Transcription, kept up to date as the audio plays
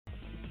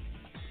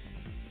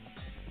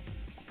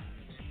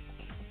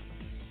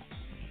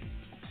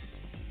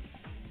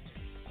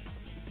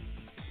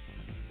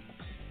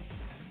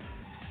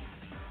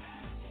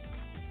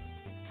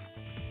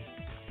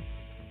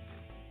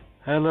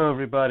Hello,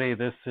 everybody.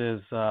 This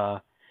is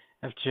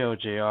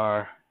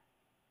FGOJR,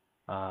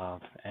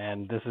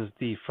 and this is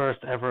the first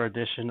ever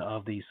edition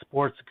of the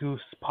Sports Goofs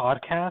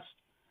podcast.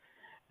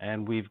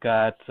 And we've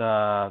got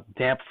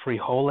Damp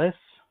Frijoles,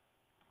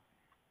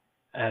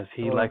 as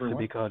he Hello, likes to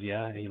everyone. be called.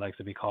 Yeah, he likes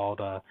to be called.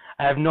 I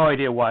have no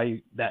idea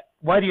why that.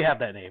 Why do you have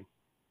that name?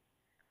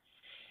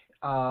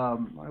 I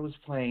was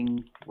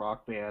playing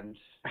Rock Band.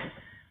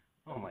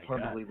 Oh my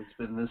Hard to God. believe it's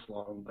been this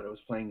long, but I was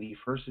playing the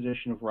first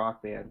edition of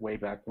Rock Band way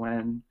back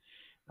when.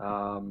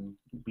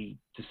 We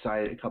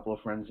decided, a couple of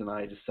friends and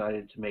I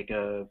decided to make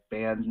a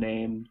band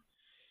name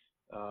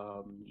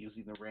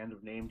using the random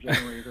name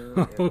generator,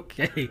 and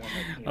Okay. one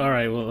that All came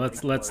right. Well, to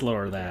let's make let's was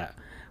lower the band that.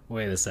 name.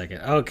 Wait a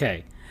second.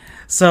 Okay.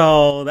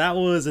 So that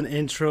was an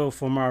intro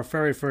from our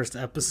very first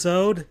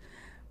episode.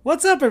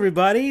 What's up,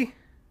 everybody?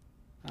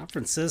 I'm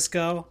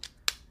Francisco.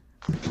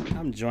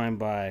 I'm joined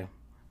by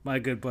my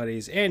good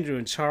buddies Andrew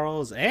and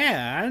Charles,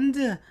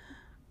 and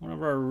one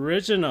of our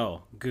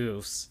original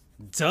goofs,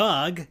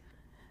 Doug,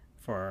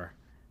 for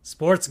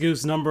Sports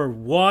Goofs number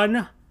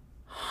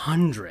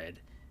 100.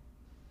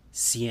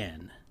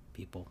 Cien,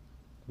 people.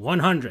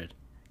 100.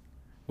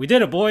 We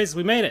did it, boys.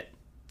 We made it.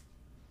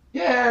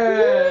 Yay!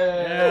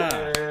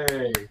 Yeah.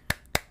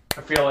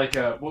 I feel like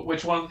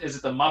which one is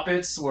it? The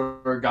Muppets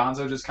where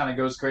Gonzo just kind of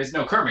goes crazy?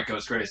 No, Kermit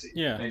goes crazy.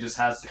 Yeah. And he just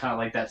has kind of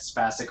like that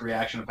spastic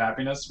reaction of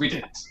happiness. We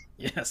did it.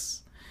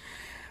 Yes.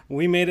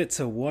 We made it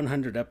to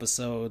 100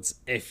 episodes.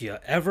 If you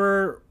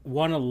ever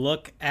want to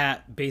look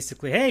at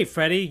basically, hey,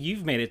 Freddie,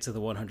 you've made it to the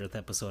 100th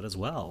episode as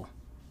well.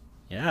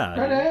 Yeah.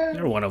 Freddie!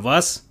 You're one of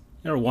us.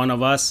 You're one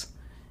of us.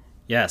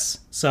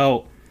 Yes.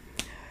 So,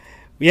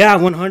 yeah,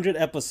 100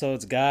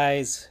 episodes,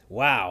 guys.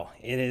 Wow.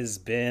 It has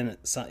been,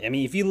 I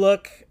mean, if you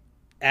look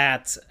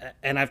at,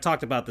 and I've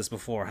talked about this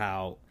before,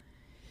 how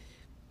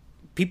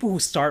people who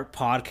start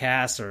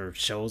podcasts or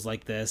shows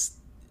like this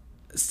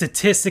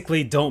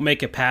statistically don't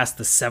make it past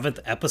the 7th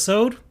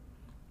episode.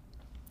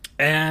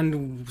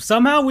 And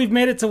somehow we've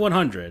made it to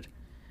 100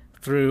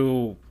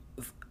 through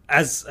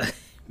as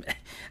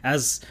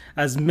as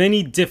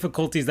many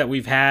difficulties that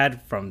we've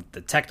had, from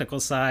the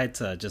technical side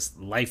to just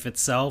life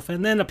itself,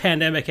 and then a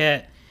pandemic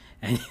hit,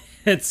 and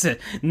it's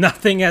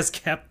nothing has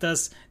kept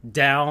us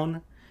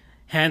down.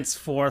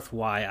 Henceforth,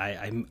 why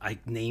I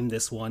named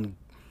this one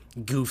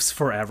Goofs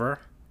Forever,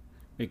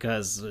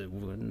 because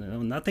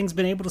nothing's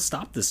been able to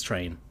stop this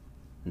train.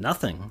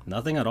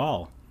 Nothing at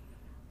all.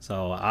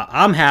 So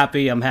I'm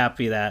happy. I'm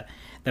happy that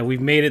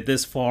we've made it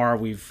this far.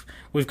 We've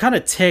kind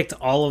of ticked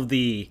all of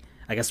the,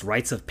 I guess,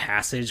 rites of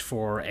passage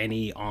for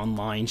any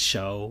online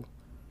show.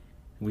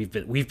 We've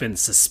been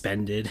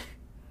suspended.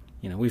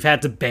 You know, we've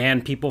had to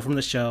ban people from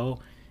the show.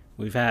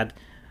 We've had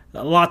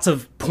lots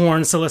of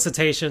porn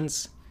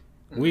solicitations.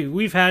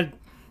 We've had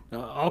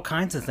all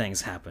kinds of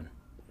things happen.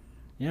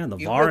 Yeah, the You've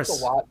lived a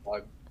virus. lot,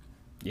 Doug.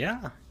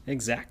 Yeah,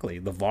 exactly.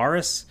 The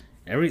virus,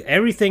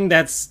 everything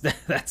that's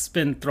that's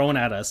been thrown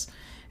at us,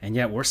 and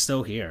yet we're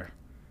still here.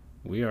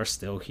 We are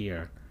still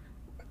here.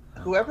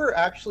 Whoever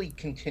actually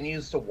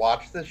continues to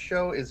watch this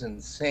show is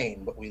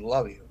insane, but we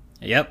love you.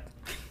 Yep.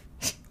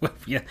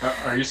 Yeah.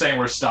 Are you saying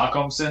we're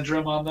Stockholm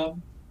syndrome on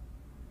them?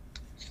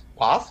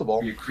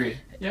 Possible. We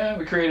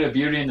created a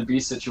Beauty and the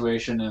Beast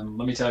situation, and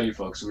let me tell you,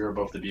 folks, we were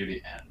both the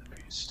Beauty and the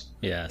Beast.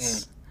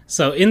 Yes.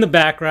 So in the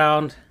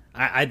background,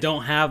 I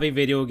don't have a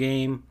video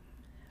game.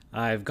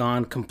 I've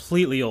gone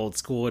completely old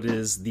school. It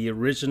is the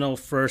original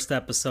first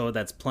episode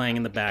that's playing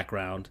in the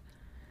background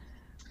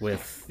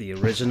with the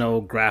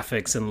original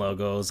graphics and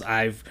logos.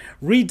 I've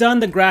redone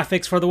the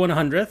graphics for the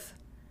 100th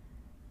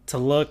to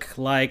look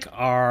like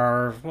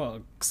our,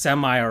 well,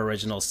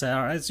 semi-original.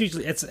 It's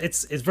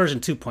version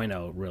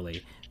 2.0,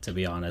 really, to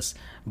be honest,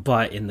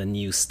 but in the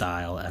new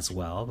style as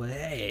well. But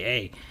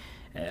hey,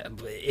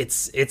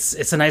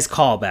 it's a nice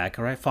callback,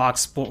 all right? Fox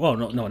Sports. Oh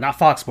no, not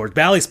Fox Sports.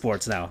 Bally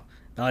Sports now.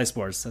 Bally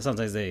Sports.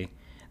 Sometimes they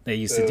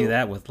used to do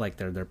that with like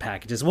their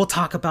packages. We'll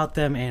talk about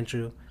them,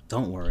 Andrew.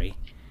 Don't worry,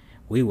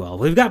 we will.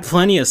 We've got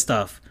plenty of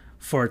stuff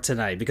for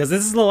tonight because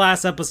this is the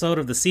last episode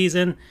of the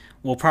season.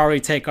 We'll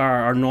probably take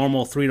our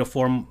normal 3 to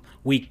 4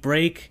 week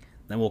break.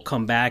 Then we'll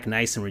come back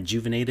nice and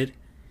rejuvenated,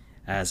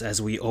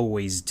 as we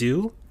always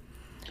do.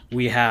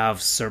 We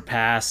have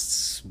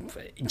surpassed,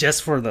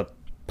 just for the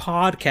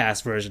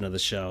podcast version of the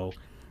show,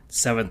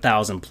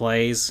 7,000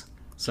 plays.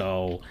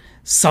 So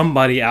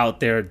somebody out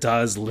there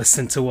does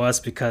listen to us,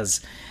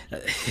 because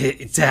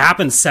to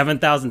happen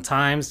 7,000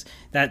 times,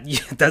 that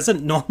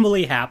doesn't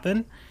normally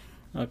happen.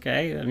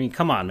 Okay, I mean,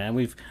 come on, man.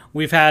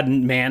 We've had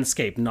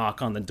Manscaped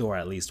knock on the door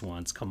at least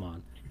once. Come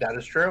on. That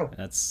is true.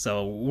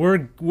 So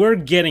we're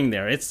getting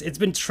there. It's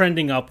been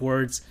trending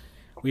upwards.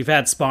 We've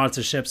had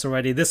sponsorships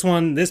already.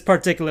 This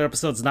particular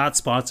episode's not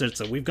sponsored,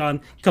 so we've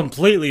gone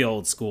completely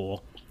old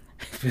school.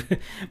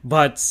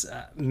 But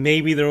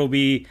maybe there will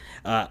be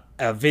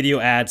a video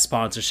ad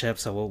sponsorship,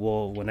 so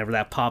we'll whenever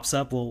that pops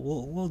up,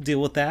 we'll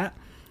deal with that.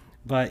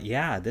 But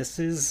yeah,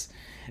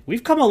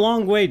 we've come a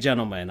long way,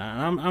 gentlemen.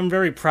 I'm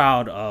very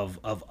proud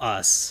of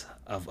us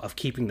of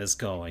keeping this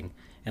going.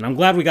 And I'm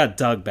glad we got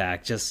Doug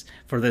back just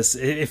for this.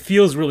 It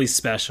feels really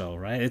special,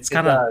 right? It's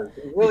kind of.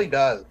 It really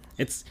does.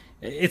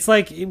 It's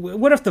like,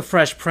 what if the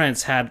Fresh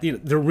Prince had the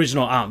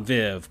original Aunt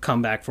Viv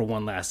come back for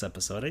one last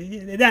episode?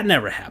 That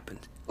never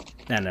happened.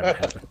 That never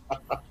happened.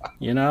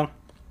 You know,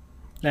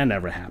 that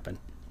never happened.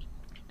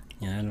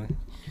 Yeah.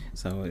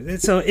 So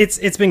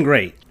it's been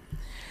great.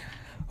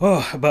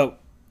 Oh, but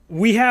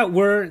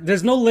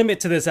there's no limit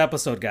to this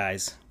episode,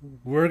 guys.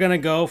 We're gonna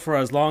go for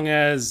as long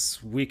as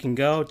we can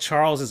go.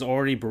 Charles has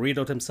already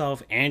burritoed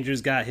himself.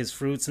 Andrew's got his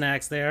fruit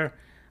snacks there.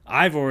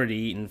 I've already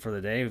eaten for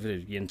the day,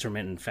 the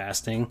intermittent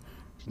fasting,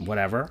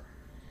 whatever.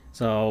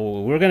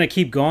 So we're gonna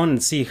keep going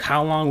and see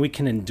how long we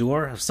can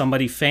endure. If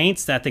somebody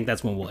faints, I think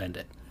that's when we'll end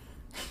it.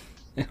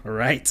 All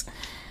right.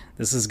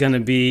 This is gonna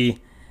be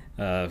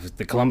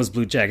the Columbus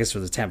Blue Jackets for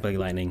the Tampa Bay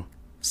Lightning.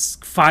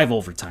 5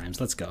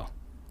 overtimes. Let's go.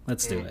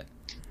 Let's do it.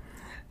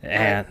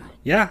 And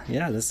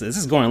this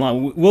is going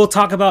along. We'll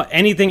talk about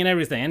anything and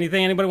everything.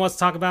 Anything anybody wants to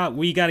talk about,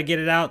 we got to get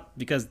it out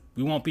because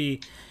we won't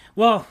be.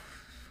 Well,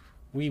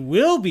 we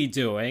will be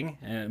doing.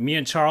 Me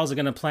and Charles are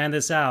going to plan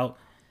this out,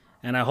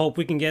 and I hope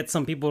we can get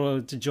some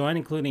people to join,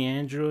 including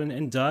Andrew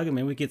and Doug, and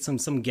maybe we get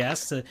some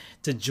guests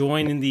to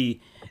join in the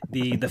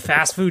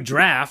fast food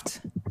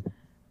draft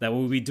that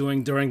we'll be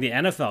doing during the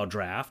NFL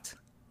draft.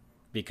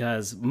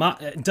 Because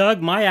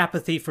Doug, my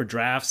apathy for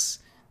drafts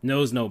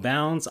knows no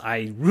bounds.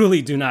 I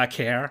really do not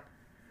care.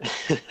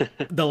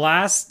 The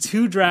last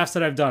 2 drafts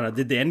that I've done, I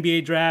did the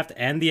NBA draft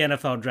and the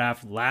NFL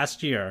draft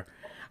last year.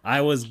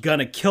 I was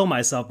gonna kill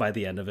myself by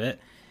the end of it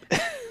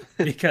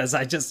because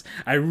I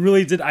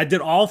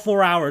did all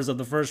 4 hours of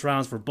the first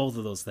rounds for both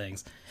of those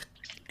things.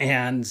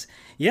 And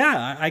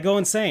yeah, I go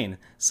insane.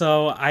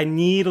 So I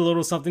need a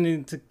little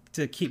something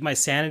to keep my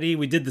sanity.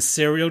 We did the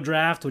cereal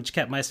draft, which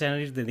kept my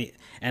sanity, the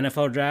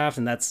NFL draft,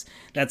 and that's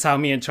how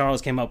me and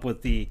Charles came up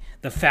with the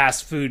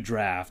fast food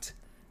draft.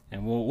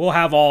 And we'll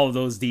have all of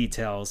those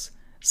details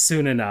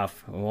soon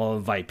enough. We'll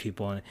invite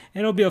people, and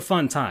it'll be a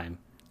fun time.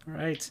 All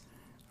right,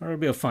 or it'll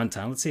be a fun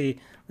time. Let's see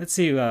if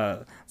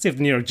the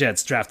New York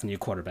Jets draft a new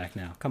quarterback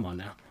now. Come on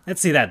now, let's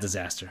see that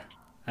disaster.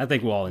 I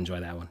think we'll all enjoy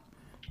that one.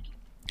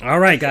 All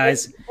right,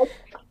 guys.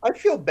 I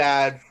feel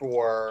bad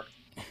for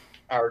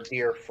our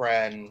dear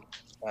friend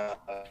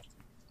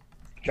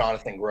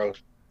Jonathan Gross.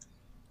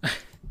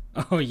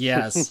 Oh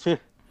yes,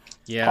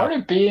 yeah. Part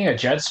of being a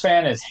Jets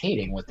fan is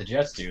hating what the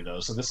Jets do, though.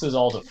 So this is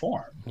all to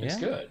form. It's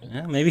good.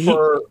 Yeah, maybe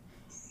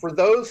for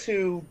those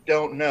who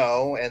don't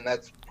know, and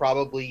that's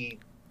probably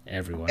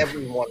everyone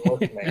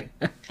listening.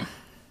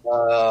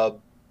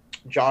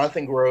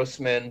 Jonathan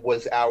Grossman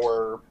was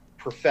our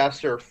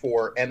professor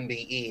for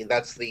MBE.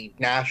 That's the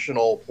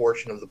national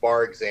portion of the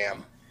bar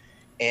exam,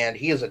 and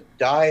he is a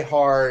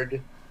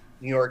diehard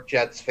New York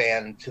Jets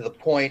fan to the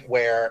point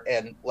where,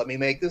 and let me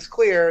make this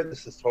clear,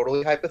 this is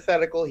totally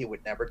hypothetical, he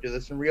would never do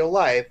this in real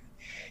life,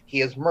 he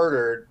has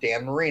murdered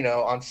Dan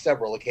Marino on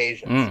several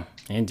occasions.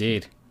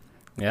 Indeed.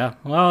 Yeah.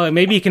 Well,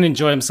 maybe he can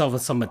enjoy himself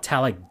with some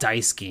metallic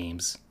dice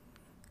games.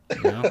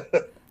 You know?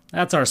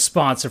 That's our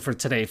sponsor for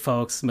today,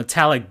 folks.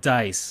 Metallic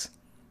Dice.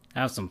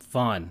 Have some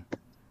fun.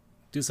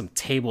 Do some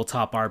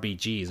tabletop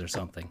RPGs or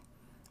something.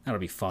 That'll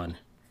be fun.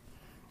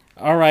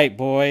 All right,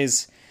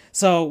 boys.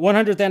 So,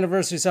 100th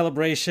anniversary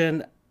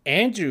celebration.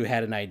 Andrew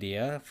had an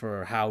idea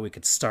for how we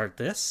could start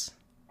this,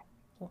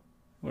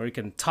 where we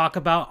can talk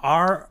about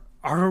our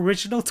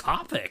original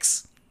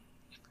topics.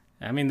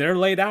 I mean, they're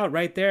laid out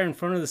right there in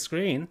front of the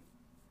screen.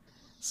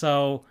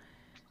 So,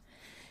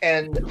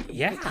 and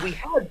yeah, we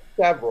had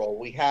several.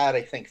 We had,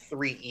 I think,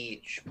 3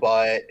 each,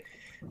 but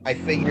I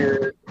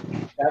figured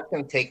that's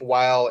going to take a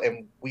while,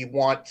 and we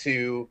want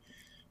to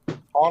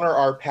honor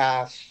our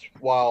past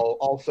while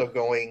also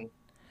going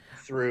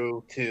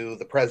through to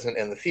the present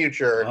and the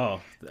future.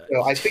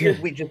 So I figured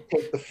we just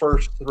take the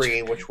first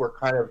 3, which were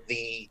kind of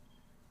the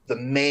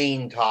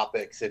main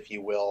topics, if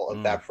you will,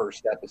 of that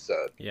first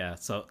episode. Yeah,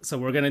 so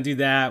we're gonna do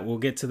that. We'll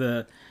get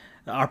to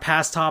our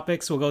past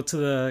topics. We'll go to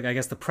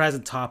the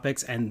present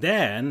topics, and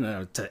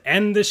then to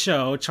end the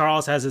show,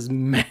 Charles has his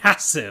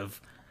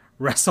massive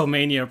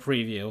WrestleMania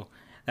preview.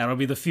 That'll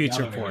be the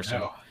future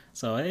portion.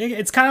 So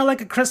it's kind of like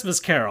a Christmas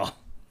Carol,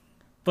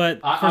 but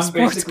I'm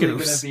basically going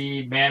to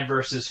be man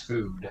versus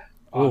food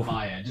on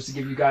my end, just to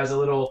give you guys a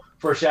little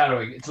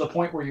foreshadowing. It's the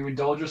point where you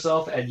indulge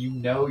yourself and you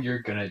know you're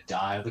going to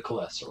die of the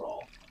cholesterol.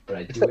 But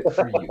I do it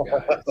for you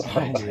guys.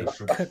 I do it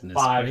for 5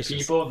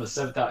 people in the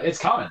 7,000. It's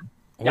coming.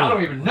 Y'all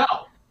don't even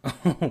know.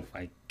 Oh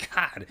my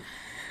God.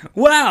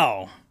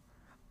 Wow.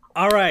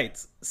 All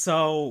right.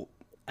 So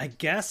I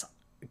guess,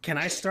 can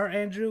I start,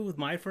 Andrew, with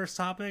my first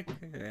topic?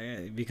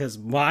 Because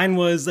mine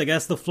was, I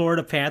guess, the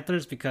Florida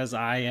Panthers, because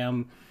I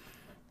am...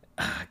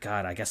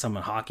 God, I guess I'm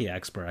a hockey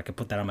expert. I could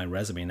put that on my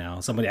resume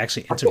now. Somebody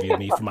actually interviewed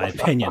me for my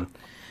opinion.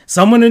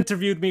 Someone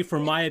interviewed me for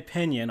my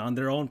opinion on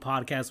their own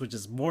podcast, which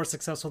is more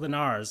successful than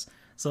ours.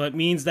 So it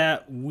means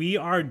that we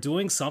are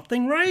doing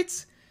something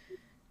right?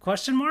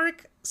 Question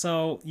mark?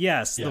 So,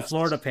 yes, the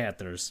Florida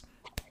Panthers.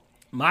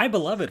 My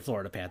beloved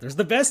Florida Panthers.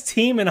 The best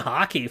team in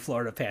hockey,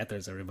 Florida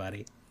Panthers,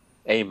 everybody.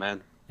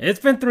 Amen. It's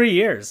been 3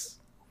 years.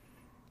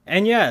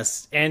 And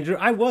yes, Andrew,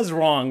 I was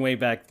wrong way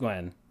back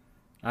when.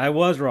 I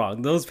was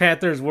wrong. Those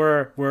Panthers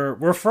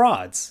were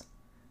frauds.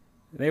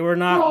 They were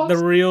not the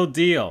real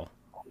deal.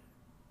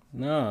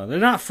 No, they're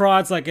not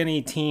frauds like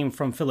any team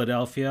from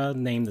Philadelphia,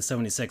 named the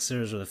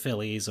 76ers or the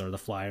Phillies or the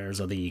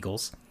Flyers or the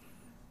Eagles.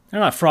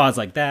 They're not frauds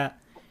like that.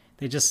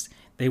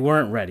 They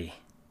weren't ready.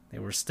 They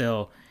were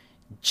still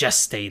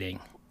gestating.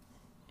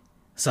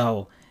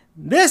 So,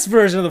 this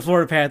version of the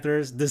Florida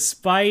Panthers,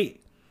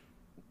 despite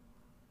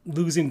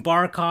losing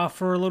Barkov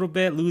for a little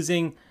bit,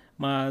 losing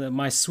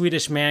my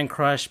Swedish man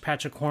crush,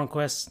 Patrick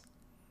Hornquist,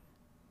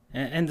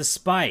 and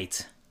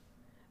despite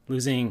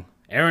losing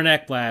Aaron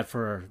Ekblad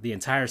for the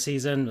entire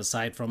season,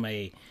 aside from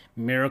a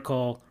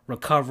miracle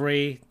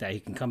recovery that he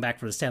can come back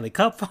for the Stanley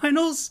Cup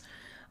Finals,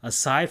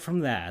 aside from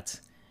that,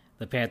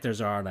 the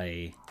Panthers are on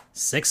a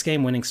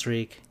 6-game winning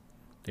streak.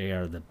 They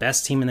are the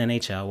best team in the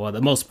NHL, well,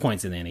 the most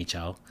points in the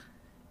NHL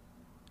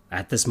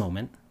at this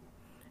moment.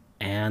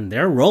 And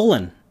they're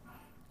rolling.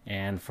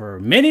 And for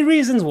many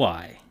reasons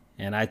why.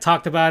 And I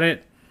talked about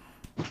it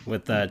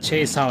with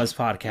Chase Hollis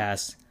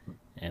podcast,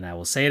 and I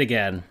will say it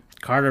again.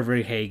 Carter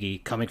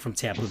Verhaeghe, coming from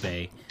Tampa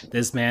Bay.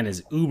 This man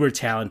is uber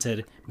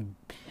talented.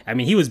 I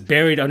mean, he was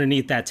buried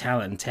underneath that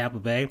talent in Tampa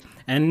Bay,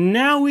 and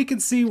now we can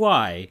see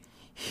why.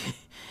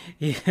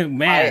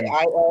 Man.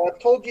 I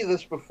told you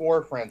this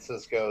before,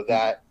 Francisco,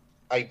 that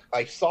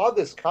I saw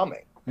this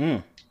coming.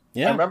 Yeah.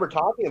 I remember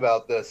talking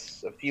about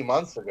this a few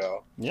months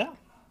ago. Yeah.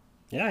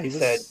 He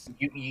said,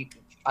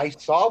 I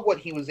saw what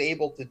he was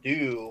able to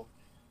do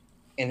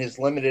in his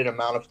limited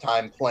amount of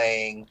time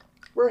playing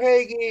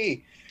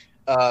Verhaeghe.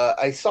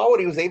 I saw what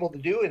he was able to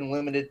do in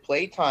limited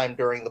play time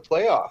during the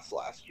playoffs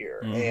last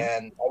year,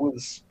 and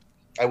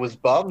I was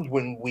bummed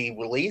when we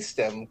released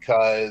him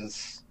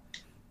because,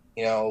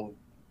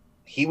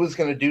 he was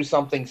going to do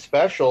something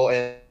special,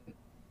 and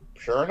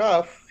sure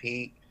enough,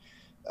 he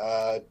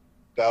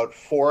about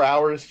 4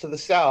 hours to the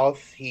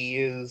south,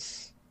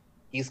 he's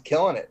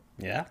killing it.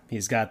 Yeah,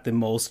 he's got the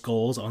most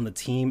goals on the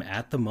team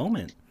at the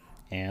moment,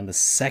 and the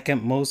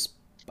second most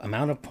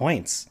amount of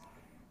points.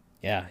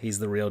 Yeah, he's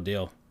the real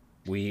deal.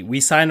 We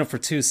signed him for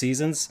 2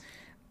 seasons.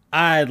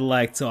 I'd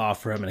like to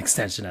offer him an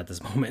extension at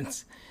this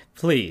moment.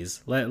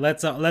 Please,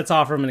 let's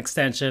offer him an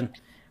extension.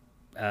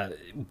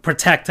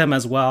 Protect him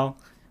as well.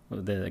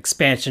 The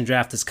expansion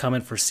draft is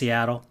coming for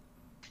Seattle,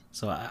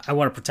 so I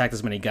want to protect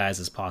as many guys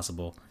as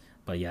possible.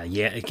 But yeah,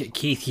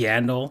 Keith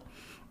Yandel,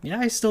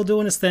 yeah, he's still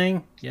doing his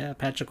thing. Yeah,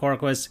 Patrick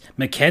Hornquist,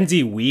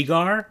 Mackenzie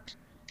Weegar,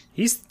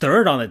 he's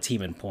 3rd on the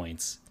team in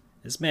points.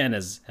 This man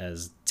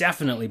has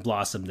definitely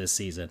blossomed this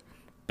season.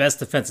 Best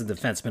defensive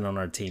defenseman on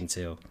our team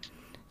too.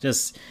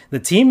 Just the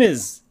team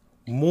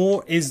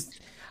I'll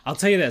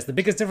tell you this, the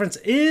biggest difference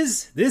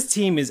is this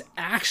team is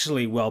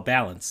actually well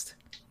balanced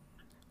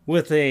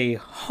with a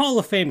Hall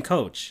of Fame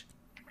coach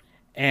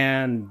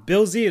and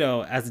Bill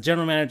Zito as the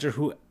general manager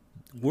who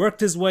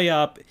worked his way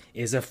up,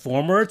 is a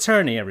former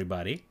attorney,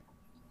 everybody,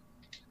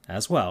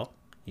 as well.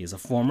 He's a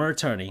former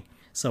attorney.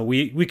 So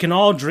we can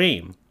all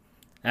dream.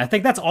 And I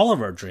think that's all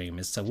of our dream,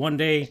 is to one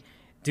day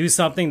do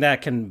something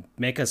that can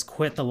make us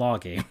quit the law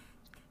game.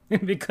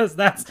 Because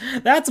that's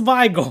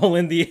my goal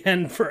in the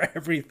end for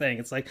everything.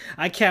 It's like,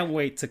 I can't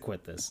wait to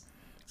quit this.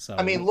 So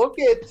I mean, look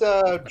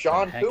at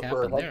John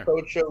Cooper, head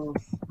coach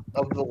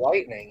of the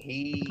Lightning.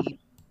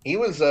 He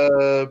was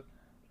a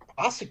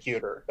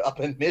prosecutor up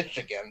in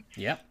Michigan.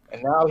 Yep.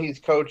 And now he's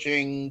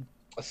coaching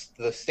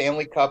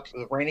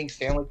the reigning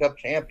Stanley Cup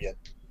champion.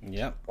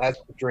 Yep.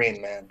 That's the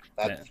dream, man.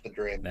 That's the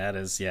dream. That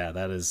is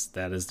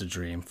the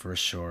dream for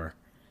sure.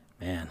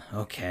 Man,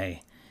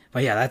 okay.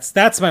 But yeah,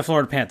 that's my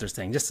Florida Panthers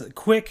thing. Just a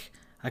quick,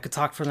 I could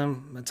talk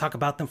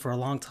about them for a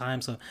long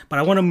time, but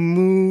I want to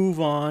move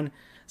on.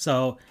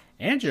 So,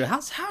 Andrew,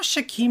 how's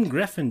Shaquem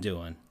Griffin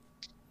doing?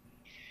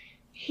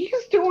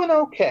 He's doing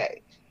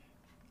okay.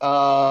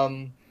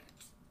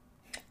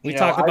 We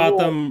talked about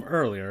them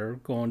earlier,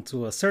 going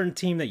to a certain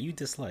team that you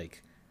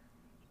dislike.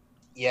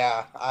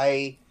 Yeah,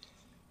 I'm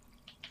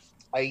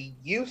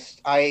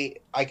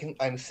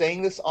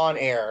saying this on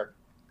air.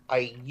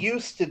 I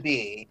used to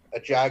be a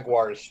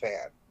Jaguars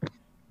fan,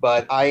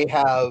 but I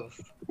have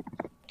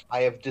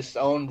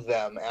disowned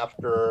them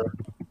after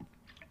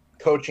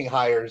coaching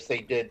hires they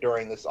did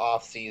during this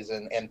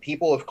offseason, and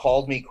people have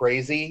called me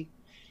crazy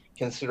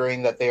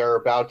considering that they are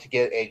about to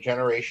get a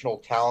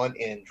generational talent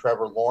in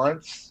Trevor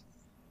Lawrence.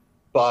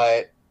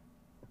 But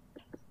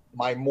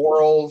my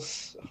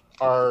morals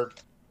are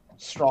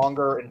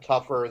stronger and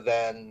tougher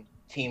than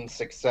team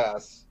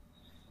success.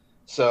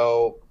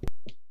 So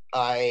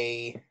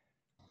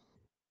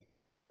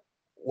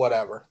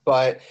whatever.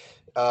 But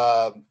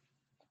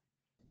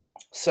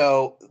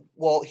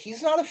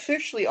he's not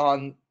officially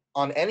on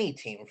any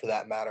team for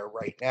that matter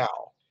right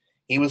now.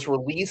 He was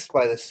released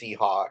by the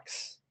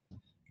Seahawks.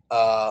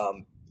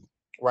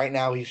 Right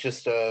now he's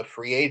just a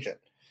free agent.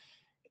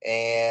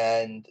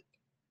 And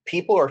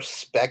people are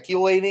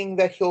speculating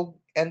that he'll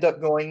end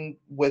up going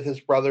with his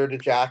brother to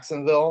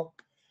Jacksonville.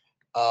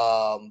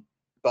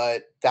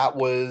 But that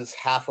was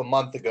half a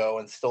month ago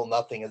and still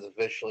nothing has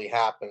officially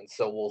happened.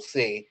 So we'll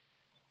see.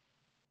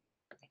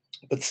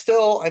 But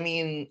still, I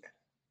mean,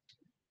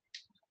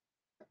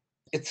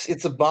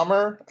 it's a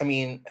bummer. I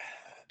mean,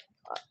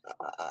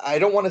 I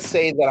don't want to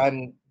say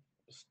that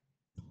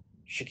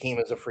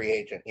Shaquem is a free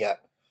agent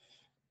yet.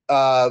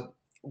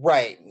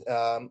 Right.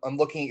 I'm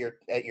looking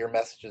at your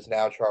messages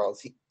now,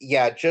 Charles.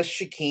 Yeah, just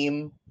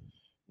Shaquem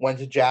went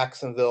to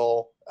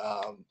Jacksonville.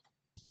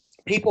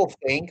 People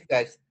think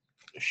that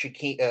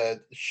Shaquille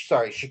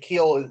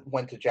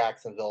went to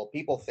Jacksonville.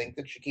 People think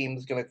that Shaquem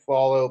is going to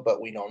follow,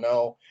 but we don't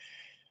know.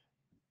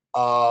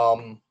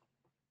 I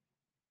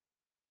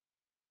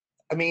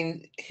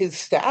mean, his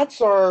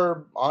stats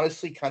are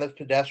honestly kind of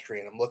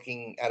pedestrian. I'm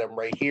looking at him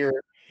right here.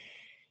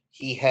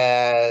 He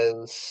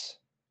has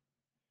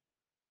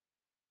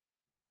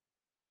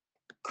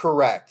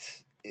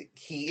correct.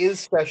 He is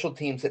special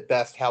teams at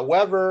best.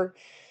 However,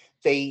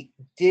 they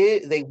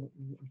did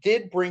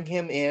bring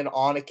him in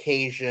on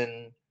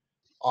occasion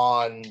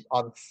on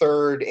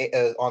third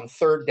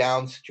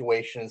down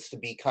situations to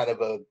be kind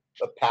of a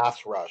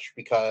pass rush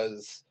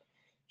because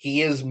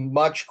he is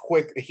much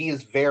quick. He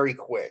is very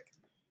quick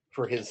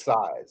for his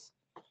size.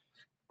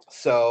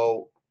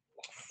 So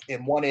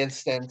in one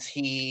instance,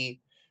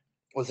 he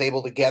was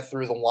able to get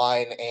through the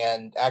line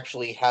and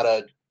actually had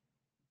a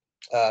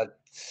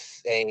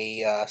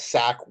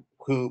sack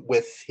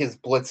with his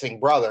blitzing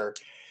brother,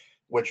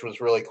 which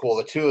was really cool.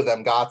 The two of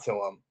them got to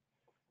him.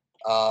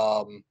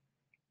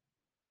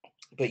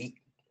 But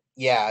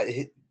yeah,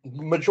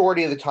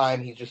 majority of the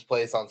time he just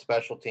plays on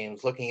special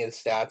teams. Looking at his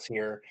stats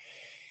here,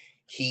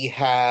 he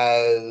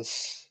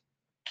has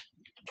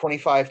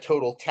 25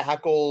 total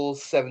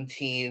tackles,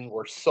 17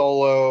 were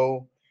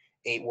solo,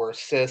 8 were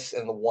assists,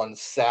 and the 1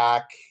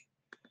 sack.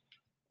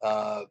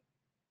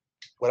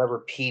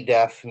 Whatever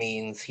PDEF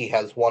means, he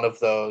has one of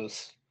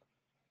those.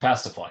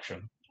 Pass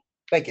deflection.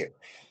 Thank you.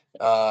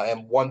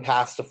 And 1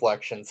 pass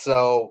deflection.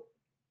 So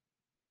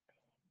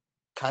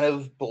kind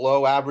of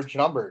below average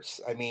numbers.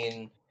 I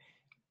mean,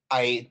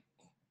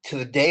 to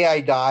the day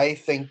I die,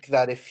 think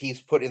that if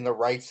he's put in the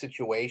right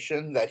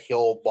situation, that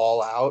he'll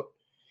ball out.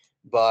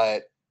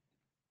 But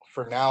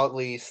for now, at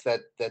least,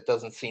 that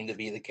doesn't seem to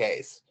be the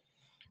case.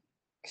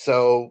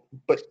 So,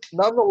 but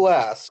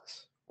nonetheless,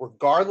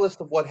 regardless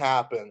of what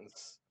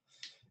happens,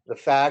 the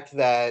fact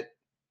that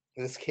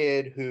this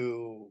kid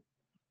who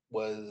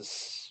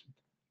was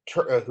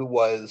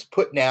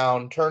put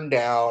down, turned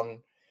down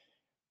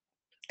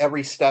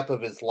every step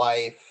of his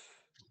life,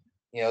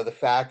 the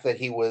fact that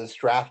he was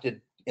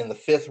drafted in the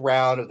 5th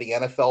round of the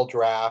NFL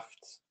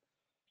draft,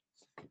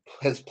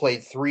 has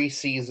played 3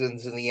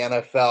 seasons in the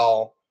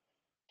NFL,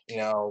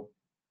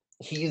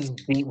 he's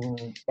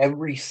beaten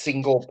every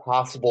single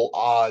possible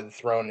odd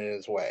thrown in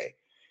his way.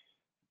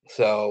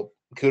 So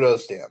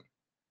kudos to him.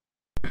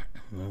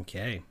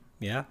 Okay,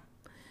 yeah.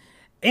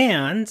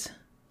 And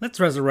let's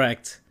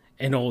resurrect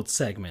an old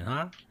segment,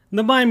 huh?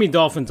 The Miami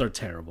Dolphins are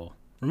terrible.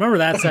 Remember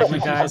that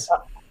segment, guys?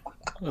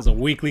 It was a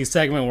weekly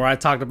segment where I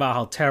talked about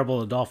how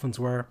terrible the Dolphins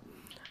were.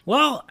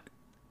 Well,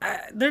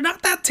 they're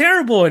not that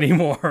terrible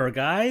anymore,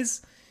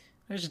 guys.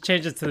 I should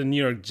change it to the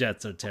New York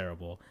Jets are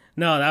terrible.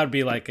 No, that would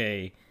be like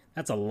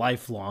that's a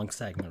lifelong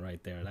segment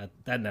right there.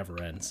 That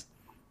never ends.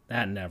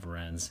 That never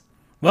ends.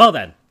 Well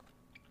then.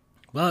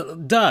 Well,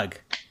 Doug,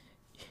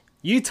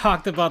 you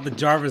talked about the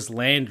Jarvis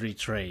Landry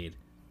trade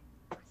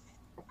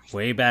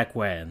way back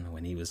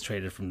when he was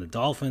traded from the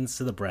Dolphins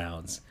to the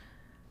Browns.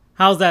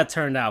 How's that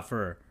turned out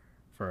for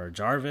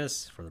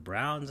Jarvis, for the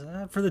Browns,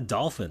 for the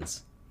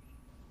Dolphins?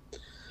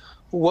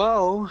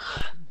 Well,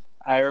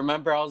 I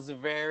remember I was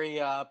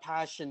very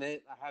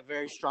passionate. I have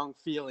very strong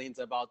feelings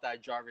about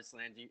that Jarvis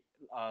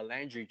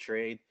Landry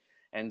trade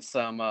and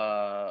some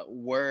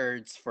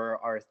words for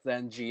our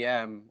then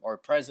GM or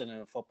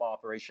president of football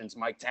operations,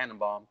 Mike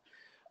Tannenbaum.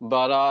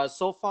 But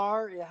so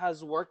far, it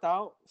has worked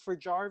out for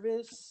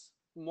Jarvis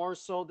more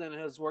so than it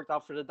has worked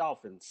out for the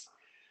Dolphins.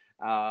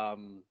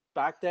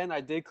 Back then,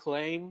 I did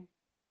claim,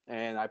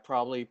 and I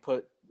probably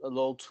put a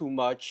little too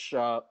much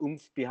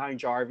oomph behind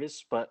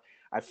Jarvis, but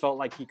I felt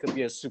like he could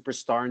be a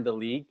superstar in the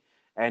league.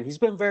 And he's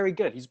been very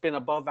good. He's been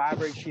above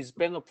average. He's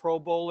been a Pro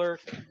Bowler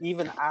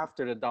even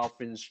after the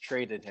Dolphins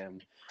traded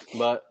him.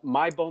 But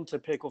my bone to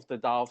pick with the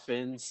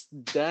Dolphins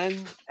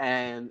then,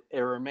 and it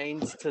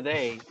remains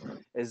today,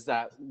 is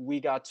that we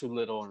got too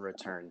little in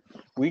return.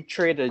 We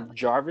traded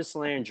Jarvis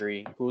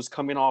Landry, who was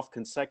coming off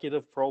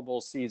consecutive Pro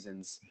Bowl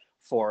seasons,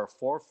 for a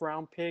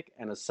 4th-round pick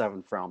and a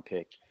 7th-round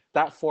pick.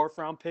 That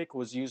 4th-round pick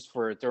was used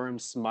for Durham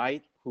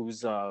Smythe,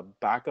 who's a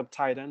backup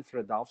tight end for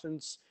the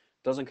Dolphins.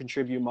 Doesn't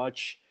contribute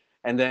much.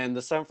 And then the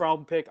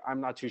 7th-round pick,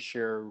 I'm not too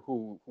sure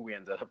who we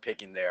ended up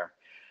picking there.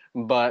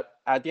 But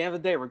at the end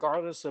of the day,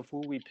 regardless of who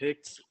we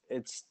picked,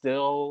 it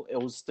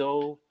was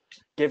still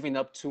giving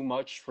up too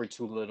much for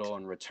too little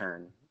in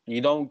return. You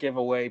don't give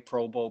away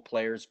Pro Bowl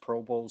players,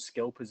 Pro Bowl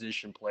skill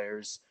position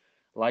players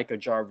like a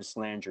Jarvis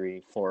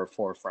Landry for a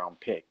 4th-round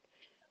pick.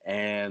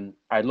 And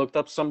I looked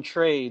up some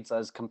trades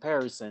as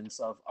comparisons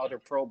of other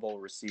Pro Bowl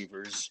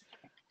receivers.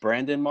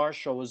 Brandon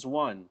Marshall was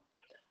one.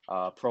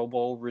 Pro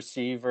Bowl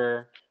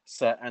receiver,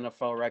 set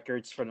NFL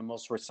records for the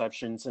most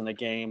receptions in a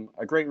game.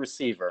 A great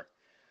receiver.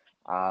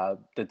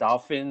 The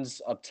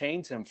Dolphins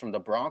obtained him from the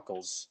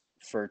Broncos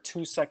for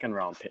 2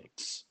 second-round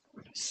picks.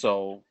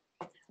 So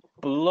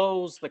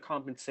blows the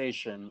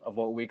compensation of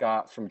what we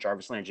got from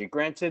Jarvis Landry.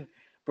 Granted,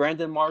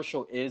 Brandon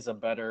Marshall is a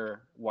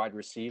better wide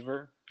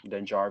receiver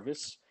than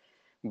Jarvis,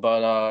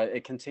 but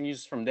it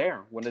continues from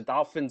there. When the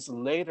Dolphins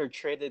later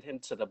traded him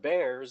to the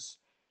Bears,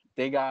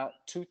 they got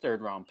 2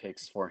 third-round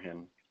picks for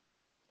him.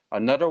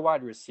 Another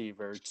wide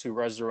receiver to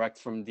resurrect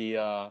from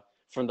the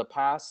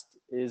past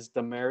is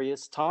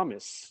Demaryius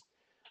Thomas.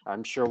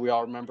 I'm sure we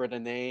all remember the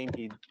name.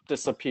 He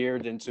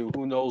disappeared into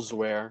who knows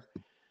where.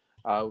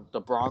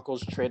 The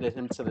Broncos traded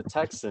him to the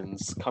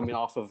Texans, coming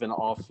off of an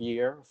off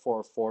year for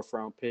a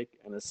 4th-round pick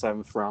and a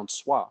 7th-round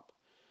swap.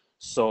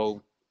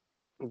 So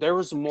there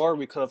was more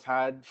we could have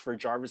had for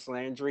Jarvis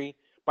Landry.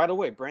 By the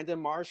way, Brandon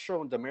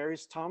Marshall and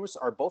Demaryius Thomas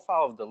are both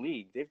out of the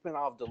league. They've been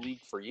out of the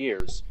league for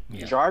years.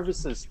 Yeah.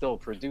 Jarvis is still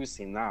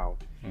producing now.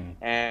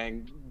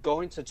 And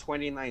going to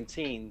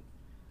 2019,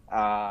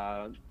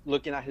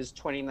 looking at his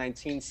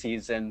 2019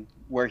 season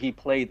where he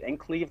played in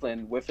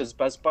Cleveland with his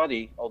best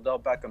buddy, Odell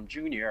Beckham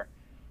Jr.,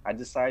 I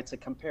decided to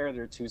compare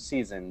their 2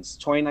 seasons.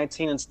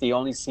 2019 is the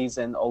only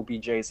season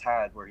OBJ's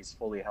had where he's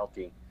fully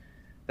healthy.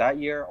 That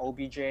year,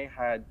 OBJ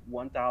had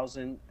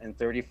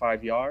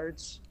 1,035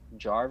 yards.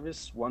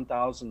 Jarvis,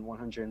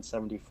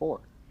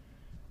 1,174.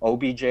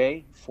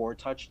 OBJ, 4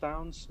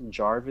 touchdowns.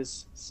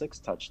 Jarvis, 6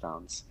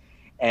 touchdowns.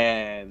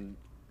 And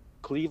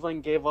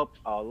Cleveland gave up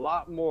a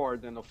lot more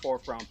than a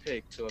 4th-round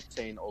pick to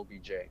obtain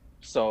OBJ.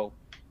 So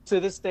to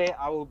this day,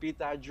 I will beat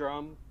that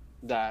drum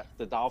that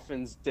the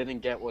Dolphins didn't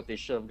get what they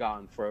should have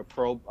gotten for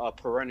a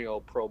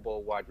perennial Pro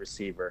Bowl wide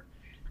receiver.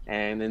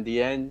 And in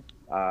the end,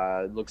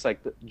 it looks like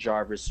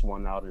Jarvis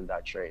won out in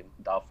that trade.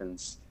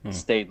 Dolphins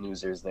stayed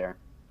losers there.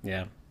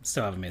 Yeah,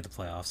 still haven't made the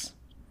playoffs.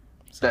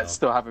 So. That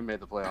still haven't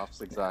made the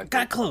playoffs, exactly.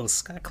 Got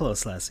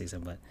close last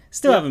season, but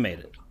still haven't made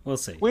it. We'll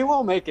see. We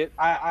will make it.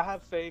 I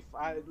have faith.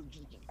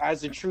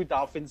 As a true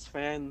Dolphins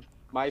fan,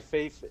 my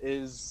faith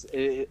is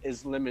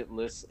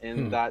limitless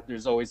in that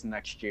there's always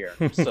next year.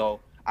 So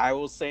I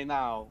will say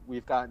now,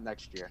 we've got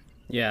next year.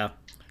 Yeah,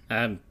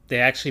 they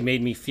actually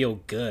made me feel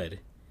good.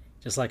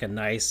 Just like a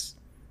nice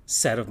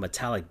set of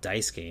metallic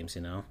dice games,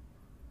 you know?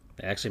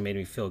 They actually made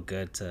me feel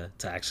good to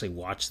actually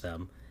watch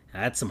them. I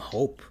had some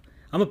hope.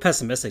 I'm a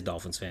pessimistic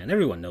Dolphins fan.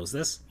 Everyone knows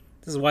this.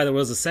 This is why there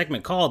was a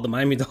segment called The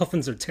Miami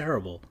Dolphins Are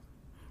Terrible.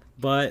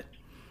 But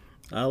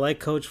I like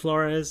Coach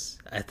Flores.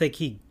 I think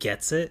he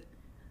gets it.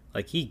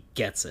 Like, he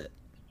gets it.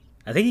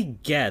 I think he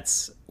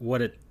gets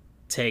what it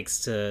takes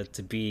to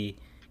be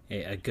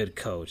a good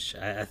coach.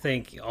 I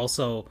think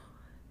also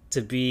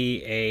to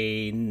be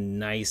a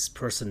nice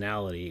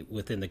personality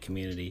within the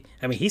community.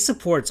 I mean, he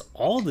supports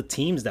all the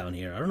teams down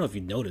here. I don't know if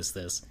you noticed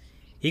this.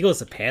 He goes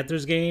to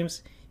Panthers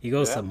games. He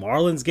goes to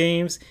Marlins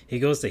games. He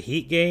goes to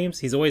Heat games.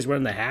 He's always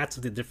wearing the hats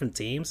of the different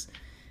teams.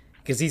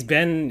 Because he's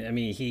been, I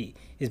mean,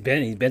 he's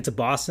been to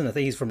Boston. I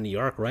think he's from New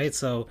York, right?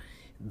 So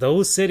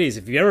those cities,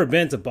 if you've ever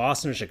been to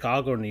Boston or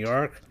Chicago or New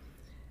York,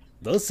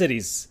 those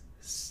cities,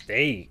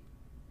 they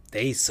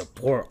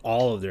support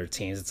all of their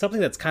teams. It's something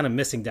that's kind of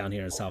missing down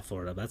here in South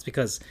Florida. That's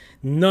because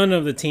none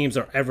of the teams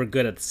are ever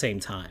good at the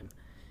same time.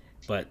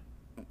 But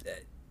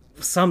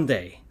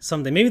someday,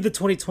 maybe the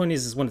 2020s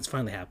is when it's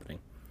finally happening.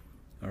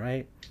 All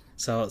right?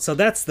 So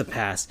that's the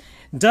past.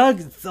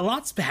 Doug, a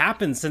lot's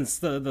happened since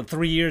the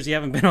 3 years you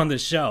haven't been on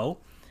this show.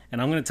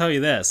 And I'm going to tell you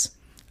this.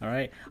 All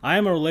right? I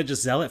am a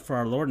religious zealot for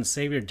our Lord and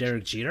Savior,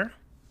 Derek Jeter.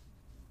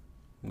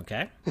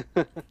 Okay?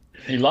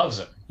 He loves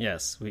him.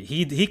 Yes.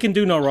 He can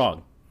do no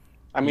wrong.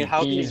 I mean,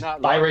 how he's can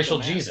you not biracial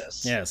love the man?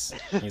 Jesus? Yes,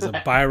 he's a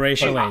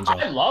biracial angel.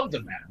 I love the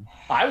man.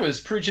 I was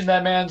preaching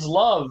that man's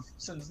love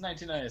since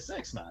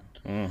 1996, man.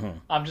 Mm-hmm.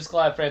 I'm just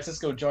glad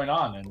Francisco joined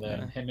on, and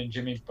then him and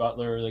Jimmy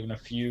Butler are going to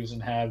fuse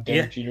and have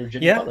Derek Jeter,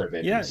 Jimmy Butler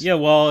babies. Yeah.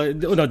 Well,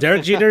 no,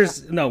 Derek Jeter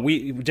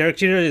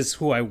is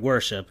who I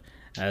worship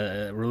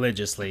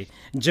religiously.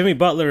 Jimmy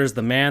Butler is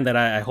the man that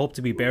I hope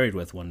to be buried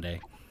with one day.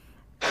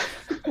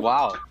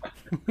 Wow.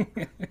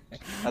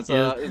 That's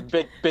a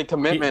big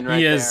commitment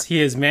right there.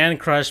 He is man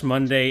crush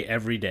Monday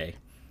every day.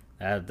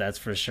 That's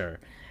for sure.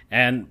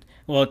 And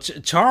well,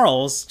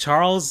 Charles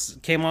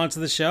came onto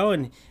the show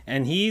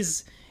and he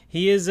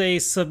is a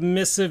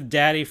submissive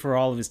daddy for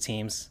all of his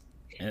teams,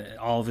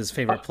 all of his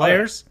favorite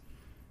players.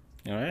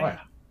 All right. Wow.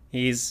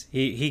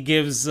 He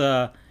gives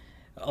a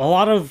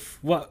lot of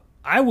what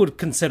I would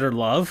consider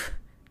love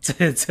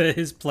to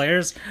his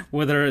players,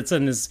 whether it's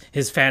in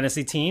his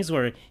fantasy teams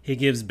where he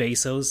gives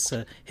pesos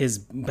to his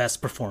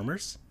best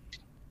performers.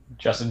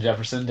 Justin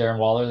Jefferson, Darren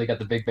Waller, they got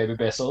the big baby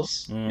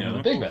pesos. Mm-hmm. You know,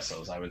 the big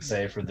pesos, I would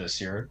say, for this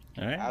year.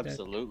 All right.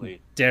 Absolutely.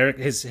 Derek,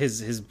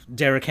 his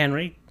Derrick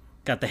Henry,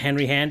 got the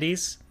Henry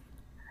Handies.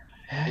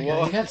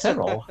 Yeah, he got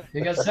several.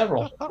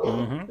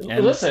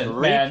 Mm-hmm. Listen,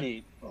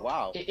 man.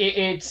 Wow.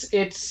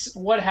 It's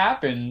what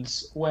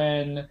happens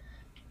when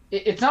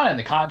it's not in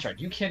the contract.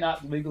 You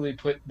cannot legally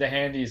put the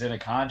handies in a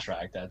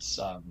contract. That's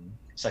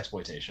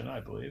sexploitation, I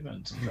believe,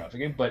 and some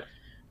trafficking. But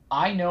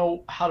I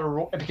know how to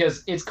roll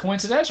because it's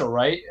coincidental,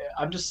 right?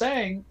 I'm just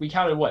saying we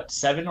counted what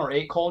 7 or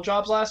 8 Cole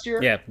jobs last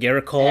year. Yeah,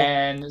 Garrett Cole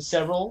and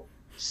several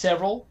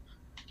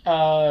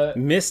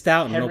missed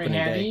out on Henry opening day.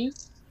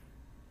 Handies.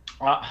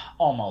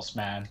 Almost,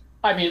 man.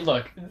 I mean,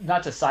 look,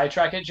 not to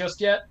sidetrack it just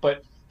yet,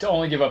 but to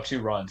only give up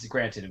 2 runs.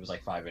 Granted, it was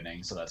like 5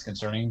 innings, so that's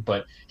concerning.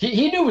 But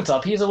he knew what's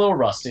up. He's a little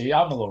rusty.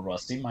 I'm a little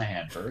rusty. My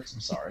hand hurts.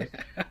 I'm sorry.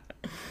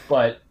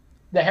 But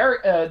the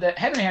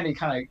Henry Handy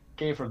kind of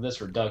gave for this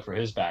for Doug for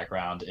his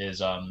background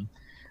is I'm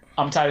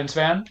a Titans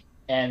fan,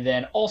 and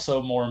then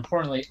also more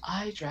importantly,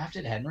 I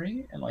drafted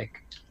Henry in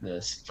like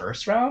this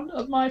first round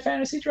of my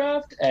fantasy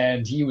draft,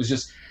 and he was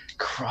just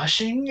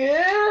crushing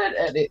it,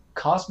 and it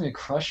caused me to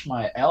crush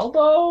my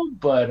elbow,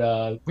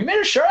 but we made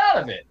a shirt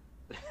out of it.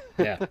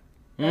 Yeah.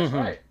 That's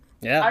right.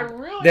 Yeah. I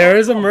really there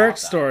is a merch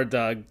store,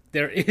 Doug.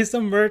 There is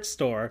a merch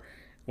store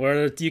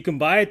where you can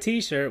buy a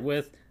t-shirt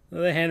with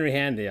the Henry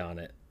Handy on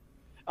it.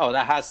 Oh,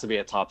 that has to be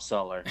a top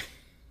seller.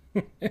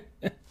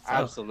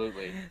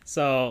 Absolutely.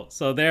 So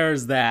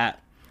there's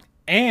that.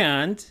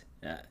 And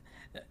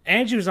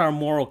Andrew's our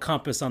moral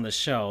compass on the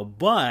show,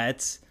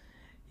 but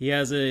he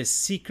has a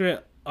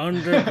secret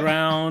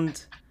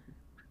underground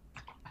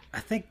I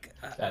think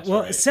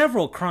right.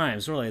 Several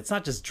crimes, really. It's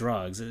not just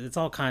drugs. It's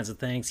all kinds of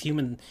things.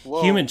 Human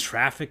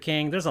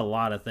trafficking. There's a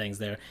lot of things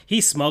there.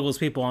 He smuggles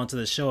people onto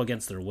the show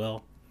against their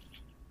will.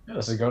 Yeah,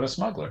 that's a go-to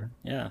smuggler.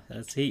 Yeah,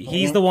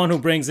 he's the one who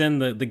brings in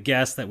the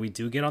guests that we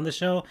do get on the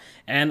show,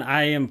 and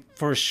I am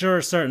for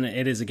sure certain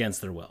it is against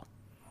their will.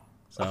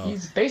 So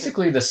he's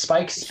basically the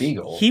Spike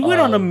Spiegel. He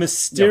went on a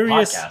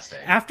mysterious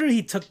after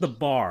he took the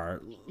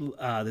bar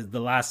the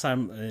last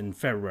time in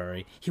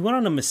February. He went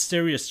on a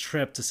mysterious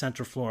trip to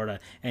Central Florida,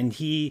 and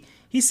he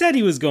said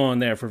he was going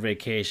there for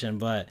vacation,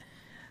 but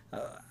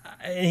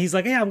and he's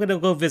like, "Yeah, I'm gonna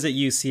go visit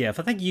UCF."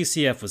 I think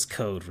UCF was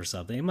code for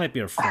something. It might be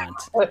a front.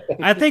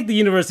 I think the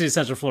University of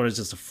Central Florida is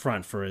just a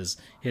front for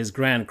his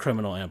grand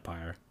criminal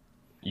empire.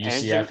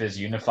 UCF is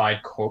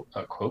Unified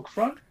Coke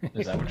Front.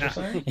 Is that what you're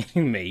saying?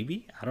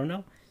 Maybe, I don't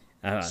know.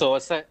 So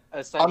essentially,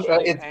 it's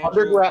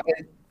underground.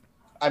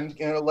 I'm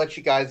going to let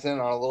you guys in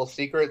on a little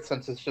secret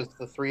since it's just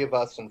the 3 of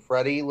us and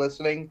Freddie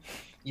listening.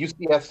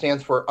 UCF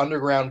stands for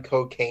Underground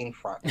Cocaine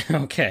Front.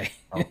 Okay.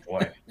 Oh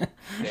boy.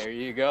 There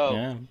you go.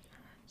 Yeah.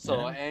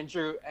 So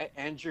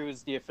Andrew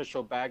is the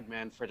official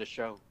bagman for the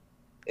show.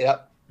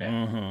 Yep.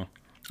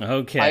 Mm-hmm.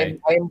 Okay.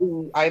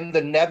 I'm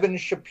the Nevin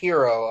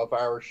Shapiro of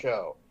our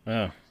show.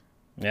 Oh,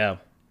 yeah.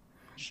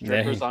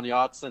 Strippers on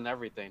yachts and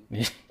everything.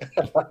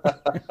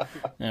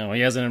 No,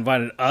 he hasn't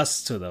invited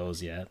us to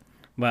those yet.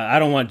 But I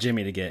don't want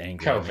Jimmy to get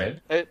angry.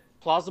 COVID.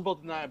 Plausible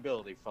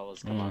deniability,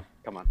 fellas. Come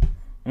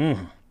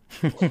on.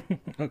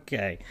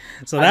 Okay.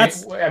 So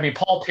that's... I mean,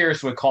 Paul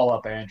Pierce would call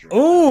up Andrew.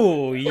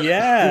 Ooh,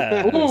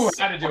 yeah. Ooh,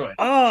 how to do it.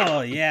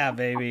 Oh, yeah,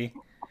 baby.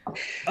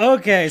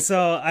 Okay,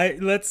 so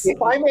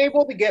If I'm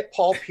able to get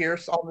Paul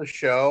Pierce on the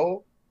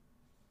show,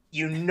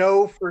 you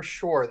know for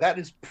sure that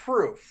is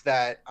proof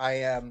that I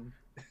am...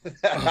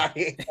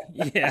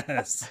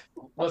 Yes.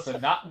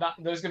 Listen, not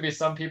there's gonna be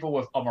some people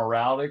with a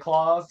morality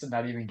clause to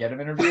not even get him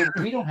interviewed.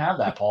 We don't have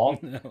that, Paul.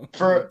 No,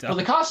 for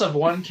the cost of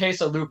 1 case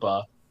of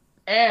Lupa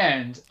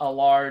and a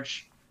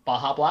large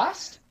Baja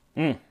Blast,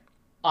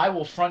 I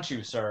will front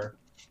you, sir,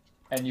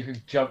 and you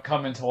can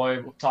come and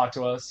talk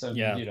to us, and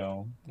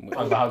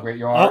talk about how great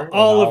you are.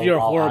 All of your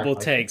horrible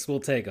takes,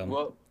 we'll take them.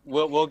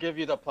 We'll give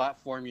you the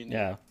platform you need.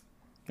 Yeah.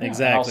 Yeah,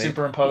 exactly. I'll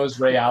superimpose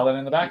Ray Allen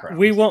in the background.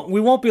 We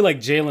won't be like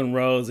Jalen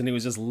Rose, and he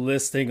was just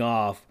listing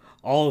off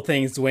all the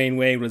things Dwayne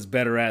Wade was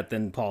better at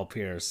than Paul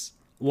Pierce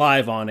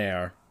live on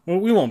air.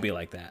 We won't be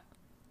like that.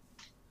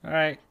 All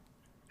right,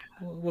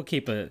 we'll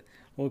keep it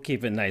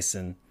nice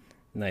and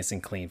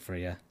clean for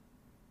you.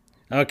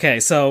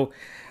 Okay, so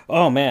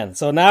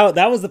so now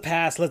that was the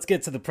past. Let's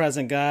get to the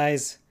present,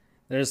 guys.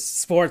 There's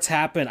sports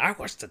happen. I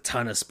watched a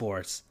ton of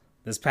sports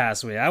this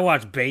past week. I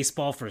watched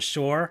baseball for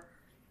sure.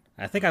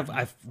 I think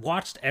I've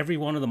watched every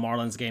one of the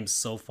Marlins games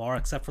so far,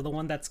 except for the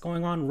one that's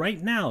going on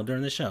right now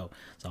during the show.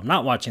 So I'm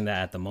not watching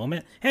that at the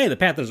moment. Hey, the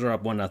Panthers are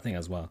up 1-0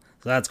 as well,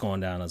 so that's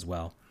going down as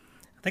well.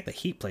 I think the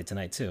Heat played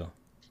tonight too.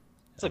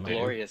 It's a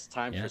glorious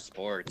time for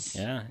sports.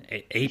 Yeah,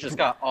 you just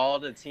got all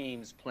the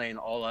teams playing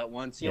all at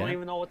once. You don't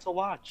even know what to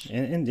watch.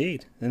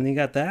 Indeed, and you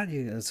got that.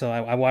 So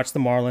I watched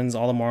all the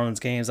Marlins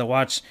games. I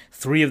watched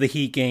 3 of the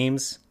Heat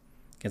games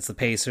against the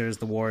Pacers,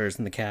 the Warriors,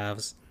 and the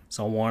Cavs.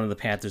 Saw 1 of the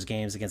Panthers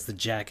games against the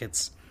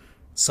Jackets.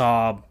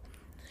 I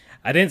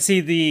didn't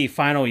see the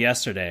final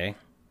yesterday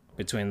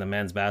between the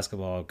men's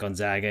basketball,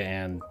 Gonzaga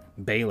and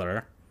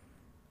Baylor.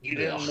 You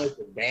didn't miss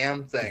a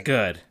damn thing.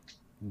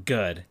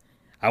 Good.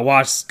 I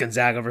watched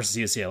Gonzaga versus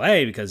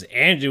UCLA because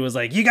Andrew was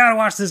like, "You gotta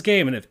watch this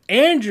game," and if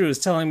Andrew is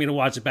telling me to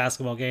watch a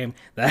basketball game,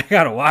 then I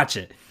gotta watch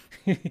it.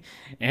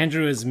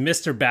 Andrew is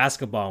Mr.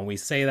 Basketball, and we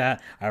say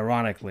that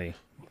ironically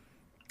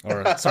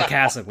or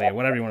sarcastically, or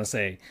whatever you want to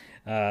say.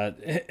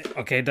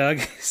 Okay, Doug.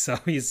 So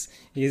he's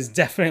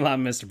definitely not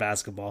Mr.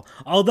 Basketball.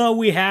 Although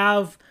we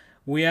have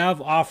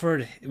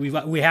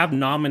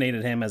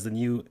nominated him as the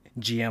new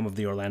GM of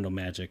the Orlando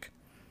Magic.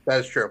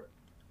 That is true.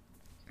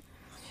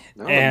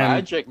 No, the And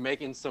Magic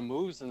making some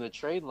moves in the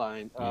trade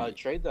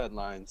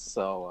deadline.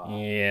 So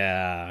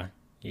yeah,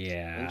 we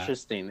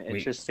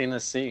interesting to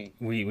see.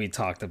 we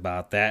talked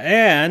about that,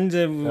 and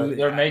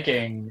They're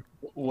making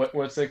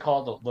what's it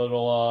called? The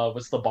little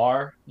what's the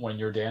bar when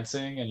you're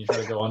dancing and you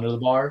try to go under the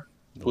bar?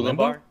 Hula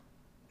limbo. bar.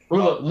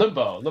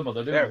 Limbo.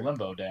 They're doing There. the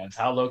limbo dance.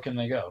 How low can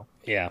they go?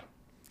 Yeah.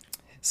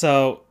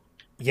 So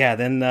yeah,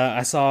 then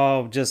I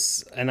saw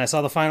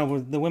the final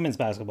with the women's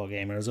basketball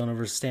game, Arizona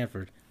versus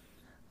Stanford.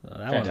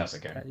 That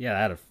Fantastic one, game. yeah,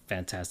 that had a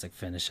fantastic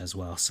finish as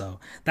well. So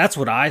that's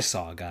what I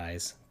saw,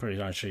 guys. Pretty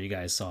darn sure you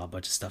guys saw a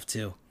bunch of stuff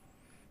too.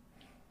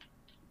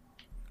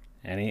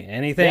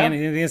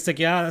 Anything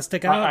stick out?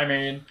 I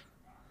mean,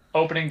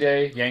 opening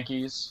day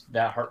Yankees,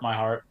 that hurt my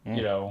heart.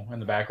 You know, in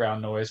the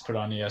background noise put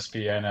on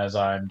ESPN as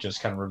I'm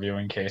just kind of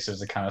reviewing cases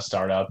that kind of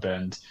start up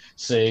and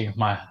seeing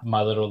my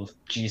little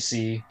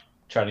GC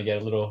trying to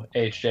get a little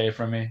HJ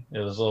from me. It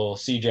was a little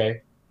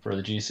CJ for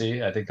the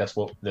GC. I think that's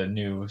what the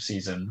new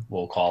season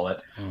will call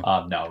it.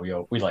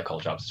 No, we like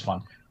cold jobs. It's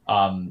fun.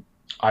 I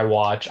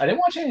didn't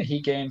watch any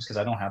Heat games because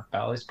I don't have,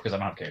 at least because I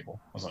don't have cable.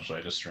 Essentially,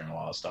 I just stream a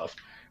lot of stuff.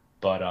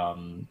 But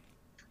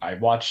I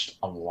watched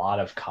a lot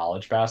of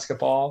college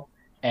basketball,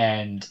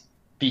 and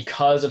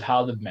because of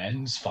how the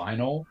men's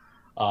final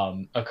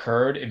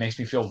occurred, it makes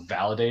me feel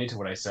validated to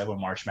what I said when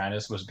March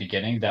Madness was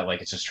beginning, that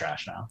like it's just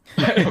trash now.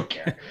 I don't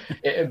care.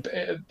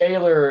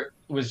 Baylor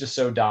was just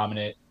so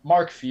dominant.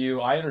 Mark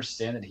Few, I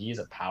understand that he's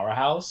a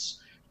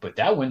powerhouse, but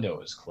that window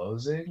is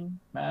closing,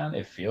 man.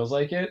 It feels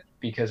like it,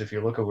 because if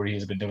you look at what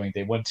he's been doing,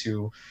 they went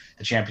to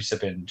the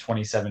championship in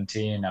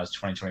 2017. Now it's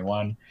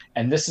 2021.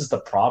 And this is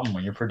the problem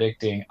when you're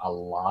predicting a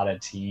lot of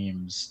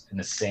teams in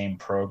the same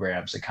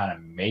programs to kind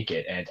of make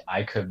it. And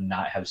I could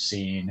not have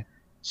seen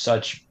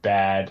such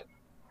bad,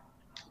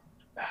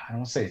 I don't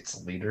want to say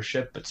it's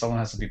leadership, but someone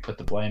has to be put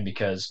to blame,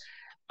 because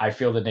I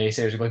feel the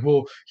naysayers are like,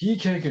 well, he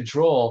can't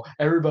control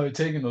everybody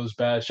taking those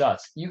bad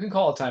shots. You can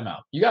call a timeout.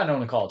 You got no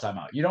one to call a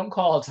timeout. You don't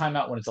call a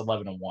timeout when it's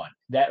 11-1.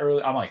 That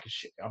early, I'm like,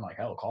 shit. I'm like,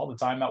 hell, call the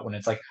timeout when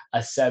it's like a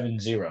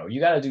 7-0. You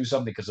got to do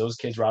something, because those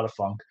kids were out of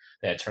funk.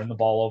 They had turned the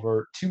ball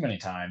over too many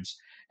times,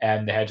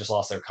 and they had just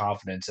lost their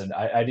confidence. And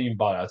I didn't even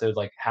bother. I was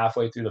like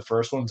halfway through the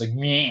first one, it's like,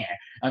 man,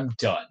 I'm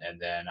done. And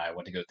then I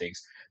went to go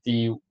things.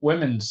 The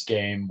women's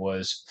game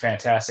was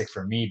fantastic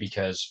for me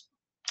because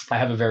I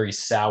have a very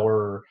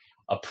sour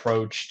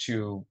approach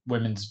to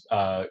women's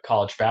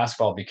college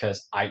basketball,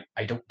 because I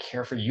don't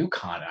care for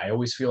UConn. I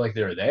always feel like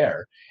they're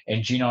there.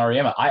 And Gina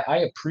Ariema,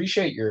 I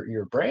appreciate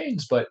your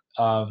brains, but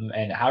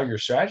and how your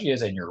strategy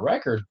is and your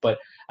record, but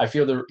I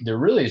feel there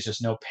really is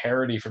just no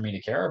parity for me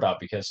to care about,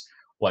 because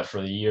what,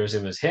 for the years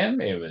it was him,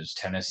 it was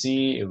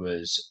Tennessee, it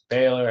was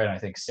Baylor, and I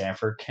think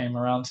Stanford came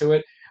around to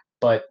it.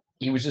 But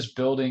he was just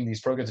building these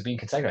programs and being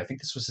consecutive. I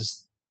think this was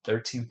his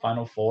 13th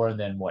Final Four, and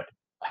then what?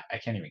 I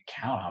can't even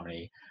count how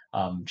many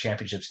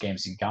championships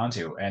games he's gone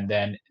to, and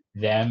then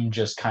them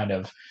just kind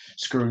of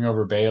screwing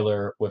over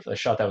Baylor with a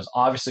shot that was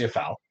obviously a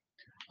foul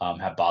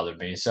have bothered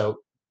me. So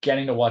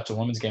getting to watch the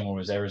women's game when it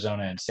was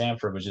Arizona and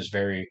Stanford was just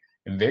very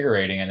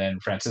invigorating. And then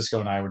Francisco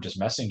and I were just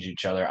messaging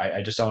each other.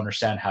 I just don't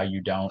understand how you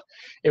don't.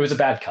 It was a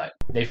bad cut.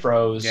 They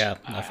froze. Yeah,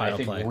 the final I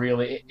think play.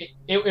 Really,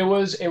 it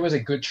was a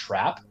good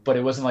trap, but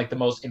it wasn't like the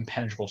most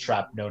impenetrable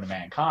trap known to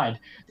mankind.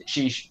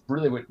 She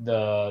really,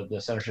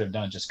 the center should have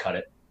done is just cut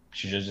it.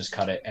 She should just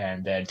cut it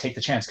and then take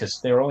the chance, because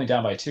they were only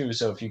down by 2.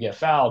 So if you get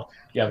fouled,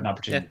 you have an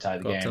opportunity to tie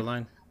the game. To the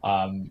line.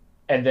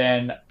 And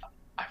then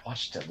I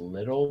watched a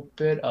little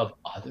bit of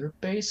other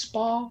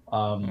baseball.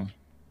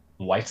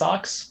 White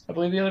Sox, I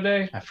believe, the other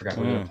day. I forgot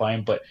who they were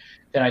playing, but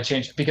then I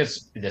changed,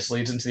 because this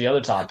leads into the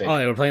other topic. Oh,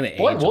 they were playing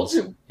the Angels.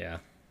 Yeah.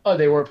 Oh,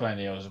 they were playing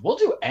the Angels. We'll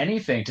do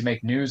anything to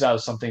make news out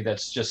of something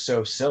that's just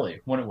so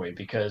silly, wouldn't we?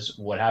 Because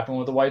what happened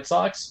with the White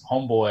Sox?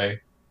 Homeboy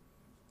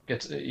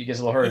gets a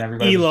little hurt, and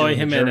everybody Eloy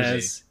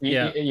Jimenez.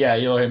 Yeah,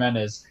 Eloy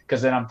Jimenez.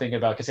 Because then I'm thinking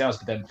about Castellanos,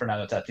 but then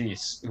Fernando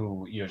Tatis,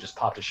 who just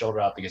popped his shoulder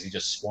out because he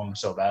just swung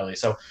so badly.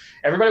 So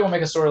everybody will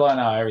make a storyline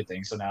out of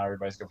everything. So now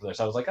everybody's going for there.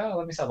 So I was like, oh,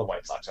 let me see how the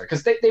White Sox are,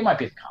 because they might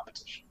be the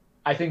competition.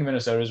 I think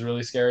Minnesota is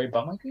really scary,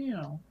 but I'm like,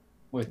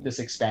 with this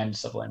expanded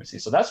supremacy.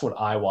 So that's what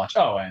I watch.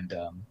 Oh, and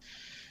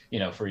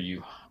for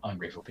you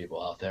ungrateful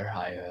people out there,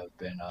 I have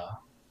been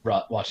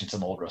watching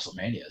some old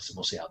WrestleManias, and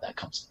we'll see how that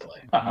comes into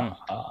play.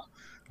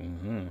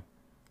 Mm-hmm.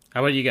 How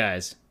about you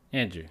guys?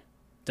 Andrew,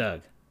 Doug,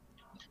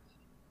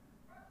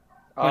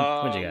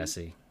 what'd you guys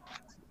see?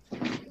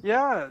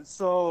 Yeah,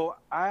 so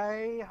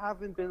I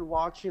haven't been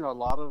watching a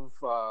lot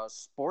of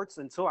sports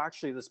until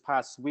actually this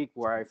past week,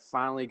 where I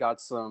finally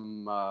got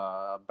some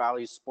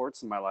Bally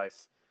sports in my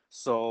life.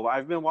 So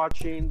I've been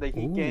watching the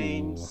Heat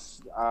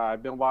games.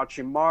 I've been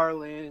watching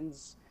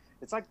Marlins.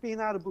 It's like being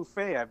at a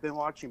buffet. I've been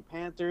watching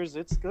Panthers.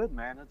 It's good,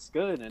 man. It's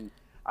good. And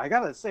I got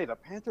to say, the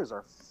Panthers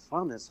are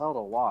fun as hell to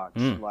watch.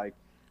 Like,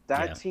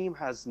 that team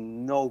has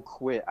no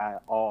quit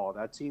at all.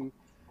 That team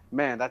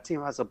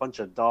has a bunch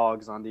of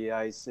dogs on the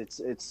ice.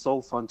 It's so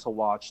fun to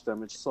watch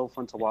them. It's so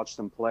fun to watch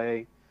them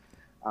play.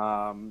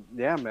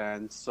 Yeah,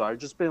 man. So I've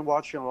just been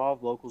watching a lot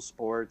of local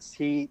sports.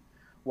 Heat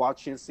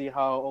watching see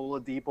how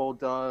Oladipo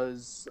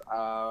does.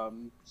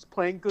 He's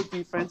playing good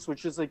defense,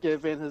 which is a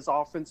given. His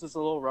offense is a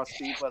little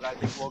rusty, but I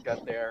think we'll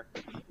get there.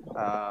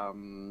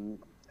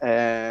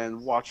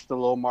 And watch the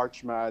little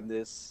March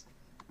Madness.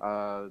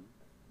 The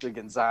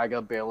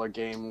Gonzaga Baylor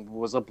game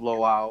was a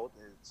blowout.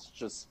 It's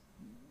just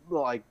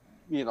like,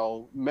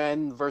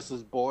 men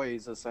versus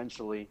boys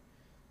essentially.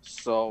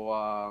 So,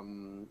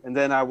 and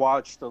then I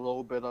watched a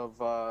little bit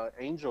of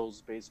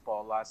Angels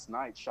baseball last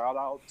night. Shout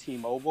out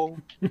T-Mobile,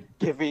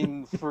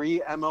 giving free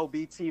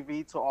MLB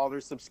TV to all their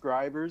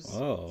subscribers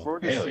for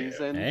the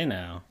season. Hey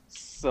now.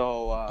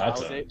 So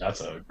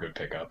that's a good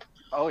pickup.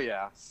 Oh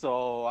yeah.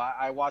 So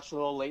I watched a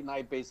little late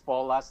night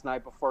baseball last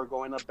night before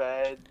going to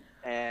bed,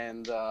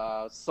 and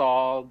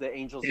saw the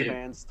Angels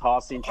fans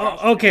tossing.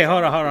 Okay,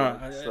 hold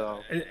on.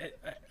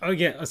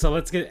 So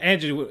let's get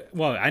Andrew.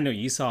 Well, I know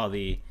you saw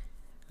the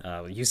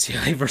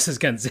UCLA versus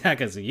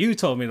Gonzaga, so you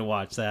told me to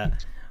watch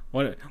that.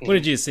 What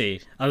did you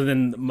see other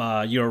than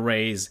your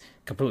Rays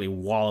completely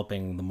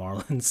walloping the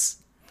Marlins?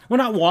 Well,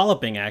 not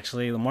walloping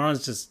actually. The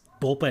Marlins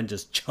bullpen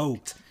just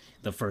choked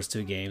the first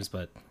two games,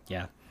 but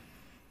yeah,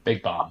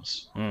 big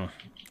bombs.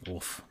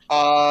 Wolf.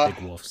 Big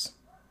wolves.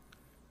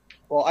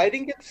 Well, I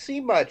didn't get to see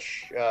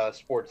much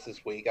sports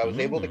this week. I was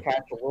able to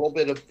catch a little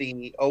bit of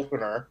the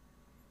opener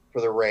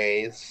for the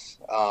Rays.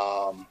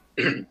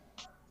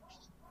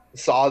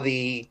 Saw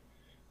the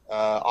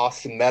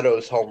Austin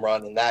Meadows home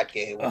run in that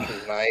game, which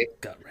was nice.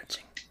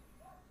 Gut-wrenching.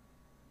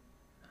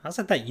 How's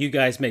it that you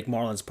guys make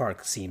Marlins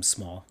Park seem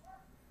small?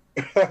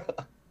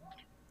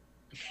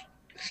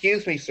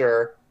 Excuse me,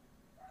 sir.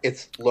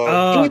 It's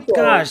Lone Depot. Oh,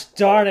 gosh,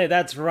 darn it.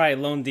 That's right,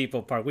 Lone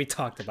Depot Park. We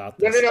talked about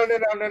this.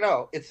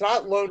 No. It's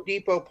not Lone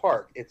Depot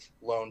Park. It's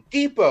Lone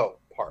Depot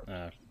Park.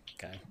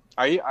 Okay.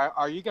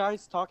 Are you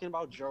guys talking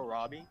about Joe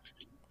Robbie?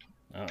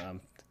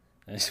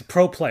 It's a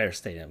pro player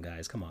stadium,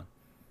 guys. Come on.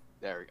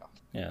 There we go.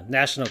 Yeah,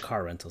 National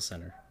Car Rental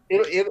Center.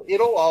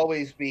 It'll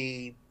always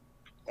be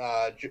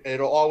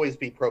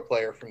pro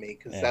player for me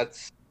because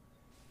that's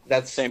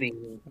the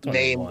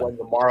name when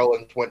the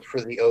Marlins went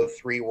for the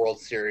 2003 World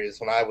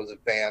Series when I was a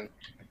fan.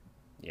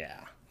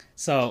 Yeah.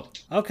 So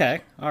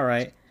okay, all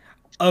right.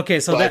 Okay,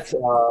 so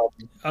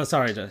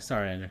sorry,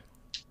 Andrew.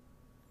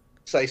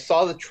 So I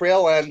saw the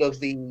trail end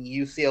of the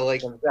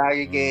UCLA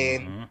Gonzaga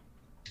game.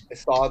 I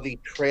saw the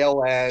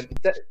trail end.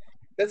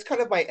 That's kind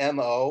of my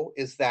MO,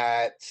 is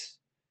that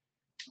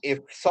if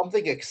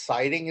something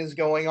exciting is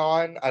going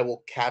on, I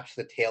will catch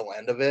the tail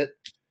end of it,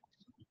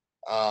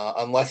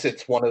 unless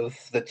it's one of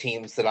the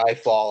teams that I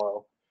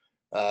follow.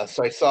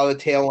 So I saw the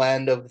tail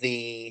end of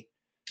the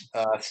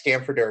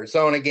Stanford,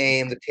 Arizona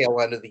game, the tail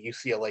end of the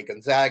UCLA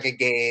Gonzaga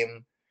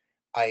game.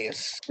 I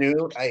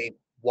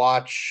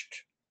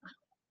watched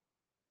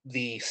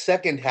the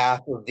second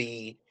half of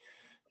the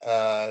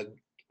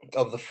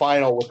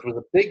final, which was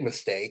a big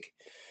mistake.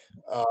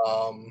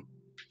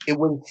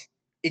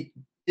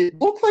 It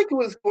looked like it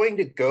was going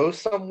to go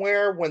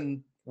somewhere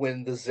when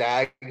the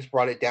Zags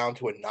brought it down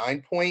to a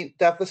 9-point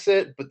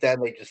deficit, but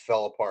then they just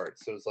fell apart.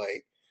 So it was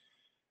like,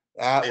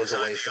 that was a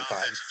waste of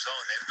time.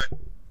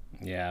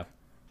 Yeah,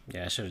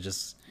 should have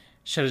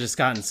just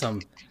gotten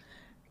some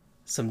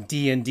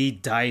D&D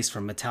dice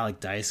from Metallic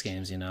Dice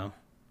Games,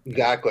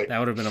 Exactly. That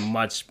would have been a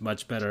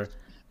much better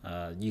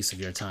use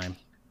of your time.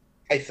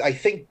 I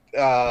think,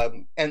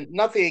 and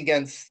nothing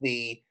against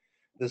the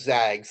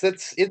Zags.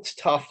 It's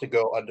tough to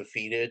go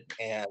undefeated,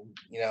 and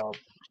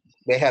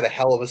they had a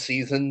hell of a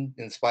season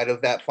in spite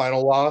of that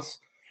final loss.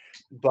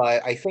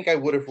 But I think I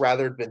would have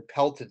rather been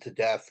pelted to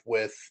death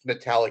with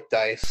Metallic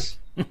Dice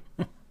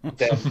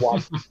than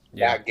watch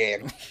that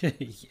game.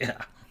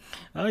 Yeah.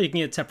 Oh, you can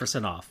get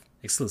 10% off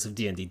exclusive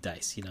D&D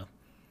dice,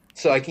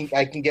 So I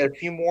can get a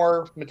few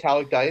more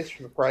Metallic Dice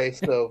for the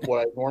price of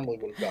what I normally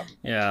would have gotten.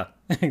 Yeah,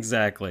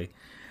 exactly.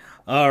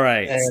 All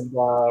right. And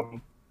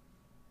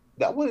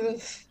that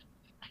was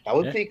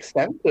the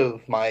extent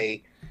of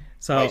my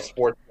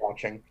sports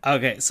watching.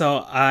 Okay,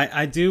 so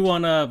I do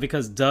want to,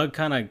 because Doug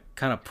kind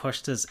of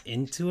pushed us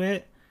into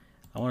it,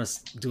 I want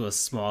to do a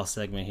small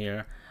segment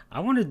here.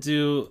 I want to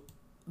do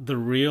the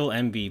real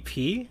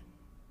MVP.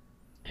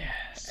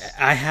 Yes.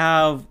 I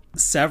have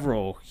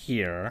several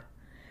here,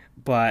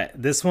 but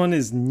this one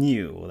is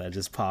new that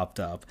just popped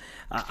up.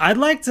 I'd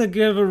like to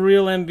give a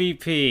real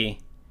MVP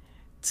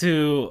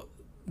to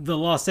the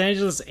Los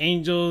Angeles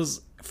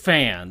Angels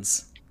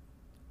fans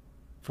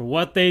for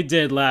what they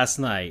did last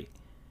night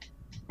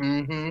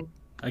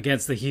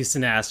against the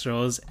Houston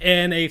Astros,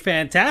 and a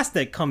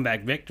fantastic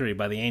comeback victory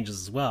by the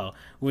Angels as well,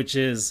 which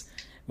is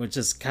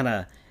kind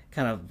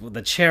of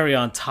the cherry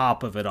on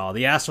top of it all.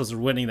 The Astros are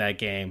winning that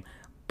game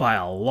by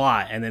a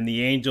lot, and then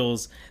the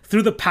Angels,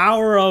 through the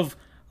power of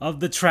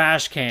the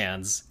trash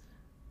cans,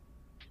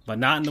 but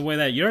not in the way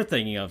that you're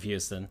thinking of,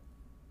 Houston,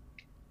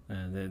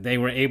 they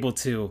were able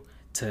to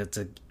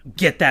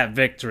get that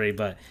victory.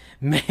 But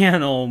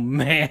man, oh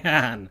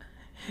man,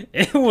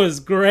 it was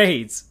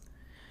great.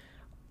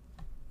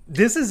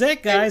 This is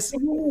it, guys.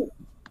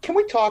 can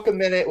we talk a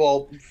minute?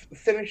 Well,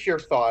 finish your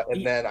thought,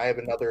 and then I have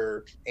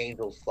another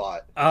Angels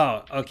thought.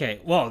 Oh, okay.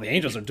 Well, the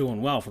Angels are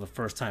doing well for the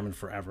first time in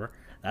forever.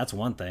 That's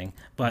one thing.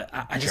 But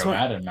I just want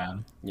Madden,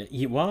 man.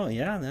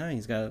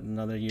 He's got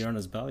another year on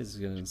his belt. He's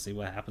going to see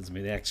what happens.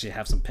 Maybe they actually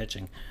have some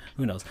pitching.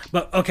 Who knows?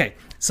 But okay,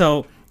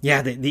 so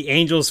yeah, the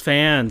Angels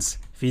fans,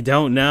 if you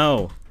don't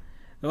know,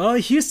 well, the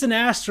Houston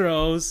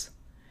Astros,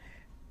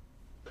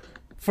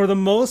 for the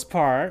most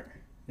part,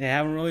 they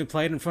haven't really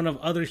played in front of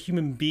other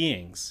human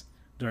beings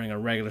during a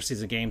regular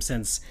season game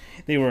since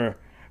they were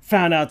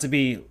found out to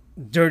be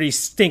dirty,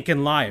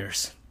 stinking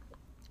liars.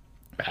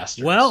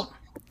 Bastards. Well,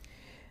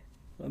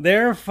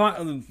 their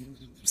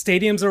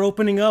stadiums are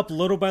opening up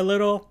little by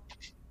little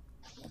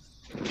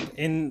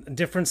in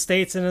different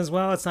states, and as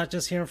well, it's not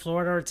just here in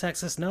Florida or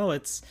Texas. No,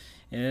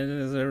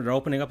 they're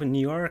opening up in New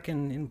York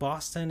and in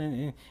Boston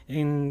and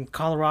in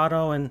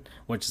Colorado, and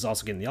which is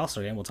also getting the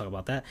All-Star game. We'll talk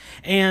about that.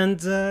 And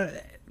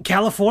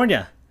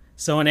California.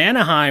 So in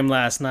Anaheim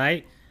last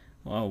night,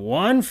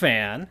 one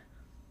fan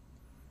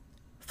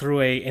threw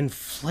a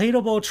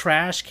inflatable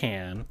trash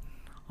can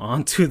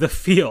onto the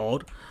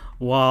field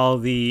while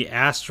the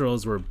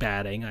Astros were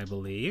batting, I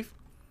believe.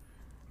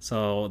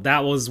 So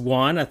that was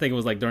one. I think it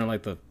was like during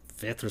like the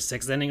 5th or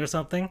 6th inning or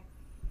something.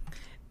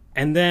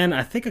 And then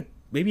I think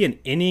maybe an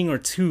inning or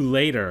two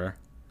later,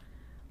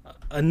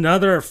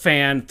 another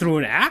fan threw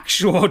an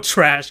actual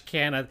trash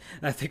can,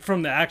 I think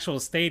from the actual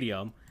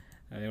stadium.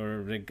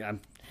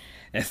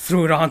 And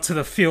threw it onto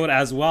the field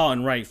as well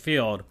in right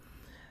field.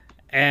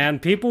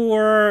 And people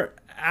were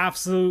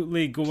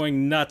absolutely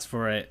going nuts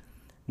for it.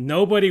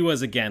 Nobody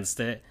was against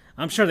it.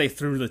 I'm sure they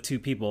threw the two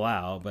people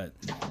out,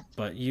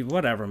 but you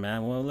whatever,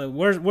 man. Well,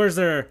 where's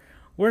their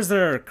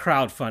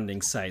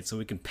crowdfunding site so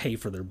we can pay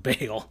for their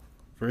bail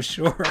for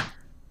sure?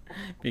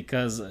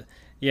 Because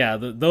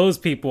those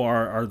people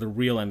are the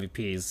real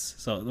MVPs.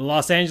 So the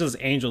Los Angeles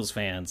Angels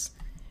fans,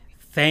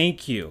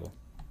 thank you.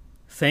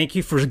 Thank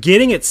you for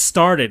getting it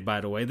started,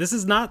 by the way. This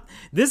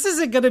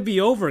isn't going to be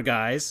over,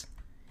 guys.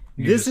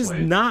 This is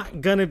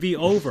not going to be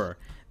over.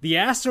 The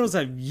Astros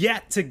have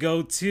yet to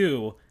go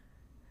to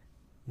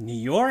New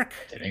York.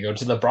 They didn't go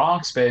to the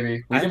Bronx,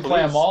 baby. We didn't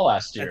play them all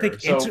last year.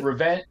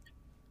 Revenge.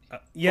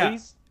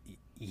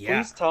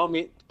 Please tell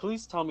me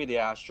the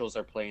Astros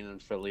are playing in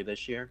Philly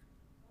this year.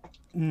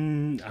 I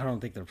don't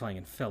think they're playing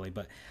in Philly,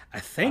 but I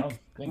think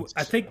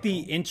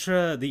the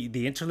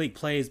interleague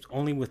plays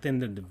only within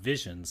the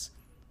divisions.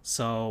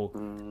 So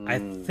I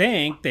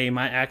think they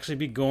might actually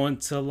be going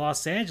to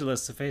Los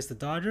Angeles to face the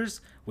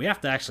Dodgers. We have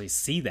to actually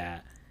see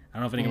that. I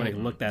don't know if anybody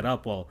can look that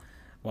up while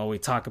we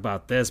talk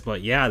about this.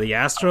 But yeah, the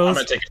Astros. I'm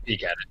going to take a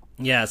peek at it.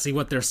 Yeah, see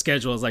what their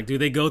schedule is like. Do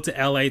they go to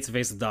LA to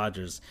face the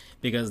Dodgers?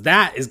 Because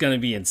that is going to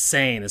be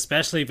insane,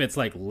 especially if it's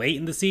like late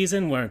in the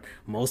season where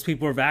most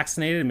people are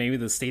vaccinated and maybe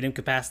the stadium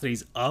capacity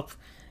is up.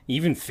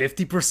 Even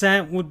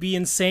 50% would be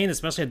insane,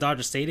 especially at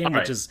Dodger Stadium,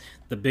 which is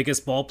the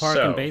biggest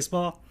ballpark in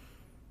baseball.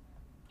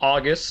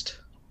 August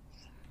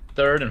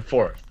 3rd and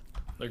 4th,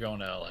 they're going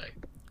to LA.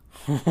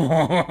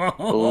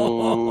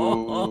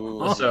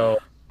 So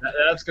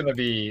that's going to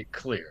be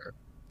clear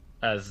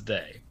as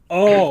day.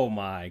 Oh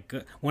my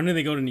god! When do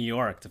they go to New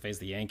York to face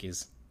the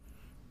Yankees?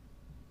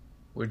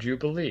 Would you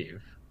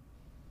believe?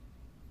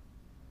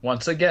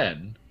 Once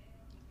again,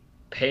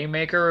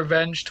 Paymaker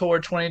Revenge Tour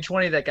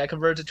 2020 that got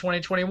converted to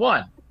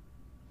 2021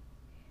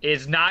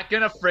 is not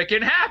going to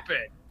freaking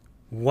happen.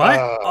 What?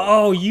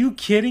 Oh, you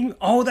kidding?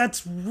 Oh,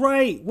 that's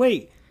right.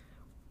 Wait.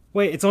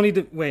 It's only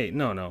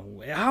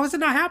no. How is it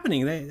not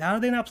happening? How are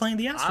they not playing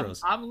the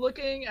Astros? I'm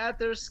looking at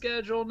their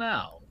schedule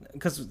now.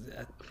 Because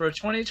for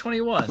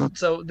 2021.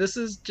 So this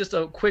is just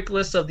a quick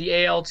list of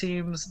the AL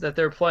teams that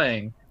they're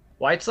playing.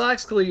 White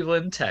Sox,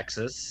 Cleveland,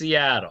 Texas,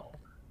 Seattle,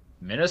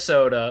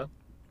 Minnesota,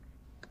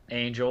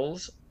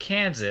 Angels,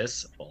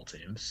 Kansas, all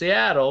teams.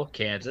 Seattle,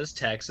 Kansas,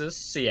 Texas,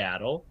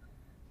 Seattle,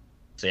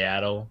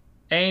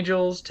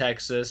 Angels,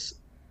 Texas,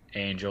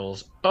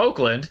 Angels,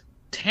 Oakland,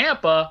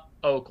 Tampa,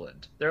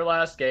 Oakland. Their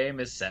last game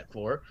is set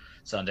for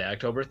Sunday,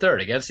 October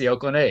 3rd against the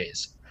Oakland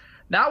A's.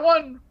 Not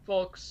one,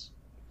 folks,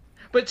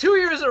 but 2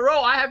 years in a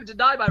row I haven't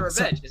denied my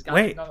revenge.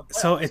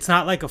 So it's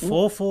not like a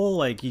full,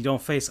 like you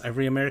don't face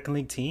every American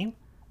League team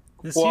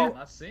this year? I'm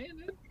not seeing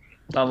it.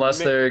 Unless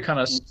they kind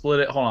of split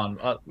it. Hold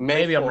on.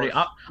 Maybe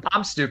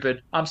I'm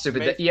stupid.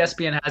 The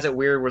ESPN has it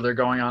weird where they're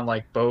going on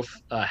like both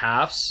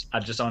halves. I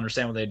just don't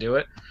understand why they do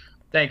it.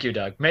 Thank you,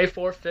 Doug. May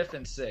 4th, 5th,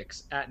 and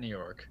 6th at New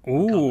York.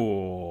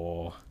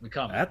 We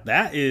coming.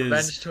 That is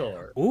Revenge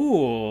tour.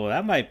 Ooh,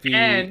 that might be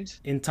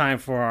in time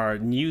for our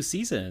new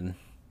season.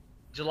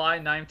 July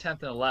 9th,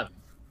 10th, and 11th.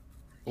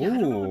 Yeah, I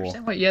don't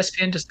understand why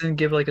ESPN just didn't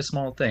give like a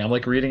small thing. I'm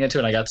like reading into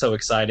it and I got so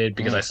excited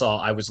because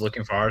I was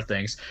looking for our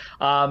things.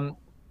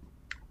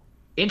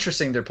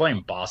 Interesting, they're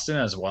playing Boston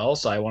as well,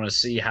 so I want to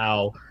see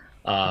how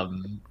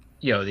the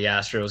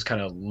Astros kind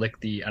of lick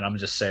the, and I'm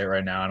just say it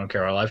right now, I don't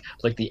care our life,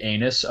 lick the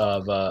anus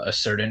of a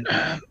certain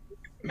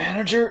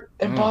manager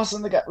in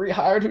Boston that got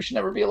rehired who should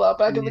never be allowed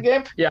back in the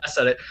game. Yeah, I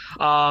said it.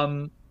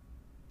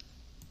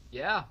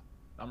 Yeah,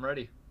 I'm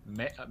ready.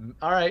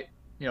 All right,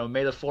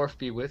 May the fourth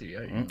be with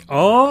you.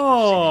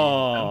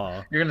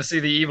 Oh, you're gonna see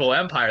the evil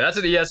empire. That's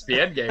an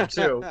ESPN game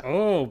too.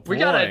 Oh boy. We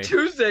got a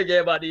Tuesday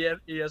game on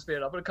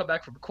ESPN. I'm gonna come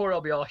back from court.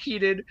 I'll be all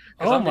heated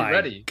because Oh I'm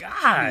ready.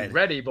 God. Be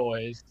ready,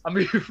 boys. I'm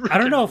I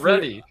don't know if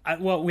ready.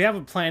 we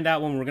haven't planned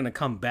out when we're gonna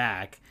come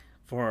back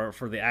for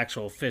the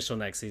actual official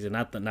next season,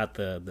 not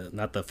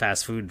the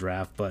fast food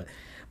draft, but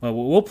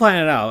we'll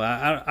plan it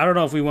out. I don't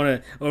know if we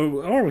want to,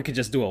 or we could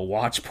just do a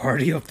watch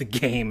party of the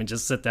game and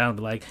just sit down and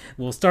be like,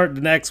 we'll start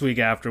the next week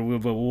after, we'll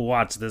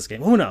watch this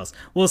game. Who knows?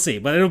 We'll see.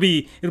 But it'll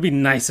be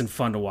nice and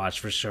fun to watch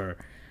for sure.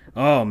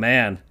 Oh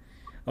man.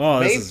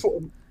 Oh, as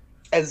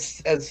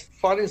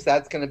fun as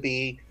that's going to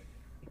be,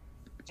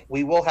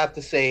 we will have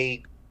to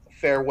say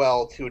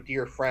farewell to a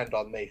dear friend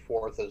on May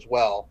 4th as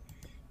well.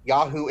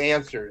 Yahoo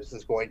Answers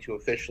is going to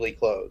officially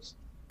close.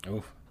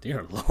 Oh,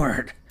 dear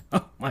Lord.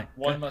 Oh my!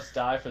 One must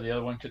die for the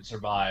other one could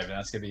survive, and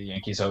that's gonna be the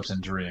Yankees' hopes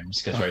and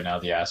dreams. Because right now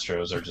the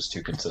Astros are just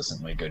too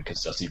consistently good.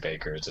 Because Dusty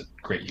Baker is a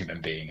great human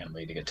being and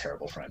leading a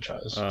terrible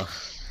franchise.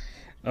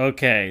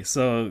 Okay,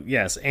 so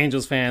yes,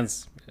 Angels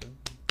fans,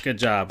 good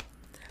job.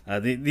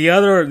 The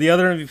other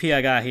MVP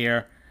I got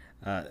here.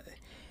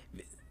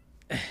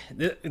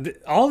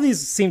 All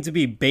these seem to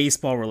be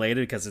baseball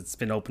related because it's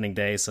been opening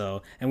day.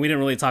 And we didn't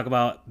really talk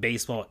about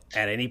baseball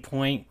at any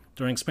point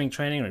during spring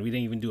training, or we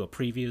didn't even do a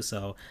preview,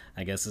 so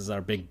I guess this is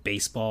our big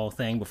baseball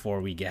thing before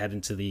we head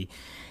into the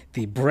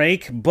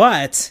break.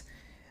 But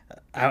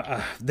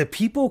the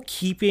people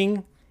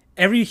keeping,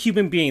 every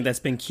human being that's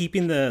been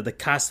keeping the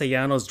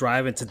Castellanos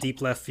drive into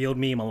deep left field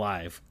meme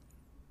alive.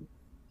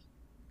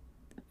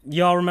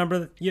 Y'all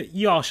remember?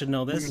 You all should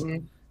know this.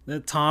 Mm-hmm. The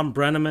Tom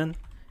Brenneman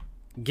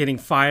getting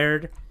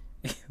fired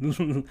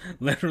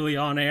literally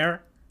on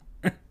air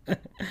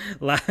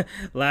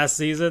last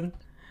season.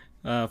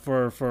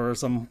 For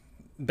some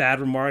bad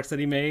remarks that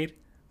he made,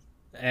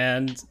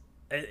 and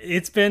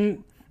it's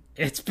been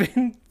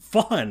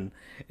fun.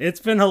 It's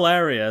been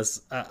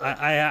hilarious.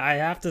 I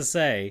have to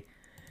say,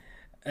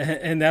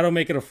 and that'll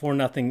make it a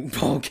 4-0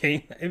 ball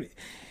game.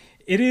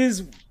 It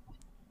is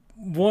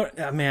what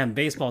man,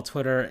 baseball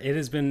Twitter. It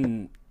has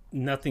been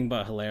nothing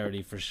but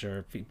hilarity for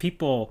sure.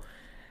 People,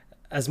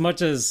 as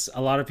much as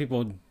a lot of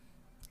people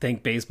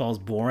think baseball is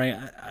boring,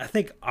 I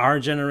think our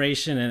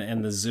generation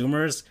and the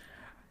Zoomers.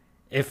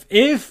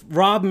 If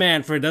Rob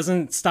Manfred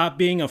doesn't stop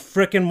being a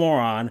frickin'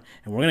 moron,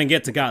 and we're going to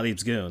get to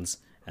Gottlieb's Goons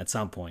at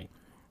some point.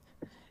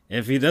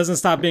 If he doesn't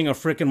stop being a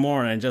frickin'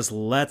 moron and just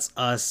lets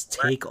us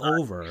take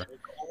over,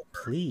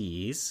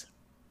 please,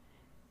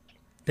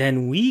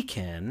 then we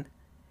can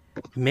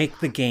make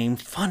the game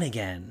fun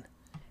again.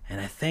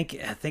 And I think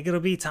it'll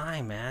be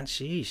time, man.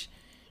 Sheesh.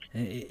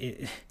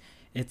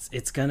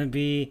 It's gonna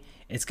be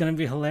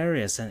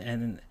hilarious.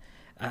 And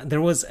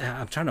there was,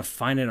 I'm trying to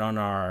find it on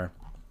our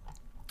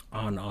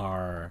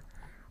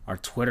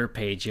Twitter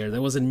page here.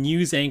 There was a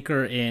news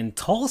anchor in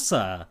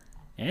Tulsa,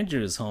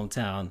 Andrew's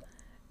hometown,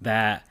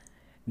 that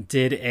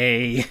did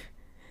a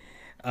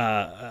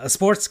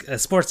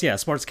sportscaster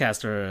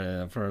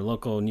for a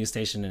local news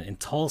station in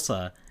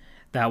Tulsa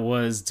that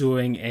was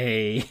doing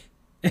a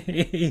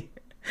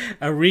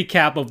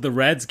recap of the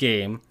Reds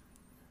game,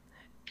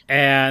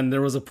 and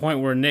there was a point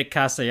where Nick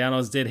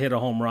Castellanos did hit a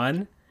home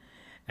run.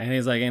 And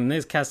he's like, and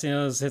this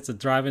Castellanos hits a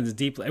drive into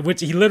deep,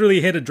 which he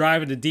literally hit a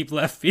drive into deep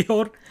left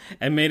field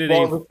and made it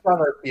the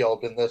center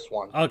field in this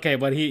one. Okay,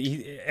 but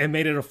he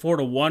made it a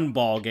 4-1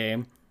 ball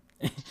game.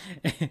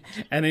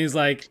 And he's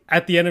like,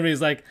 at the end of it,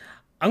 he's like,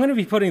 I'm going to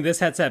be putting this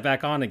headset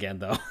back on again,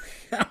 though.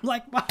 I'm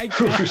like, my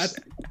God.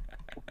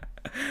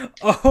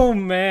 Oh,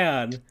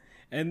 man.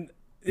 And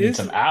need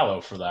some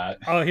aloe for that.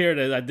 Oh, here it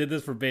is. I did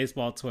this for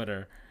baseball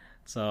Twitter.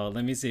 So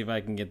let me see if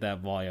I can get that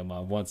volume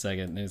up. 1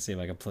 second. Let me see if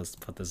I can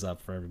put this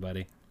up for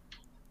everybody.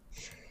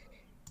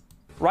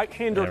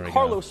 Right-hander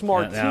Carlos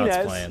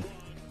Martinez.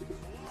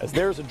 As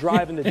there's a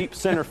drive in the deep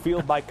center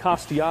field by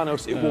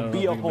Castellanos, it will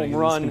be a home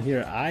run.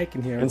 I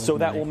can hear. And so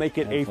that will make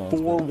it a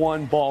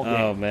 4-1 ball game.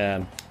 Oh,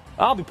 man.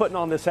 I'll be putting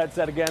on this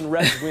headset again.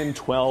 Reds win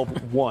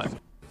 12-1.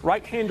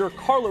 Right-hander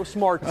Carlos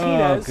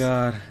Martinez. Oh,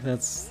 God.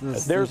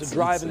 There's a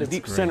drive in the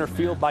deep center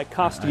field by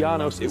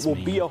Castellanos. It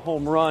will be a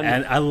home run.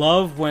 And I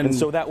love when... And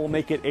so that will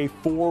make it a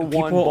 4-1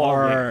 people ball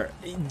are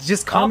game.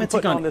 Just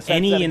commenting on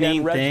any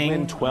innate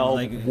thing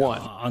 12-1.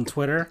 Like, on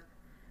Twitter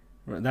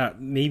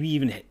that maybe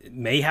even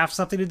may have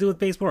something to do with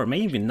baseball or may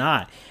even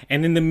not.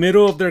 And in the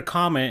middle of their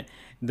comment,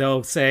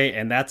 they'll say,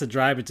 and that's a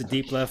drive into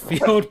deep left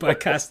field by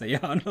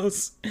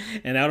Castellanos.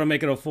 And that'll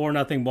make it a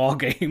 4-0 ball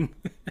game.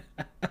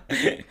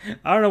 I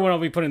don't know when I'll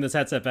be putting this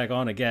headset back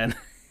on again.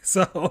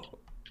 So,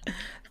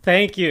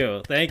 thank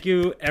you,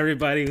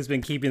 everybody who's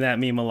been keeping that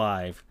meme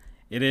alive.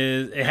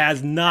 It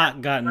has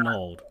not gotten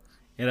old.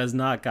 It has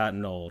not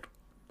gotten old.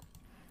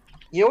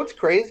 You know what's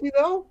crazy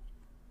though?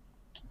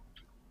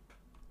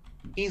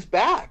 He's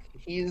back.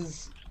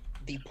 He's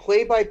the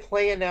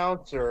play-by-play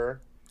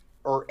announcer,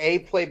 or a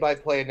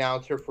play-by-play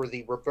announcer for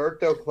the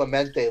Roberto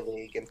Clemente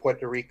League in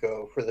Puerto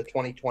Rico for the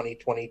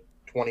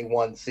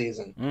 2020-2021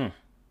 season.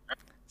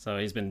 So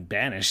he's been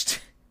banished.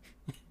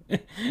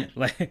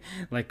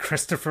 like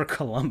Christopher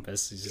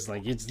Columbus. He's just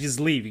like, you just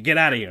leave, you get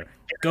out of here,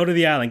 go to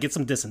the island, get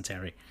some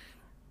dysentery.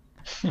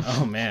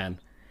 Oh man.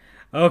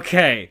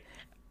 Okay.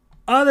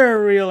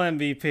 Other real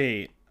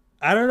MVP.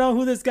 I don't know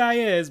who this guy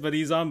is, but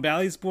he's on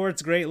Bally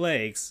Sports Great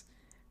Lakes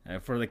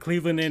for the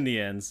Cleveland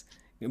Indians.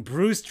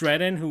 Bruce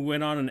Dredden, who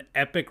went on an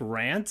epic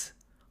rant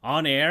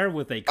on air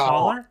with a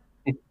caller.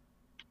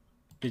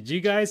 Did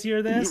you guys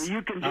hear this?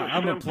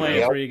 I'm going to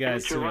play it for you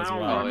guys too as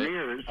well.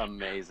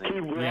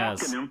 Amazing.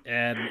 Yes,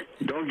 and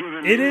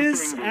it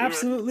is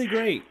absolutely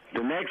great.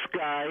 The next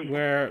guy,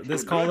 where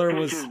this caller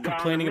was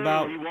complaining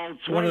about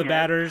one of the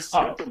batters.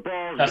 Oh,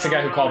 that's the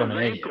guy who called him an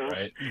idiot,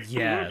 right?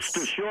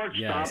 Yes.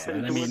 Yes.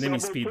 And let me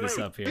speed this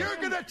up here.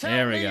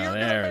 There we go.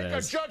 There it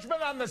is.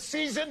 Judgment on the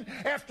season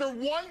after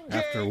one game.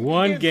 After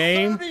one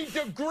game.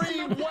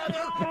 30-degree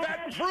weather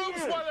that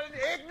proves what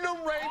an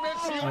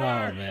ignoramus you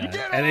are. Oh man!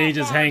 And then he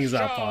just hangs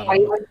up on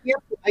him.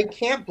 I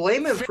can't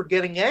blame him for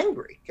getting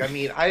angry. I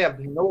mean, I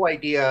have no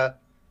idea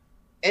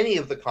any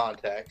of the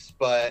context,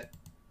 but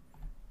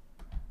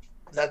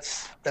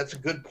that's a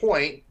good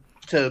point.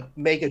 To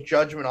make a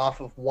judgment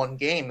off of one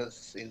game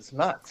is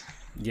nuts.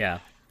 Yeah.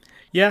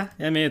 I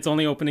mean, it's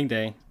only opening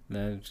day.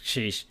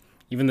 Sheesh.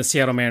 Even the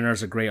Seattle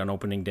Mariners are great on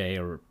opening day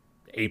or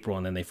April,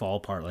 and then they fall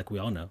apart, like we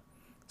all know.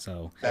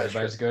 So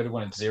everybody's good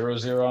when it's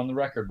 0-0 on the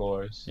record,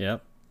 boys.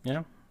 Yep.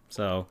 Yeah.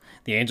 So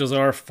the Angels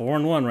are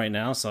 4-1 right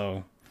now.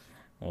 So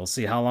we'll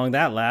see how long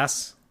that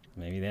lasts.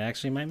 Maybe they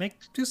actually might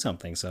do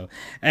something. So,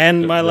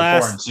 and they're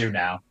last 4-2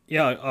 now.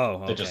 Yeah. Oh,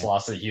 okay. They just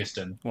lost to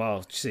Houston.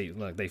 Well, see,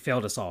 look, they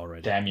failed us all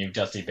already. Damn you,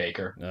 Dusty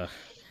Baker.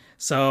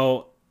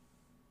 So,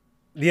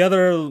 the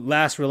other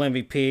last real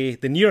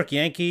MVP, the New York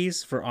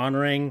Yankees, for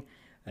honoring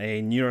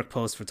a New York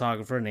Post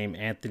photographer named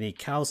Anthony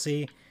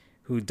Kelsey,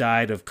 who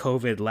died of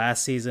COVID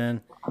last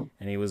season,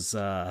 and he was,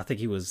 I think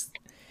he was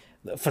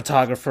the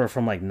photographer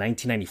from like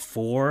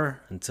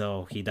 1994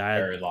 until he died.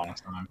 Very long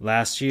time.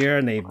 Last year,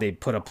 and they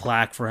put a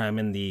plaque for him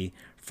in the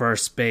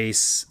first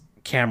base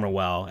camera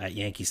well at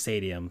Yankee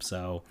Stadium.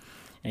 So,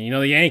 and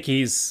the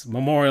Yankees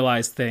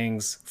memorialize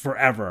things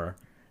forever.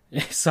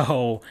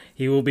 So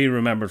he will be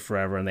remembered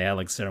forever, and they had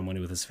like ceremony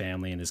with his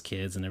family and his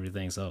kids and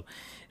everything. So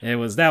that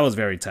was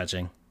very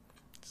touching.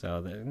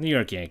 So the New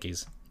York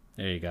Yankees,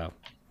 there you go.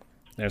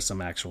 There's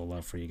some actual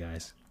love for you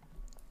guys.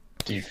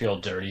 Do you feel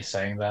dirty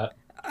saying that?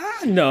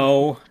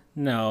 No.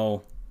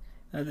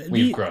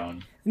 We've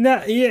grown.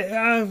 No,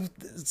 yeah.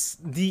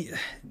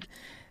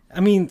 I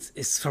mean,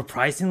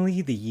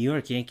 surprisingly, the New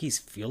York Yankees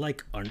feel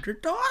like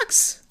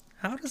underdogs.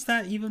 How does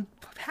that even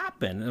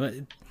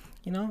happen?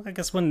 I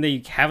guess when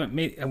they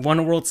haven't won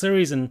a World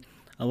Series in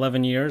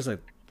 11 years,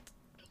 it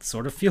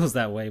sort of feels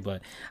that way.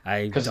 But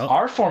because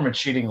our form of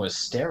cheating was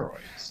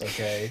steroids.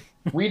 Okay,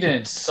 we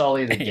didn't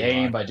sully the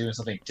game by doing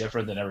something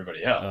different than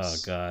everybody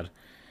else. Oh God.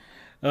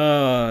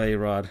 Oh,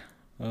 A-Rod.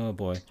 Oh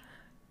boy.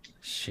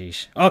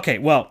 Sheesh. Okay,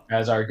 well,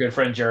 as our good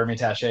friend Jeremy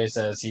Taché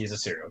says, he's a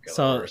serial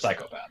killer or a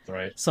psychopath,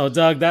 right? So,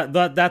 Doug,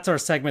 that's our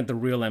segment, the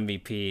real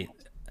MVP.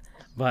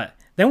 But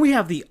then we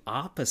have the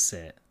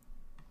opposite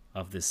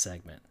of this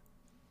segment,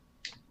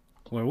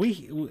 where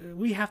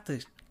we have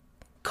to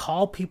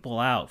call people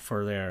out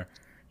for their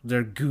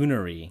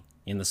goonery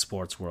in the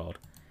sports world,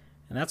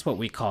 and that's what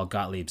we call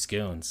Gottlieb's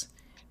Goons,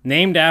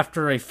 named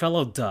after a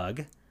fellow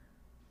Doug,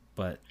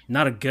 but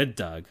not a good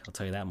Doug. I'll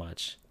tell you that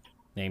much.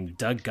 Named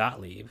Doug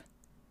Gottlieb.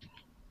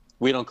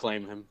 We don't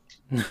claim him.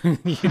 And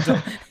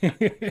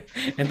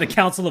the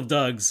Council of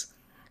Dougs,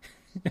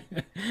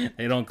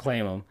 they don't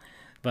claim him.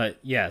 But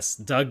yes,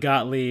 Doug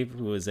Gottlieb,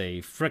 who is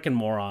a frickin'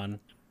 moron,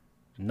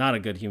 not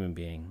a good human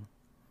being.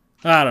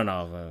 I don't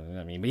know.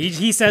 I mean, but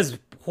he says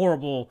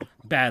horrible,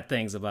 bad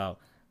things about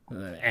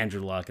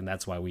Andrew Luck, and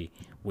that's why we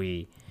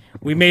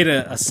made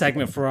a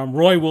segment for him.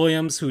 Roy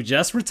Williams, who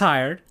just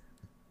retired,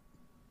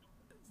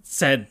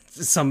 said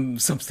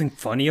something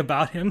funny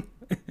about him.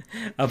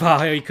 About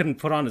how he couldn't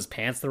put on his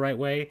pants the right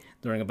way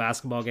during a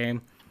basketball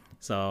game.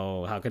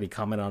 So how could he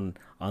comment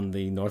on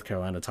the North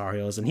Carolina Tar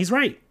Heels? And he's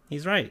right.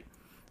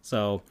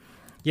 So,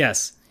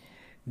 yes.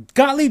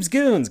 Gottlieb's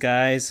Goons,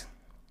 guys.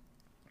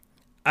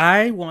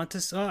 I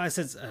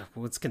said,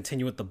 let's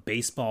continue with the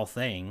baseball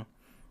thing.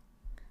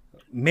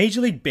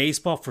 Major League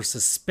Baseball for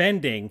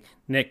suspending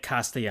Nick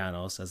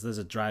Castellanos as there's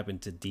a drive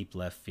into deep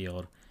left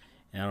field.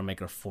 And that'll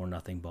make it a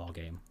 4-0 ball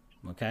game.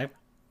 Okay?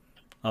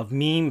 Of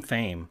meme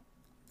fame.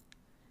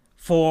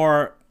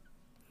 For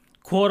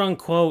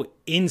quote-unquote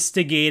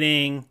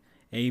instigating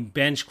a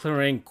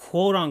bench-clearing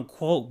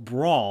quote-unquote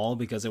brawl,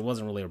 because it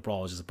wasn't really a brawl,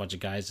 it was just a bunch of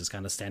guys just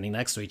kind of standing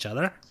next to each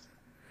other,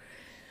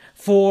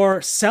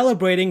 for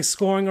celebrating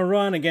scoring a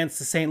run against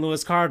the St.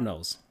 Louis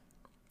Cardinals.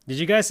 Did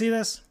you guys see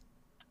this?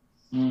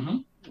 Mm-hmm.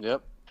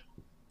 Yep.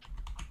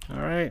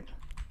 All right.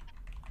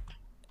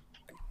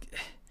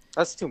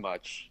 That's too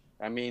much.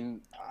 I mean,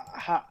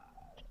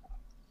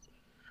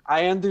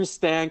 I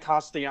understand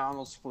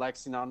Castellanos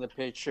flexing on the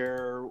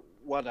pitcher,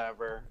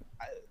 whatever.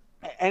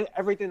 And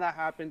everything that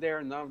happened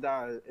there, none of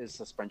that is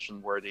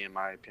suspension worthy, in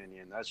my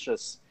opinion. That's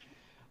just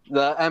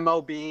the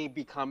MLB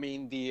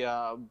becoming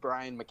the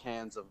Brian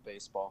McCanns of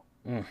baseball.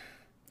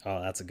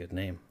 Oh, that's a good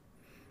name.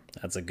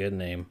 That's a good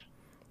name.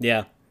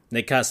 Yeah,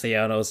 Nick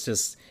Castellanos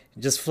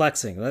just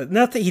flexing.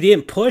 Nothing. He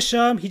didn't push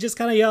him. He just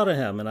kind of yelled at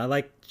him. And I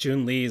like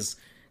Jun Lee's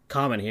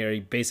comment here. He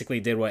basically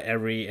did what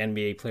every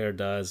NBA player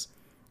does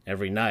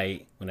every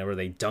night whenever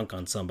they dunk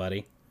on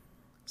somebody.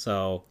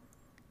 So,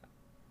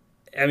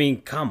 I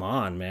mean, come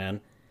on,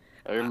 man.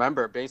 I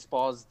remember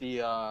baseball is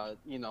the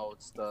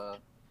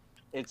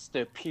it's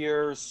the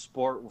pure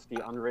sport with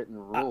the unwritten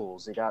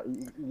rules. You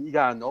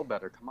gotta know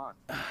better. Come on.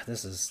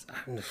 This is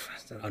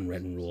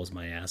unwritten rules,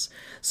 my ass.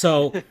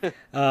 So,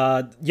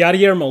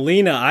 Yadier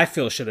Molina, I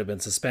feel should have been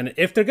suspended.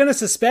 If they're gonna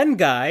suspend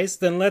guys,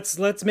 then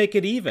let's make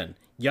it even.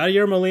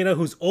 Yadier Molina,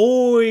 who's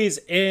always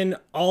in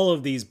all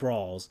of these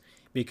brawls,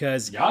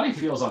 because Yadi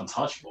feels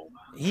untouchable,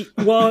 man.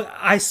 Well,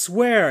 I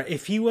swear,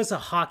 if he was a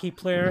hockey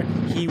player,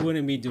 he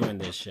wouldn't be doing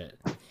this shit.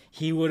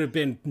 He would have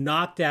been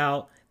knocked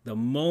out the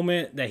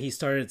moment that he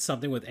started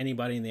something with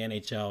anybody in the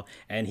NHL,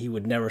 and he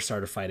would never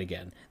start a fight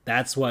again.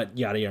 That's what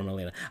Yadier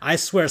Molina. I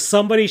swear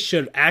somebody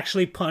should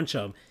actually punch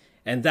him,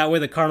 and that way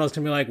the Cardinals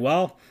can be like,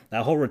 well,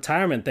 that whole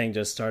retirement thing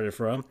just started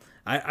for him.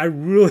 I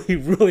really,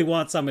 really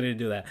want somebody to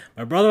do that.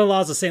 My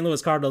brother-in-law is a St.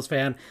 Louis Cardinals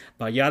fan,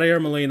 but Yadier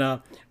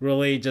Molina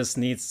really just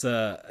needs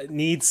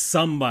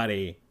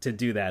somebody to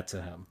do that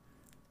to him.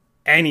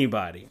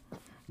 Anybody.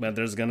 But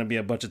there's going to be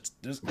a bunch of...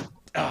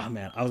 Oh,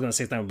 man. I was going to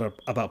say something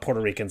about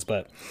Puerto Ricans,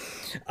 but...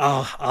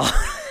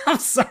 I'm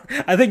sorry.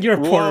 I think you're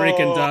a Puerto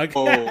Rican, Doug.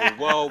 Whoa.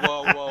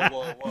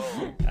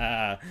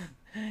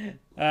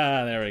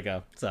 There we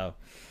go. So...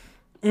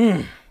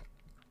 In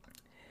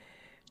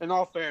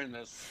all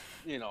fairness,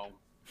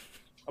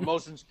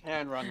 emotions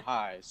can run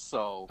high,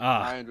 so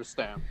I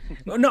understand.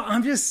 No,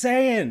 I'm just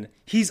saying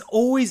he's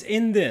always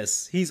in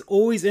this.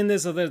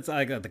 Whether it's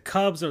like the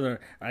Cubs or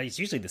it's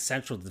usually the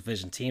Central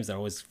Division teams that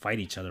always fight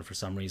each other for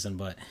some reason.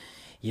 But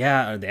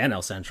yeah, or the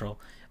NL Central.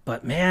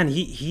 But man,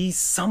 he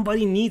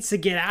somebody needs to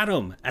get at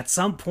him at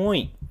some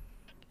point.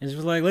 And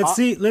it's like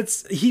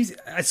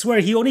I swear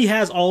he only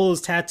has all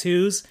those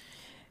tattoos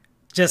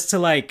just to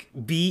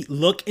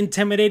look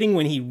intimidating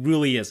when he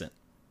really isn't.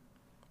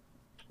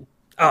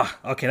 Oh,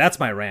 okay, that's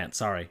my rant.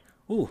 Sorry.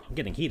 Ooh, I'm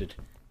getting heated.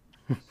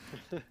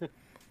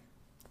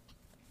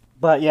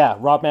 But yeah,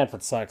 Rob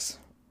Manfred sucks.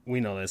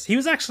 We know this. He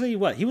was actually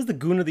He was the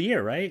Goon of the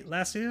Year, right?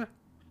 Last year?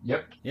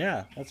 Yep.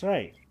 Yeah, that's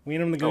right. We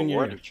named him the Goon of the Year.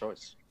 Worthy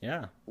choice.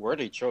 Yeah.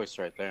 Worthy choice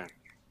right there.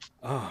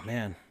 Oh,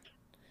 man.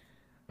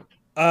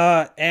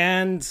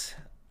 And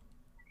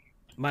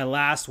my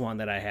last one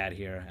that I had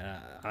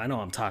here. I know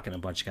I'm talking a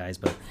bunch, guys,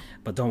 but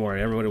don't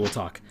worry. Everybody will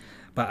talk.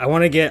 But I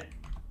want to get...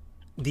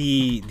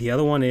 The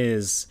other one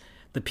is...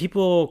 the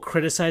people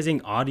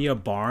criticizing Audia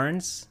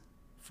Barnes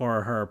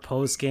for her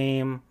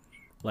post-game,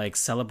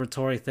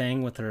 celebratory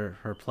thing with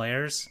her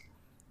players,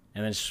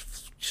 and then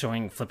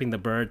flipping the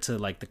bird to,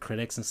 the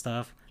critics and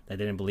stuff that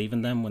didn't believe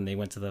in them when they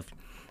went to the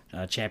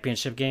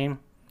championship game.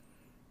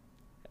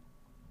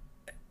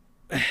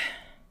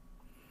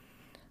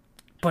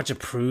 Bunch of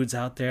prudes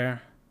out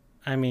there.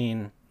 I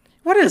mean,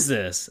 what is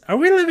this? Are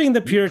we living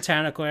the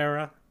puritanical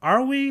era?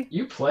 Are we?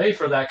 You play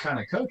for that kind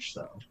of coach,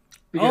 though.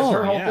 Because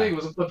her whole thing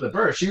was flip the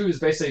bird. She was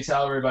basically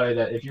telling everybody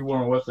that if you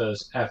weren't with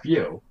us, F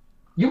you.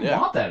 You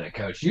want that in a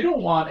coach. You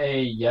don't want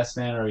a yes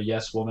man or a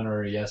yes woman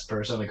or a yes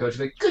person. The coach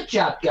like, good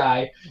job,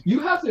 guy. You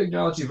have to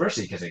acknowledge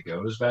diversity because it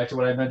goes back to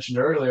what I mentioned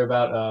earlier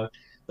about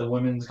the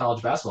women's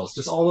college basketball. It's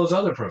just all those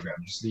other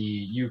programs,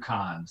 the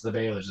UConns, the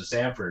Baylors, the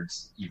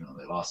Stanfords, even though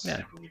they lost, we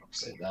don't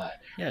say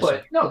that. Yeah,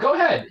 but no, go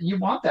ahead. You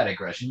want that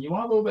aggression. You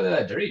want a little bit of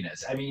that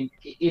dirtiness. I mean,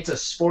 it's a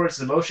sport, it's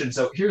an emotion.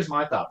 So here's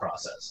my thought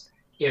process.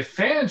 If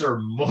fans are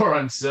more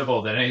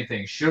uncivil than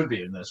anything should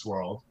be in this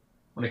world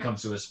when it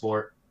comes to a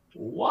sport,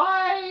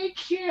 why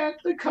can't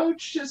the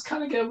coach just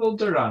kind of get a little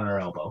dirt on her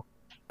elbow?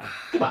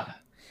 Come on.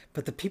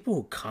 But the people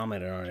who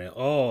commented on it,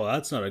 oh,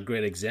 that's not a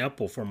great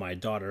example for my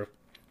daughter.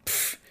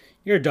 Pfft,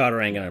 your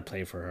daughter ain't going to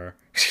play for her.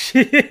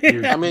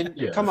 I mean,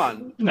 come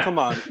on.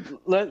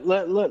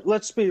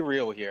 Let's be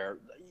real here.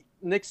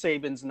 Nick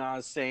Saban's not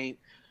a saint.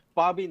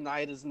 Bobby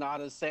Knight is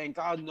not a saint.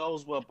 God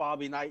knows what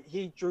Bobby Knight,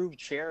 he drew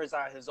chairs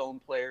at his own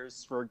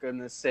players, for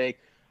goodness sake.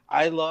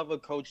 I love a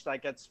coach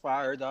that gets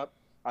fired up.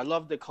 I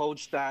love the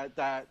coach that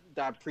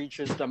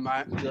preaches the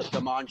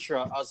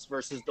mantra, us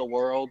versus the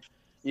world.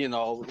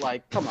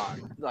 Come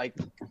on.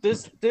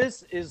 This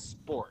is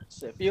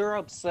sports. If you're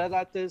upset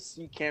at this,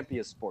 you can't be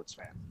a sports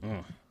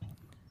fan.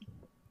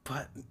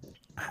 But,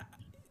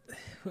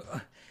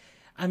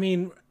 I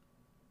mean...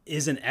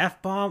 is an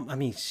F-bomb? I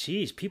mean,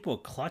 sheesh, people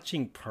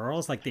clutching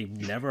pearls like they've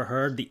never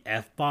heard the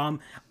F-bomb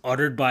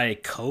uttered by a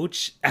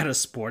coach at a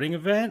sporting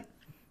event?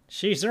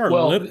 Sheesh, there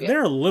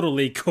are Little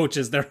League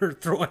coaches that are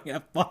throwing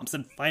F-bombs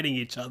and fighting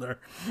each other.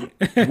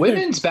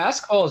 Women's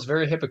basketball is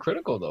very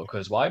hypocritical, though,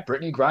 because why?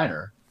 Brittany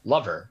Griner.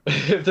 Love her.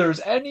 If there's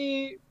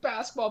any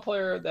basketball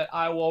player that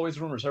I will always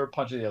rumor is her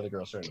punching the other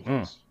girl straight in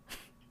the face.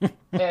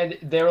 And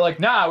they were like,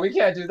 nah, we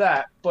can't do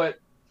that. But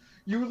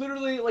you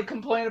literally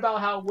complain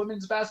about how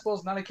women's basketball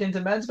is not akin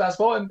to men's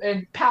basketball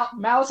and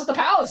Malice at the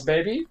Palace,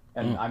 baby.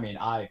 And I mean,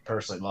 I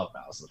personally love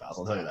Malice at the Palace.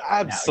 I'll tell you that.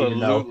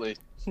 Absolutely.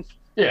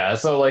 Yeah,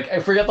 so like, I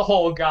forget the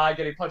whole guy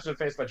getting punched in the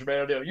face by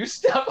Jermaine O'Neal. You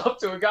step up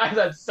to a guy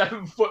that's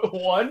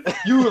 7'1",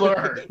 you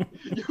learn.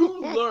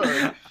 You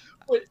learn.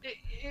 But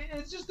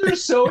it's just, they're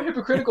so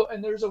hypocritical,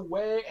 and there's a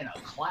way and a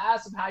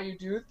class of how you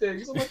do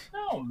things. I'm like,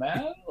 no,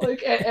 man.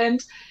 Like,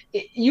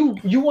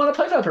 you want to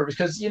play for that purpose,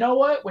 because you know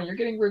what? When you're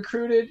getting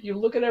recruited, you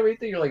look at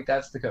everything, you're like,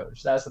 that's the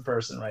coach, that's the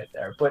person right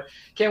there. But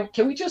can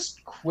we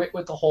just quit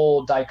with the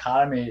whole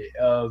dichotomy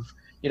of,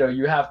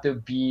 you have to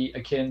be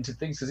akin to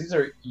things, because these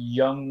are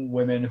young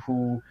women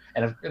who,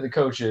 and the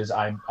coaches,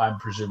 I'm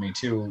presuming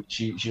too,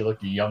 she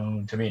looked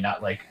young to me,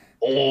 not like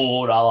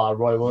old a la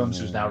Roy Williams,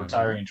 who's now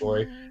retiring.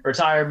 Enjoy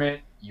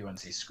retirement. UNC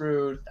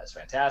screwed. That's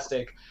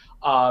fantastic.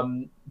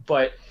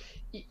 But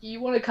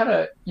you want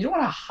to you don't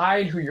want to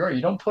hide who you are.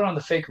 You don't put on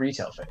the fake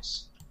retail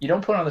face. You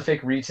don't put on the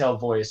fake retail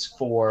voice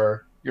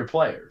for your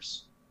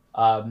players.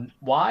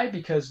 Why?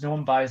 Because no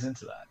one buys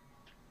into that.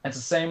 It's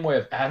the same way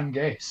of Adam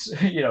Gase.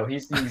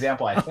 He's the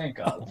example I think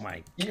of. Oh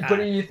my God.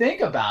 But you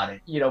think about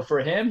it, for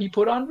him, he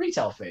put on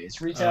retail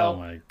face,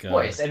 retail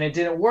voice, and it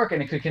didn't work,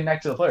 and it could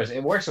connect to the players.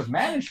 It works with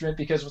management,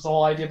 because what's the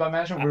whole idea about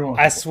management?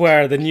 I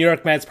swear, the New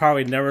York Mets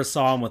probably never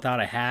saw him without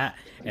a hat,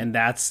 and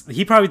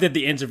he probably did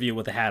the interview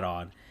with a hat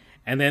on.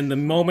 And then the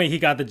moment he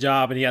got the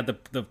job and he had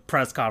the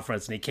press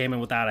conference and he came in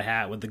without a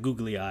hat with the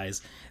googly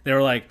eyes, they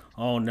were like,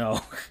 oh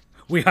no,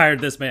 we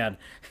hired this man.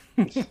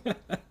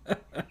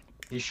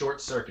 He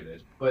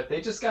short-circuited, but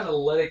they just got to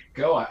let it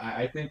go.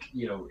 I think,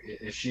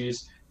 if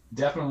she's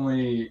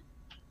definitely,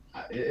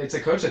 it's a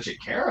coach that you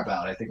care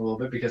about, I think, a little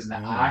bit, because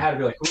now I had to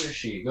be like, who is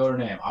she? Go to her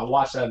name. I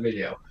watched that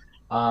video.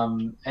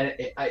 And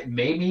it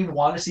made me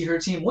want to see her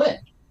team win.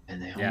 And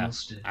they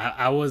almost did.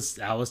 I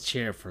was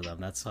cheering for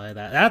them.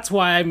 That's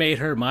why I made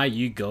her my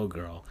You Go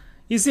girl.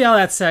 You see how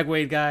that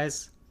segued,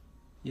 guys?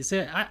 You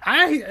see,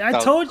 I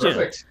told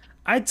you.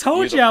 I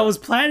told you I was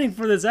planning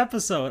for this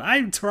episode.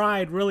 I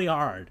tried really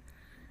hard.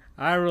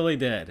 I really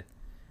did.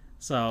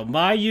 So,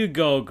 my You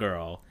Go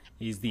girl,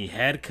 he's the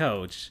head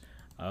coach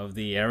of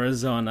the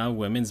Arizona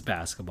women's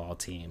basketball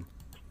team,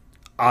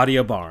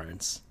 Audia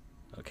Barnes.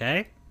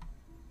 Okay?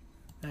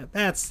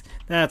 That's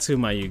who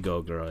my You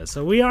Go girl is.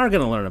 So, we are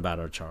going to learn about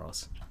her,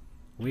 Charles.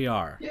 We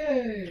are.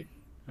 Yay!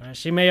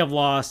 She may have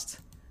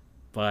lost,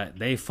 but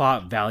they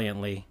fought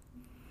valiantly.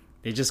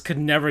 They just could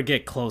never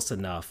get close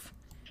enough.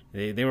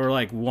 They were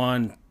like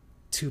 1-2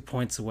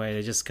 points away.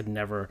 They just could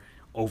never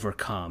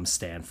overcome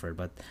Stanford,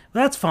 but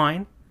that's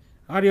fine.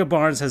 Audia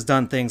Barnes has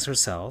done things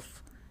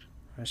herself.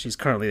 She's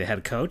currently the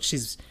head coach.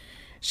 She's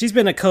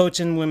been a coach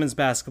in women's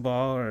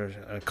basketball,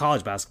 or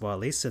college basketball at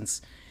least, since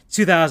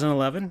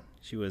 2011.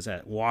 She was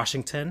at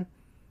Washington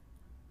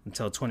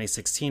until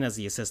 2016 as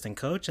the assistant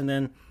coach, and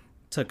then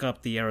took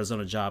up the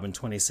Arizona job in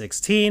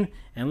 2016.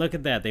 And look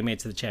at that, they made it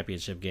to the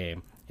championship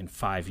game in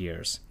 5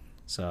 years.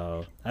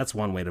 So that's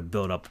one way to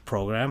build up a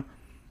program.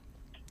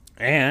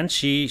 And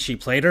she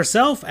played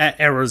herself at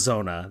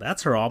Arizona.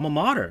 That's her alma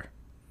mater.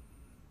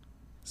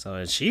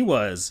 So she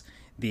was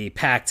the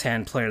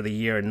Pac-10 Player of the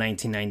Year in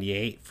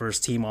 1998,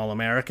 first team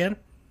All-American.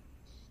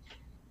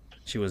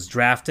 She was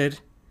drafted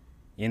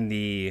in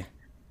the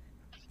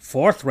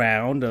 4th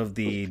round of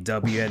the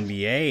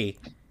WNBA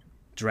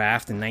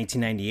draft in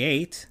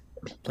 1998.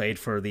 Played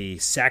for the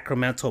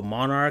Sacramento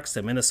Monarchs,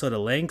 the Minnesota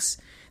Lynx,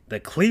 the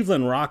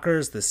Cleveland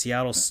Rockers, the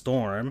Seattle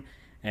Storm,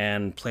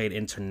 and played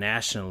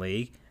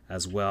internationally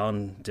as well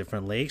in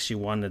different leagues. She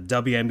won the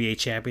WNBA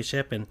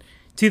championship in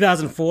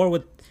 2004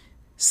 with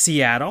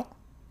Seattle.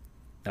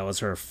 That was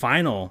her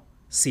final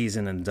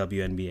season in the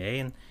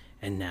WNBA,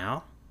 and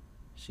now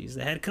she's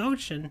the head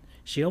coach, and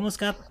she almost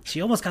got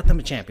them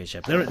a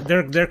championship.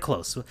 They're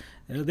close.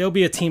 They'll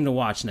be a team to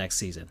watch next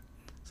season.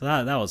 So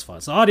that was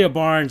fun. So Audia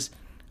Barnes,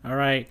 all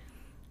right,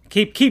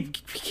 keep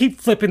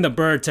flipping the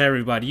bird to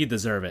everybody. You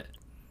deserve it.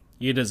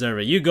 You deserve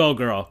it. You go,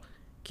 girl.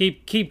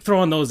 Keep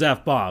throwing those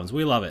F-bombs.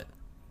 We love it.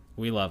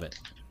 We love it.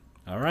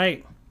 All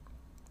right.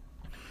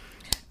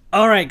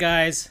 All right,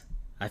 guys.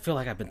 I feel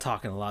like I've been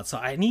talking a lot, so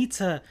I need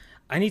to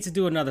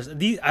do another.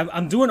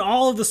 I'm doing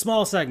all of the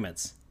small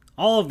segments,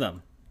 all of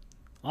them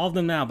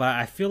now. But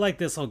I feel like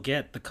this will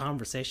get the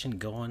conversation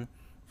going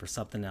for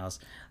something else.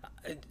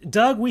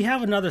 Doug, we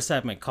have another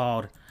segment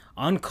called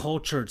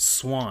Uncultured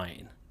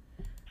Swine,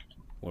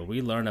 where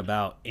we learn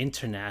about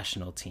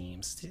international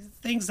teams,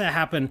 things that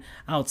happen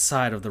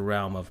outside of the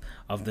realm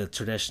of the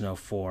traditional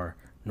for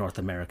North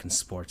American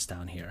sports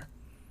down here,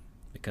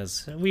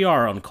 because we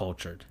are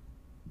uncultured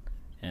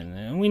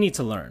and we need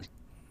to learn.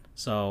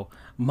 So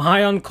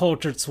my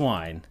uncultured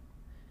swine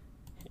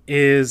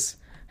is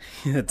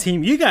the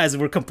team you guys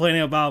were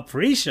complaining about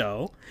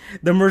pre-show,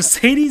 the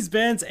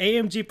Mercedes-Benz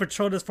AMG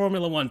Petronas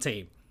Formula One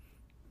team.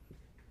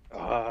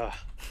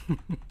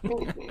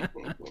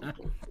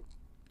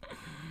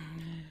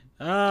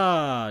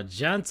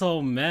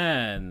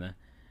 Gentlemen,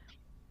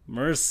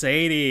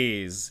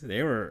 Mercedes,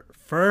 they were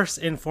first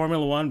in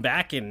Formula One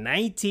back in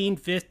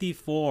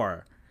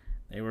 1954.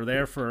 They were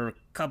there for a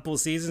couple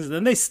seasons,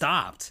 then they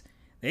stopped.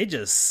 They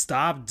just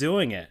stopped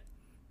doing it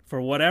for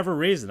whatever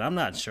reason. I'm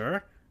not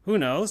sure. Who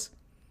knows?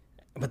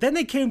 But then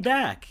they came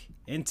back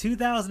In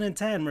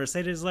 2010,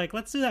 Mercedes is like,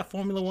 let's do that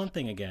Formula One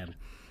thing again.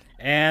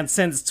 And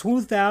since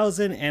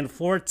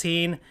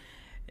 2014,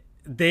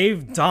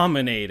 they've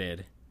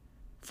dominated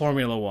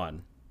Formula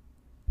One.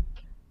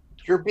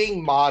 You're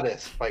being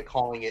modest by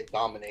calling it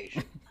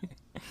domination.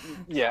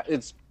 Yeah,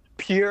 it's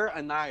pure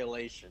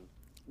annihilation,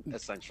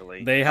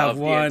 essentially. They have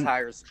won the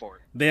entire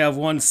sport. They have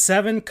won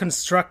 7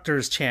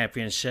 constructors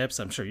championships.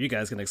 I'm sure you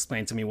guys can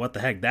explain to me what the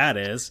heck that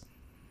is.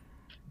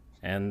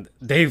 And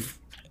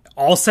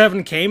all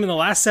 7 came in the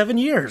last 7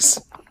 years.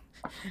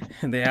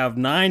 And they have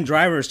 9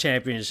 drivers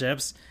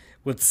championships,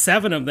 with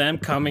 7 of them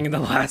coming in the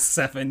last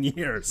 7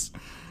 years.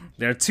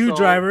 Their 2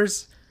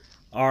 drivers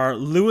are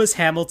Lewis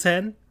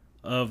Hamilton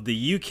of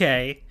the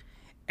UK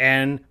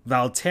and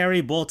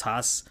Valtteri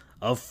Bottas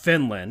of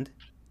Finland.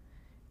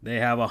 They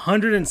have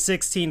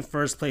 116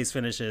 first place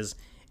finishes,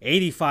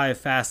 85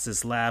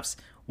 fastest laps,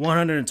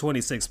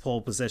 126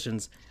 pole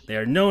positions. They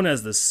are known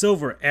as the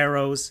Silver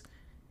Arrows,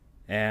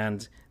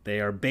 and they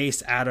are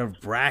based out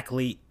of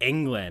Brackley,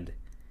 England.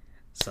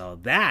 So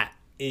that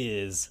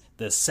is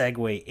the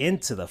segue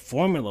into the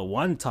Formula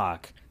One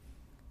talk.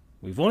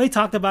 We've only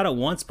talked about it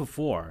once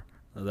before,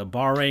 the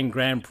Bahrain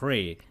Grand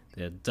Prix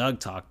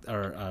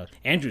that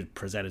Andrew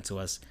presented to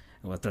us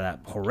with that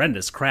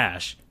horrendous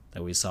crash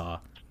that we saw.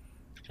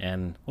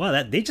 And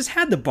well, they just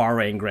had the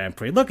Bahrain Grand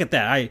Prix. Look at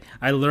that.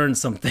 I learned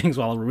some things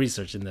while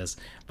researching this.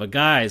 But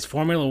guys,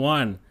 Formula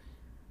One,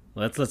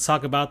 let's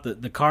talk about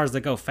the cars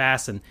that go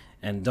fast and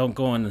don't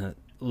go in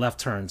left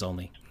turns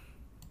only.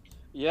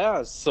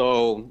 Yeah,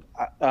 so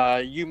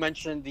you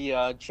mentioned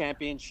the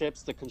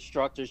championships, the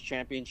constructors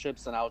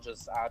championships, and I'll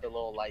just add a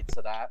little light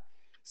to that.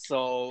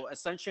 So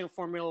essentially in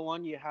Formula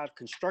One, you have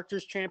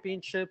constructors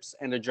championships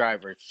and a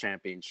drivers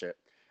championship.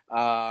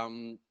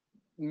 The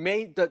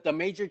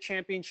major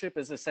championship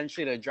is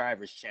essentially the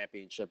drivers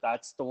championship.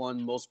 That's the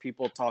one most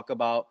people talk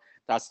about.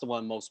 That's the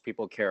one most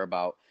people care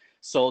about.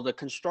 So the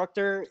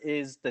constructor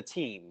is the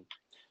team.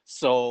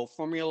 So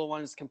Formula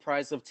One is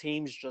comprised of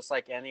teams just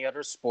like any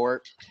other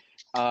sport.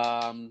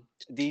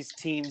 These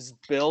teams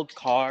build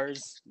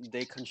cars,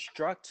 they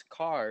construct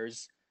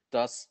cars,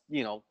 thus,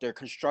 they're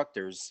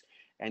constructors.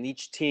 And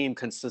each team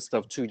consists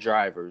of 2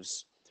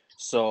 drivers.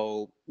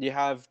 So you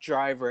have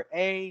driver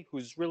A,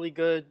 who's really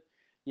good.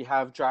 You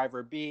have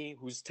driver B,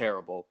 who's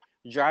terrible.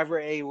 Driver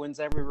A wins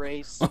every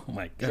race. Oh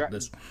my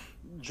goodness.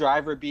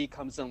 Driver B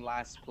comes in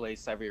last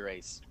place every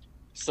race.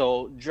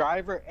 So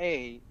driver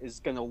A is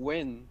going to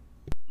win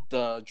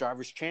the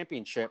drivers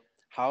championship.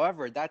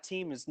 However, that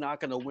team is not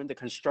going to win the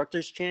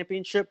constructors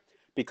championship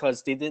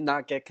because they did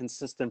not get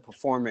consistent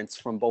performance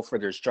from both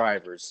of their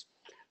drivers.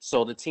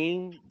 So the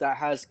team that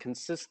has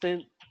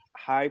consistent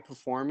high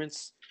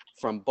performance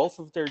from both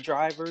of their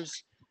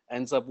drivers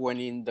ends up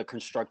winning the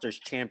constructors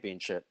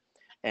championship.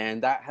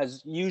 And that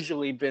has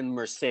usually been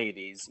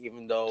Mercedes,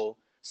 even though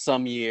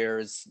some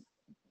years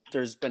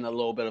there's been a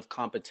little bit of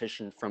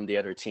competition from the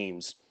other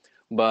teams.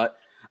 But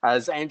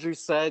as Andrew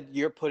said,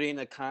 you're putting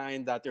a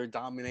kind that they're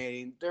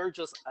dominating. They're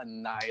just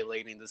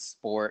annihilating the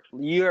sport.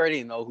 You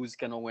already know who's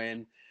going to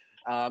win.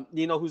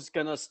 You know who's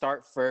going to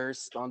start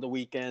first on the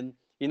weekend.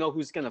 You know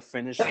who's going to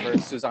finish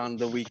first who's on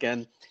the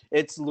weekend.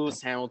 It's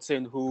Lewis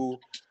Hamilton, who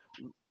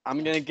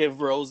I'm going to give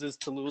roses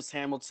to Lewis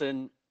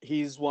Hamilton.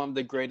 He's one of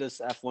the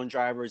greatest F1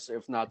 drivers,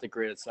 if not the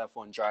greatest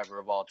F1 driver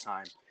of all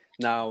time.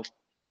 Now,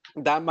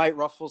 that might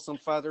ruffle some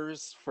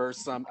feathers for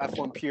some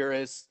F1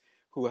 purists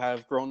who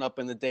have grown up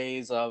in the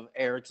days of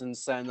Ayrton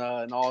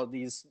Senna and all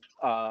these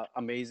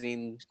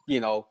amazing,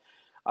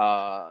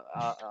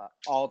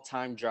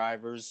 all-time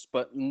drivers,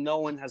 but no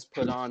one has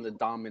put on the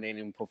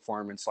dominating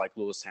performance like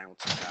Lewis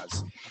Hamilton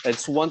has.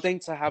 It's one thing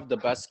to have the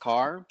best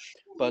car,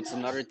 but it's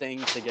another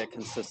thing to get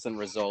consistent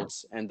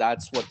results, and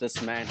that's what this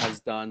man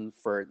has done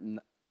for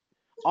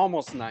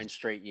almost 9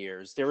 straight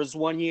years. There was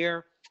one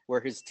year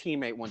where his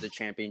teammate won the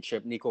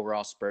championship, Nico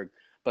Rosberg,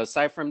 but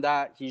aside from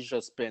that, he's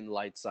just been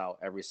lights out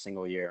every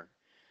single year.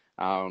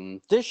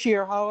 This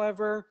year,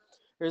 however,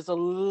 there's a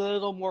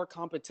little more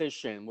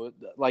competition.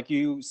 Like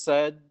you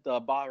said,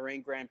 the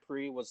Bahrain Grand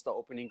Prix was the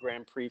opening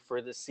Grand Prix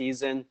for this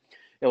season.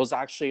 It was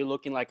actually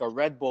looking like a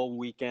Red Bull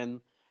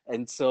weekend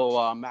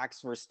until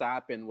Max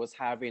Verstappen was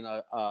having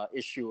a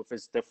issue with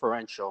his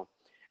differential,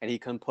 and he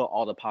couldn't put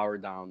all the power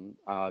down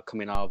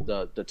coming out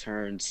of the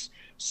turns.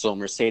 So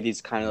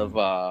Mercedes kind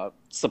of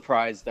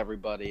surprised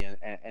everybody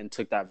and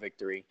took that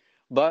victory.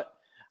 But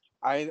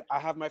I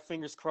have my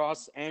fingers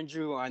crossed.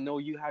 Andrew, I know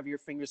you have your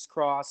fingers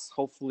crossed.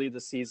 Hopefully the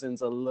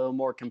season's a little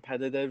more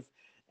competitive,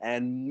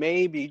 and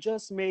maybe,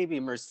 just maybe,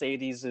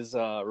 Mercedes'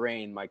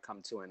 reign might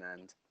come to an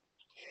end.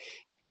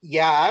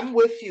 Yeah, I'm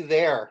with you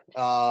there.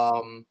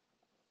 I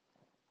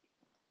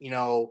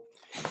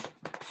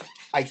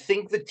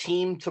think the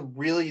team to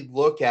really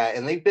look at,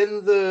 and they've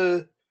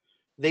been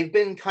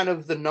kind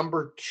of the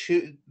number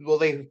 2. Well,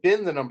 they've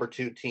been the number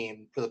 2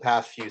 team for the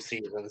past few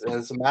seasons. And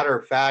as a matter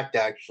of fact,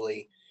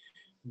 actually,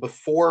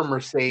 before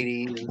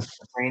Mercedes'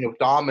 reign of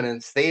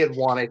dominance, they had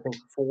won, I think,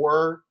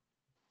 4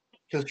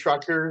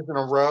 constructors in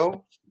a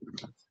row.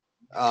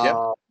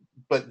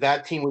 But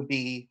that team would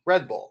be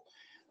Red Bull.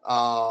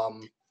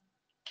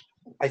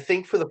 I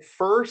think for the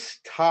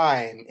first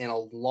time in a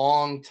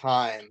long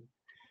time,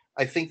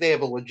 I think they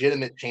have a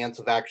legitimate chance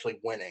of actually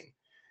winning.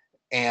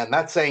 And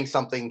that's saying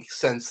something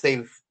since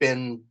they've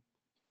been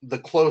the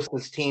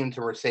closest team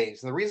to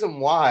Mercedes. And the reason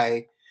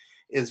why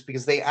is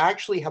because they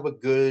actually have a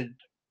good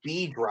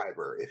B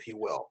driver, if you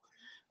will.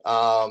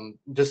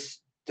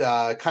 Just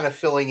kind of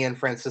filling in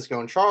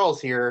Francisco and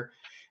Charles here.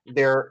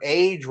 Their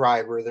A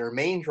driver, their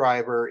main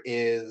driver,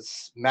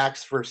 is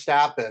Max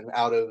Verstappen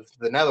out of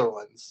the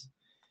Netherlands.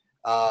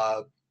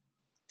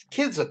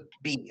 Kid's a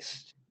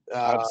beast.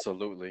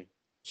 Absolutely.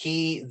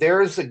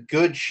 There's a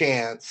good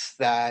chance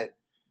that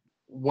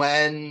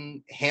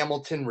when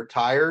Hamilton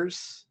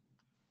retires,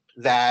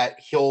 that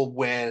he'll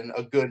win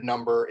a good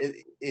number.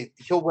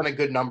 He'll win a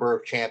good number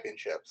of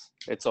championships.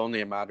 It's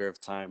only a matter of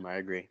time. I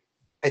agree.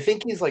 I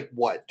think he's like,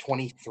 what,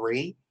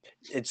 23?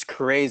 It's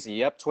crazy.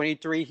 Yep,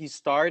 23.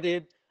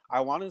 I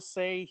want to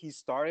say he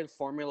started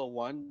Formula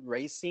One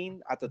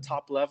racing at the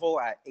top level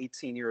at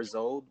 18 years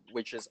old,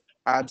 which is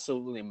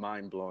absolutely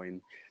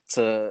mind-blowing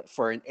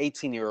for an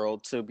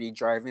 18-year-old to be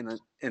driving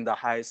in the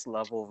highest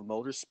level of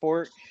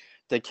motorsport.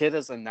 The kid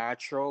is a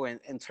natural, and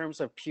in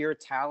terms of pure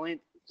talent,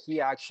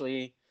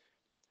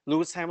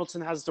 Lewis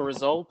Hamilton has the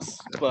results,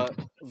 but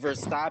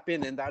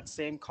Verstappen in that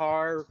same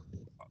car,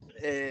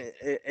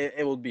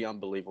 it would be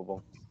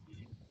unbelievable.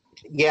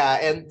 Yeah,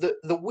 and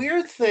the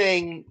weird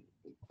thing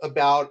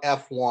about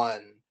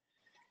F1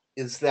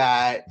 is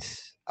that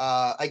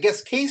I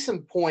guess case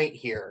in point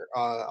here,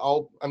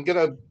 I'm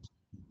gonna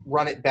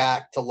run it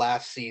back to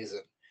last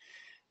season.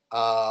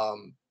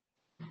 And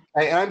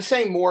I'm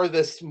saying more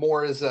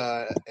as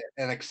an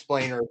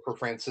explainer for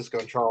Francisco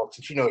and Charles,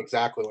 since you know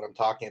exactly what I'm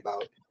talking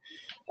about.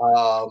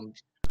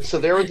 So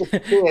there was a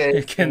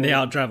kid. Can they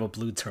outdrive a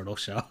blue turtle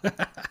shell?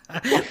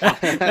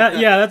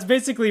 Yeah, that's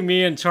basically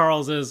me and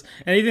Charles. Is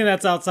anything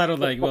that's outside of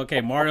like,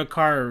 okay, Mario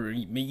Kart or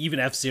even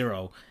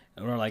F-Zero.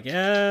 And we're like,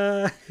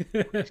 yeah.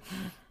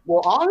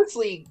 Well,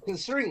 honestly,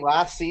 considering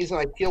last season,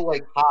 I feel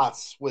like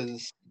Haas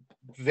was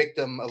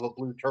victim of a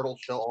blue turtle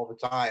shell all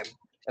the time,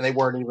 and they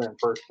weren't even in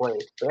first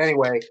place. But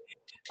anyway,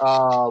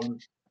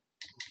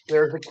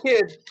 there's a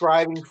kid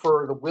driving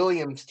for the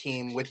Williams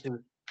team, which is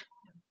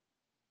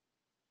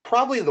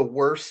probably the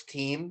worst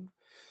team.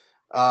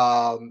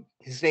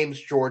 His name's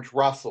George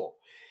Russell.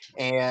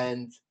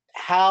 And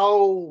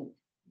how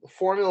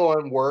Formula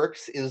One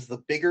works is the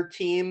bigger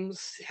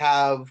teams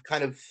have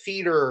kind of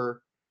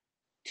feeder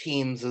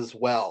teams as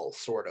well,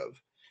 sort of.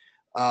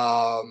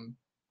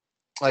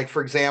 Like,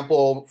 for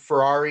example,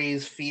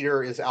 Ferrari's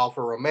feeder is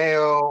Alfa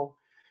Romeo,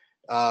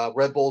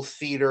 Red Bull's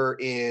feeder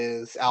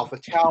is Alpha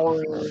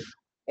Tauri,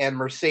 and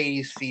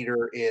Mercedes'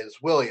 feeder is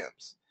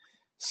Williams.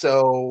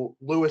 So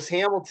Lewis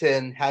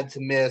Hamilton had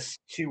to miss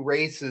 2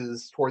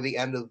 races toward the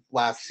end of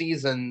last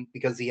season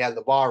because he had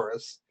the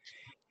virus,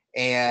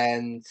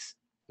 and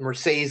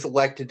Mercedes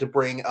elected to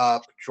bring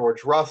up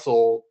George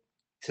Russell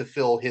to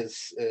fill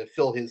his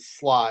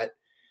slot.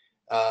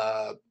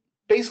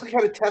 Basically,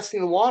 kind of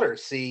testing the water,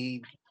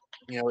 see,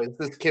 is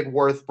this kid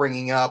worth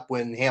bringing up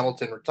when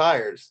Hamilton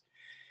retires?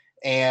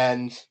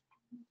 And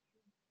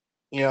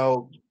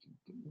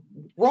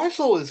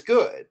Russell is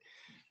good,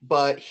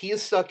 but he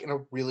is stuck in a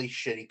really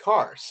shitty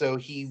car. So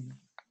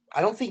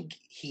I don't think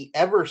he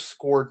ever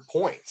scored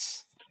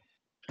points.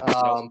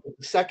 The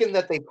second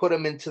that they put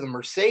him into the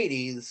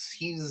Mercedes,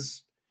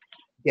 he's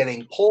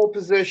getting pole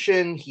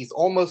position. He's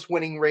almost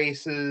winning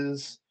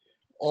races,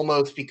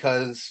 almost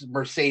because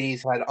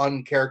Mercedes had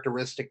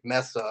uncharacteristic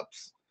mess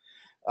ups.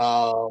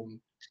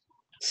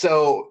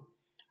 So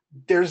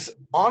there's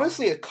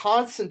honestly a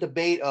constant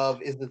debate of,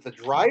 is it the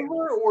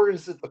driver or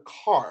is it the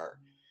car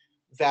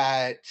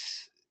that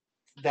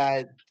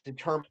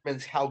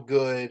determines how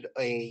good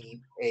a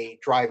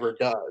driver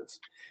does.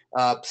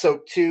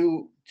 So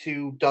to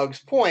Doug's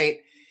point,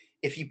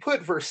 if you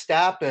put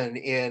Verstappen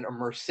in a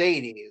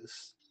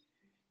Mercedes,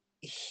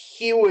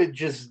 he would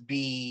just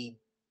be,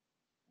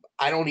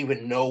 I don't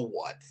even know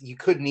what. You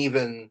couldn't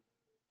even,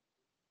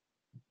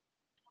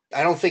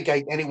 I don't think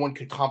anyone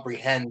could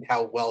comprehend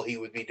how well he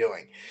would be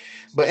doing.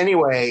 But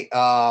anyway,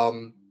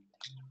 I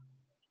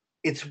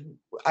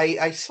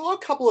saw a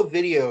couple of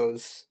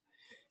videos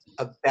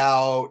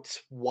about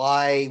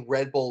why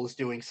Red Bull is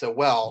doing so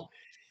well,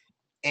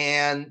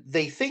 and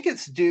they think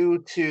it's due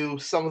to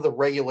some of the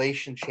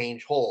regulation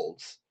change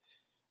holds.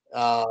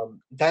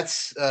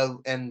 That's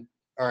and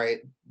all right,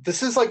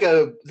 this is like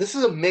a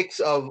mix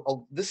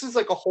of this is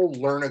like a whole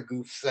learn a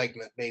goof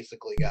segment,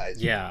 basically,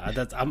 guys. Yeah,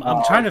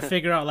 I'm trying to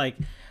figure out, like,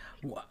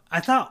 I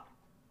thought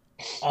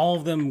all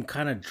of them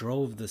kind of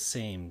drove the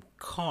same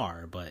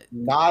car, but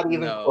not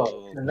even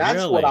close. And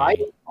that's what I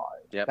thought.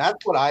 Yep.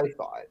 That's what I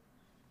thought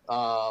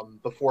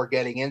before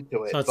getting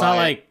into it. So it's not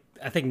like,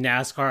 I think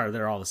NASCAR,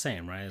 they're all the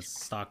same, right?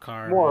 It's stock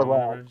car, more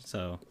or less.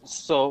 So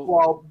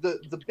well,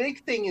 the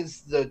big thing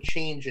is the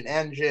change in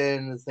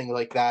engine and things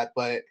like that.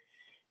 But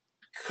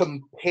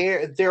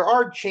there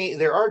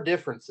are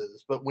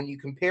differences. But when you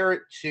compare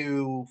it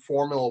to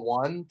Formula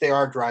One, they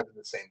are driving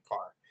the same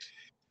car.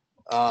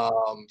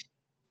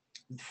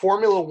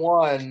 Formula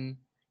One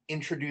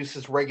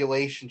introduces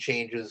regulation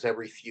changes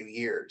every few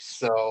years.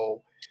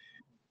 So,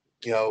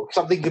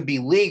 something could be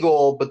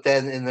legal, but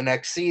then in the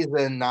next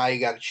season, now you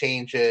got to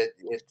change it.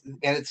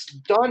 And it's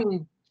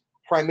done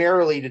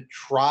primarily to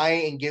try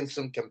and give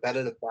some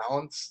competitive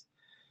balance.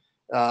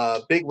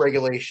 Big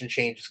regulation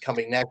changes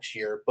coming next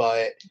year,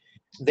 but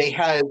they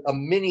had a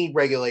mini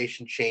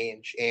regulation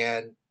change,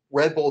 and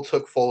Red Bull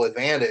took full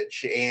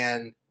advantage.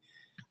 And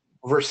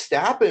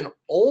Verstappen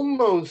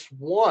almost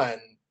won,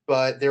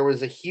 but there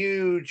was a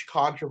huge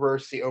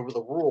controversy over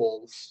the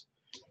rules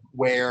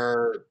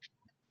where,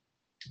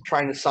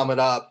 trying to sum it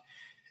up,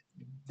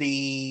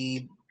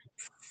 the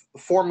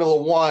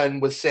Formula One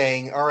was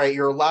saying, all right,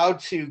 you're allowed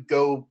to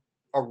go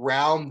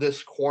around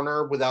this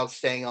corner without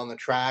staying on the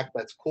track.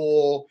 That's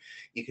cool.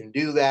 You can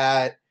do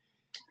that.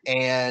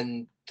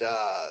 And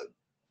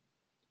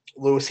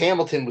Lewis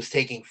Hamilton was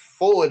taking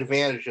full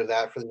advantage of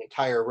that for the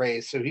entire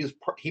race. So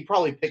he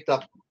probably picked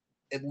up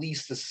at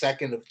least a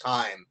second of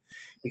time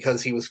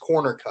because he was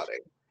corner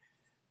cutting.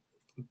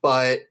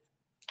 But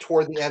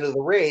toward the end of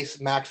the race,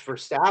 Max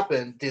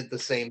Verstappen did the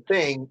same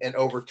thing and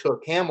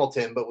overtook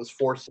Hamilton, but was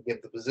forced to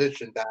give the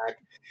position back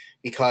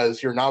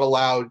because you're not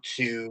allowed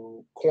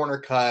to corner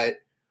cut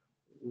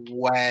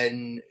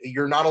when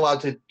you're not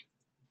allowed to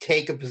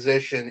take a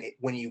position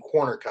when you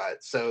corner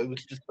cut. So it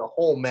was just a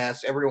whole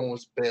mess. Everyone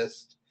was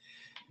pissed.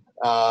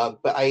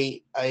 But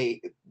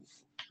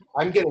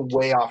I'm getting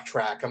way off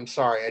track. I'm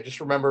sorry. I just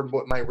remembered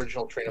what my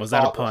original train of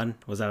thought was.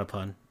 Was that a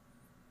pun?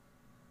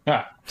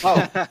 Yeah.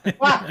 Oh.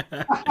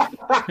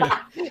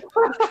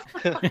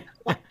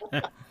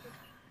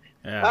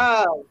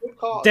 Yeah. Good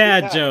call.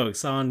 Dad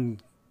jokes on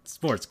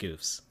Sports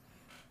Goofs.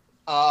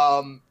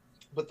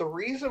 But the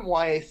reason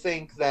why I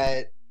think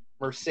that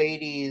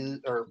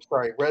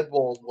Red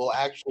Bull will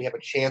actually have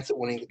a chance at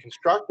winning the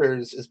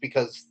constructors is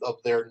because of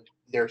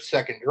their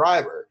second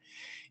driver.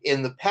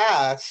 In the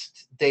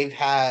past,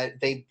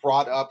 they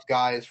brought up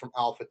guys from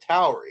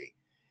AlphaTauri,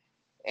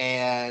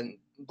 and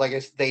like I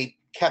said, they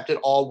kept it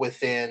all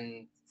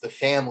within the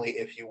family,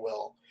 if you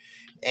will.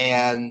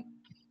 And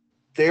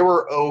they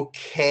were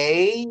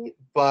okay,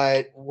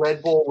 but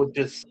Red Bull would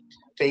just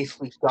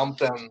basically dump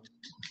them,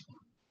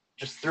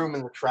 just threw them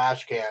in the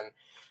trash can.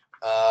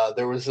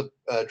 There was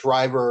a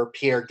driver,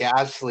 Pierre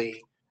Gasly,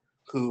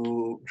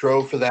 who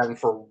drove for them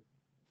for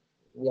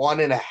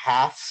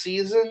 1.5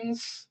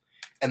 seasons,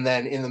 and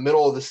then in the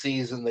middle of the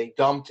season, they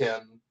dumped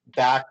him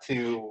back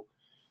to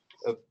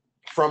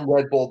from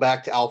Red Bull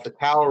back to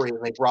AlphaTauri,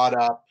 and they brought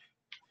up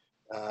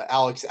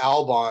Alex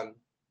Albon,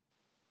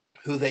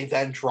 who they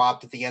then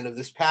dropped at the end of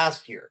this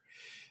past year.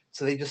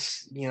 So they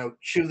just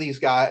chew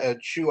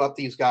up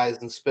these guys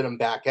and spit them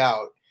back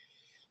out.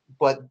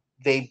 But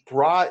they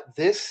brought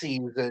this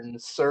season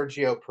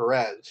Sergio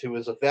Perez, who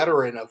is a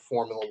veteran of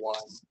Formula One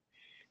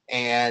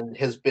and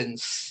has been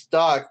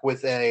stuck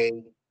with a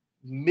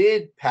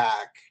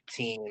mid-pack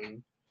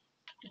team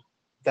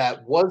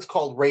that was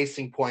called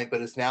Racing Point but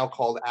is now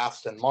called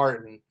Aston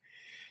Martin.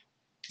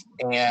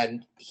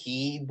 And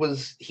he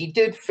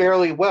did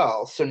fairly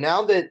well. So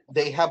now that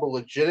they have a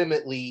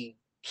legitimately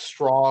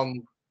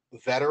strong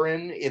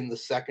veteran in the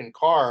second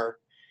car,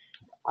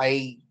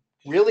 I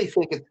really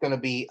think it's going to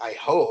be, I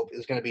hope,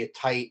 is going to be a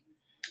tight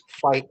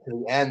fight to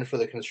the end for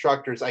the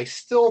constructors. I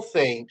still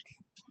think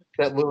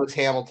that Lewis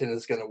Hamilton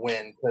is going to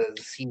win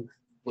because he's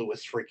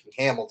Lewis freaking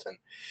Hamilton.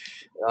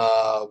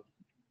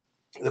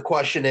 The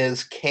question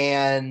is,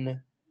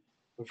 can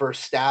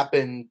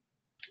Verstappen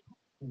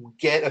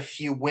get a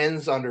few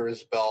wins under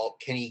his belt?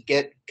 Can he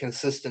get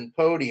consistent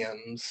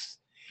podiums?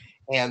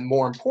 And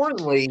more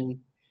importantly,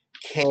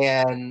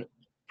 can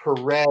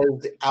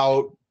Perez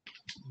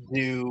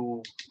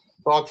outdo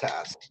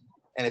Bottas?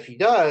 And if he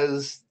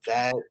does,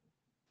 that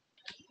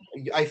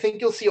I think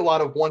you'll see a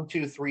lot of 1,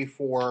 2, 3,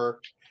 4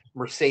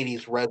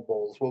 Mercedes Red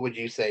Bulls. What would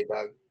you say,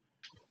 Doug?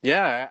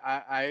 Yeah,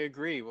 I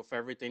agree with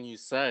everything you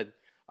said.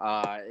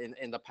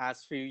 In the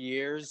past few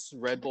years,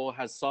 Red Bull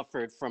has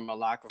suffered from a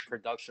lack of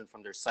production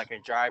from their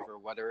second driver,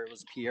 whether it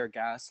was Pierre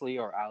Gasly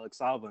or Alex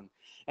Albon.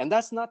 And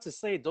that's not to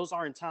say those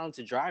aren't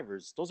talented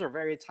drivers. Those are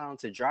very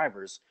talented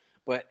drivers.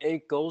 But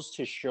it goes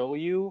to show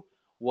you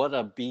what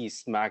a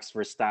beast Max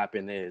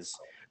Verstappen is.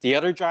 The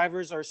other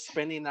drivers are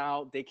spinning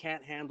out. They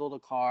can't handle the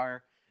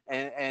car.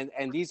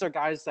 And these are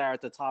guys that are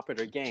at the top of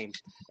their game.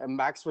 And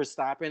Max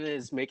Verstappen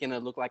is making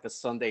it look like a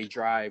Sunday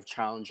drive,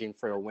 challenging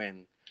for a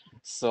win.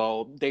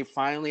 So they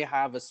finally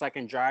have a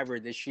second driver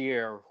this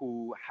year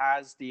who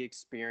has the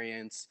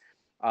experience,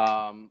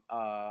 and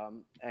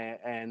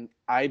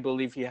I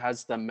believe he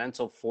has the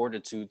mental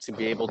fortitude to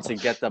be able to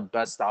get the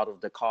best out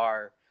of the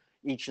car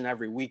each and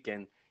every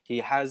weekend. He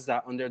has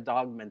that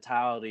underdog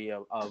mentality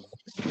of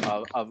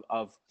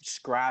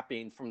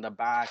scrapping from the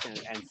back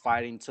and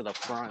fighting to the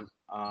front.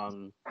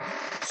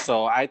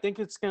 So I think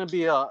it's going to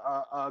be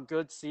a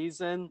good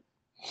season.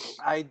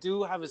 I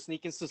do have a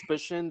sneaking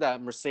suspicion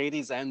that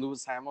Mercedes and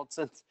Lewis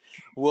Hamilton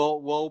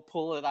will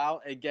pull it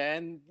out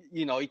again.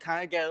 You know, you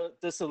kind of get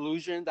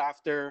disillusioned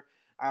after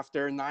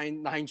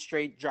nine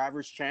straight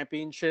drivers'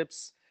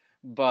 championships.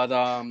 But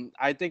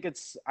I think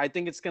it's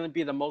going to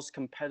be the most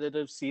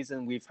competitive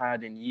season we've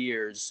had in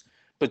years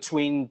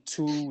between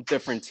two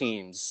different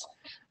teams.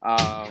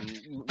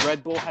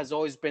 Red Bull has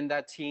always been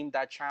that team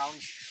that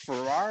challenged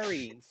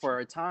Ferrari for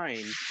a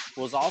time,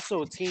 was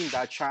also a team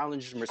that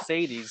challenged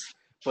Mercedes,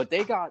 but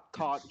they got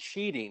caught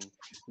cheating.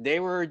 They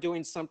were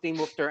doing something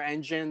with their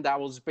engine that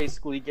was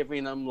basically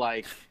giving them,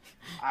 like,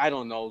 I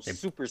don't know,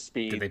 super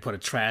speed. Did they put a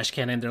trash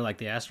can in there like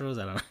the Astros?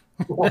 I don't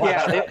know.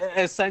 Yeah,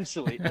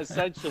 essentially.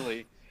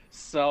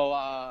 So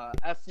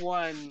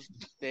F1,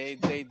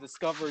 they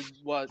discovered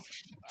what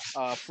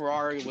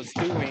Ferrari was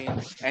doing,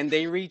 and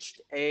they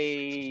reached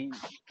a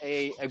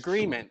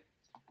agreement,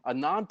 a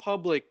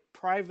non-public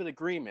private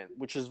agreement,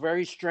 which is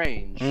very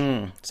strange.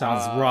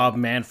 Sounds Rob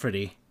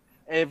Manfredi.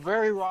 A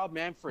very Rob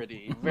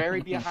Manfredi,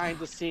 very behind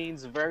the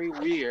scenes, very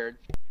weird.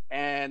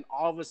 And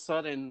all of a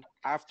sudden,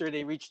 after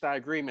they reached that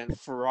agreement,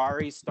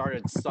 Ferrari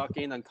started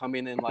sucking and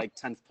coming in like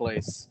 10th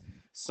place.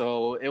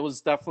 So it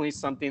was definitely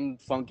something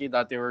funky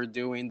that they were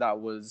doing that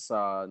was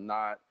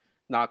not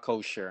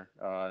kosher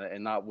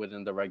and not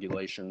within the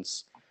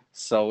regulations.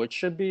 So it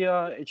should be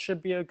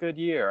a good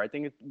year. I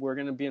think we're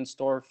going to be in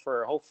store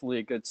for hopefully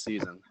a good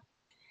season.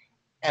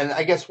 And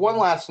I guess one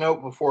last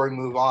note before we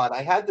move on.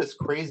 I had this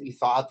crazy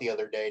thought the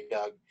other day,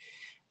 Doug.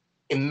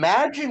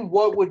 Imagine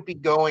what would be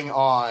going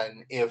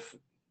on if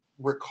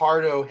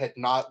Ricciardo had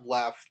not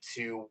left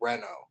to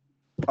Renault.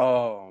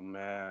 Oh,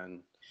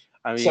 man.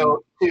 I mean,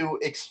 so to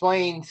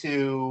explain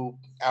to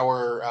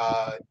our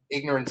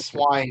ignorant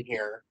swine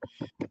here,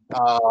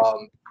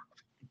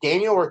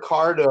 Daniel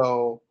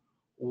Ricciardo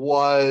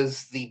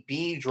was the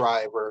B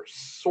driver,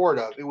 sort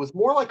of. It was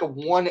more like a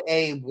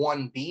 1A,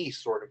 1B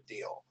sort of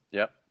deal.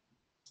 Yep.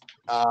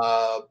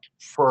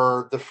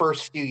 For the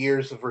first few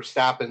years of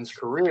Verstappen's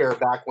career,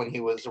 back when he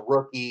was a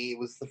rookie, it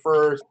was the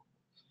first,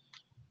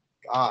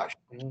 I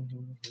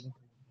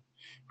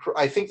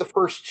think the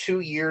first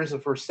 2 years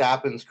of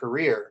Verstappen's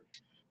career,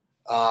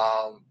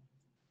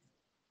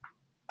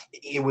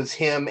 it was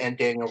him and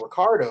Daniel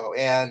Ricciardo.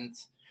 And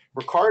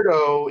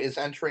Ricciardo is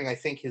entering, I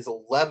think, his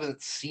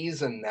 11th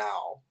season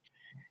now.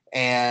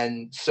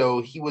 And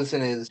so he was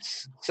in his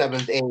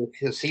 7th, 8th,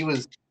 because he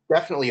was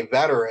definitely a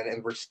veteran,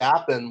 and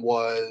Verstappen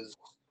was,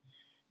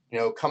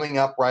 coming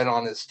up right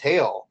on his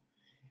tail.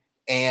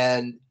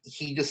 And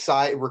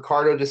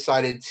Ricciardo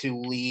decided to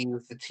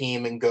leave the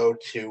team and go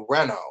to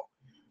Renault,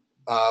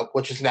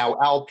 which is now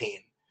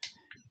Alpine.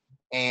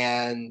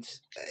 And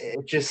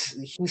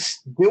he's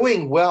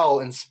doing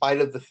well in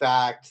spite of the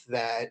fact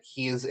that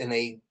he is in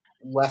a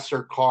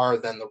lesser car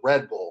than the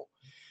Red Bull.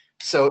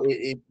 So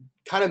it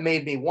kind of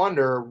made me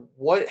wonder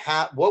what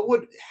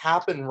would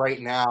happen right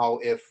now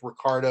if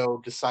Ricciardo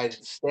decided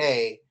to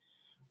stay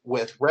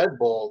with Red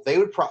Bull. They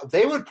would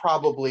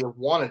probably have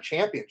won a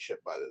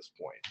championship by this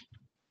point,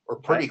 or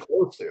pretty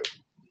close to.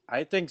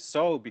 I think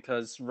so,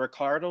 because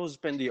Ricciardo's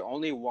been the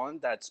only one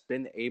that's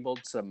been able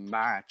to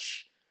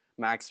match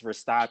Max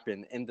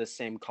Verstappen in the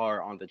same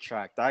car on the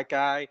track. That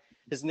guy,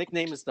 his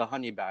nickname is the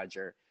Honey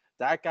Badger.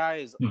 That guy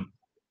is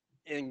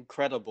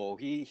incredible.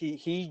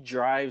 He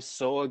drives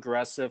so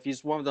aggressive.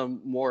 He's one of the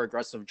more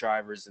aggressive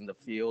drivers in the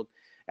field,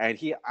 and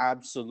he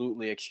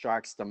absolutely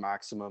extracts the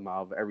maximum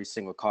out of every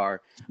single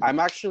car. I'm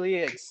actually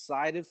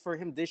excited for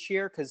him this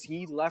year because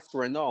he left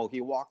Renault.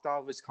 He walked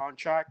out of his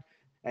contract,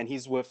 and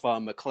he's with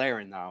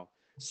McLaren now.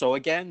 So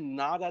again,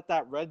 not at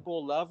that Red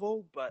Bull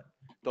level, but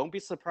don't be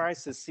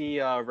surprised to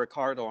see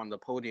Ricciardo on the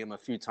podium a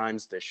few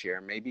times this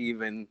year, maybe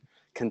even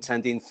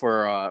contending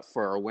for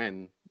a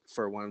win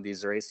for one of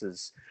these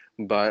races.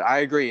 But I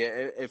agree.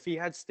 If he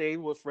had stayed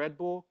with Red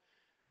Bull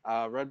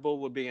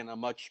would be in a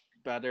much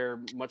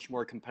better, much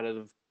more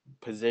competitive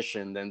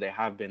position than they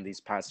have been these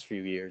past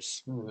few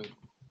years.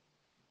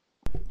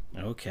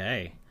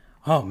 Okay.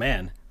 Oh,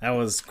 man. That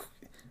was...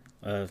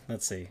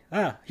 let's see.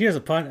 Here's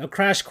a pun. A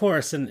crash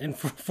course in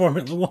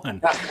Formula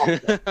One.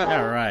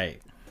 All right.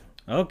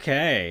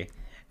 Okay.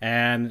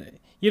 And,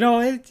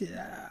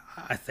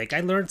 I think I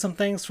learned some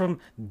things from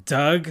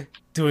Doug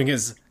doing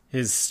his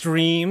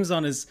streams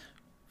on his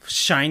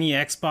shiny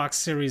Xbox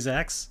Series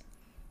X.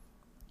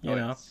 You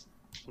know.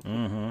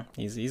 Mm-hmm.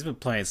 He's been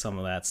playing some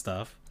of that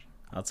stuff.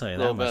 I'll tell you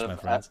that much, my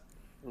friends.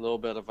 A little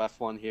bit of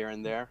F1 here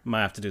and there.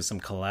 Might have to do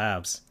some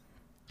collabs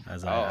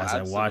as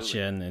I watch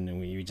it and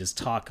we just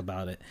talk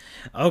about it.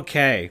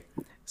 Okay,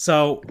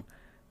 so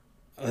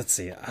let's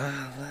see.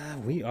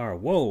 We are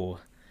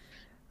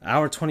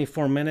hour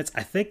 24 minutes.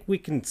 I think we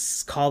can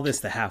call this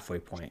the halfway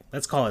point.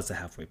 Let's call this the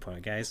halfway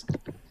point, guys.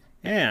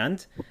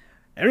 And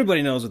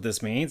everybody knows what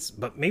this means,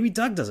 but maybe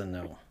Doug doesn't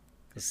know.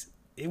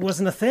 It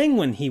wasn't a thing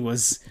when he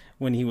was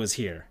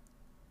here.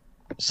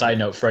 Side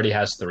note, Freddie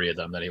has 3 of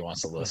them that he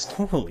wants to list.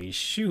 Holy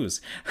shoes.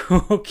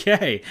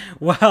 Okay.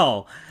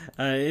 Well,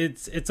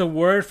 it's a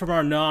word from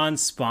our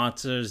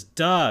non-sponsors.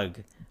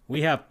 Doug,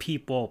 we have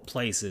people,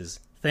 places,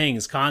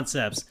 things,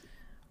 concepts,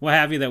 what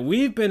have you, that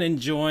we've been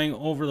enjoying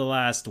over the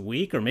last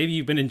week, or maybe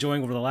you've been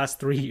enjoying over the last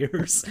 3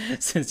 years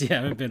since you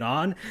haven't been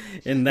on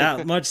in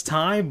that much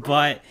time.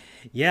 But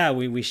yeah,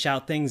 we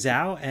shout things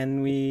out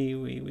and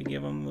we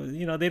give them,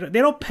 they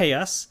don't pay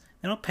us.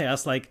 They don't pay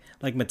us like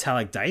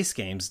Metallic Dice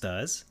Games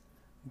does,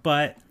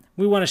 but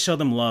we want to show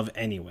them love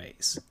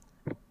anyways.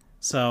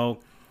 So,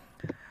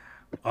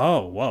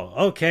 oh, whoa,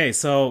 okay.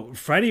 So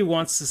Freddie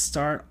wants to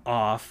start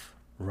off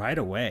right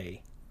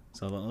away.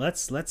 So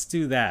let's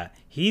do that.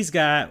 He's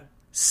feeling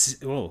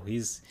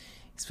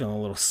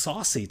a little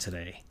saucy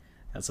today.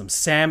 Got some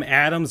Sam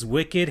Adams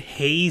Wicked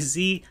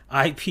Hazy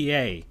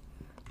IPA.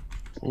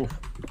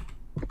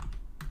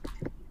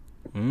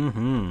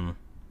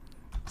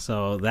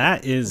 So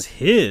that is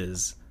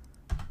his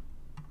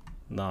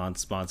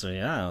non-sponsor.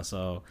 Yeah.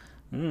 So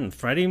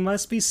Freddie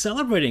must be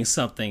celebrating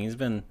something. He's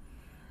been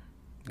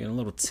getting a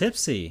little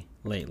tipsy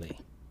lately,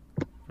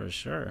 for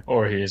sure.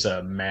 Or he's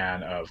a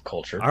man of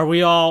culture. Are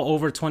we all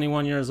over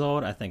 21 years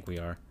old? I think we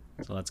are.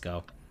 So let's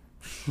go.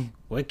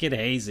 Wicked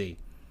Hazy.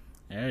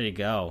 There you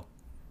go.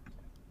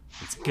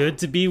 It's good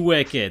to be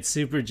wicked.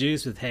 Super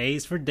juice with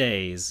haze for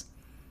days.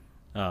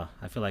 Oh,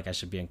 I feel like I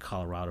should be in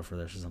Colorado for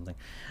this or something.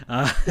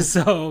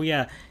 So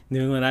yeah,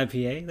 New England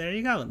IPA. There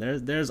you go.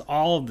 There's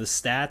all of the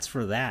stats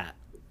for that.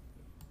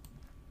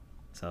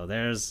 So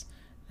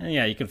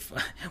you can.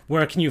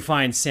 Where can you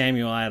find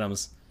Samuel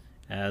Adams?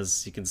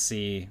 As you can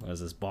see, what is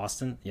this,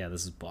 Boston? Yeah,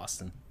 this is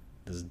Boston.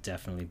 This is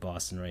definitely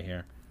Boston right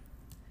here.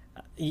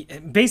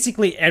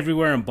 Basically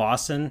everywhere in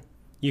Boston,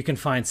 you can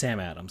find Sam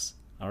Adams.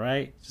 All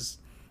right,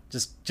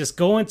 just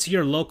go into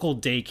your local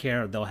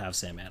daycare. They'll have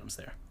Sam Adams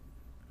there.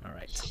 All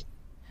right.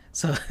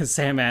 So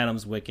Sam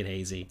Adams, Wicked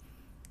Hazy.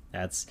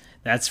 That's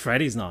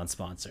Freddie's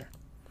non-sponsor.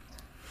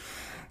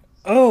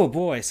 Oh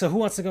boy. So who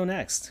wants to go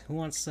next? Who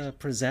wants to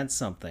present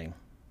something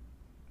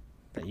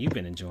that you've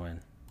been enjoying?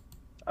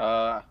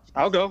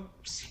 I'll go.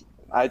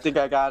 I think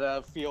I got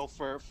a feel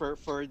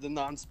for the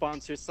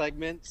non-sponsor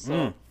segment.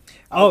 So.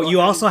 Oh, you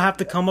also have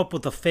to come up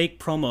with a fake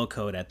promo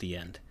code at the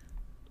end.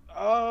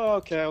 Oh,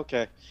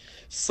 okay.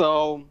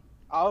 So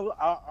I'll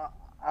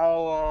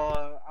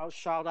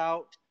shout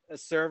out a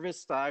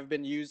service that I've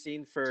been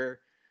using for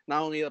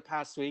not only the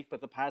past week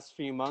but the past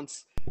few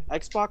months.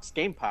 Xbox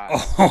Game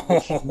Pass.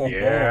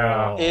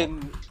 Yeah.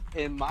 In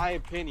my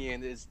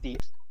opinion, is the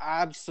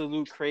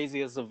absolute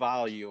craziest of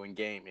value in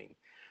gaming.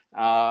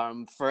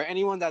 For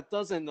anyone that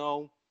doesn't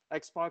know,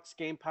 Xbox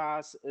Game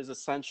Pass is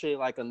essentially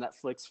like a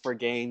Netflix for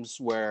games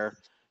where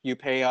you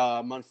pay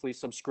a monthly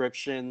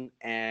subscription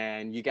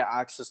and you get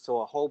access to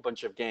a whole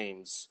bunch of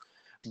games.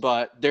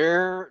 But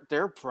their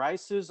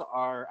prices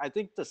are, I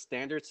think the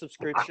standard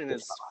subscription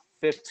is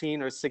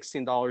 $15 or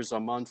 $16 a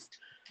month.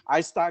 I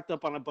stacked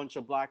up on a bunch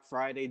of Black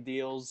Friday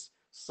deals,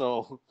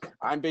 so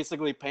I'm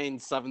basically paying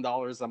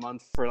 $7 a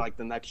month for like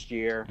the next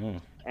year.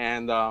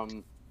 And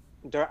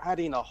they're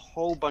adding a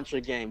whole bunch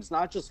of games,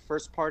 not just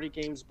first-party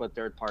games, but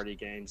third-party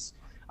games.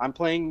 I'm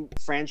playing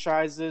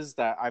franchises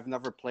that I've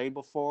never played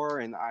before,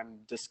 and I'm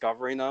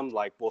discovering them,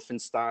 like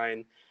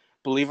Wolfenstein.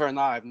 Believe it or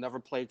not, I've never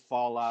played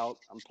Fallout.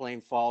 I'm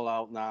playing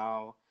Fallout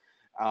now.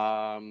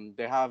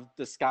 They have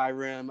the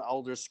Skyrim,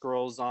 Elder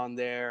Scrolls on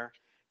there.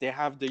 They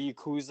have the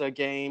Yakuza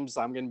games.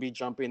 I'm going to be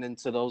jumping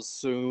into those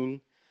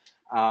soon.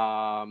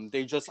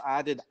 They just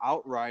added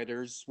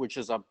Outriders, which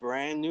is a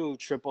brand new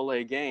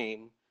AAA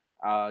game.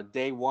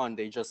 Day one,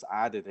 they just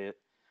added it.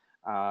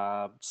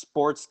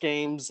 Sports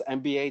games,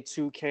 NBA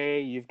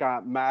 2K, you've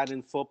got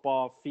Madden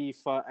football,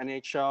 FIFA,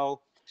 NHL.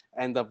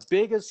 And the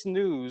biggest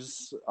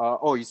news,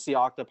 you see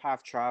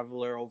Octopath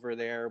Traveler over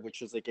there,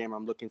 which is a game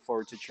I'm looking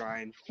forward to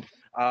trying.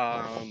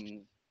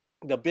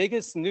 The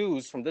biggest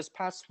news from this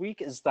past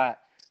week is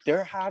that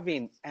they're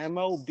having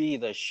MLB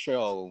The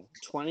Show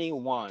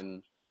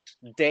 21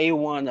 day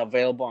one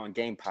available on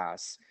Game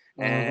Pass.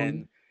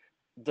 And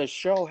the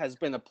show has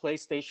been a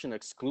PlayStation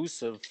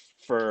exclusive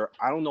for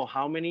I don't know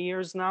how many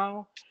years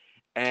now.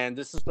 And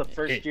this is the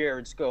first year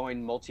it's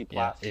going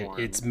multi-platform.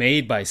 Yeah, it's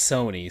made by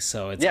Sony,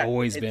 so it's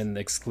always been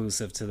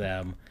exclusive to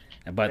them.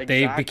 But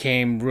they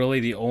became really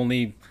the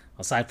only,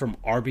 aside from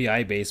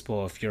RBI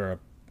Baseball, if you're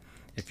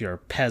a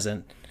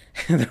peasant,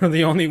 they're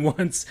the only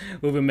ones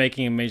who've been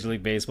making a Major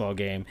League Baseball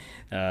game.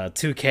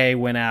 2K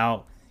went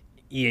out,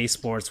 EA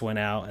Sports went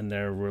out, and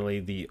they're really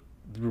the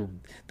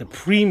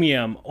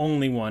premium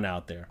only one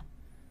out there.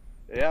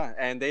 Yeah,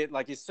 and they,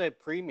 like you said,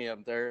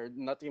 premium. They're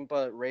nothing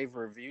but rave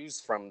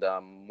reviews from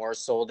them, more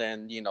so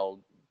than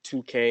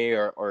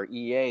 2K or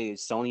EA.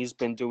 Sony's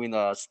been doing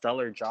a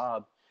stellar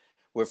job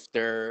with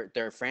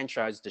their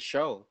franchise, The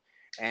Show.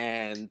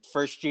 And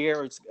first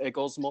year it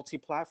goes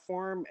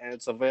multi-platform, and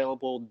it's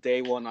available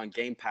day one on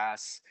Game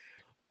Pass.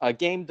 A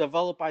game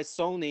developed by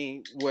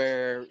Sony,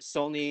 where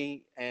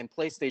Sony and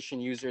PlayStation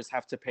users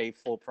have to pay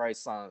full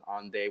price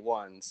on day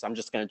one. So I'm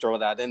just gonna throw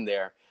that in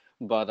there.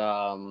 But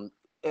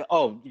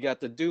you got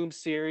the Doom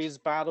series,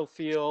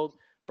 Battlefield,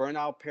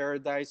 Burnout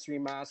Paradise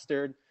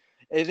Remastered.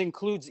 It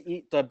includes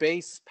the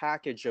base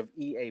package of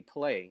EA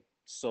Play.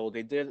 So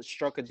they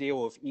struck a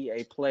deal with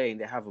EA Play, and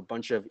they have a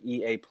bunch of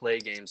EA Play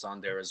games on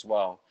there as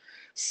well.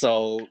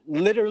 So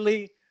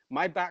literally,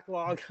 my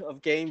backlog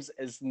of games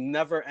is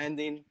never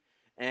ending,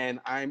 and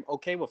I'm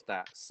okay with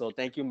that. So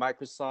thank you,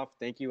 Microsoft.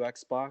 Thank you,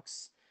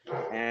 Xbox.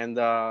 And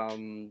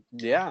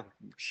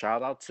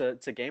shout out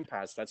to Game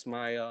Pass. That's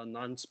my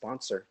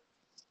non-sponsor.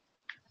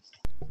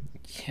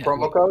 Yeah.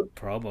 Promo code?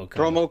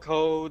 Promo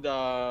code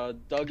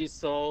Dougie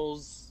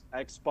Souls,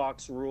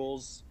 Xbox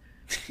Rules,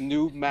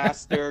 Noob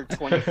Master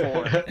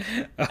 24.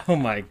 Oh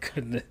my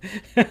goodness.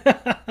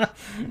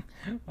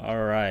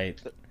 All right.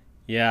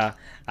 Yeah,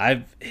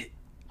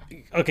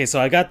 okay, so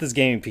I got this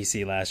gaming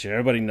PC last year.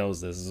 Everybody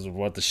knows this. This is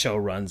what the show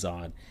runs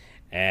on.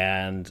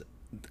 And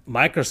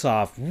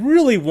Microsoft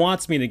really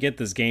wants me to get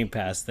this Game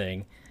Pass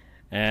thing.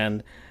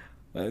 And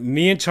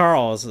me and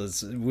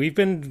Charles, we've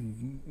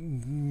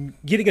been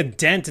getting a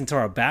dent into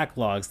our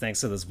backlogs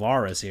thanks to this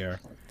virus here.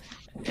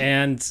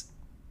 And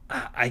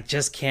I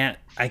just can't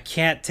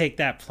take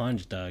that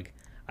plunge, Doug.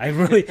 I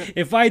really,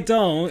 if I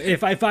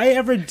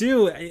ever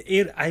do,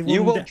 I will.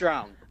 You will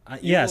drown.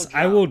 Yes,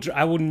 I will.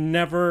 I will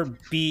never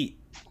beat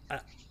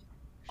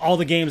all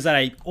the games that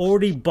I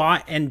already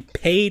bought and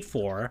paid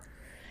for,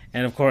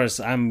 and of course,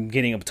 I'm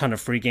getting a ton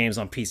of free games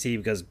on PC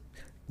because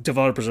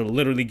developers are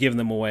literally giving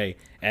them away,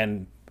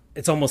 and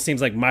it almost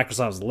seems like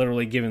Microsoft's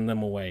literally giving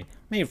them away,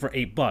 maybe for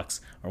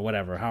 $8 or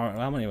whatever.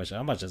 How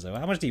much is it?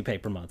 How much do you pay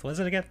per month? What is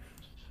it again?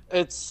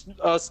 It's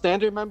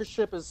standard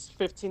membership is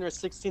 $15 or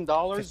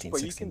 $16,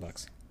 but you can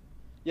 $16.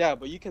 Yeah,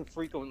 but you can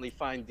frequently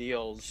find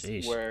deals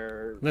Sheesh.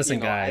 Where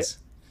listen, guys.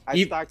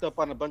 I stocked up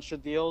on a bunch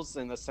of deals,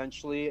 and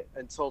essentially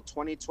until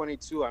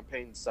 2022, I'm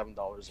paying $7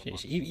 a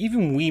month.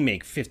 Even we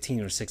make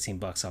 $15 or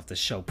 $16 off the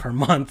show per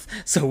month,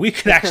 so we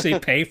could actually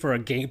pay for a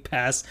Game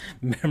Pass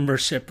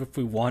membership if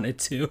we wanted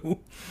to,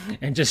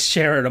 and just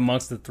share it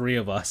amongst the three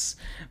of us.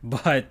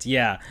 But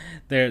yeah,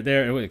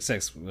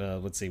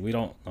 let's see, we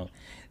don't know.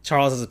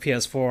 Charles has a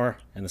PS4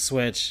 and the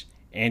Switch.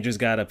 Andrew's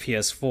got a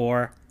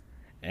PS4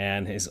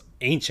 and his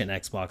ancient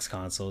Xbox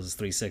console is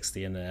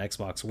 360 and the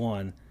Xbox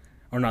One.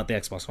 Or not the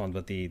Xbox One,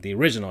 but the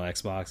original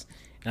Xbox.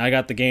 And I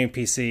got the game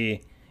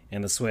PC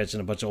and the Switch and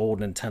a bunch of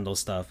old Nintendo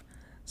stuff.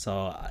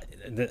 So,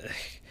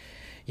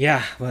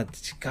 yeah,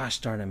 but gosh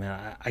darn it,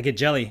 man. I get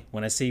jelly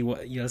when I see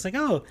what, it's like,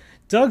 oh,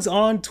 Doug's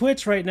on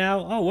Twitch right now.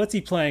 Oh, what's he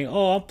playing?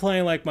 Oh, I'm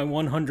playing like my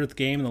 100th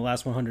game in the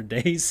last 100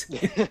 days.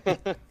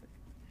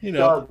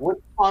 Doug, what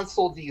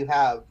console do you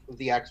have of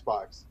the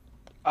Xbox?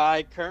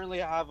 I currently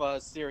have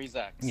a Series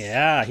X.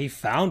 Yeah, he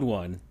found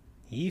one.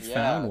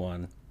 Found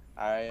one.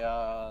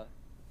 I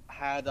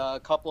had a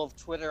couple of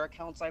Twitter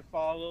accounts I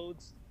followed,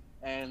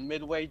 and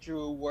midway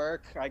through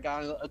work, I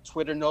got a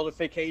Twitter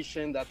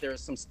notification that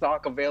there's some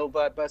stock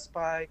available at Best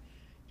Buy.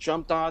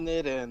 Jumped on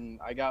it, and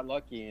I got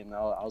lucky, and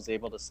I was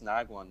able to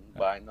snag one.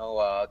 But I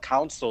know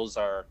consoles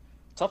are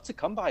tough to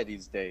come by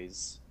these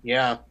days.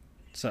 Yeah.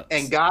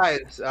 And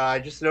guys, I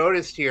just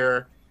noticed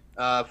here,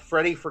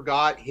 Freddie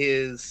forgot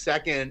his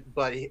second,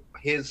 but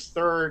his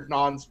third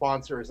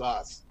non-sponsor is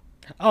us.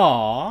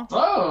 Aww.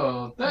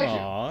 Oh,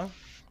 thank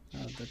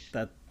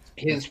you.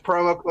 His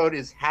promo code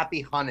is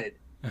Happy Hunted.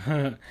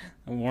 It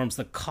warms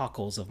the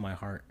cockles of my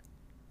heart.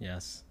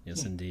 Yes,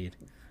 indeed.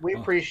 We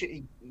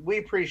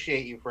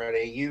appreciate you,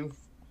 Freddie.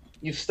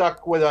 You've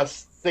stuck with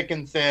us thick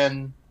and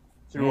thin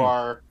through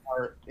our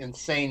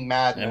insane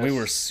madness. And we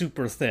were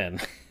super thin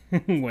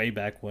way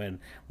back when.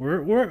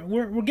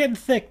 We're getting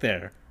thick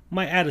there.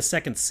 Might add a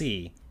second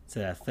C to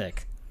that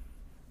thick.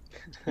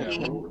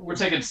 Yeah, we're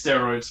taking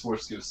steroids,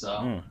 Sports Goose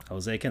style.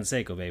 Jose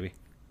Canseco, baby.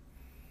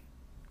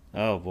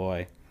 Oh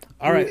boy.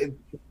 All right.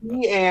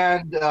 Me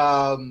and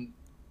another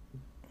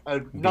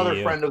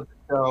BU. friend of the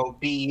show,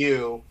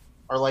 BU,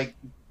 are like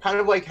kind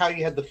of like how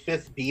you had the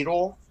fifth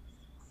Beatle.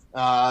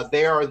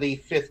 They are the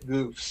fifth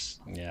Goofs.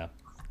 Yeah.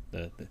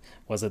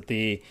 Was it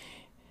the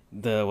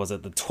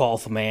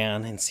 12th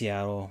man in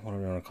Seattle? What do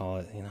we want to call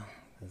it?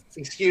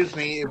 Excuse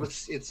me.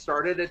 It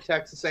started at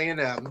Texas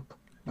A&M.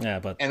 Yeah,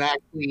 but and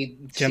actually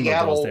Jimbo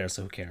Seattle goes there,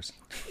 so who cares?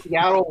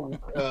 Seattle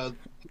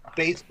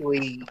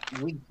basically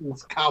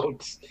leases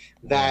scouts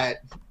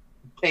that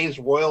pays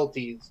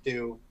royalties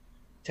to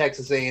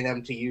Texas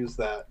A&M to use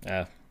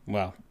that.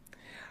 Well,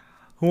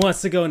 who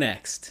wants to go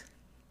next?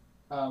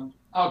 I'll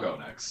go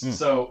next.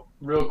 So,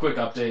 real quick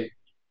update.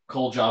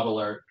 Cold job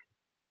alert.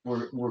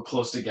 We're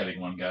close to getting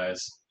one,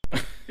 guys.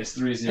 It's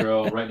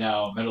 3-0 right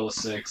now, middle of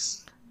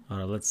 6.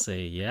 Let's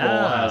see. Yeah.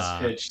 Cole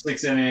has pitched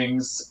 6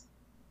 innings,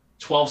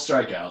 12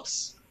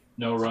 strikeouts,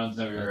 no runs,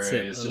 no errors,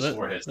 just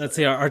 4 hits. Let's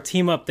see our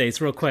team updates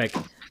real quick.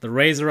 The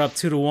Rays are up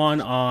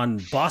 2-1 on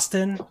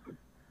Boston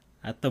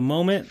at the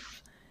moment.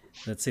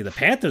 Let's see. The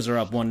Panthers are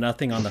up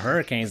 1-0 on the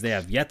Hurricanes. They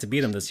have yet to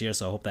beat them this year,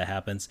 so I hope that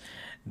happens.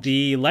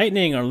 The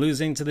Lightning are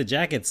losing to the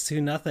Jackets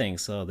 2-0,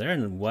 so they're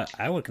in what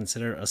I would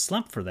consider a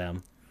slump for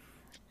them.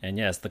 And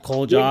yes, the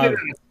cold job. They've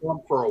been in a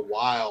slump for a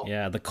while.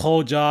 Yeah, the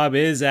cold job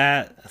is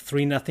at a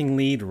 3-0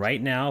 lead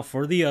right now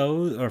for the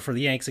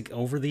Yanks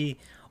over the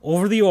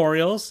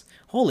Orioles.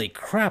 Holy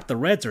crap! The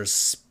Reds are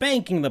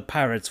spanking the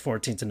Pirates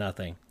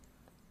 14-0.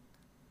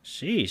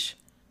 Sheesh.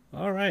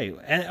 All right,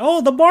 and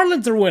the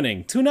Marlins are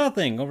winning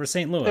 2-0 over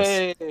St. Louis.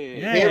 Hey.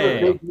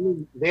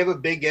 They have a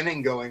big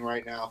inning going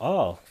right now.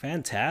 Oh,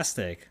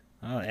 fantastic!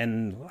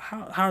 And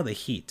how are the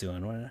Heat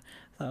doing?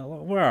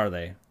 Where are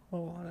they?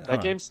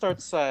 That game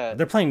starts at...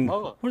 They're playing...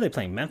 Where are they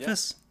playing?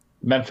 Memphis?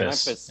 Yeah.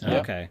 Memphis.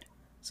 Okay.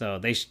 So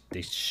they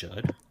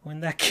should win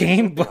that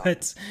game,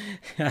 but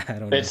I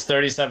don't know. It's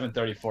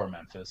 37-34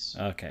 Memphis.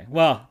 Okay.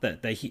 Well,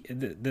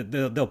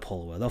 they'll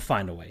pull away. They'll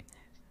find a way.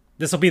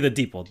 This will be the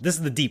depot. This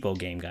is the depot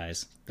game,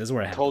 guys. This is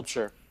where it happens.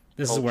 Culture.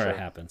 This is where it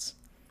happens.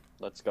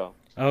 Let's go.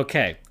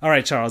 Okay. All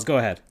right, Charles, go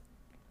ahead.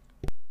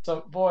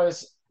 So,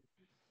 boys,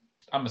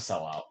 I'm a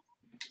sellout.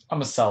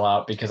 I'm a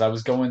sellout because I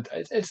was going.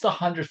 It's the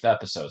 100th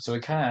episode, so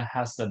it kind of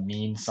has to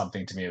mean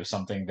something to me. It was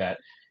something that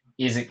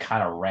isn't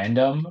kind of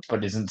random,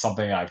 but isn't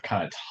something I've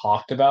kind of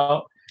talked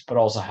about, but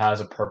also has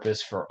a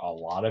purpose for a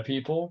lot of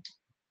people.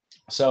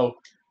 So,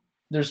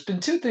 there's been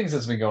two things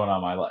that's been going on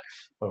in my life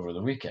over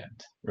the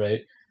weekend,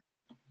 right?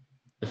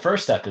 The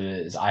first step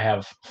is I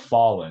have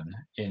fallen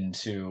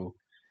into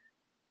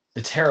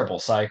the terrible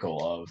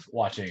cycle of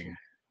watching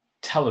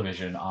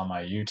television on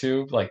my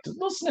YouTube, like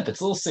little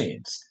snippets, little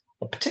scenes,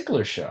 a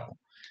particular show.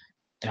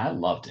 And I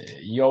loved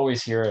it. You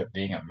always hear it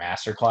being a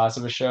masterclass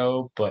of a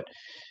show, but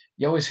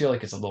you always feel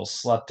like it's a little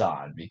slept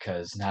on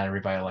because not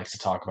everybody likes to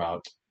talk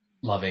about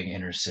loving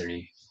inner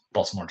city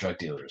Baltimore drug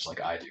dealers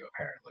like I do,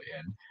 apparently.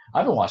 And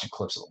I've been watching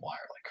clips of The Wire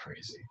like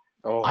crazy.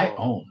 Oh. I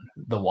own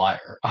The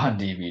Wire on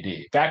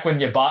DVD. Back when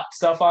you bought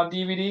stuff on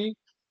DVD,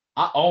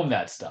 I own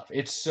that stuff.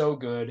 It's so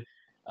good.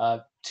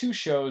 Two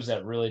shows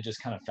that really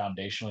just kind of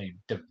foundationally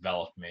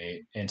developed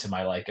me into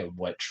my like of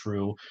what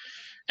true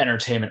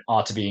entertainment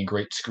ought to be in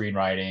great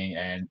screenwriting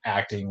and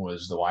acting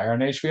was The Wire on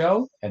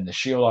HBO and The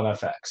Shield on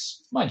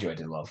FX. Mind you, I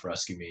did love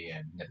Rescue Me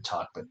and Nip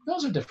Talk, but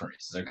those are different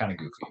reasons. They're kind of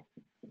goofy.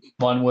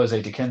 One was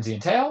a Dickensian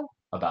tale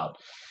about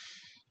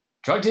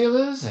drug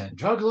dealers and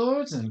drug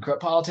lords and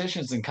corrupt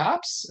politicians and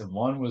cops, and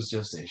one was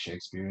just a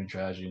Shakespearean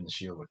tragedy in The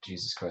Shield. With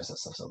Jesus Christ, that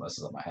stuff so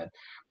messes up my head.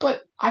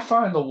 But I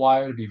find The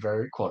Wire to be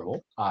very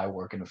quotable. I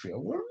work in a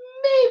field where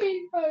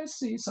maybe I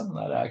see some of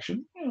that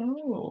action, a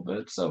little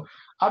bit. So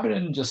I've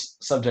been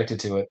just subjected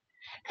to it.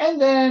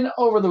 And then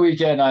over the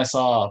weekend, I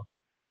saw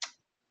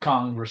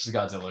Kong versus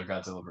Godzilla,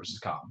 Godzilla versus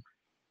Kong.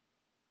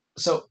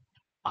 So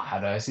how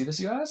did I see this,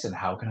 you guys? And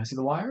how can I see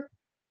The Wire?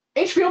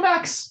 HBO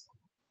Max.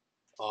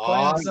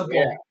 Plain and simple.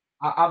 Yeah.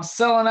 I'm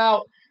selling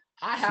out.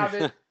 I have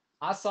it.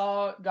 I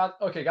saw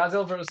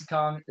Godzilla vs.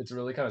 Kong. It's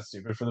really kind of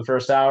stupid for the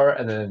first hour,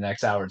 and then the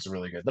next hour it's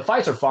really good. The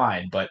fights are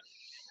fine, but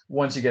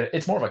once you get it,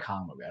 it's more of a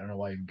Kong movie. I don't know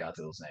why even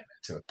Godzilla's name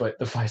into it, but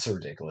the fights are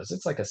ridiculous.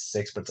 It's like a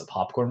 6, but it's a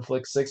popcorn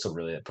flick 6, so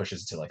really it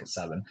pushes it to like a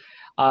 7.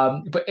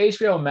 But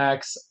HBO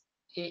Max,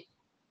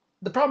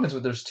 the problem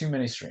is there's too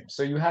many streams,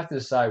 so you have to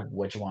decide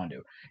what you want to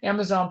do.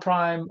 Amazon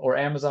Prime or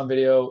Amazon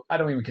Video, I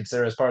don't even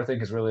consider it as part of the thing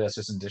because really that's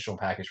just an additional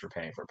package for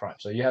paying for Prime.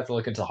 So you have to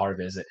look into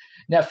hard. Is it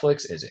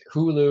Netflix? Is it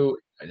Hulu?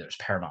 There's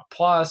Paramount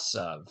Plus.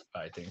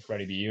 I think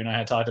Freddie B. You and I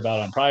had talked about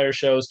on prior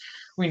shows.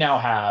 We now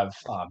have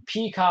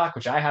Peacock,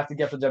 which I have to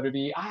get for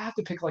WWE. I have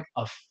to pick like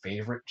a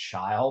favorite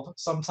child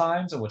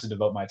sometimes and what to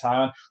devote my time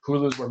on.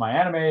 Hulu's where my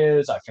anime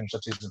is. I finished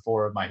up season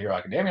 4 of My Hero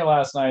Academia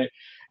last night.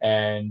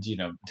 And,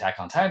 Attack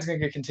on Titan's going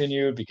to get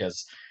continued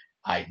because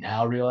I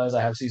now realize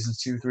I have seasons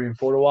 2, 3, and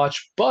 4 to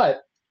watch.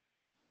 But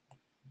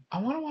I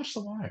want to watch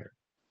The Wire.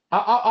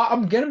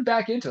 I'm getting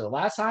back into it. The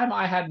last time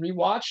I had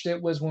rewatched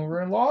it was when we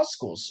were in law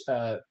schools.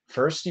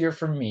 First year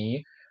for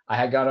me, I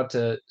had got up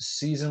to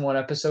season 1,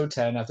 episode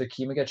 10 after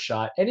Kima gets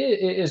shot. And it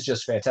is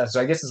just fantastic.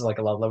 So I guess it's like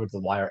a love letter to The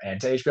Wire and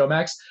to HBO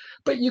Max.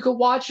 But you could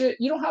watch it.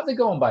 You don't have to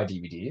go and buy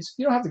DVDs.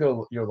 You don't have to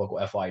go to your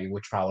local FYE,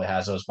 which probably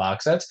has those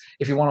box sets,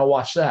 if you want to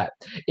watch that.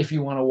 If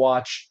you want to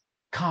watch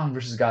Kong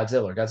versus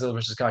Godzilla, Godzilla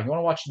versus Kong. You want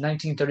to watch a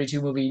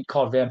 1932 movie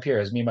called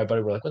Vampires. Me and my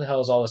buddy were like, what the hell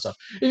is all this stuff?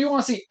 If you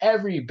want to see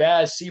every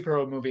bad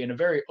superhero movie in a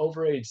very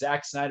overrated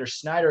Zack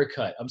Snyder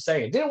cut, I'm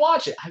saying, didn't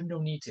watch it. I have no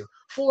need to.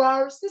 4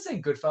 hours? This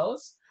ain't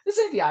Goodfellas. This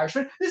ain't The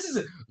Irishman. This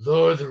isn't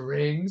Lord of the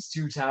Rings,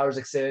 Two Towers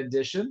Extended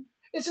Edition.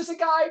 It's just a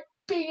guy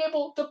being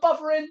able to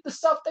buffer in the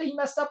stuff that he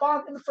messed up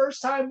on in the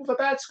first time with a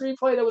bad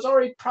screenplay that was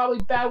already probably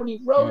bad when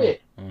he wrote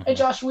it. Mm-hmm. And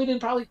Josh Whedon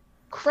probably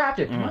crapped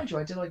it. Mind you,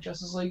 I did like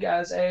Justice League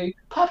as a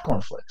popcorn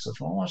flick. So if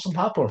you want to watch some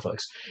popcorn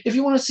flicks, if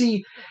you want to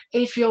see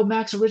HBO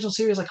Max original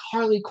series like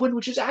Harley Quinn,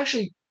 which is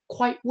actually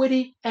quite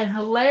witty and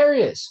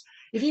hilarious.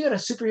 If you got a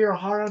superhero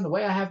heart on the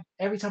way I have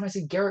every time I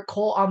see Garrett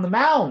Cole on the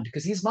mound,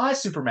 because he's my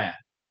Superman.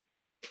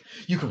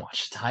 You can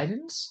watch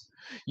Titans.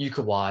 You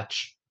could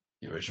watch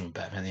the original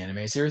Batman the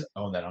Animated Series. I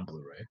own that on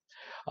Blu-ray.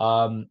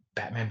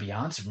 Batman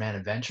Beyond, Superman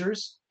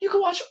Adventures. You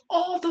can watch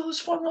all those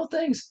fun little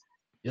things.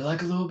 You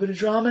like a little bit of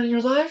drama in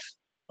your life?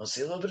 Let's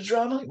see a little bit of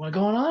drama. You want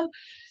going on?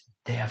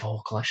 They have a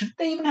whole collection.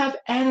 They even have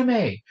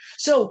anime.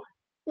 So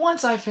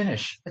once I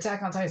finish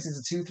Attack on Titan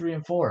season 2, 3,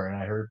 and 4,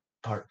 and I heard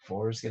part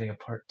 4 is getting a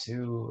part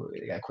 2,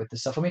 they gotta quit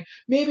this stuff on me.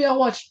 Maybe I'll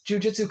watch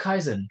Jujutsu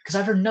Kaisen because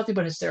I've heard nothing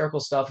but hysterical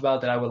stuff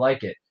about that. I would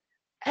like it,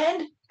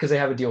 and because they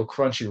have a deal with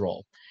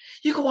Crunchyroll,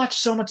 you can watch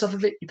so much stuff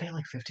of it. You pay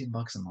like $15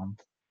 a month.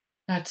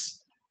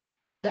 That's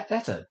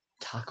a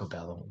Taco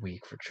Bell a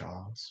week for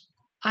Charles.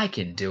 I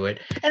can do it.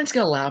 And it's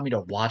going to allow me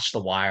to watch The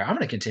Wire. I'm going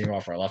to continue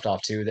off where I left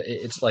off, too.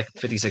 It's like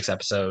 56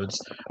 episodes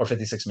or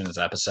 56 minutes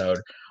episode.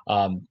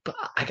 But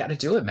I got to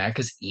do it, man,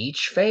 because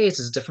each phase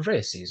is a different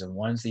phase. Season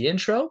 1 is the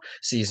intro.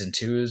 Season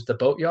 2 is the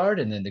boatyard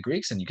and then the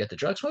Greeks, and you get the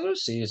drug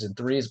smugglers. Season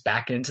 3 is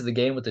back into the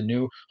game with the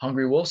new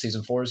Hungry Wolf.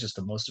 Season 4 is just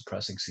the most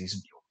depressing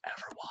season you'll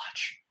ever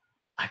watch.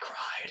 I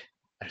cried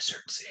at a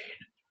certain scene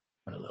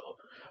when a little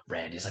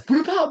Randy's like, what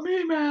about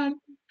me, man?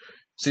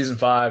 Season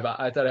 5,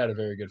 I thought it had a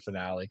very good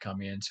finale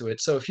coming into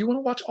it. So if you want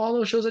to watch all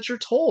those shows that you're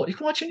told, you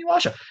can watch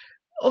Inuyasha.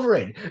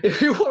 Overrated.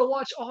 If you want to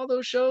watch all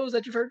those shows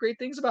that you've heard great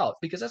things about,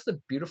 because that's the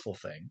beautiful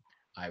thing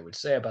I would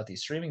say about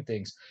these streaming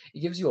things, it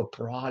gives you a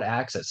broad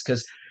access.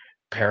 Because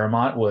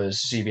Paramount was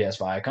CBS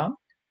Viacom,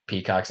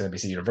 Peacock's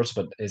NBC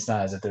Universal, but it's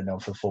not as if they're known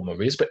for the full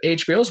movies. But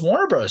HBO's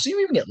Warner Bros. So you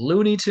even get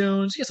Looney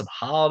Tunes, you get some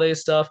holiday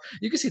stuff.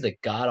 You can see the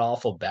god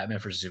awful Batman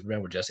for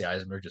Superman where Jesse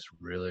Eisenberg just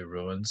really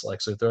ruins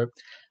Lex Luthor.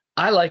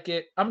 I like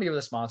it. I'm gonna give it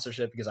a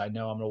sponsorship because I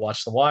know I'm gonna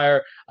watch The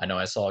Wire. I know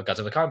I saw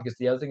Godzilla Comic because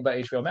the other thing about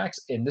HBO Max,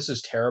 and this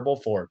is terrible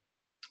for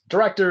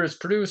directors,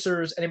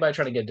 producers, anybody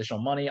trying to get additional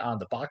money on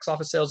the box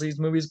office sales of these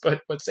movies.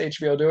 But what's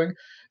HBO doing?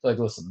 Like,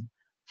 listen,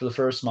 for the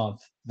first month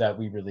that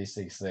we release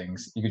these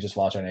things, you could just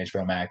watch on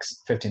HBO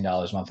Max, $15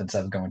 a month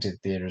instead of going to the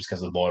theaters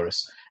because of the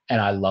virus. And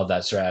I love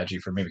that strategy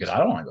for me because I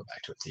don't want to go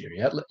back to a theater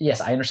yet.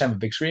 Yes, I understand the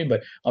big screen,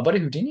 but my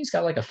buddy Houdini's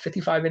got like a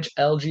 55-inch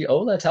LG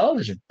OLED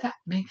television. That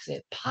makes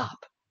it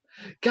pop.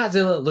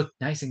 Godzilla looked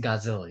nice in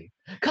Godzilla.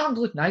 Kong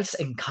looked nice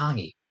in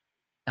Kongi.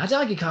 Not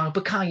Donkey Kong,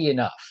 but Kongi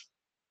enough.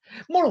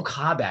 Mortal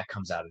Kombat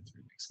comes out in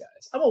 3 weeks,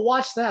 guys. I'm gonna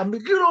watch that. I'm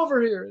gonna get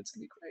over here. It's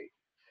gonna be great.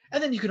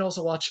 And then you can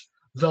also watch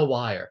The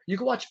Wire. You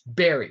can watch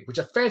Barry, which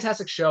is a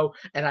fantastic show.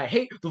 And I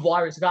hate The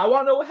Wire. I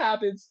want to know what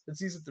happens in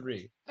season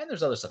 3. And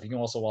there's other stuff. You can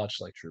also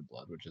watch like True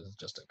Blood, which is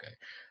just okay.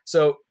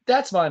 So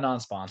that's my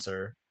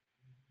non-sponsor.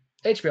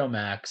 HBO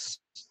Max.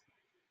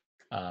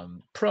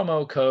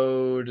 Promo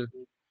code.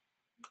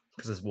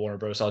 Because it's Warner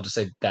Bros. So I'll just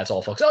say that's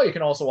all, folks. Oh, you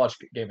can also watch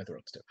Game of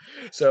Thrones too.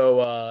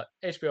 So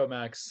HBO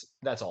Max,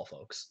 that's all,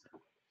 folks.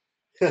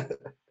 Good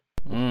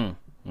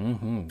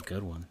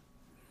one.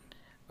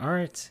 All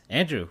right,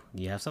 Andrew,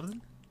 you have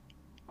something?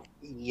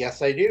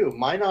 Yes, I do.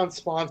 My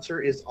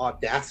non-sponsor is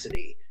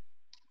Audacity.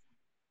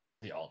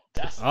 The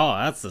Audacity. Oh,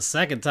 that's the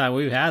second time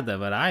we've had that,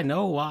 but I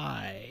know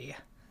why.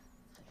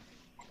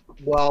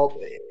 Well,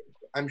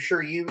 I'm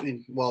sure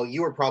you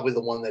were probably the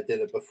one that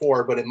did it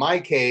before, but in my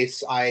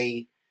case,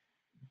 I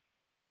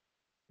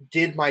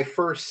did my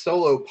first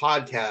solo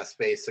podcast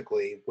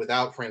basically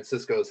without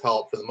Francisco's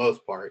help for the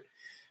most part.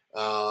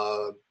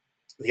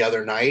 The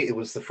other night, it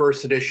was the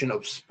first edition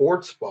of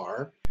Sports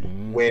Bar,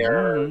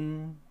 where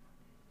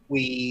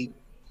we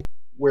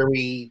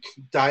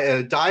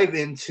dive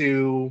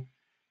into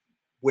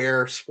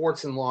where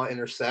sports and law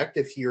intersect.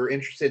 If you're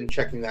interested in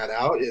checking that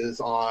out, it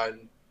is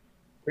on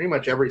pretty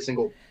much every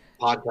single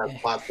podcast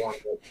platform.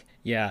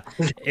 Yeah,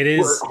 it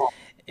is.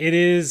 It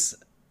is.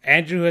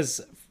 Andrew has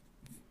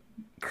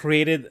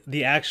created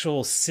the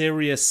actual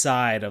serious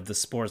side of the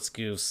Sports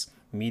Goofs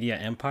media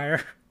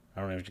empire. I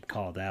don't know if you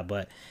call it that,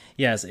 but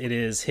yes, it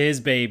is his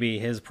baby,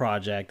 his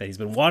project that he's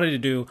been wanting to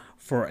do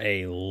for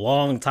a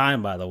long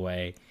time, by the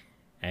way,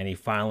 and he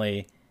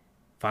finally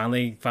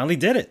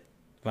did it.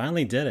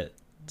 Finally did it.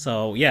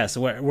 So yes,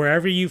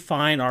 wherever you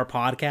find our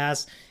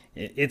podcast,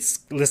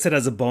 it's listed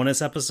as a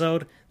bonus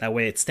episode. That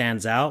way, it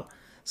stands out.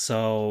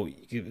 So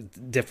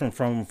different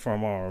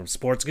from our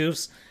Sports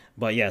Goofs,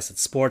 but yes,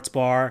 it's Sports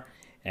Bar,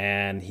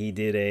 and he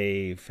did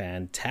a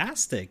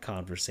fantastic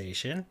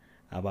conversation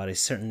about a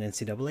certain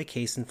NCAA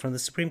case in front of the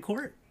Supreme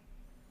Court.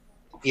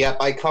 Yep,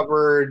 I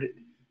covered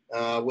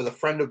with a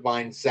friend of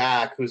mine,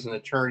 Zach, who's an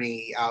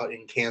attorney out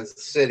in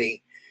Kansas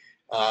City.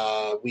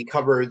 We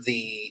covered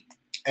the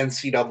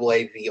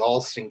NCAA v.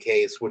 Alston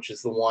case, which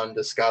is the one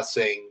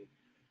discussing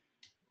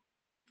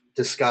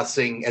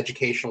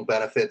educational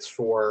benefits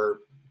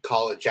for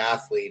college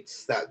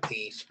athletes that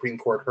the Supreme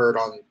Court heard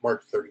on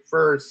March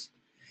 31st.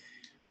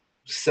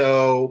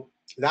 So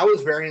that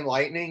was very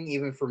enlightening,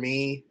 even for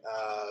me.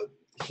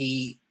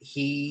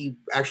 He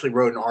actually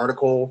wrote an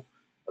article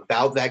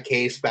about that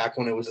case back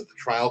when it was at the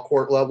trial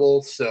court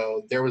level.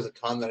 So there was a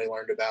ton that I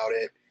learned about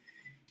it.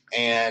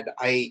 And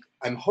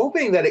I'm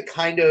hoping that it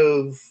kind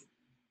of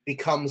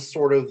becomes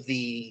sort of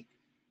the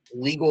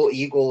legal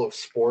eagle of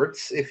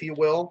sports, if you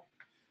will.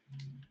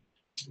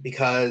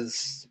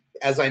 Because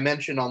as I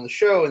mentioned on the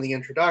show in the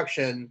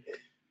introduction,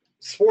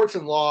 sports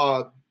and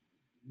law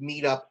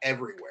meet up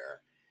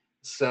everywhere.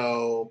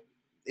 So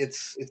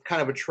it's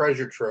kind of a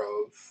treasure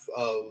trove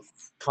of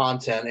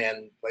content,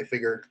 and I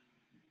figured,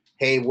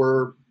 hey,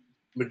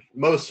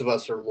 most of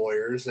us are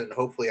lawyers, and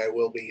hopefully I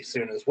will be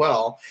soon as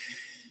well.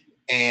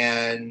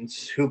 And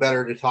who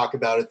better to talk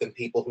about it than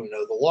people who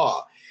know the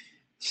law?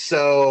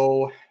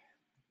 So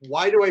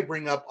why do I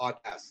bring up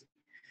Audacity?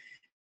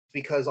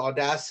 Because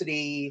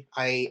Audacity,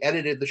 I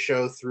edited the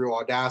show through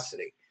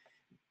Audacity.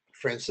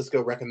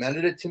 Francisco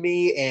recommended it to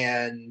me,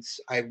 and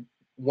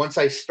once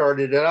I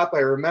started it up, I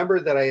remember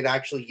that I had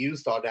actually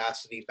used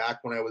Audacity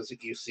back when I was at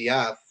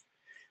UCF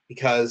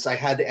because I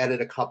had to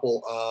edit a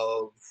couple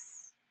of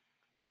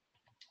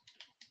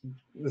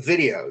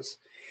videos,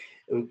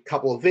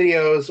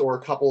 or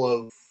a couple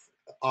of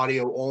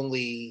audio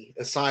only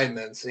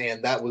assignments,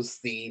 and that was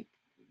the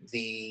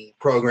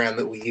program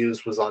that we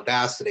used was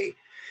Audacity.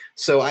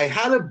 So I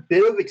had a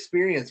bit of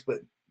experience, but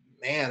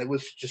man, it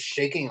was just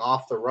shaking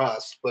off the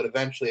rust, but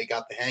eventually I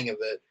got the hang of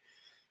it.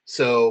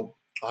 So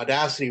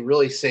Audacity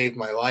really saved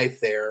my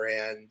life there,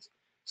 and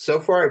so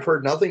far I've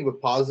heard nothing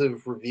but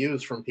positive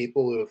reviews from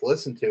people who have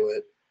listened to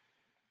it.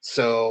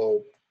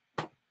 So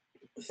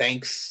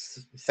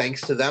thanks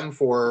to them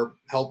for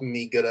helping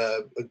me get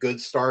a good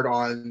start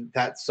on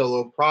that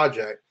solo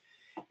project.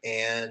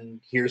 And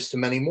here's to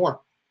many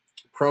more.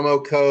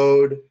 Promo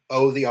code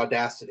the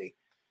Audacity.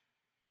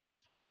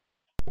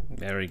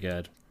 Very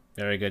good.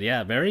 Very good.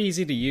 Yeah, very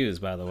easy to use,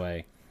 by the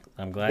way.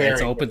 I'm glad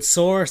it's open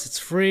source. It's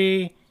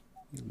free.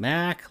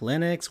 Mac,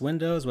 Linux,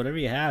 Windows, whatever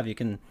you have, you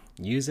can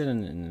use it.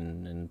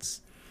 And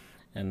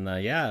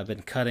yeah, I've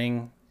been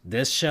cutting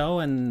this show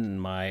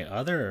and my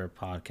other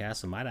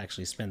podcast. I might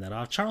actually spin that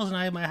off. Charles and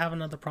I might have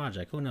another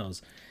project. Who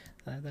knows?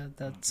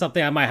 That's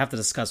something I might have to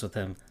discuss with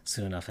him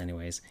soon enough.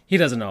 Anyways, he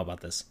doesn't know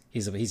about this.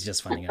 He's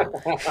just finding out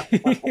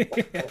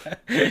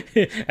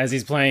as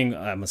he's playing.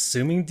 I'm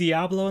assuming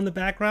Diablo in the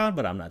background,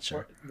 but I'm not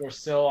sure. We're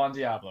still on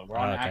Diablo. We're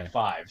on Act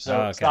 5.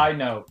 So, side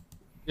note,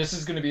 this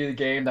is going to be the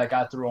game that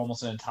got through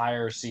almost an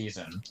entire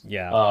season.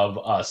 Of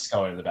us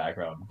going in the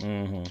background.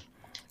 Mm-hmm.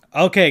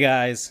 Okay,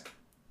 guys.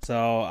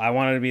 So I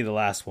wanted to be the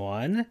last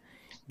one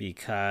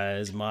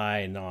because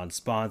my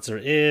non-sponsor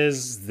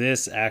is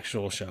this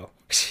actual show.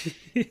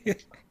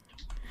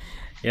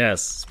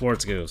 Yes,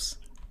 Sports Goofs.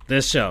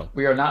 This show.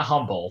 We are not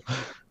humble.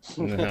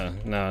 No.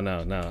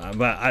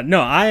 But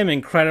I am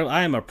incredible.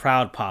 I am a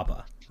proud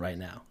papa right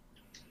now.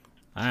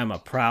 I am a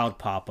proud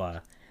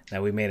papa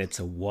that we made it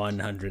to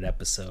 100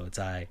 episodes.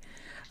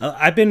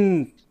 I've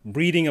been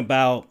reading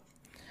about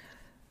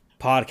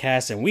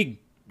podcasts, and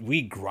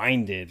we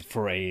grinded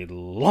for a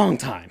long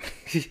time.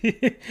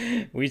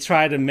 We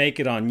tried to make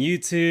it on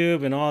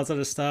YouTube and all this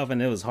other stuff, and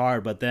it was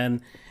hard. But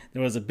then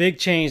there was a big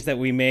change that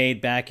we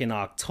made back in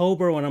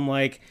October when I'm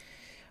like,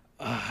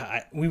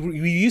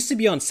 we used to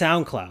be on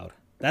SoundCloud.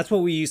 That's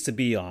what we used to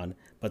be on.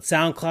 But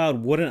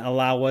SoundCloud wouldn't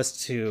allow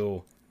us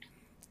to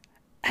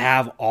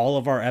have all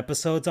of our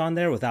episodes on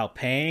there without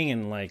paying.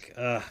 And like,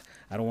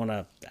 I don't want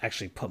to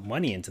actually put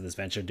money into this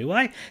venture, do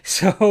I?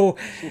 So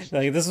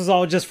like, this was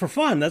all just for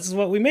fun. This is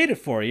what we made it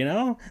for, you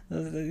know?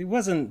 It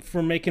wasn't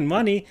for making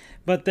money.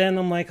 But then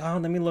I'm like, oh,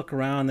 let me look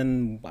around.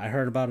 And I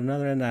heard about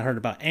another, and I heard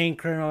about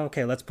Anchor.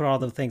 Okay, let's put all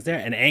the things there.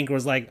 And Anchor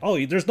was like,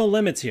 oh, there's no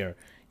limits here.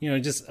 You know,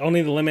 just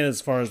only the limit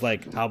as far as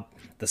like how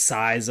the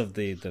size of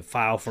the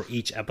file for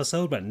each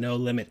episode, but no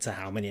limit to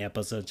how many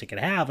episodes you can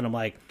have. And I'm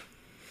like,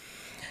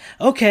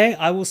 okay,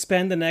 I will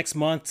spend the next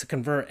month to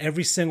convert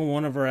every single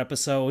one of our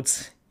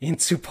episodes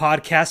into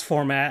podcast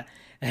format.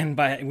 And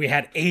we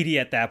had 80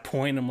 at that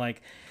point. I'm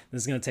like,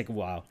 this is going to take a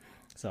while.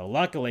 So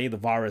luckily the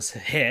virus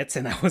hit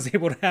and I was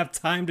able to have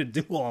time to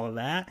do all of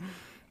that.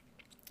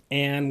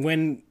 And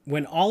when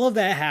all of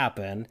that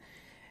happened,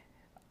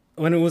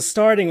 when it was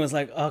starting, it was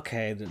like,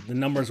 okay, the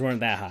numbers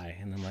weren't that high.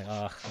 And I'm like,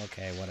 oh,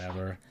 okay,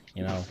 whatever.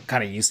 You know,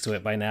 kind of used to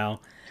it by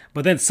now.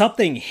 But then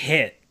something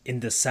hit in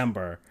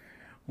December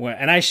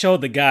and I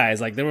showed the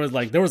guys, like there was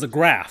a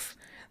graph.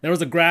 There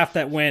was a graph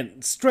that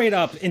went straight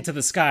up into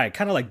the sky,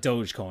 kind of like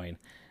Dogecoin,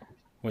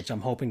 which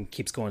I'm hoping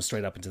keeps going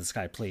straight up into the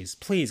sky.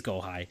 Please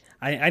go high.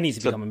 I need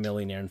to become a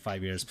millionaire in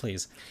 5 years,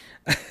 please.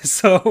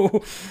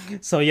 So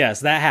yes,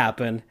 that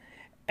happened.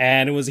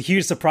 And it was a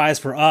huge surprise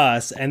for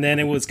us. And then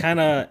it was kind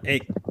of,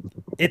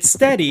 it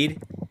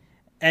steadied,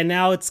 and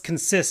now it's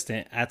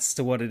consistent as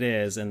to what it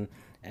is.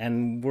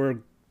 And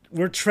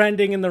we're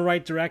trending in the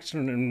right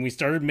direction, and we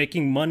started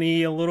making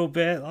money a little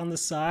bit on the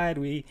side.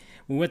 We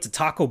went to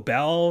Taco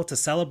Bell to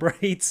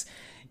celebrate,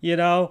 you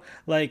know,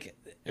 like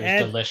it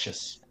was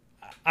delicious.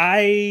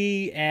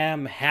 I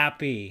am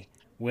happy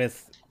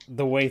with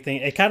the way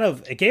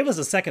it gave us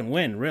a second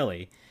win,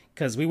 really,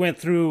 because we went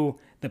through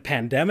the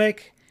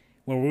pandemic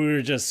where we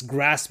were just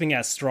grasping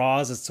at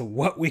straws as to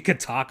what we could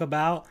talk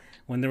about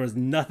when there was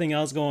nothing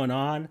else going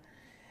on.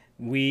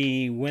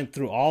 We went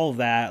through all of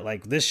that.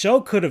 Like, this show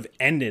could have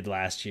ended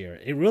last year.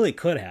 It really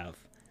could have.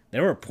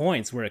 There were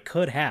points where it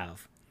could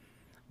have.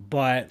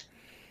 But,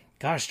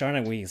 gosh darn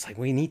it,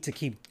 we need to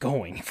keep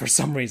going for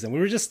some reason. We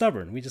were just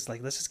stubborn. We just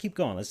let's just keep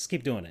going. Let's just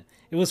keep doing it.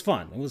 It was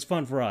fun. It was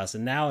fun for us.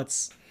 And now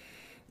it's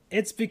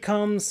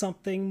become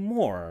something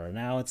more.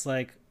 Now it's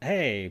like,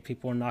 hey,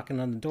 people are knocking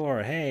on the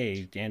door.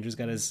 Hey, Andrew's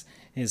got his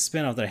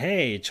spin-off there.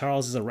 Hey,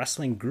 Charles is a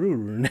wrestling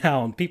guru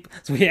now. And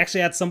so we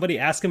actually had somebody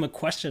ask him a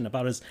question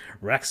about his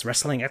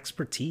wrestling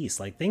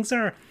expertise. Like, things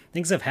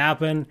have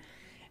happened,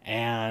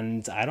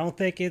 and I don't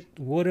think it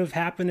would have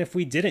happened if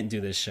we didn't do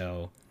this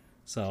show.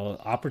 So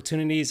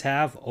opportunities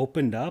have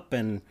opened up,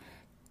 and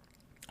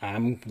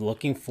I'm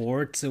looking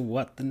forward to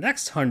what the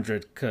next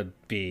 100 could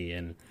be.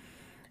 And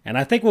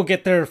I think we'll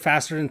get there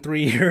faster than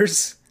 3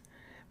 years,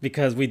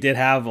 because we did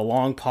have a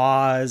long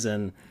pause,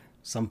 and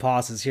some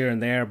pauses here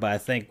and there, but I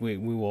think we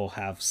will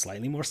have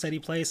slightly more steady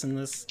place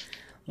unless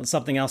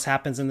something else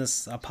happens in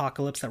this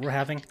apocalypse that we're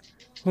having.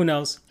 Who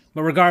knows?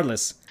 But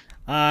regardless,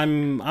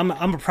 I'm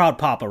a proud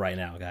papa right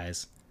now,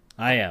 guys.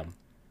 I am.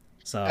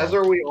 So as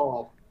are we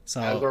all.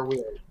 So as are we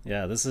all.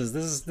 Yeah, this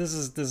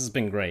has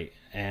been great.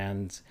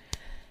 And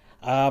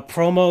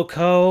promo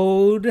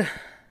code,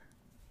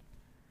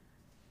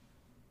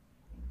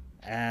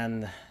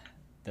 and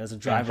there's a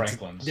driver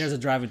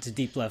to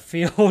deep left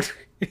field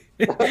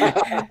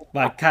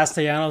by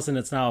Castellanos, and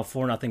it's now a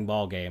 4-0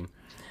 ball game.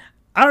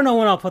 I don't know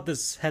when I'll put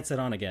this headset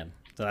on again.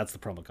 So that's the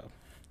promo code.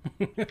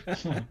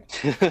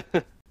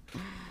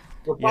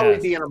 We'll probably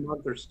be in a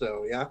month or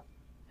so, yeah?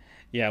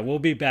 Yeah, we'll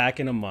be back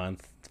in a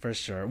month for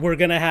sure. We're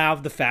going to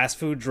have the fast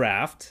food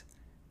draft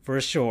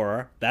for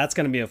sure. That's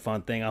going to be a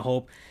fun thing. I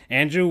hope,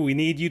 Andrew, we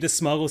need you to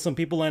smuggle some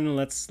people in, and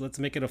let's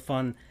make it a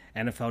fun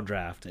NFL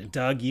draft. And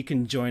Doug, you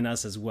can join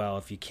us as well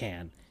if you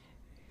can.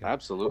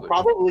 Absolutely. We'll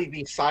probably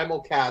be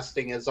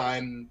simulcasting as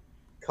I'm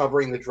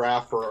covering the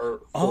draft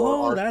for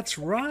that's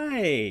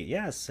right.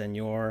 Yes, and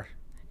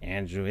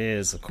Andrew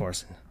is, of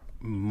course,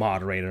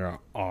 moderator of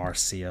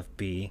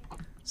RCFB.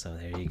 So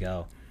there you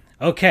go.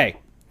 Okay.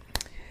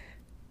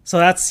 So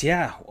that's,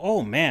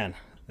 oh man,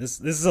 this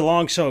is a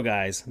long show,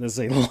 guys. This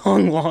is a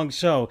long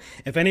show.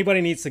 If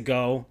anybody needs to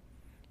go,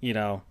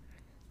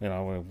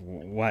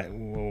 what,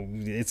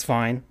 it's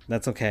fine.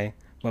 That's okay.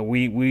 But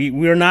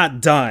we're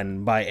not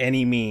done by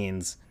any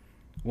means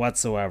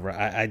whatsoever.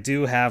 I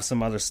do have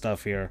some other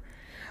stuff here,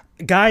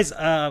 guys.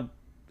 I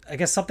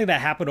guess something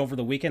that happened over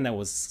the weekend that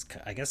was,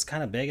 I guess,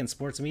 kind of big in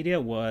sports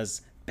media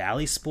was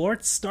Bally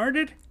Sports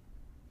started.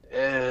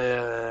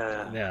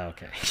 Yeah,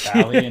 okay.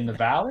 Bally in the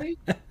Valley?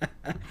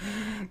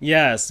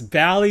 Yes,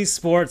 Bally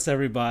Sports,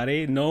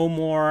 everybody. No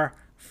more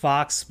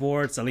Fox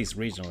Sports, at least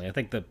regionally. I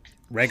think the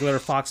regular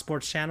Fox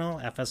Sports channel,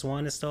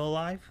 FS1, is still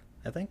alive,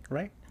 I think,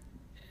 right?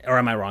 Or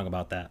am I wrong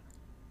about that?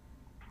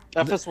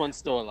 FS1's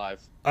still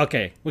alive.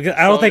 Okay. I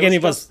don't think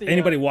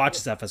anybody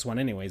watches FS1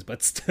 anyways,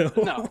 but still.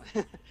 No.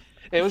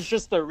 It was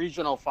just the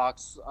regional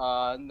Fox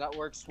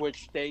networks,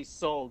 which they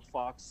sold.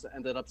 Fox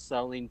ended up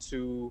selling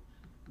to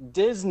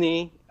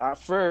Disney at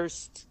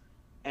first,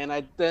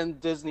 and then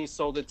Disney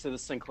sold it to the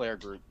Sinclair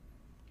Group.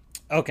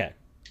 Okay.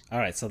 All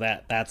right, so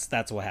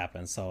that's what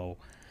happened. So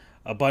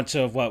a bunch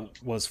of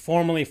what was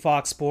formerly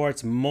Fox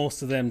Sports,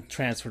 most of them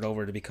transferred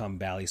over to become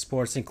Bally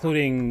Sports,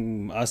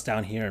 including us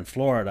down here in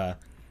Florida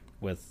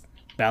with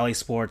Bally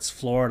Sports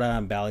Florida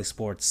and Bally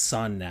Sports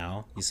Sun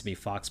now. Used to be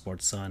Fox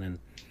Sports Sun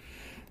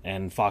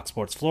and Fox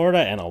Sports Florida,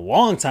 and a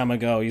long time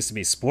ago used to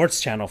be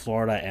Sports Channel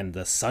Florida and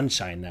the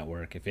Sunshine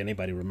Network, if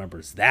anybody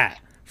remembers that.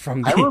 I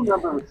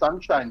remember the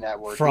Sunshine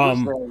Network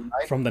from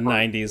the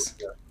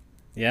 90s.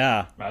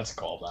 Yeah. That's a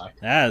callback.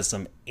 That is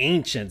some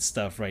ancient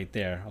stuff right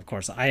there. Of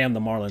course, I am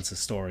the Marlins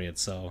historian,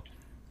 so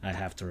I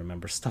have to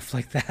remember stuff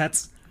like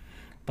that.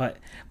 But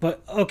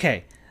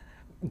okay.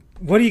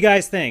 What do you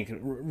guys think?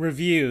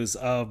 Reviews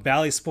of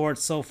Bally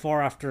Sports so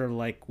far after,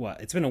 like, what?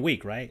 It's been a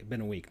week, right? It's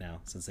been a week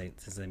now since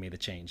they made the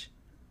change.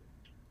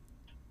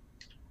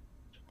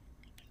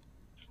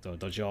 So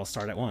don't you all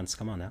start at once?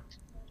 Come on now.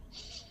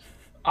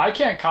 I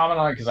can't comment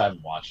on it because I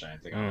haven't watched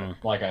anything on it.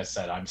 Like I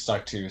said, I'm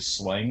stuck to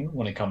Sling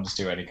when it comes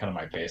to any kind of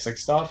my basic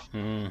stuff.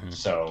 Mm-hmm.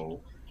 So,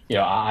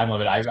 I'm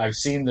limited. I've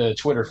seen the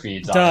Twitter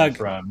feeds Doug,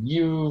 from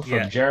you,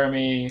 from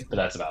Jeremy, but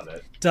that's about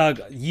it. Doug,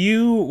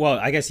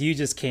 I guess you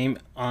just came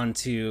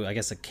onto, I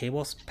guess, a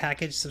cable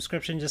package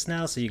subscription just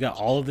now, so you got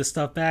all of this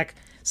stuff back.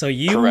 So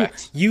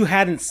you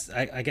hadn't,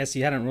 I guess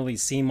you hadn't really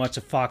seen much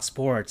of Fox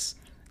Sports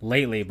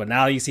lately, but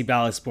now you see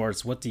Bally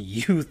Sports. What do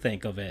you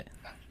think of it?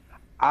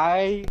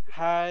 I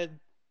had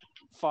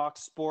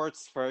Fox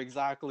Sports for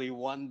exactly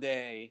one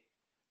day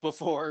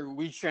before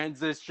we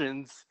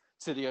transitioned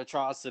to the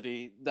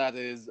atrocity that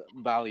is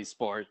Bally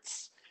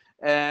Sports.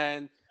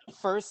 And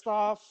first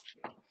off,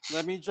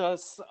 let me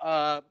just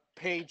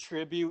pay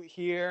tribute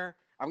here.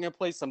 I'm going to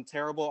play some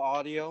terrible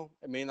audio.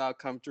 It may not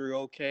come through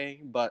okay,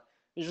 but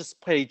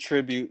just pay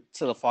tribute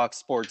to the Fox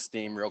Sports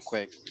team real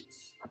quick.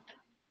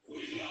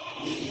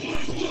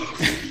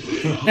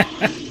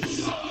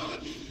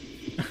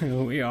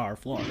 We are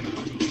Florida.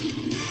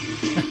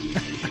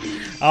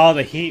 Oh,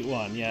 the Heat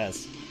one,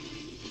 yes.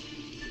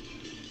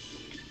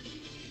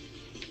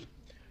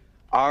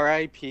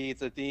 R.I.P.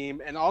 the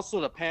theme, and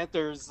also the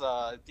Panthers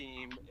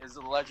theme is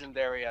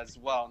legendary as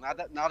well.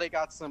 Now they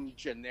got some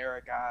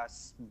generic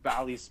ass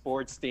Bally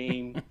Sports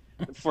theme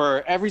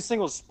for every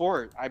single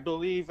sport. I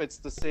believe it's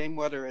the same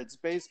whether it's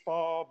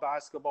baseball,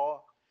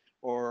 basketball,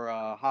 or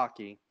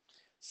hockey.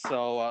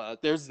 So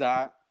there's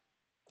that,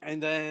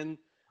 and then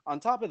on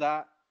top of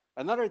that,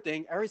 another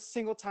thing, every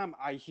single time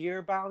I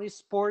hear Bally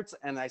Sports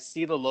and I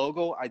see the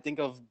logo, I think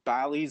of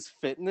Bally's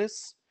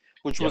Fitness,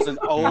 which was an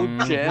old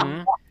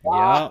gym.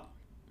 Yeah.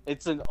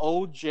 It's an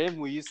old gym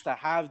we used to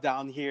have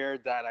down here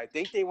that I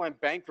think they went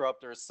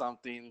bankrupt or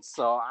something.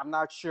 So I'm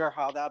not sure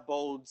how that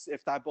bodes,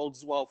 if that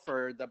bodes well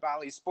for the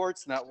Bally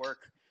Sports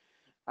Network.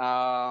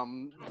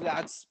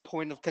 That's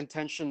point of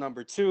contention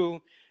number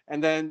 2.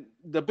 And then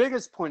the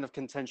biggest point of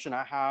contention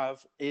I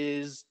have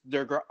is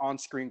their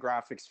on-screen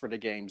graphics for the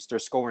games, their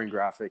scoring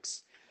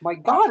graphics. My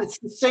God, it's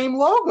the same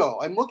logo.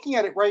 I'm looking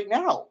at it right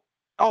now.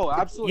 Oh,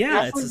 absolutely.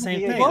 Yeah, it's the same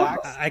thing.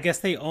 I guess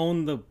they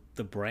own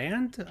the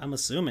brand, I'm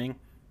assuming.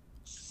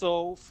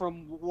 So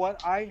from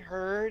what I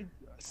heard,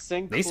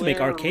 Sinclair... They used to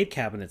make arcade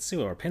cabinets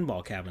too, or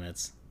pinball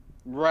cabinets.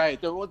 Right.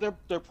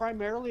 They're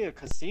primarily a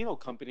casino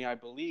company, I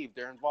believe.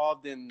 They're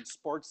involved in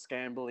sports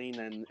gambling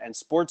and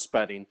sports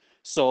betting.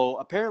 So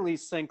apparently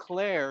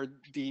Sinclair,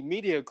 the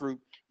media group,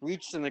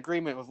 reached an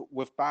agreement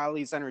with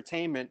Bally's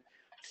Entertainment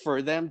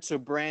for them to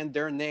brand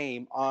their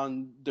name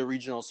on the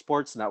regional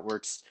sports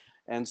networks.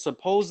 And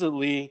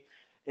supposedly,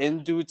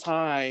 in due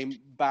time,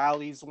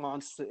 Bally's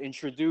wants to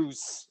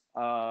introduce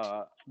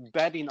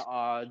betting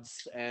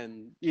odds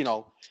and,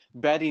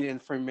 betting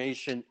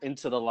information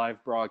into the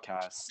live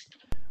broadcast.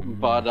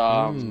 But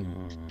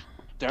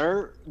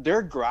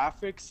their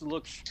graphics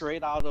look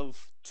straight out of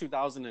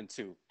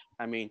 2002.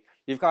 I mean,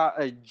 you've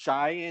got a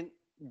giant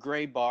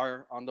gray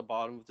bar on the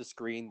bottom of the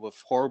screen with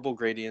horrible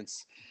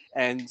gradients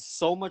and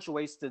so much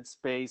wasted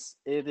space.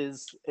 It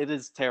is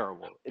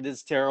terrible. It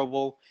is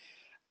terrible.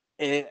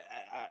 It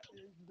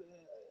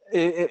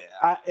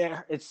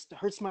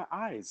hurts my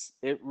eyes.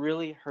 It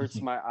really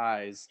hurts my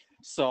eyes.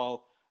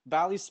 So,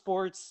 Bally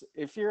Sports,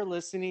 if you're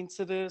listening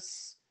to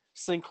this,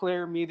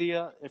 Sinclair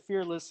Media, if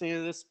you're listening to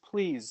this,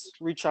 please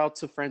reach out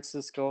to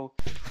Francisco.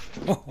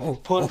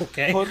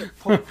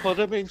 Put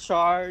him in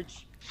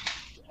charge,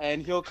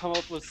 and he'll come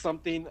up with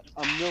something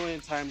a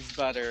million times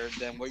better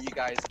than what you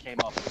guys came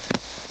up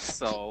with.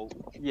 So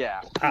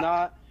yeah,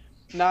 not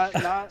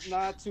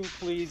too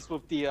pleased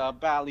with the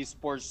Bally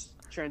Sports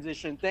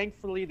transition.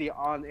 Thankfully, the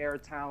on-air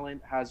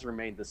talent has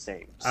remained the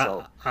same.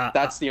 So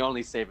that's the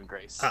only saving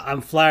grace.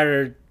 I'm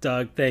flattered,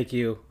 Doug. Thank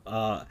you.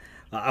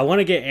 I want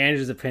to get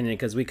Andrew's opinion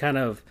because he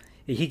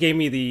gave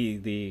me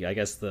the I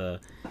guess the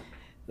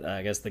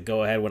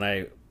go ahead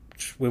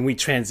when we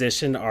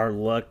transitioned our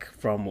look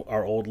from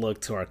our old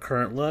look to our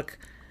current look.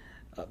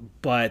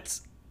 But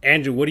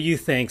Andrew, what do you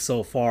think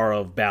so far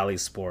of Bally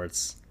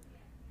Sports?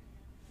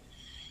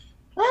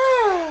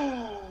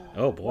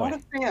 Oh boy! Not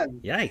a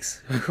fan.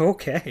 Yikes!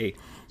 Okay.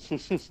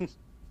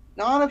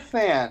 Not a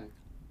fan.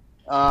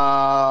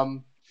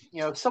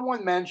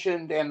 Someone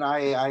mentioned, and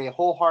I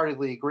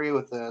wholeheartedly agree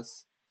with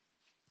this,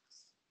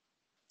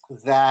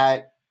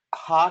 that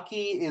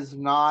hockey is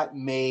not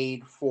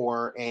made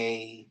for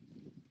a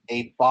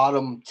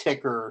bottom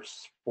ticker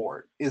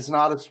sport. Is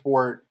not a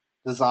sport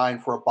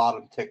designed for a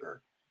bottom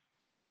ticker.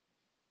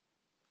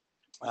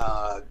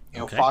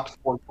 Okay. Fox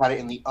Sports had it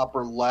in the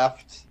upper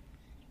left.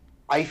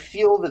 I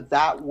feel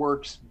that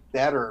works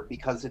better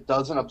because it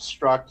doesn't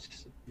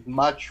obstruct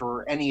much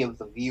or any of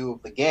the view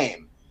of the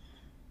game.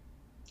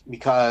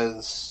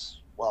 Because,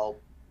 well,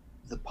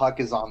 the puck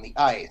is on the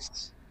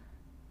ice.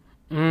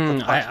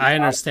 I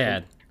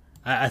understand.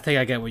 I think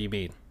I get what you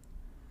mean.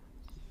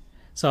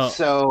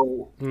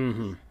 So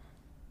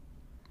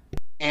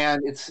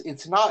and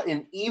it's not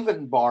an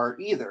even bar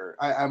either.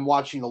 I'm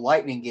watching the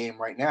Lightning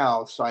game right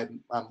now, so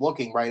I'm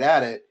looking right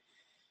at it.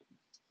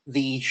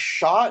 The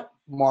shot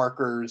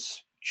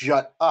markers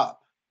jut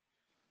up,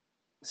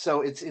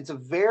 so it's a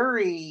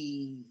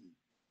very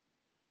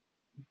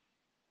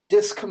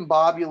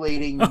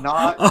discombobulating.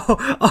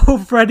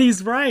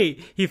 Freddie's right.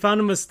 He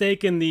found a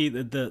mistake in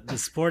the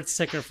sports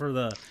ticker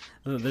for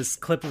this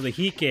clip of the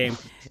Heat game.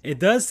 It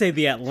does say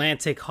the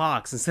Atlantic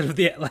Hawks instead of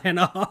the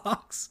Atlanta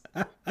Hawks.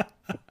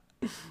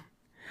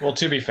 Well,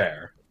 to be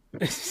fair,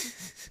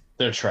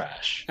 they're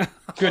trash.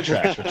 Good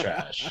trash with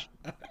trash.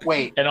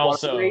 Wait, and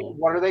also,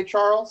 what are they,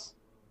 Charles?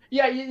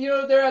 Yeah,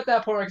 they're at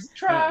that point where it's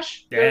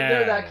trash.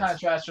 They're that kind of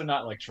trash. They're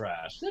not like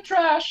trash. They're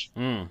trash.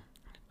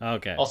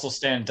 Okay. Also,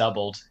 Stan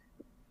doubled.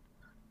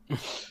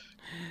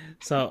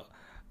 So,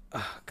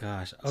 oh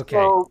gosh. Okay.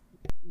 So,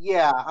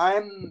 yeah,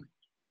 I'm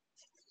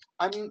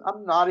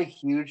not a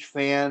huge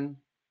fan.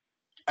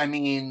 I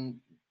mean,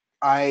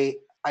 I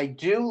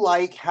do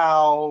like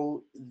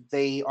how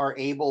they are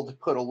able to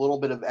put a little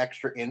bit of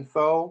extra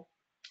info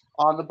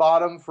on the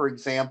bottom. For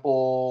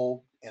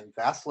example, and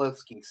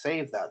Vasilevsky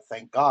saved that.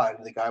 Thank God.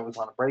 The guy was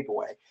on a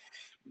breakaway.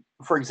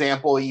 For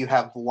example, you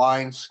have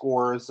line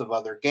scores of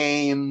other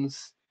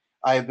games.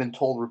 I have been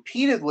told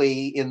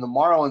repeatedly in the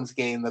Marlins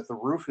game that the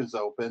roof is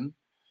open.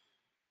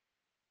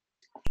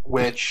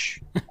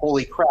 Which,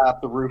 holy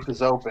crap, the roof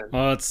is open.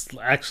 Well, it's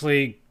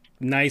actually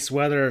nice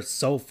weather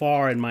so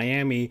far in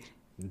Miami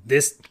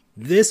this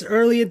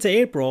early into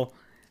April.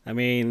 I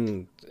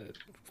mean,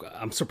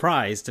 I'm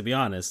surprised, to be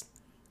honest.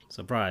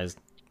 Surprised.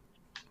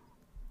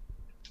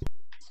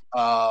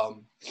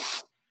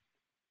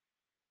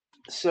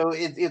 So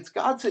it's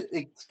got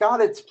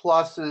its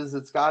pluses,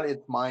 it's got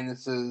its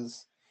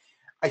minuses.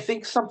 I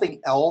think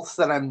something else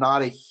that I'm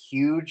not a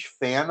huge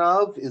fan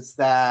of is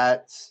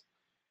that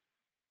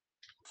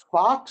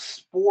Fox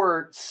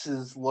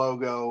Sports'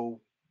 logo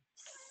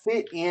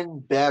fit in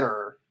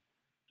better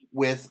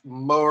with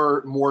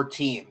more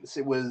teams.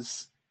 It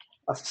was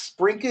a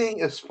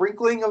sprinkling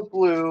of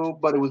blue,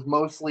 but it was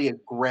mostly a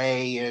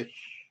grayish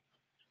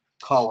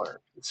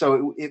color.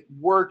 so it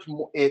worked.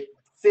 It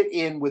fit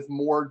in with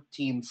more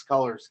teams'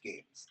 color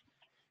schemes.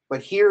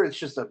 But here it's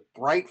just a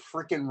bright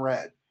freaking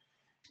red.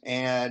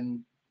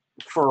 And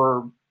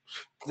for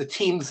the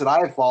teams that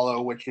I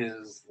follow, which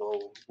is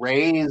the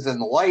Rays and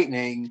the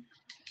Lightning,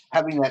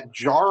 having that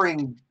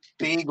jarring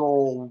big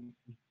old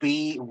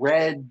B,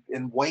 red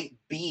and white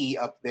B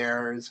up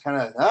there is kind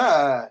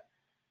of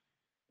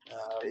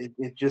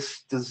it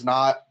just does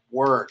not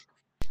work.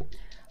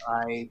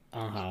 I'm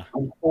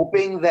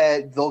hoping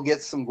that they'll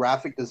get some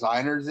graphic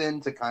designers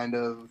in to kind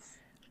of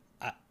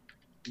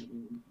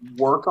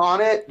work on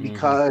it,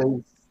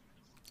 because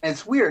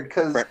it's weird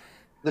because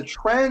the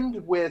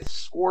trend with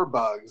score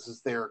bugs,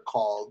 as they're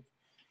called,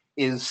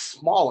 is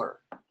smaller.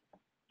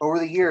 Over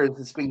the years,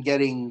 it's been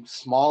getting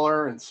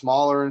smaller and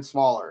smaller and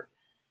smaller.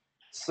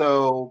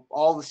 So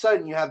all of a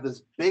sudden, you have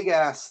this big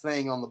ass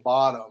thing on the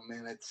bottom,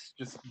 and it's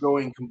just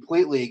going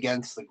completely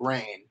against the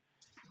grain.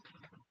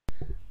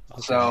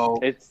 Okay. So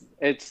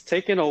it's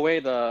taken away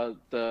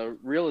the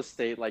real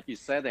estate, like you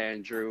said,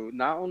 Andrew.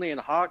 Not only in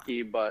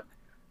hockey, but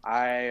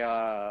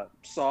I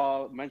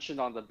saw mentioned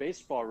on the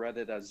baseball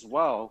Reddit as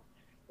well.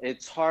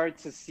 It's hard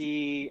to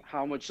see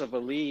how much of a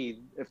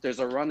lead, if there's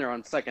a runner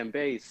on second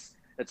base,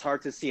 it's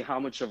hard to see how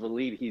much of a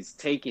lead he's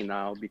taking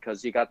now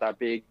because you got that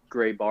big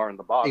gray bar on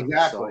the bottom.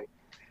 Exactly.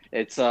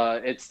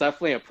 So it's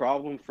definitely a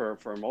problem for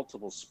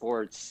multiple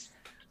sports.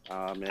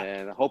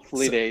 And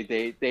hopefully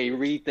they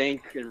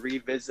rethink and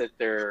revisit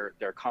their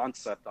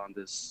concept on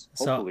this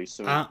hopefully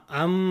soon.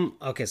 I'm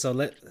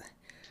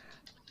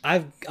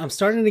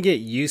starting to get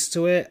used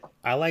to it.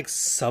 I like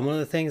some of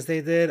the things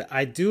they did.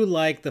 I do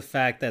like the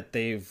fact that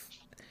they've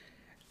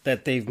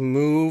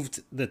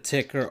moved the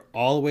ticker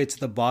all the way to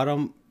the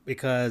bottom,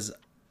 because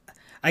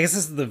I guess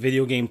this is the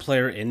video game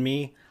player in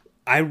me.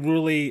 I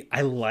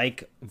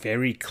like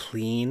very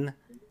clean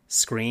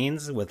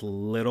screens with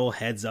little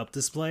heads up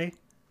display.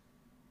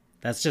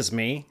 That's just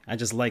me. I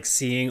just like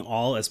seeing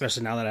all,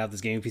 especially now that I have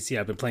this gaming PC.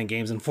 I've been playing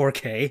games in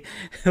 4K,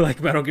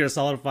 like Metal Gear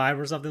Solid 5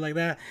 or something like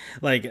that.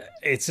 Like,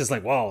 it's just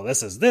like, whoa,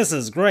 this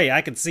is great.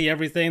 I can see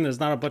everything. There's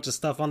not a bunch of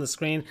stuff on the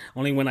screen,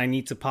 only when I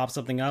need to pop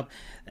something up.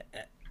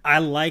 I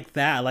like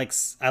that.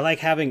 I like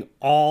having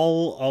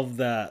all of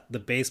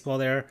the baseball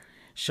there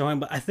showing,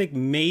 but I think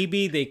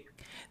maybe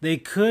they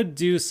could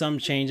do some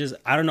changes.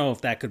 I don't know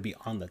if that could be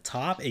on the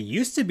top. It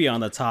used to be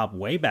on the top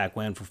way back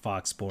when for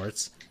Fox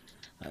Sports.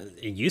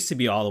 It used to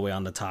be all the way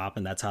on the top,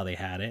 and that's how they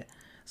had it.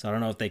 So I don't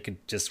know if they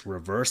could just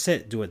reverse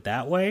it, do it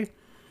that way.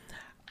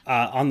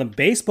 On the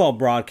baseball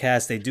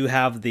broadcast, they do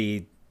have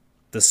the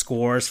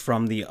scores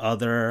from the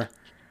other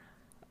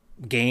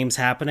games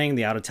happening,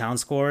 the out-of-town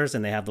scores,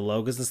 and they have the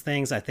logos and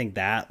things. I think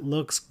that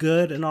looks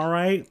good and all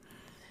right.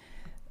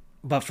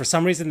 But for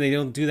some reason, they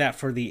don't do that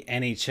for the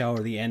NHL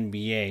or the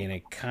NBA, and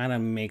it kind of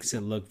makes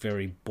it look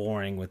very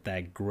boring with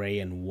that gray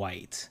and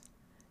white.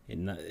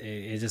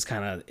 It just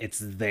kind of, it's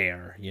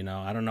there, you know.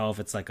 I don't know if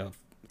it's like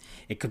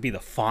it could be the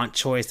font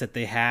choice that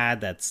they had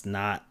that's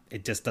not,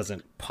 it just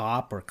doesn't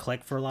pop or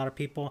click for a lot of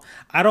people.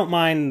 I don't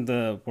mind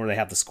where they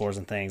have the scores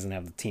and things and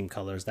have the team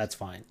colors. That's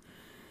fine.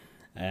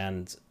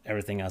 And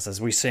everything else,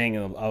 as we're saying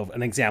of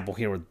an example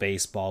here with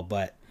baseball,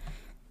 but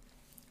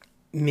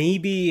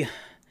maybe,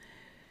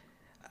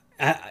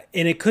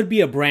 and it could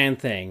be a brand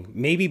thing.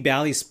 Maybe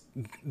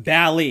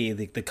Bally,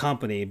 the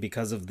company,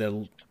 because of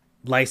the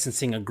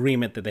licensing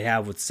agreement that they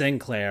have with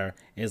Sinclair,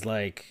 is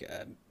like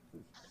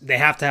they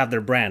have to have their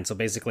brand. So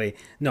basically,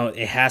 no,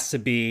 it has to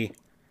be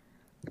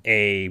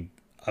a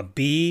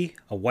B,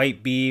 a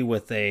white B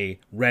with a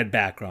red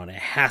background. It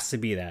has to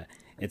be that.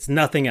 It's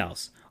nothing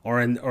else,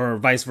 or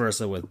vice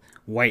versa with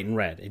white and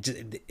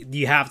red.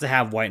 You have to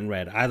have white and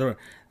red, either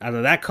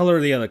that color or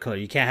the other color.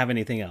 You can't have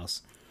anything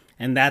else,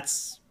 and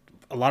that's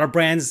a lot of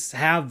brands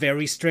have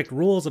very strict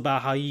rules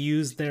about how you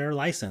use their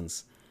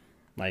license.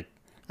 Like,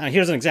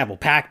 here's an example: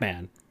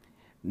 Pac-Man.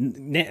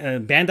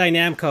 Bandai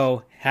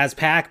Namco has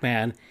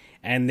Pac-Man,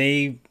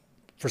 and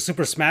for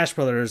Super Smash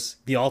Brothers,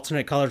 the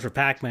alternate colors for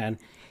Pac-Man,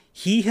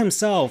 he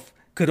himself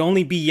could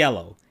only be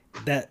yellow.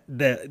 That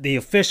the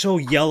official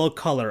yellow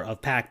color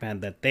of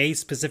Pac-Man that they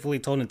specifically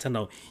told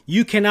Nintendo,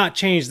 you cannot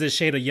change this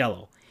shade of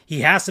yellow.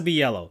 He has to be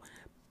yellow.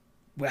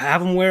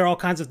 Have him wear all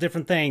kinds of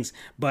different things,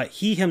 but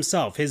he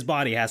himself, his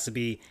body has to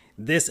be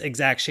this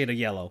exact shade of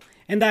yellow.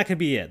 And that could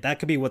be it. That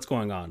could be what's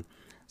going on.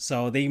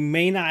 So they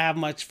may not have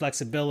much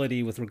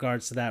flexibility with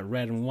regards to that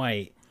red and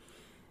white.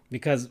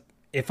 Because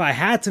if I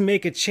had to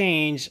make a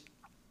change,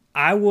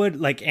 I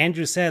would, like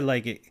Andrew said,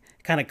 like it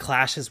kind of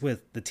clashes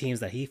with the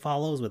teams that he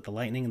follows, with the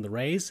Lightning and the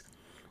Rays.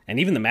 And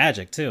even the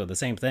Magic, too. The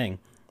same thing.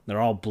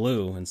 They're all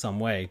blue in some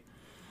way.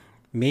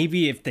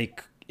 Maybe if they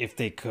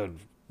could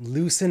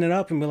loosen it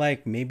up and be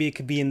like, maybe it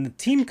could be in the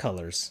team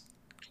colors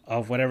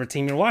of whatever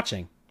team you're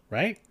watching,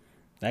 right?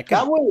 That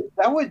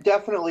would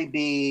definitely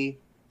be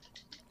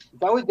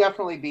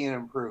an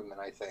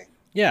improvement, I think.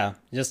 Yeah,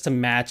 just to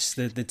match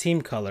the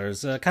team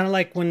colors, kind of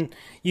like when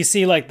you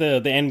see like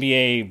the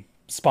NBA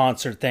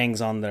sponsored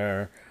things on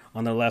their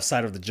left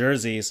side of the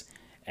jerseys,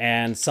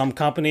 And some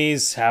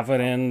companies have it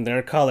in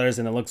their colors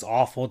and it looks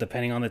awful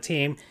depending on the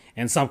team.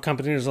 And some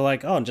companies are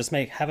like, oh, just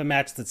have it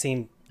match the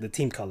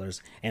team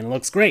colors, and it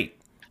looks great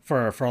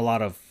for a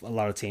lot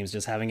of teams.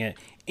 Just having it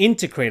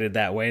integrated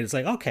that way, it's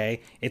like,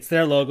 okay, it's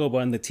their logo but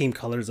in the team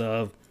colors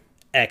of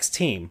X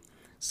team.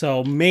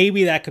 So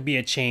maybe that could be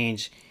a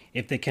change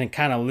if they can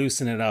kind of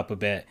loosen it up a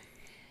bit.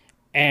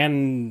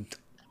 And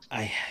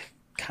I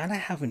kind of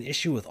have an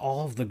issue with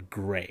all of the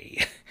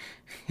gray.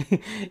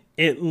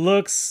 It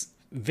looks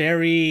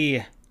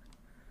very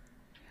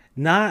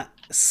not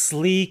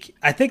sleek.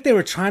 I think they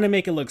were trying to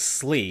make it look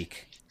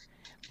sleek,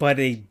 but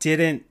it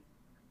didn't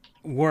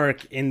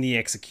work in the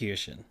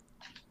execution.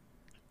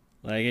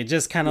 Like, it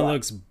just kind of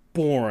looks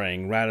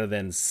boring rather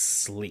than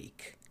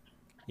sleek.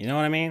 You know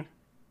what I mean?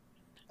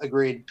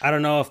 Agreed. I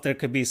don't know if there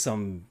could be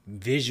some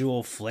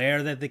visual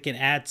flair that they can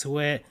add to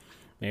it.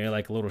 Maybe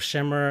like a little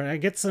shimmer.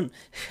 Get some.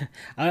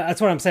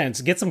 That's what I'm saying.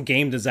 Get some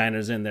game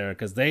designers in there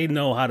because they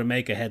know how to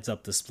make a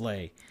heads-up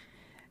display,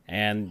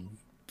 and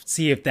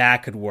see if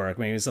that could work.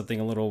 Maybe something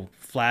a little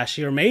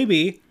flashier.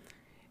 Maybe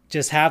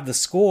just have the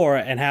score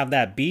and have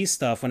that B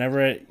stuff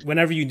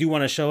whenever you do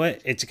want to show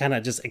it. It kind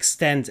of just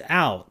extends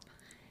out,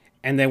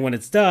 and then when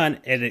it's done,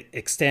 it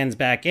extends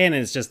back in,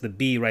 and it's just the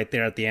B right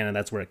there at the end, and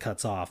that's where it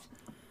cuts off.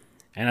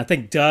 And I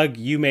think, Doug,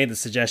 you made the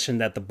suggestion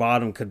that the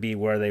bottom could be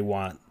where they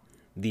want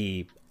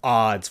the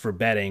odds for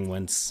betting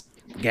once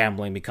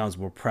gambling becomes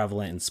more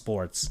prevalent in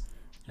sports,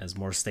 as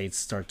more states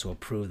start to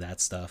approve that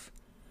stuff.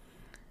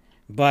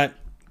 But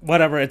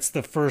whatever, it's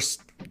the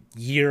first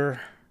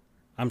year.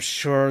 I'm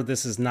sure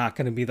this is not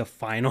going to be the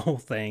final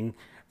thing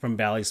from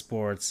Bally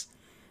Sports.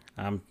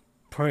 I'm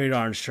pretty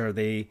darn sure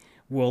they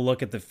will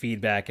look at the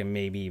feedback and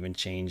maybe even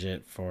change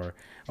it or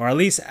at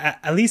least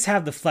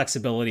have the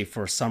flexibility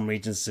for some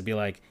regions to be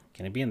like,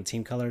 can it be in the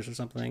team colors or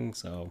something?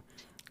 So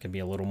it can be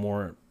a little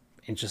more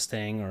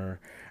interesting or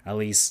at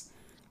least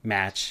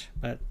match.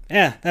 But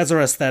yeah, that's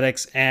our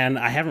aesthetics, and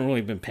I haven't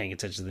really been paying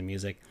attention to the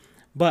music.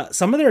 But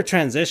some of their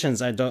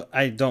transitions I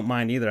don't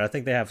mind either. I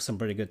think they have some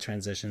pretty good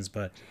transitions,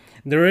 but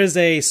there is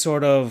a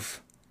sort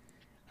of,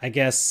 I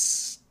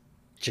guess,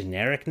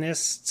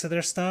 genericness to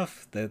their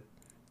stuff that,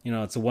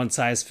 it's a one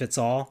size fits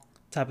all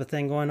type of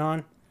thing going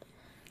on.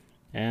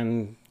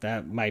 And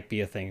that might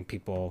be a thing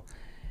people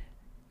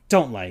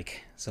don't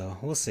like. So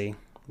we'll see.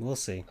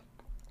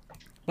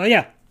 But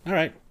yeah, all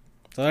right.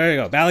 So there you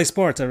go. Bally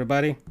Sports,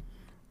 everybody.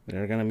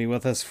 They're going to be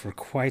with us for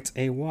quite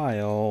a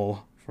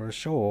while, for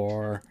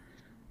sure.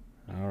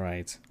 All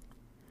right.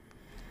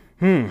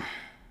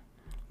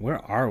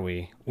 Where are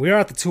we? We are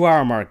at the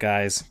 2-hour mark,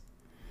 guys.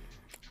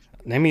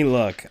 Let me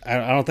look. I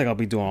don't think I'll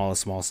be doing all the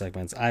small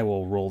segments. I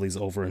will roll these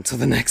over into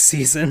the next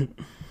season.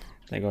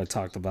 I think I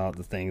talked about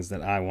the things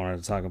that I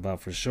wanted to talk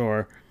about for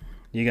sure.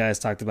 You guys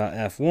talked about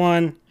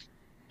F1.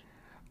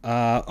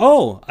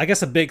 I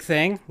guess a big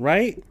thing,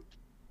 right?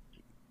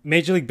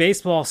 Major League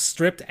Baseball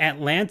stripped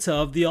Atlanta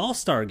of the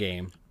All-Star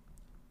game.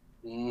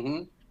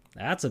 Mm-hmm.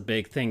 That's a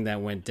big thing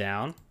that went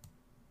down.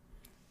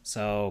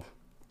 So,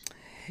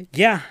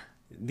 yeah,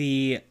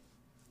 the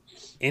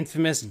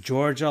infamous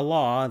Georgia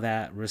law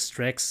that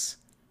restricts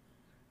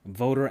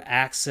voter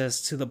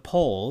access to the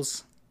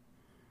polls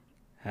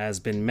has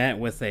been met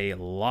with a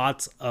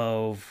lot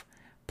of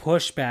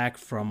pushback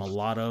from a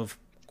lot of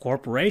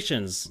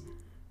corporations.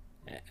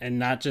 And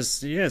not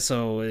just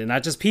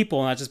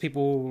people,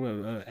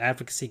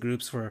 advocacy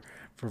groups for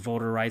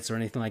voter rights or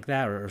anything like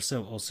that, or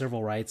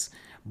civil rights,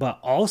 but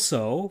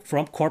also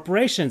from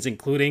corporations,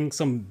 including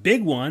some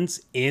big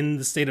ones in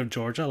the state of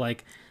Georgia,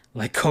 like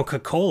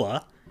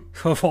Coca-Cola,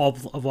 of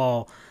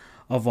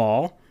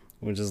all,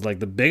 which is like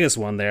the biggest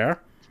one there.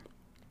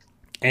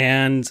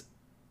 And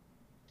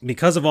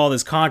because of all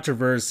this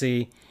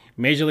controversy,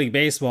 Major League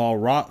Baseball,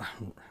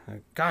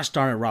 gosh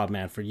darn it, Rob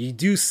Manfred, you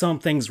do some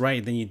things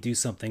right, then you do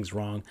some things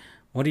wrong.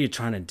 What are you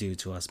trying to do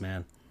to us,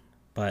 man?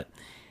 But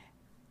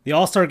the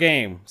All-Star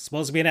game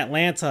supposed to be in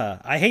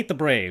Atlanta. I hate the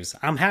Braves.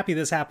 I'm happy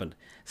this happened.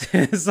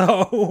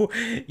 So,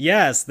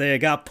 yes, they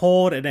got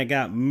pulled and it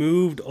got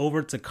moved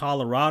over to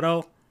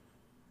Colorado.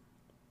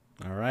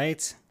 All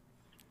right.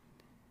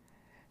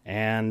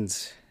 And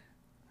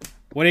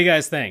what do you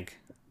guys think?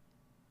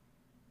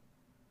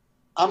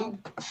 I'm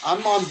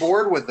on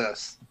board with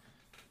this.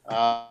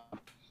 That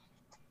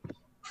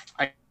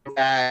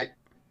it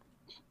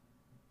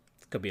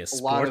could be a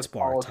sports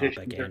bar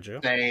topic, Andrew.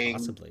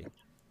 Possibly.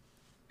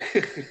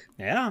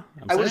 Yeah,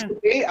 I was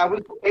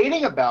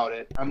debating about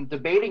it. I'm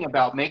debating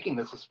about making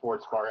this a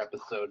sports bar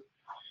episode.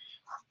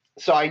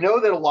 So I know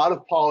that a lot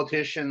of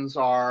politicians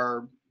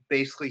are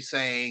basically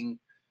saying,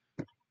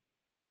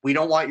 we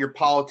don't want your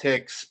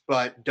politics,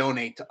 but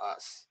donate to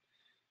us.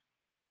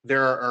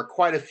 There are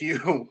quite a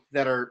few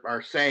that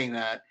are saying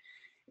that.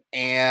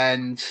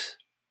 And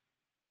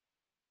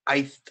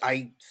I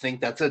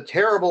think that's a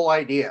terrible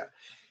idea.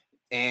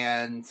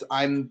 And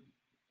I'm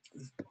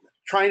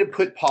trying to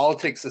put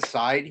politics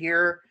aside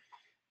here.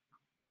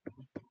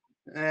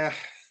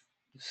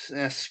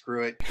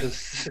 Screw it.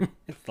 Because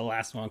it's the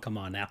last one. Come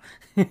on now.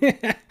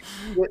 It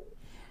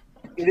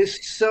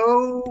is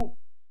so...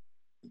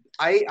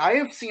 I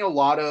have seen a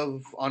lot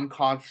of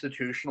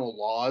unconstitutional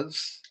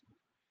laws,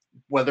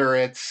 whether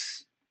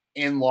it's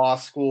in law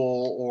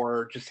school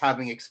or just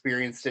having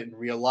experienced it in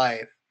real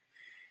life.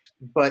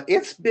 But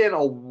it's been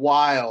a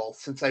while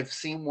since I've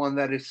seen one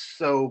that is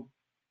so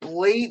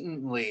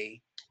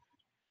blatantly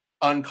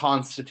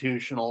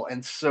unconstitutional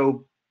and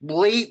so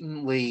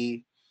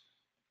blatantly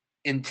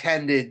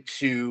intended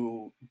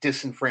to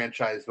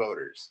disenfranchise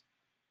voters.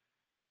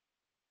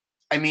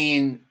 I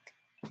mean,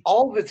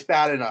 all of it's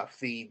bad enough.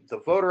 The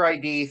voter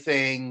ID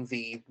thing,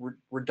 the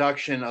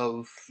reduction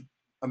of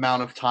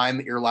amount of time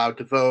that you're allowed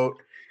to vote,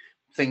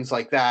 things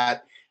like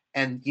that.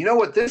 And you know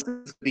what this is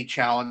going to be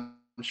challenged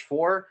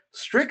for?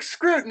 Strict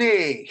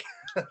scrutiny.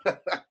 Oh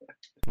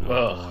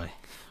boy.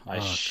 I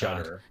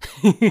shudder.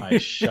 I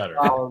shudder.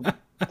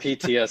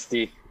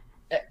 PTSD.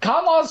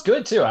 Con law is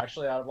good too.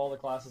 Actually, out of all the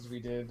classes we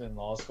did in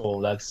law school,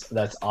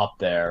 that's up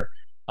there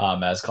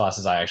as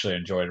classes I actually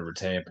enjoyed and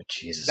retained. But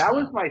Jesus, that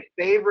was my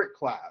favorite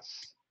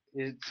class.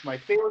 It's my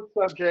favorite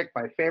subject,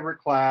 my favorite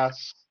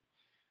class.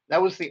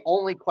 That was the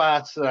only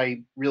class that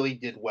I really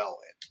did well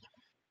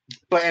in.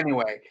 But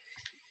anyway,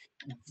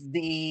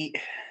 it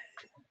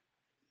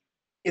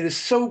is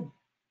so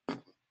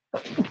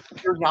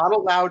you're not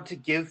allowed to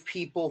give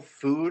people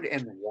food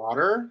and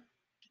water.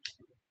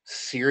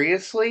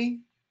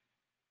 Seriously?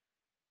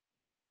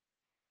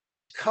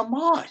 Come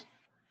on.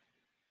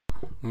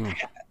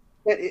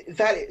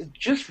 That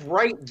just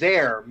right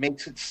there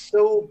makes it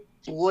so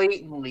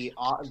blatantly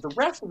the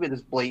rest of it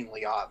is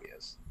blatantly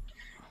obvious.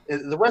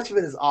 The rest of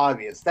it is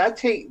obvious.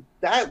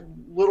 That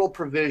little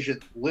provision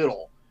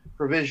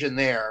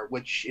there,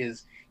 which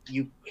is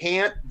you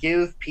can't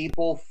give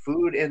people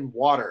food and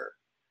water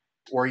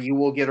or you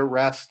will get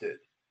arrested,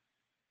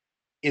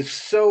 is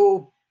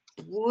so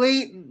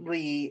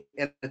blatantly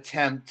an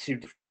attempt to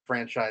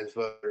franchise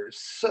voters.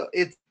 So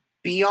it's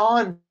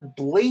beyond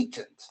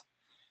blatant.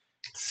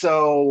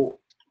 So,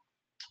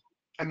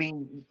 I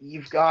mean,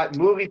 you've got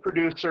movie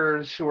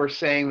producers who are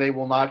saying they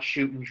will not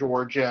shoot in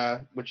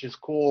Georgia, which is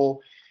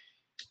cool.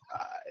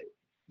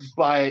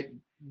 But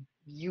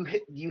you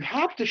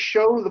have to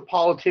show the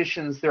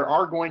politicians there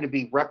are going to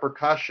be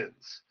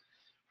repercussions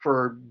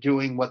for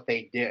doing what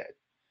they did.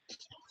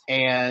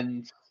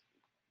 And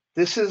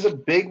this is a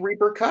big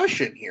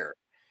repercussion here.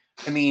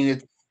 I mean,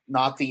 it's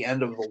not the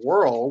end of the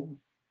world,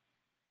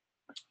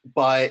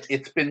 but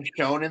it's been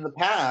shown in the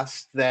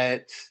past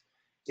that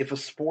if a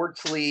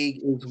sports league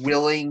is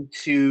willing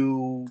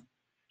to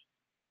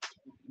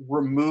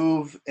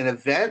remove an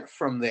event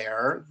from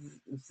there,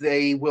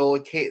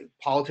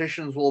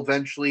 politicians will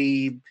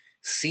eventually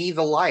see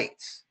the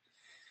light.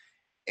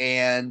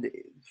 And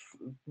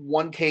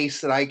one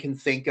case that I can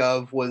think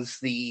of was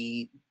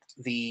the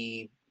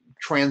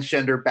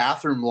transgender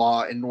bathroom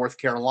law in North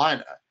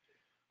Carolina,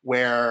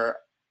 where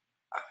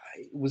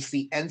it was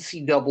the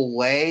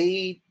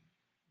NCAA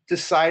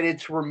decided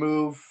to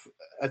remove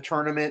a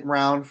tournament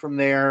round from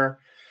there.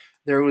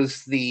 There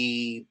was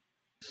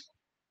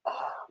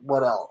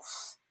what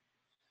else?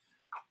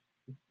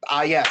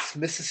 Yes,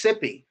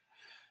 Mississippi.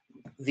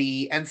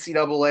 The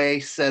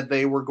NCAA said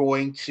they were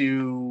going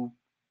to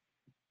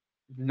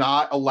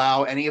not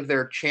allow any of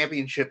their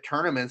championship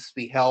tournaments to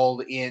be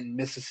held in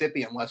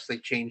Mississippi unless they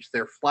changed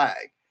their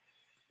flag.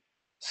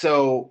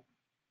 So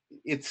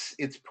it's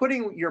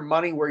putting your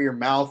money where your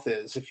mouth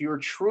is. If you're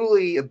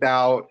truly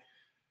about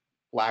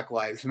Black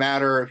Lives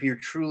Matter, if you're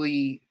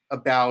truly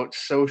about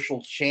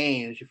social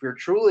change, if you're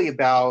truly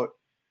about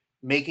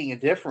making a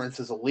difference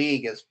as a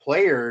league, as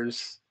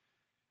players,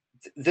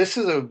 this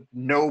is a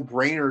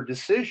no-brainer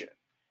decision.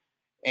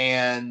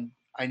 And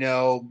I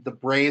know the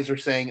Braves are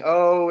saying,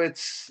 "Oh,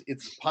 it's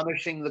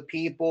punishing the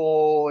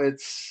people."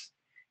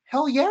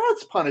 Hell yeah,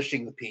 it's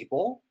punishing the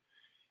people.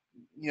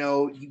 You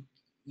know,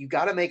 you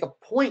got to make a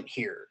point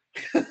here.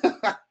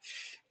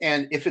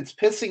 And if it's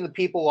pissing the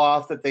people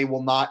off that they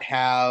will not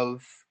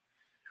have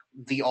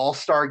the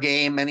All-Star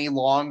game any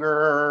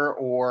longer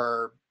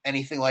or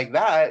anything like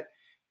that,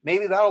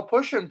 maybe that'll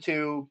push them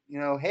to,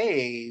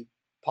 hey,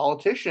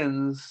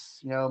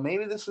 politicians,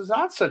 maybe this is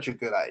not such a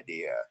good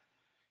idea.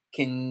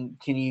 Can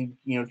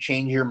you,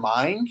 change your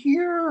mind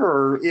here?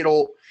 Or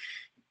it'll,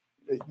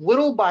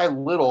 little by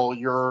little,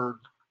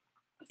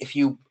 if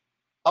you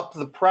up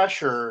the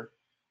pressure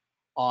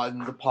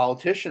on the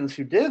politicians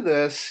who did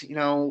this,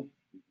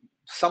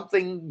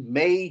 something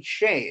may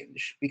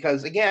change.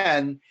 Because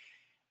again,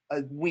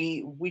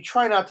 we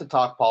try not to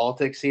talk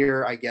politics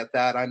here. I get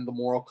that. I'm the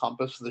moral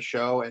compass of the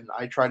show, and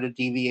I try to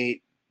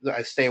deviate.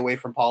 I stay away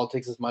from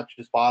politics as much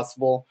as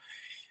possible.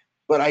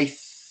 But I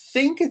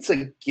think it's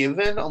a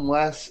given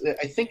unless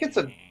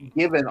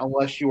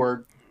you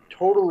are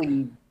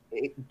totally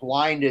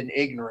blind and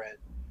ignorant,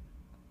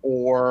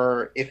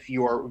 or if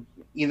you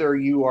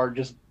are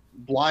just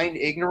blind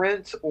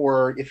ignorant,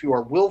 or if you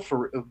are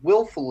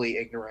willfully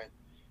ignorant.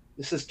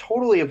 This is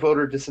totally a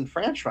voter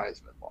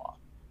disenfranchisement law.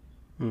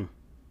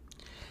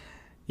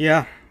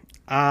 Yeah,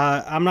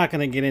 I'm not going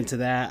to get into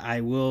that.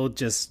 I will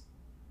just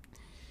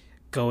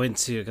go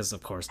into, because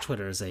of course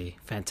Twitter is a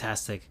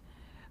fantastic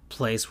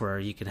place where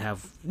you can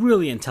have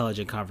really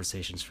intelligent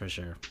conversations for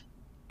sure.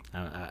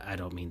 I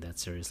don't mean that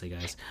seriously,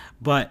 guys,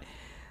 but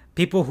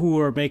people who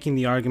are making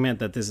the argument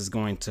that this is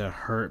going to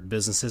hurt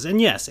businesses, and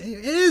yes, it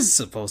is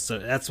supposed to.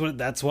 That's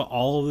what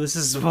all of this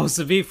is supposed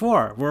to be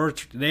for.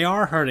 They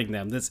are hurting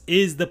them. This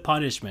is the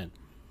punishment.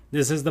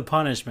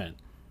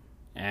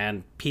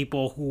 And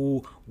people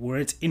who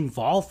weren't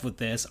involved with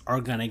this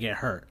are gonna get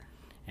hurt,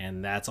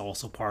 and that's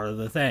also part of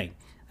the thing.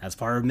 That's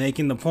part of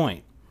making the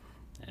point.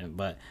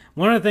 But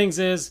one of the things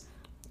is,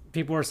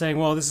 people are saying,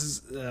 well, this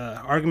is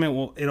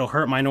argument. It'll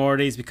hurt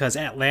minorities because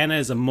Atlanta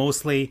is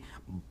mostly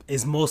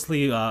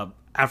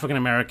African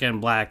American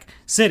black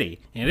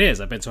city. And it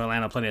is. I've been to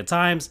Atlanta plenty of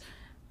times.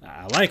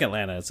 I like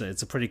Atlanta.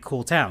 It's a pretty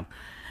cool town.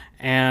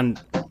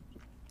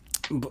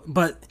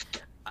 But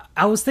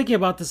I was thinking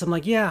about this. I'm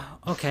like, yeah,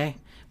 okay.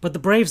 But the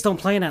Braves don't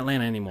play in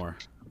Atlanta anymore.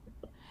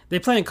 They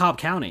play in Cobb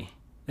County.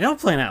 They don't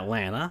play in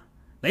Atlanta.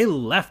 They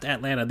left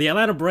Atlanta. The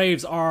Atlanta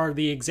Braves are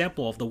the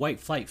example of the white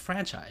flight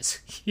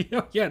franchise. They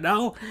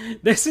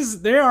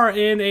are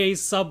in a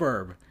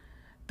suburb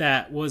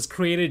that was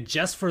created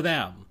just for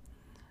them.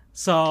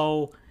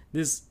 So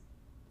it's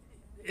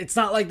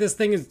not like this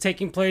thing is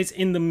taking place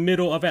in the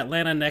middle of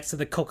Atlanta next to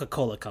the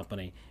Coca-Cola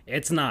company.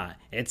 It's not.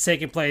 It's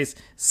taking place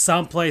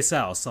someplace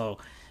else. So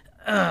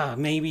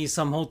maybe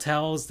some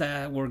hotels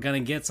that were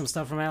going to get some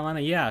stuff from Atlanta.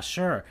 Yeah,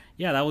 sure.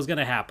 Yeah, that was going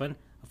to happen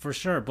for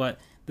sure. But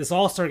this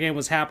All-Star game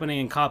was happening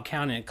in Cobb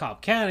County, and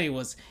Cobb County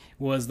was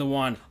the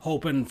one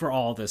hoping for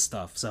all this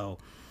stuff. So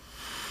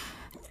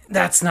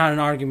that's not an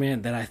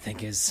argument that I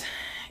think is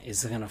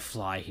going to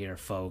fly here,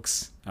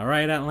 folks. All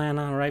right,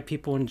 Atlanta. All right,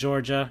 people in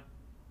Georgia.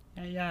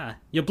 Yeah.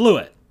 You blew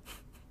it.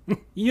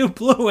 You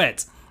blew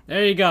it.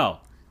 There you go.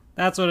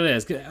 That's what it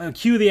is.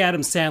 Cue the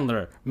Adam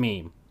Sandler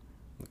meme.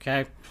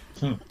 Okay?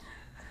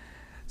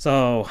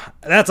 So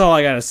that's all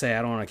I got to say.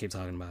 I don't want to keep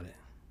talking about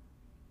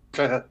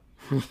it.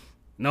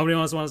 Nobody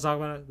else wants to talk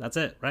about it? That's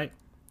it, right?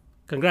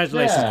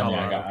 Congratulations,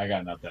 Colorado. I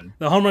got nothing.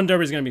 The home run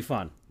derby is going to be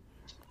fun.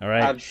 All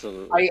right?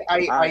 Absolutely.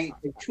 I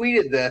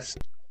tweeted this.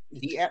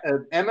 The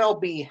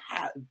MLB,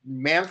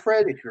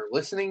 Manfred, if you're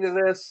listening to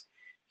this,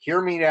 hear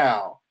me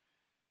now.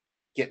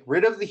 Get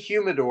rid of the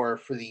humidor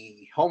for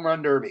the home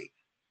run derby.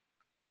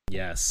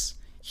 Yes.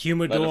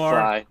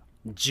 Humidor,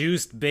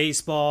 juiced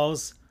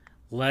baseballs.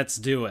 Let's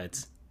do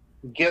it.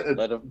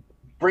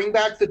 Bring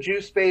back the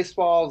juiced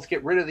baseballs.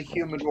 Get rid of the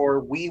humidor.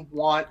 We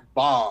want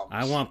bombs.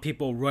 I want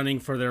people running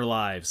for their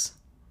lives.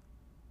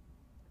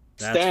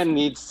 Stan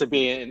needs to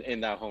be in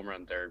that home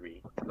run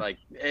derby. Like,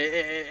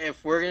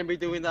 if we're going to be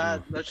doing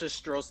that, let's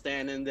just throw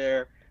Stan in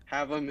there,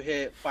 have him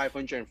hit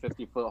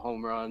 550-foot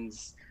home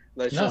runs.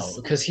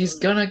 Because he's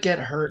going to get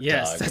hurt,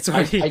 Yes, Doug. that's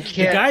what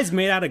the guy's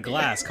made out of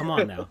glass. Come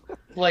on now.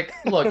 Look,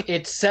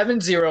 it's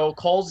 7-0.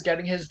 Cole's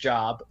getting his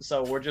job,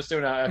 so we're just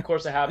doing of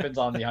course it happens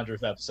on the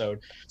 100th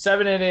episode.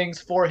 7 innings,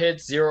 4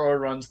 hits, 0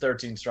 runs,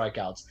 13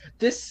 strikeouts.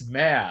 This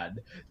man,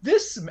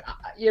 it's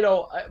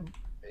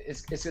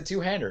a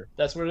two-hander.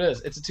 That's what it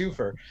is. It's a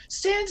twofer.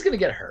 Stan's going to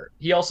get hurt.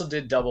 He also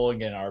did double and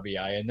get an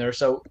RBI in there,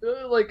 so,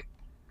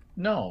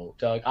 no,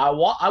 Doug. I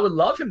would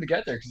love him to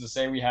get there, because the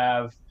same we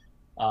have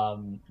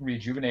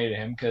rejuvenated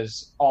him,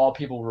 because all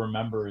people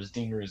remember is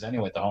Dean Ruiz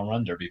anyway at the home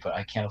run derby, but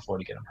I can't afford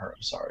to get him hurt.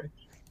 I'm sorry.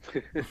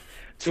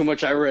 Too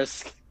much at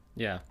risk.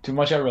 Yeah. Too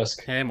much at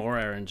risk. Him or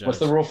Aaron Judge. What's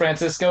the rule,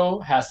 Francisco?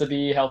 Has to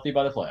be healthy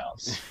by the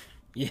playoffs.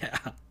 Yeah.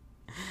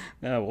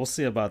 We'll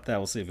see about that.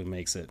 We'll see if he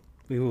makes it.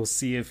 We will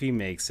see if he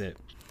makes it.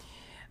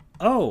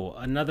 Oh,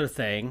 another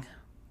thing.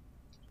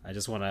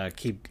 This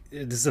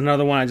is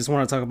another one I just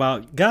want to talk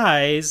about.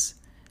 Guys,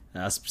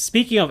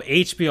 speaking of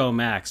HBO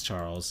Max,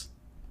 Charles.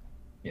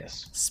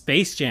 Yes.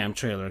 Space Jam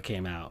trailer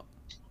came out.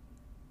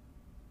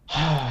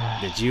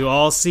 Did you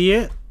all see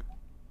it?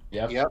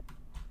 Yep.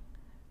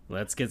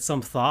 Let's get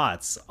some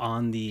thoughts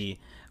on the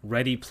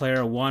Ready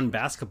Player One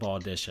basketball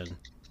edition.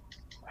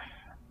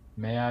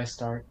 May I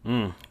start?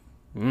 So,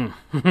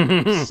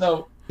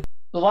 the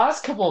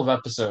last couple of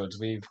episodes,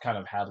 we've kind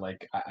of had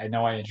I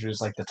know I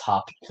introduced the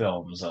top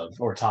films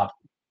or top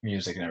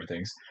music and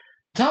everything.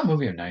 The top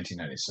movie of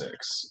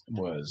 1996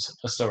 was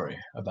a story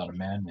about a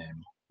man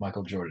named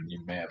Michael Jordan.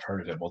 You may have heard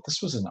of him. Well,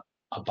 this was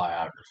a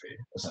biography,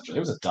 essentially.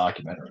 It was a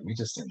documentary. We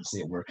just didn't see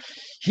it, where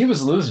he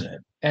was losing it.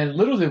 And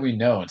little did we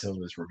know until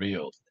it was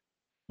revealed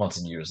months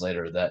and years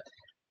later that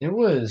there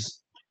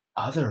was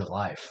other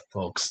life,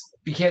 folks.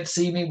 You can't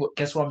see me.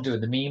 Guess what I'm doing?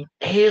 The meme?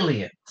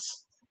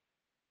 Aliens.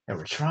 And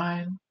we're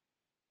trying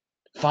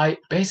to fight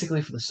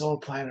basically for the soul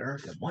of planet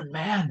Earth. And one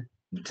man,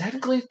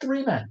 technically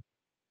 3 men.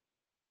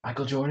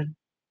 Michael Jordan,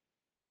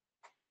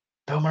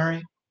 Bill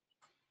Murray,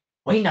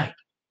 Wayne Knight.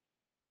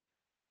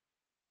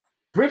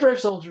 3 brave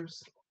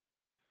soldiers.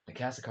 The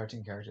cast of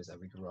cartoon characters that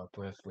we grew up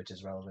with, which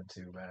is relevant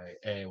to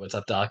a what's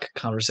up, Doc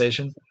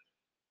conversation,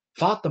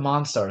 fought the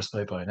Monstars,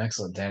 played by an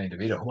excellent Danny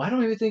DeVito, who I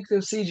don't even think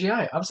is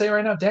CGI. I'm saying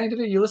right now, Danny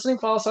DeVito, you listening?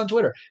 Follow us on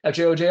Twitter,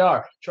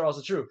 FJOJR, Charles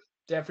the True,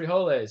 Dan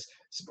Frijoles,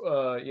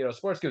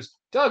 Sports Goofs.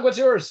 Doug, what's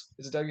yours?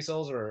 Is it Dougie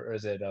Souls or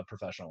is it a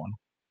professional one?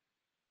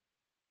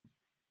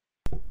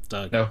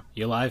 Doug, no.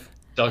 You live?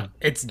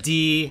 It's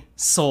D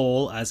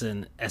Soul as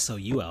in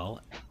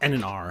SOUL and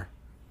an R.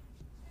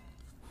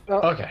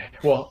 Okay.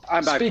 Well,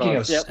 I'm back, speaking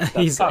of, Yep.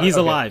 he's okay.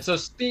 alive. So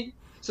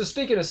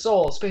speaking of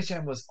Soul, Space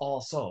Jam was all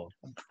Soul.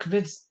 I'm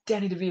convinced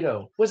Danny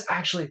DeVito was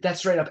actually that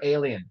straight up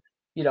alien.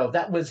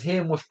 That was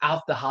him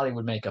without the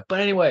Hollywood makeup.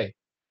 But anyway,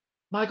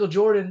 Michael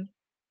Jordan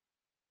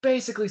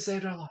basically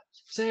saved our lives,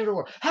 saved our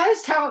world. Had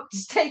his talent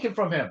taken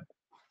from him.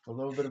 A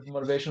little bit of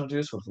motivational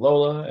juice with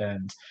Lola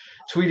and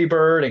Tweety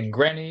Bird and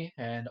Granny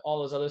and all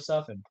those other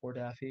stuff, and poor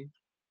Daffy.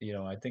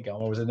 I think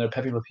Elmo was in there.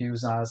 Pepe Le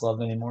Pew's not as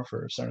loved anymore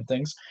for certain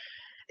things.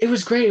 It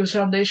was great. It was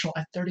foundational.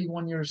 At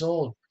 31 years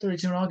old,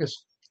 32 in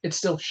August, it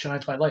still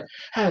shines my light.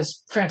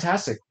 Has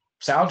fantastic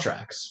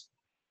soundtracks.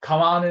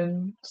 Come on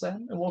in,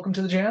 Slam, and welcome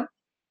to the jam.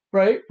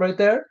 Right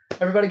there.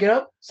 Everybody get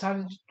up. It's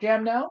time to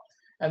jam now.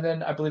 And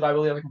then I Believe I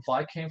Can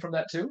Fly came from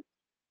that too.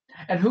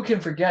 And who can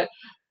forget,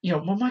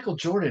 when Michael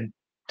Jordan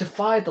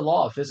defied the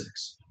law of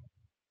physics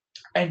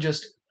and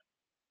just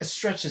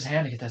stretched his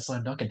hand to get that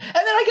slam dunk in. And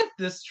then I get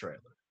this trailer,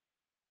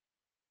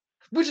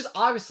 which is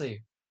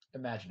obviously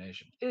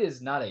imagination. It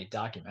is not a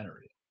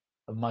documentary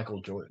of Michael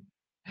Jordan.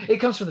 It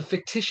comes from the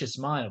fictitious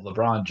mind of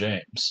LeBron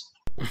James,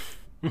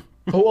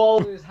 who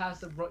always has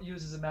to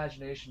use his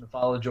imagination to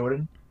follow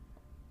Jordan.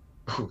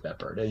 Ooh, that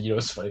bird.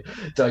 It's funny.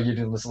 Doug, you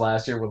didn't listen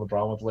last year when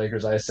LeBron went to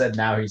Lakers. I said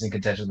now he's in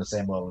contention the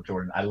same level with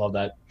Jordan. I love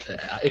that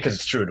because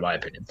it's true in my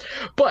opinion.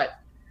 But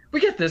we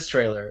get this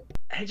trailer,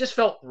 and it just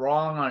felt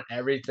wrong on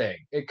everything.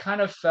 It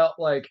kind of felt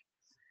like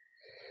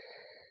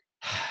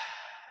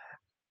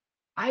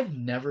I've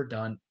never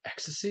done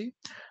ecstasy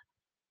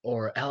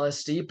or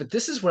LSD, but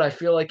this is what I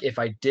feel like if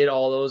I did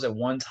all those at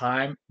one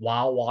time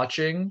while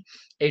watching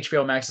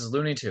HBO Max's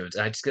Looney Tunes,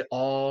 and I just get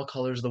all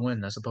colors of the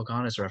wind. That's a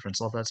Pocahontas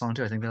reference. Love that song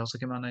too. I think that also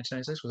came out in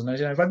 1996. Was it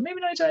 1995?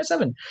 Maybe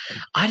 1997.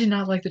 I did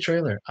not like the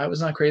trailer. I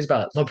was not crazy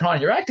about it.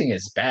 LeBron, your acting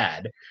is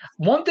bad.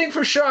 One thing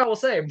for sure I will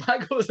say,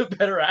 Michael was a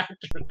better actor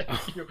than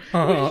you.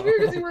 Which is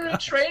weird because he were in a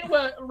train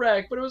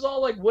wreck, but it was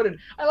all like wooden.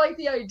 I like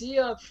the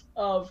idea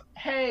of,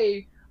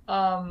 hey,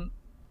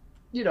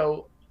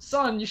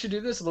 son, you should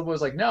do this. And LeBron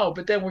was like, no,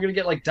 but then we're going to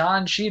get like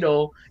Don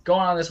Cheadle going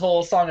on this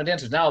whole song and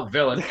dance. Now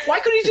villain. Why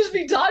couldn't he just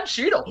be Don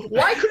Cheadle?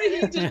 Why couldn't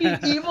he just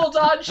be evil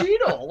Don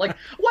Cheadle? Like,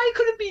 why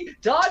couldn't it be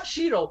Don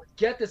Cheadle?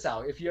 Get this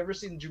out. If you ever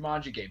seen the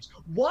Jumanji games,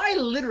 why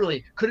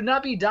literally could it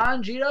not be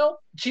Don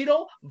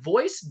Cheadle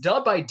voice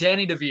dubbed by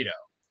Danny DeVito?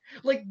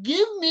 Like,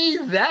 give me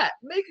that.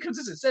 Make it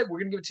consistent. Said we're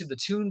gonna give it to the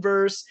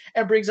Toonverse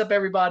and brings up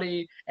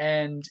everybody,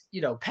 and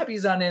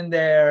Pepe's on in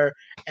there,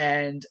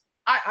 and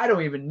I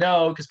don't even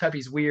know because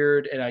Pepe's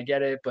weird and I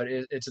get it, but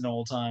it's an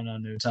old time, not a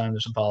new time.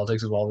 There's some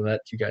politics involved in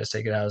that. You guys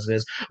take it as it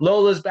is.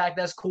 Lola's back.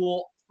 That's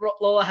cool.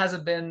 Lola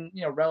hasn't been,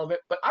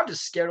 relevant, but I'm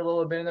just scared a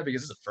little bit in there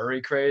because there's a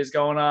furry craze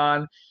going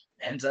on.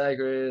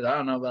 Anti-craze. I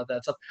don't know about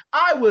that stuff.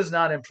 I was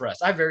not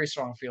impressed. I have very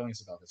strong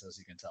feelings about this, as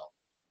you can tell.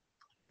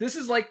 This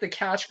is like the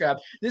cash grab.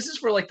 This is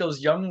for like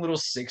those young little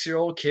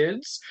 6-year-old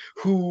kids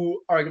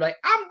who are like,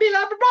 I'm being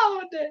like LeBron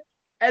one day.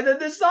 And then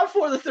it's not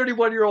for the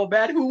 31-year-old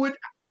man who would,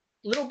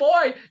 little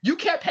boy, you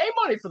can't pay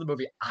money for the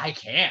movie. I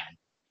can.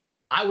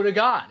 I would have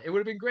gone. It would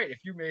have been great if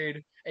you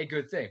made a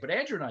good thing. But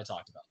Andrew and I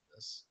talked about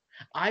this.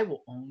 I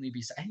will only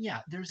be, and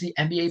yeah, there's the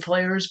NBA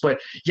players, but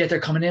yet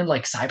they're coming in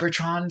like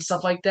Cybertron and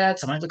stuff like that.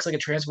 Somebody looks like a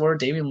transporter.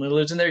 Damian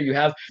Lillard's in there. You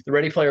have the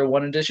Ready Player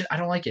One edition. I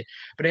don't like it.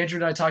 But Andrew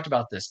and I talked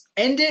about this.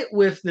 End it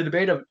with the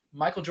debate of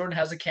Michael Jordan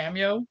has a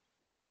cameo.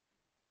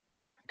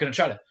 Gonna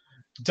try to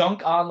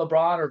dunk on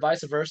LeBron or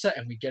vice versa,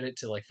 and we get it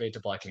to like fade to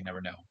black. You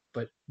never know.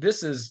 But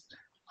this is,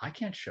 I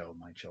can't show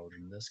my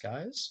children this,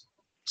 guys.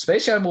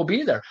 Space Jam will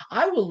be there.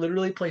 I will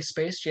literally play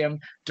Space Jam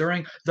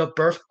during the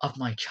birth of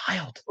my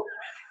child.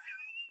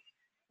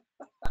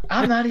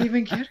 I'm not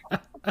even kidding.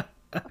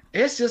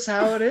 It's just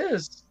how it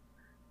is.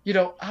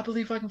 I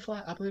believe I can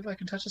fly. I believe I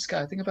can touch the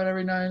sky. I think about it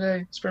every night and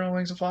day. Spread my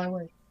wings and fly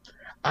away.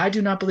 I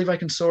do not believe I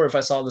can soar if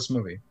I saw this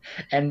movie.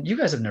 And you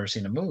guys have never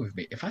seen a movie with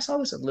me. If I saw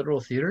this at literal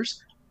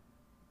theaters,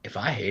 if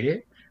I hate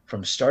it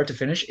from start to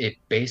finish, it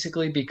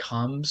basically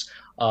becomes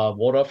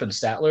Waldorf and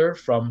Statler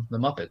from the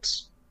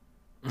Muppets.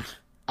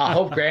 I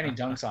hope Granny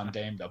dunks on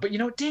Dame, though. But,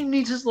 Dame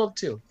needs his love,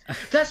 too.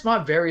 That's my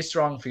very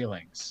strong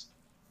feelings.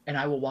 And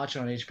I will watch it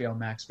on HBO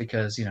Max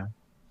because,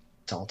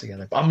 it's all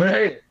together. I'm going to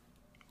hate it.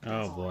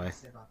 Oh, boy.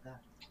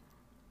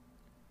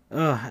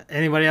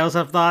 Anybody else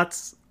have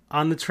thoughts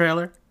on the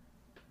trailer?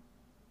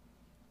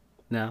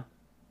 No?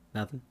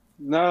 Nothing?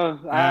 No,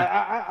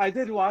 I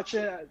did watch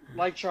it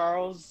like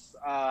Charles.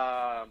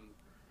 I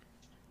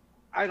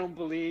don't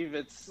believe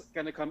it's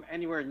going to come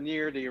anywhere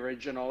near the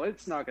original.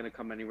 It's not going to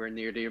come anywhere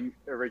near the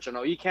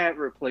original. You can't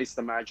replace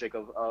the magic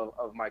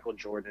of Michael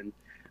Jordan.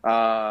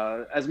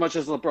 As much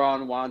as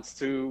LeBron wants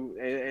to,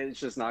 it's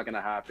just not going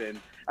to happen.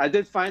 I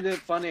did find it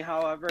funny,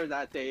 however,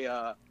 that they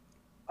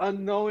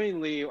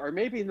unknowingly or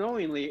maybe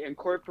knowingly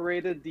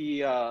incorporated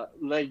the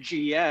Le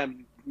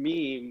GM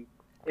meme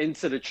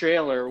into the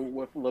trailer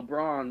with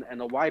LeBron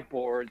and a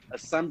whiteboard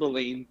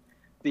assembling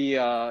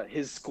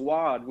his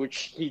squad,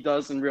 which he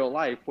does in real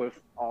life with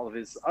all of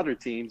his other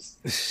teams.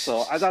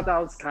 So I thought that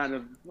was kind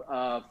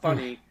of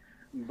funny.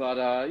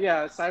 But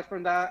yeah, aside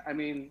from that, I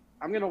mean,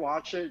 I'm gonna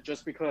watch it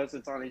just because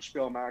it's on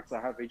HBO Max. I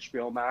have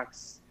HBO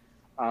Max,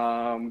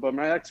 but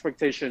my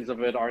expectations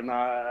of it are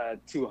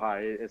not too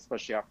high,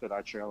 especially after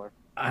that trailer.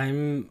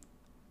 I'm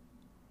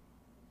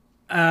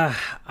uh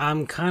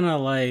I'm kind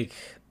of like,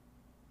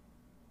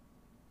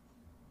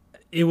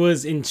 it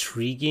was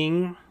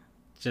intriguing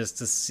just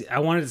to see. I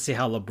wanted to see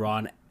how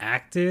LeBron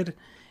acted,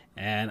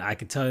 and I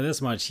can tell you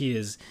this much: he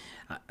is.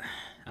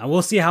 I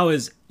will see how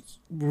his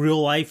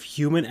real life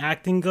human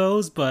acting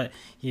goes, but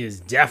he is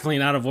definitely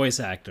not a voice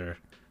actor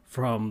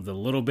from the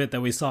little bit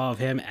that we saw of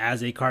him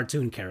as a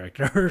cartoon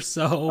character.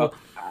 So,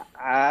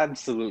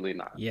 absolutely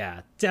not.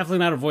 Yeah, definitely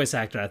not a voice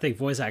actor. I think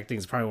voice acting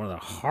is probably one of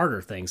the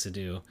harder things to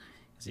do,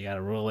 because you got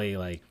to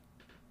really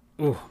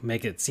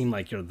make it seem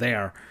like you're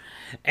there.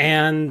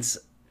 And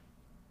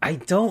I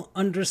don't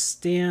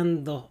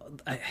understand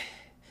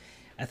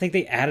I think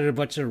they added a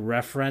bunch of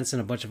reference and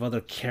a bunch of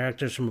other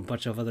characters from a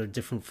bunch of other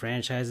different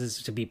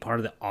franchises to be part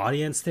of the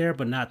audience there,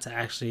 but not to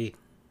actually.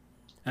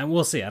 And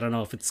we'll see. I don't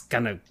know if it's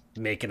gonna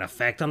make an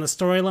effect on the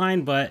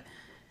storyline, but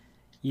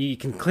you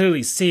can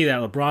clearly see that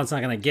LeBron's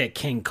not gonna get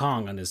King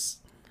Kong on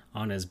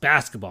his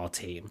basketball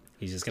team.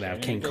 He's just gonna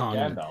have King Kong.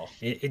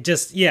 It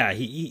just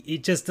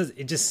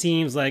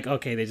seems like,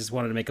 okay, they just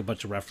wanted to make a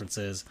bunch of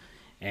references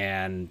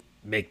and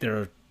make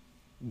their,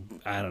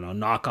 I don't know,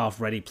 knockoff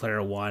Ready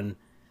Player One,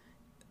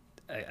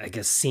 I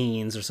guess,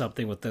 scenes or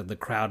something with the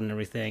crowd and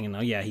everything. And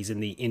he's in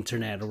the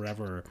internet or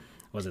whatever. Or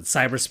was it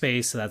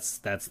cyberspace? So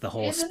that's the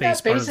whole space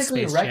part of the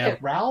Space Jam.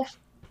 Wreck-It Ralph?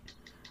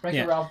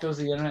 Wreck-It Ralph goes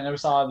to the internet. I never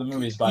saw the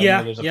movies, but I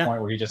know there's a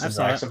point where he just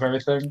interacts with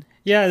everything.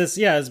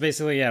 It's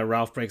basically,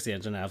 Ralph breaks the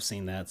internet. I've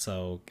seen that.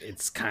 So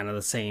it's kind of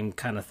the same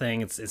kind of thing.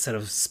 It's, instead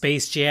of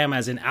Space Jam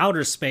as in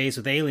outer space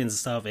with aliens and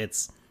stuff,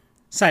 it's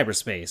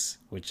cyberspace,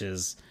 which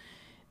is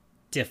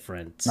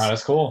different. Not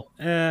as cool.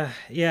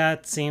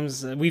 It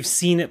seems we've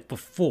seen it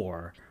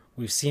before.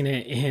 We've seen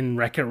it in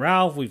Wreck-It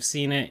Ralph. We've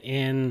seen it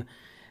in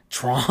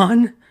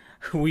Tron.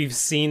 We've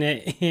seen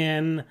it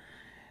in,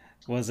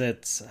 was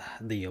it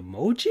the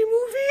Emoji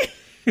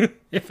Movie?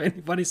 If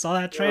anybody saw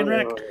that train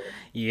wreck.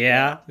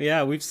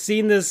 Yeah, we've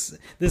seen this.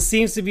 This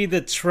seems to be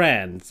the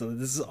trend. So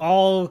this is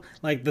all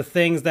like the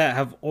things that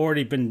have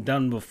already been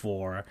done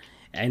before.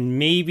 And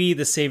maybe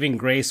the saving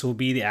grace will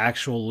be the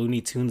actual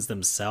Looney Tunes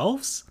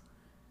themselves.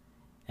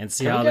 And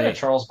see how they get a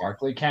Charles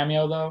Barkley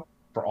cameo though,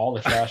 for all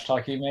the trash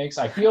talk he makes.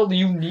 I feel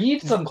you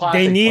need some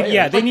classic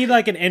players. They need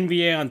like an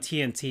NBA on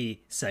TNT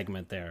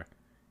segment there.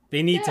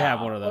 They need to have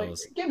one of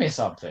those. Give me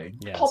something.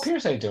 Yes. Paul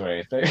Pierce ain't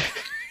doing anything.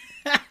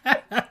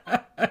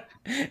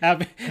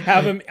 have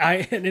him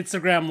an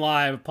Instagram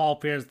live. Paul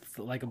Pierce,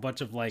 like a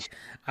bunch of I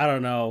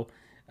don't know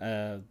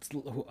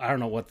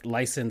what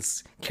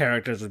licensed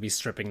characters would be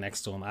stripping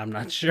next to him. I'm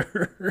not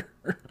sure.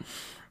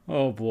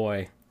 Oh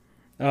boy.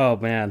 Oh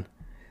man.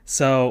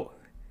 So.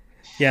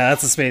 Yeah,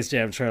 that's a Space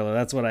Jam trailer.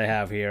 That's what I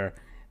have here.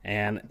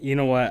 And you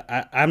know what?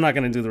 I'm not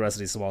going to do the rest of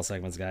these small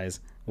segments, guys.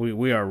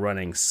 We are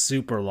running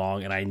super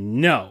long, and I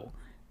know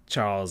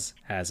Charles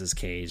has his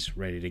cage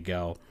ready to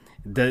go.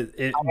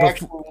 I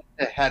actually want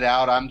to head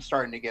out. I'm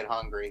starting to get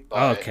hungry.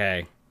 But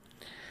okay.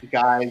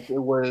 Guys,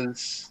 it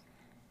was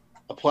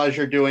a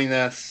pleasure doing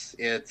this.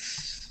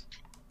 It's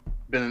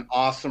been an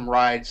awesome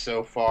ride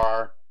so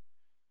far.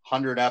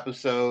 100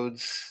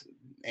 episodes,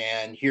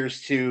 and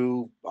here's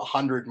to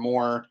 100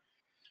 more.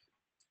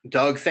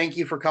 Doug, thank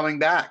you for coming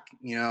back.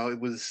 It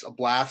was a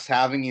blast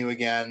having you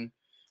again.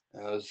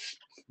 It was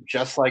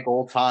just like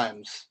old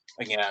times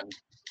again.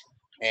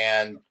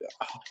 And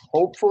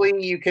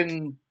hopefully you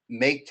can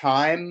make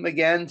time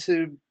again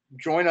to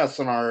join us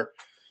on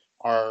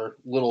our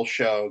little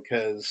show,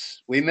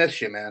 because we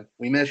miss you, man.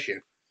 We miss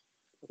you.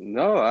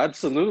 No,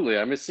 absolutely.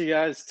 I miss you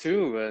guys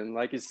too. And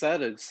like you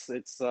said, it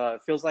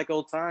feels like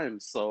old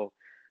times. So,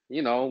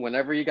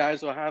 whenever you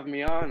guys will have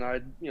me on,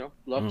 I'd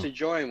love to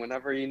join.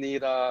 Whenever you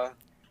need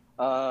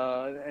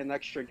an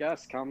extra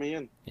guest, count me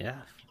in.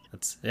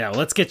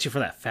 Let's get you for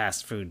that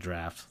fast food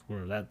draft.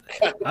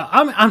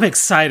 I'm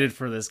excited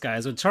for this,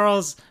 guys. When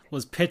Charles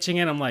was pitching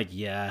it, I'm like,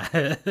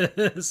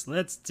 yes,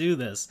 let's do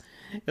this,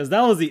 because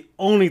that was the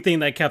only thing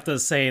that kept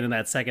us sane in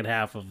that second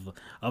half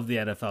of the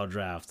NFL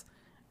draft.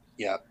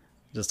 Yeah.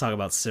 Just talk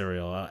about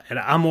cereal, and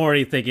I'm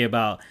already thinking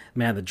about,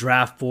 man, the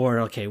draft board.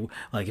 Okay,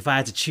 like if I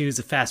had to choose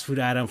a fast food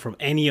item from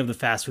any of the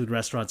fast food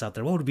restaurants out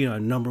there, what would be our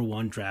number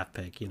one draft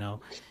pick?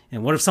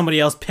 And what if somebody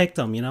else picked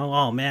them?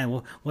 Oh man,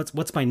 well,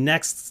 what's my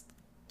next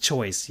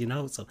choice?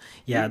 So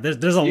yeah,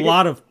 there's a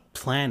lot of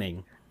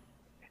planning.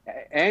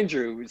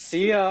 Andrew,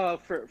 see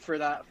for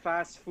that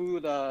fast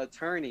food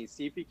attorney,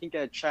 see if you can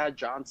get Chad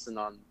Johnson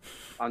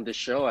on the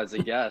show as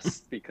a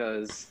guest,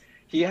 because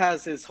he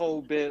has his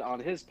whole bit on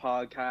his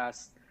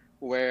podcast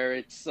where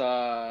it's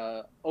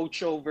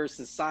Ocho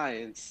versus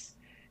science,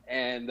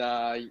 and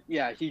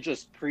he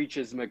just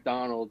preaches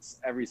McDonald's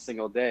every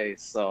single day.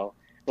 So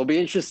it'll be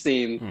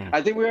interesting.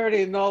 I think we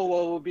already know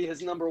what will be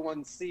his number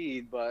one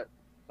seed, but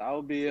that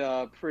would be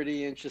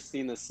pretty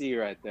interesting to see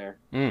right there.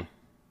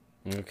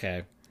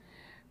 Okay.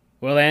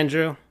 Well,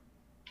 Andrew,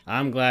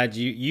 I'm glad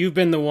you've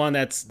been the one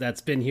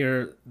that's been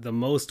here the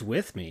most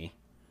with me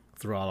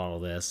throughout all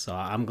of this. So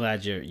I'm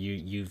glad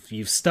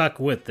you've stuck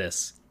with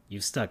this.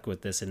 You've stuck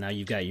with this, and now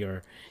you've got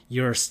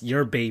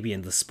your baby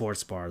in the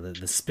sports bar,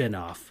 the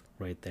spin-off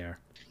right there.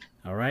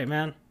 All right,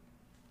 man.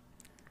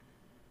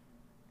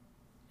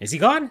 Is he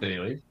gone? Did he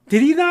leave?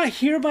 Did he not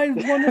hear my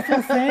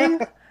wonderful thing?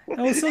 That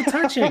was so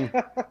touching.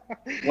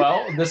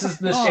 Well, this is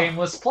the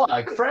shameless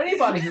plug. For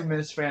anybody who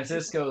missed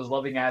Francisco's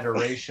loving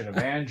adoration of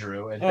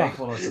Andrew and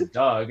thankfulness of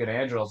Doug and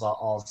Andrew's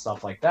all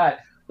stuff like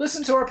that,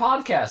 listen to our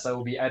podcast that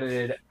will be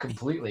edited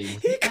completely. He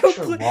did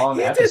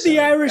the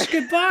Irish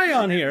goodbye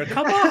on here.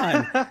 Come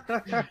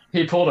on.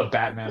 He pulled a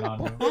Batman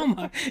on him. Oh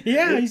my,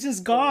 yeah, he's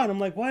just gone. I'm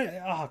like, what?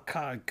 Oh,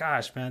 God,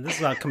 gosh, man. This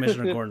is how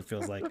Commissioner Gordon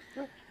feels like.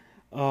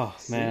 Oh,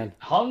 man.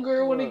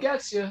 Hunger when it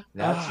gets you.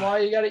 That's why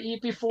you got to eat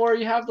before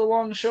you have the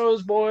long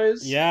shows,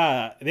 boys.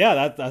 Yeah,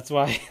 that's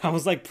why I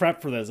was like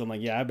prepped for this. I'm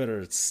like, yeah, I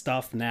better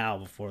stuff now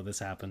before this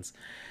happens.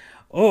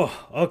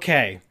 Oh,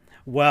 okay.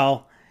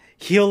 Well,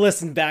 he'll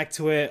listen back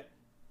to it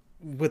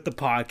with the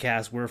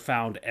podcast. We're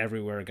found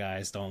everywhere,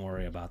 guys. Don't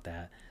worry about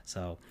that.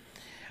 So,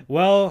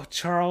 well,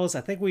 Charles,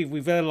 I think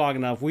we've been long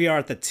enough. We are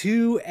at the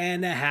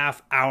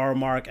 2.5 hour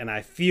mark, and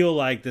I feel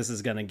like this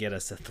is going to get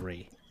us to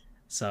 3.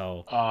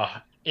 So...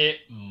 It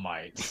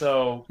might.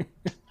 So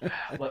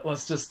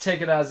let's just take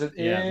it as it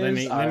is. Let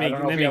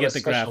me get the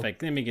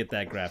graphic. Let me get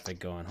that graphic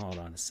going. Hold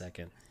on a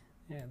second.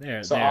 Yeah,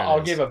 there. So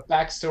I'll give a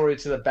backstory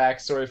to the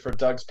backstory for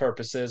Doug's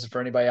purposes,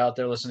 for anybody out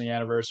there listening to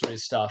anniversary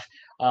stuff.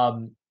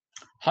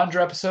 100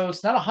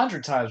 episodes, not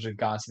 100 times we've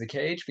gone to the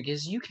cage,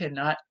 because you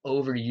cannot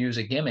overuse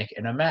a gimmick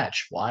in a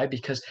match. Why?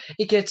 Because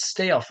it gets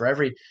stale. For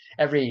every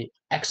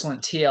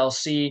excellent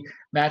TLC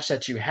match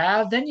that you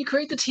have, then you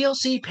create the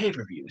TLC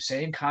pay-per-view.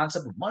 Same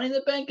concept of Money in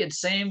the Bank at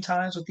same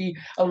times with the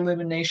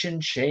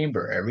Elimination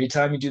Chamber. Every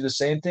time you do the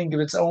same thing,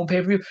 give its own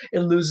pay-per-view, it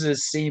loses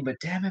its steam.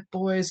 But damn it,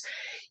 boys,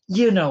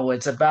 you know what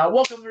it's about.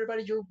 Welcome,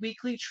 everybody, your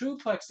weekly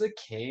Trueplex, The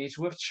Cage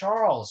with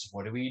Charles.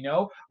 What do we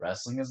know?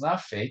 Wrestling is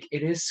not fake.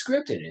 It is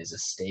scripted. It is a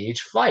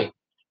stage fight.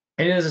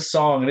 It is a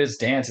song, it is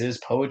dance, it is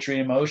poetry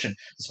in motion,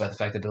 despite the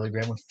fact that Billy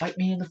Graham would fight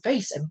me in the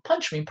face and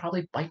punch me and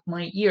probably bite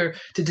my ear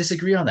to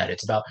disagree on that.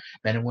 It's about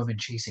men and women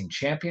chasing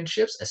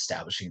championships,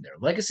 establishing their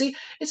legacy.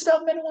 It's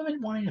about men and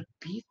women wanting to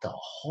beat the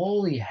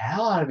holy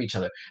hell out of each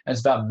other. And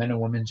it's about men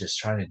and women just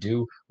trying to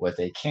do what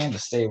they can to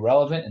stay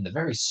relevant in the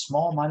very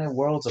small-minded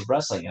worlds of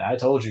wrestling. And I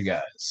told you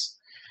guys,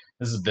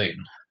 this is big.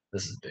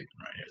 This is big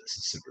right here. This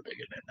is super big.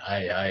 And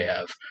I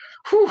have,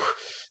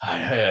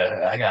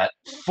 I got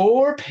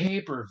 4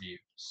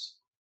 pay-per-views.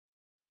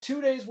 2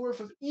 days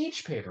worth of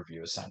each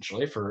pay-per-view,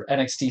 essentially, for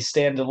NXT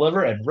Stand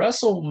Deliver and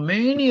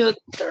WrestleMania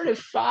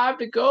 35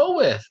 to go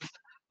with,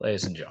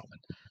 ladies and gentlemen.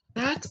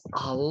 That's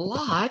a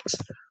lot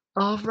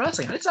of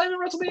wrestling. It's not even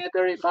WrestleMania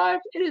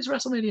 35. It is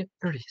WrestleMania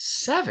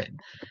 37.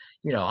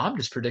 You know, I'm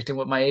just predicting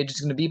what my age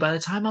is going to be by the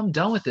time I'm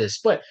done with this.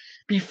 But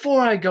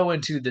before I go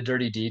into the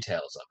dirty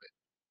details of it,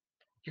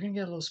 you're going to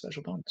get a little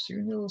special bonus. You're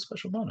going to get a little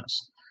special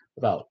bonus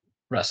about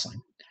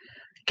wrestling.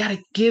 Got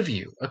to give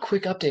you a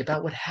quick update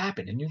about what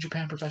happened in New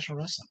Japan Professional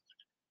Wrestling,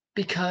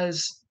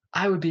 because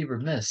I would be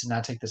remiss to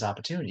not take this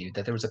opportunity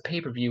that there was a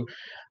pay-per-view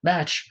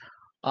match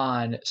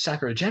on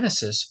Sakura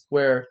Genesis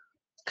where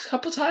a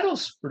couple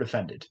titles were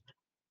defended.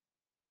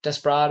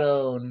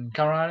 Desperado and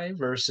Kamarani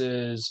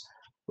versus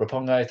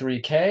Roppongi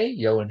 3K,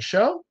 Yo and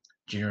Sho,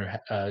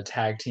 Junior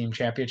Tag Team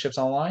Championships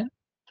online.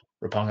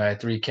 Roppongi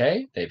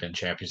 3K, they've been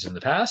champions in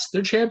the past.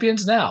 They're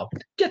champions now.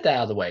 Get that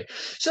out of the way.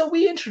 So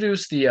we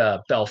introduced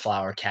the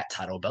Bellflower Cat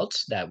title belt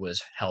that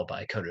was held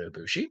by Kota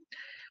Ibushi.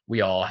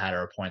 We all had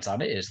our points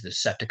on it. It is the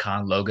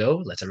Decepticon logo.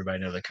 Lets everybody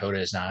know that Kota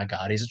is not a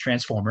god. He's a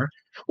transformer.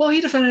 Well,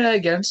 he defended it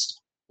against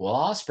Will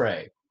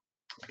Ospreay,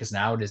 because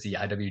now it is the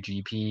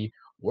IWGP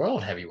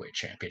World Heavyweight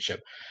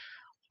Championship.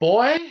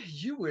 Boy,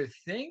 you would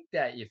think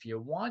that if you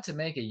want to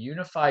make a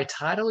unified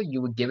title, you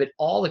would give it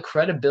all the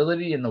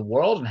credibility in the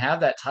world and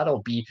have that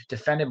title be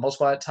defended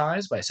multiple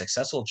times by a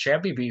successful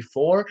champion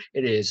before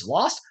it is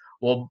lost.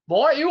 Well,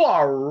 boy, you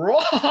are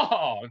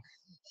wrong.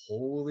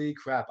 Holy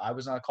crap. I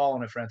was not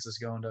calling it,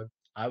 Francisco and Doug.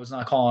 I was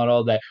not calling it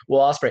all that.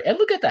 Will Ospreay. And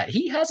look at that.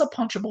 He has a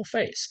punchable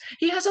face.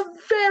 He has a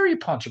very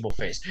punchable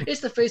face.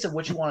 It's the face of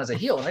what you want as a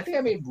heel. And I think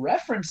I made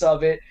reference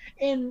of it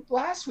in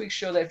last week's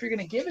show that if you're going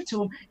to give it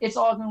to him, it's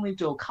all going to lead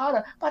to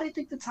Okada. But I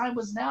think the time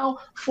was now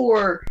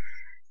for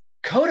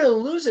Kota to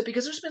lose it,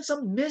 because there's been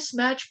some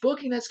mismatch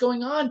booking that's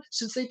going on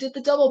since they did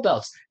the double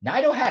belts.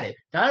 Naito had it.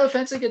 Naito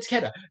defends against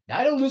Kenta.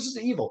 Naito loses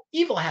to Evil.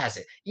 Evil has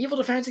it. Evil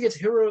defends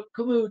against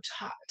Hirokumu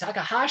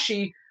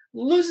Takahashi.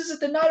 Loses it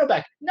to Naito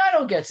back.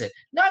 Naito gets it.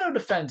 Naito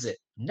defends it.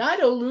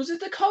 Naito loses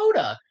to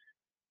Kota.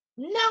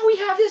 Now we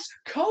have this.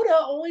 Kota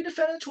only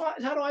defended the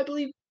title, I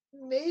believe,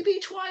 maybe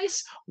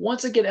twice.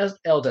 Once again,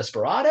 El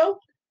Desperado.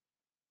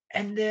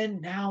 And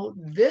then now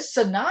this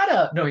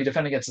Sonata. No, he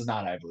defended against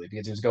Sonata, I believe,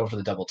 because he was going for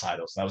the double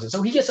titles. That was it.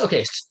 So he gets,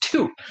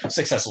 2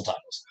 successful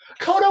titles.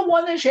 Kota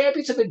won the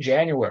championship in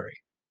January.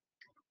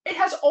 It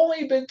has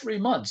only been 3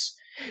 months.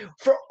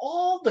 For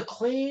all the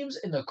claims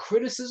and the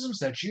criticisms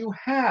that you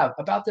have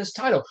about this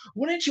title,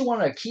 wouldn't you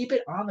want to keep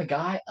it on the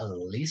guy at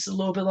least a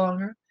little bit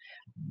longer?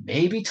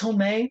 Maybe till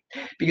May,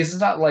 because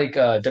it's not like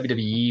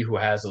WWE, who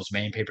has those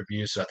main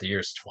pay-per-views throughout the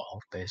years,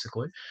 12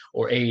 basically,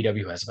 or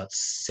AEW, who has about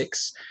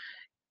 6.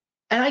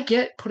 And I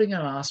get putting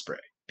on Osprey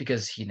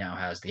because he now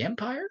has the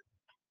Empire,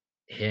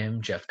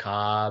 him, Jeff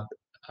Cobb,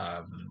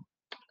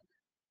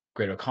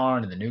 Great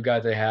O'Khan, and the new guy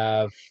they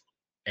have,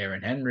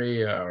 Aaron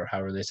Henry, or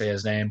however they say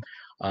his name.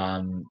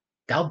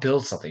 That'll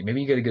build something.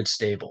 Maybe you get a good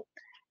stable,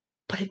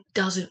 but it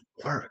doesn't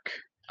work,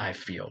 I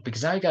feel,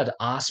 because now you got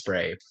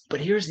Osprey. But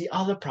here's the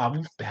other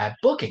problem with bad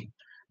booking.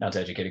 Now, to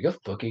educate a Goof,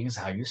 booking is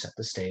how you set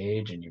the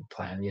stage and you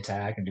plan the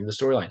attack and do the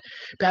storyline.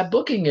 Bad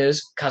booking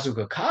is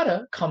Kazuka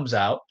Okada comes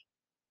out.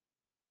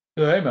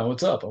 Hey man,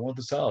 what's up? I want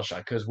this title shot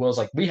because Will's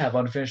like, we have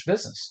unfinished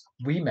business.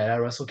 We met at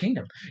Wrestle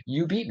Kingdom.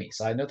 You beat me.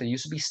 Side note, they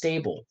used to be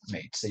stable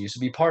mates. They used to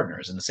be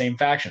partners in the same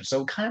faction.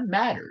 So it kind of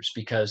matters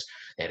because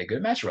they had a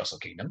good match at Wrestle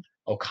Kingdom.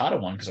 Okada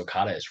won because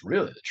Okada is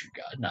really the true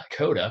god, not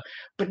Kota.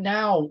 But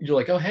now you're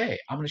like, oh hey,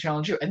 I'm going to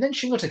challenge you. And then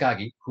Shingo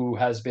Takagi, who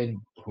has been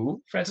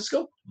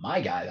Francisco,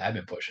 my guy that I've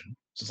been pushing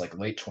since like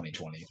late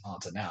 2020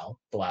 on to now,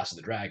 the Last of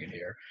the Dragon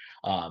here.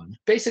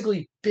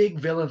 Basically, big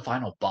villain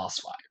final boss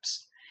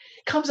vibes.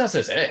 Comes out and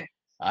says, hey,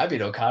 I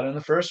beat Okada in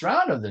the first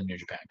round of the New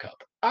Japan Cup.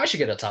 I should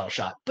get a title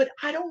shot. But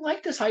I don't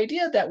like this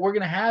idea that we're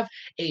going to have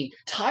a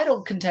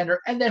title contender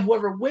and then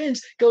whoever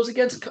wins goes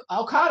against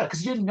Okada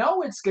because you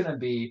know it's going to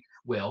be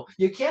Will.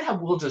 You can't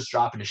have Will just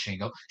drop into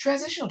Shingo.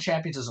 Transitional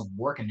champions doesn't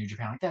work in New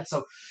Japan like that.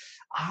 So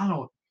I don't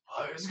know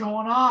what is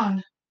going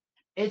on.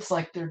 It's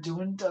like they're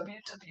doing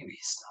WWE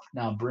stuff.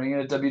 Now bring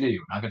it to WWE.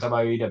 We're not going to talk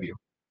about AEW.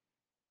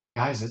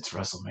 Guys, it's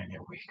WrestleMania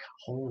week.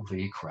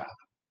 Holy crap.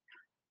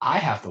 I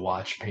have to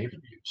watch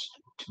pay-per-views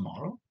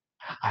tomorrow.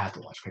 I have to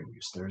watch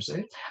pay-per-views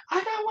Thursday. I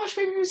gotta watch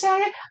pay-per-views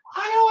Saturday. I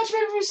gotta watch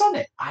pay-per-views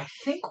Sunday. I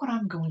think what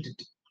I'm going to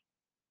do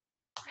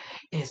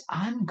is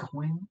I'm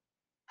going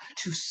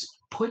to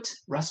put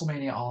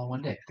WrestleMania all in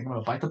one day. I think I'm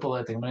gonna bite the bullet.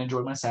 I think I'm gonna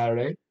enjoy my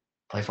Saturday,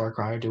 play Far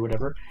Cry, do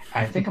whatever.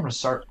 And I think I'm gonna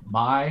start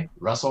my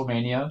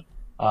WrestleMania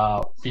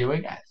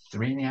viewing at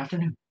 3 in the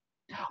afternoon.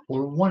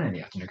 Or 1 in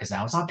the afternoon, because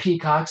now it's on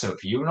Peacock. So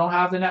if you don't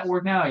have the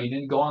network now, you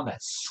didn't go on that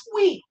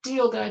sweet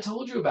deal that I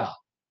told you about.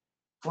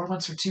 4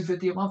 months for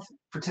 $250 a month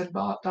for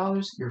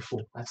 $10, you're a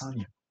fool. That's on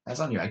you. That's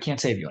on you. I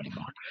can't save you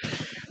anymore.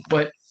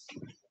 But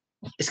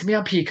it's gonna be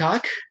on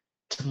Peacock.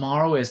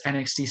 Tomorrow is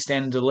NXT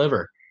Stand and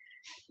Deliver.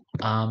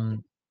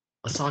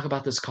 Let's talk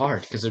about this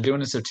card because they're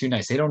doing this for 2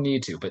 nights. They don't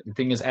need to, but the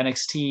thing is,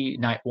 NXT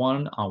Night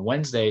 1 on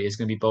Wednesday is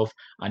going to be both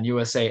on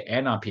USA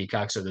and on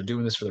Peacock, so they're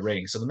doing this for the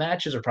ratings. So the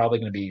matches are probably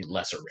going to be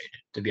lesser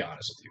rated, to be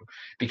honest with you,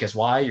 because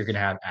why? You're going to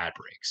have ad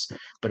breaks.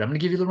 But I'm going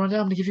to give you the rundown.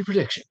 I'm going to give you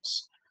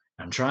predictions.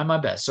 I'm trying my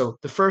best. So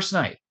the first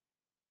night,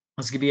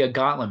 it's going to be a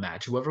gauntlet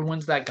match. Whoever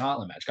wins that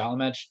gauntlet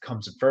match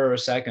comes in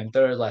first, second,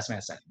 third, last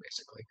man standing,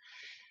 basically.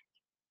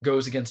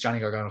 Goes against Johnny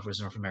Gargano for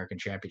his North American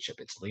Championship.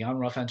 It's Leon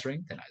Ruff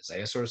entering, then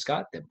Isaiah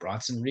Scott, then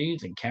Bronson Reed,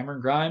 then Cameron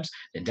Grimes,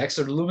 then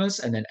Dexter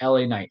Lumis, and then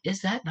LA Knight. Is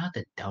that not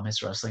the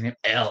dumbest wrestling name?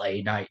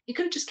 LA Knight. You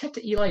could have just kept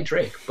it Eli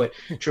Drake, but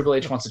Triple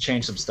H wants to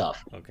change some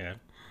stuff. Okay.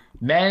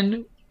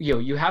 Men,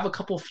 you have a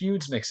couple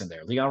feuds mixed in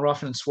there. Leon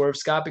Ruff and Swerve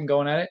Scott been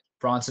going at it.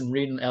 Bronson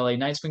Reed and LA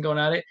Knight's been going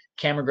at it.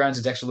 Cameron Grimes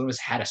and Dexter Lumis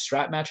had a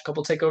strap match a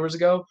couple takeovers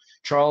ago.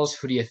 Charles,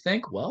 who do you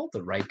think? Well,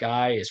 the right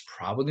guy is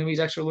probably going to be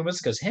Dexter Lumis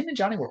because him and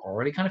Johnny were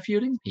already kind of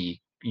feuding. He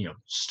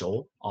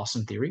stole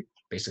Austin Theory,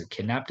 basically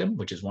kidnapped him,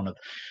 which is one of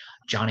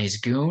Johnny's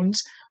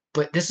goons.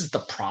 But this is the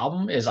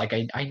problem is like,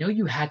 I know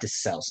you had to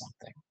sell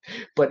something,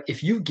 but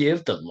if you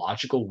give the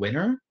logical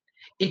winner,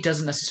 it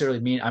doesn't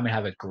necessarily mean I'm going to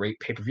have a great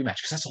pay-per-view match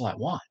because that's all I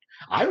want.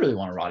 I really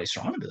want Roddy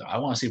Strong to be there. I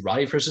want to see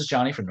Roddy versus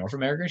Johnny for North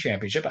American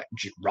Championship.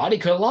 Roddy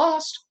could have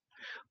lost,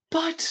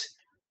 but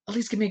at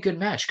least give me a good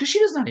match because she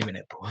does not even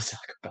hit boys.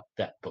 Talk about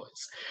that,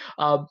 boys.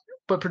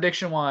 But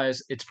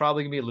prediction-wise, it's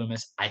probably going to be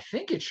Lumis. I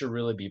think it should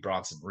really be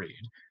Bronson Reed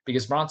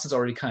because Bronson's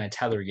already kind of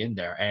tethering in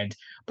there. And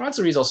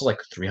Bronson Reed's also like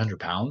 300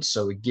 pounds,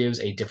 so it gives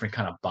a different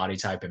kind of body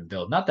type and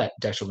build. Not that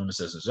Dexter Lumis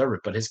doesn't deserve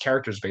it, but his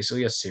character is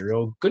basically a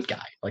serial good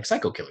guy, like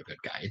psycho killer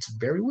good guy. It's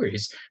very weird.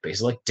 He's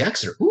basically like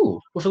Dexter,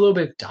 with a little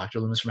bit of Dr.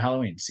 Lumis from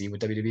Halloween. See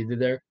what WWE did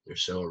there? They're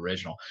so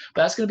original.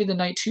 But that's going to be the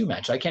night 2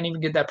 match. I can't even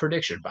get that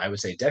prediction, but I would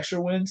say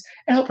Dexter wins,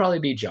 and he'll probably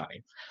beat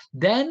Johnny.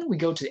 Then we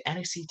go to the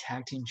NXT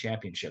Tag Team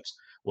Championships.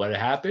 What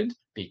had happened?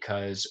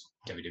 Because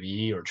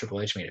WWE or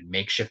Triple H made a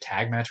makeshift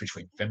tag match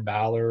between Finn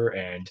Balor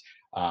and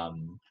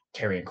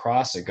Karrion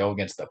Kross to go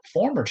against the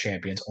former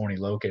champions, Orny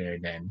Loken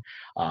and then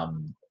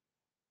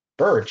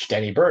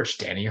Danny Burch.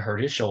 Danny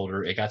hurt his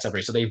shoulder. It got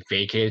separated. So they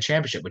vacated the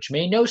championship, which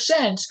made no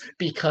sense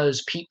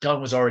because Pete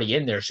Dunne was already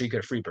in there, so you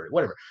could have freebird it.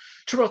 Whatever.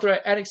 Triple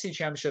Threat, NXT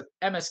Championship,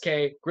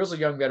 MSK, Grizzled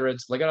Young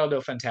Veterans, Legado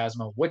del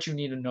Fantasma. What you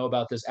need to know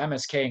about this,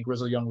 MSK and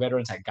Grizzled Young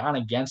Veterans had gone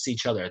against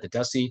each other at the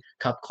Dusty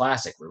Cup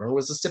Classic. Remember what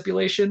was the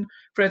stipulation,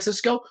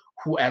 Francisco?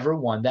 Whoever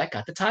won that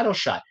got the title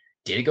shot.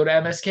 Did it go to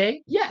MSK?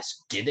 Yes.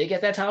 Did they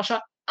get that title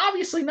shot?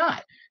 Obviously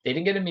not. They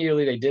didn't get it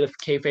immediately. They did a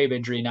kayfabe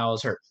injury. Now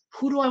it's hurt.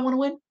 Who do I want to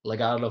win?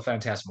 Legado del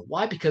Fantasma.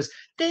 Why? Because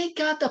they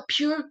got the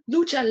pure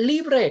lucha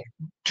libre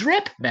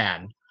drip,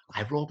 man.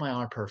 I rolled my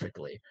R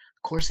perfectly.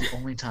 Of course, the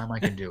only time I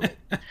can do it,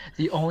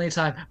 the only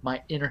time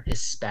my inner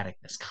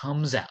Hispanicness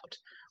comes out,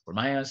 where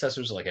my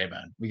ancestors are like, "Hey,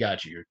 man, we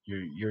got you.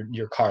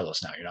 You're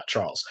Carlos now. You're not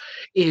Charles."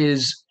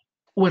 Is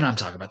when I'm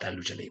talking about that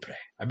lucha libre.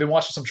 I've been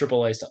watching some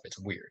AAA stuff. It's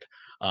weird.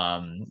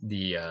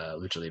 The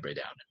lucha libre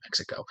down in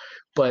Mexico,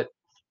 but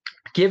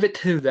give it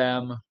to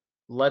them.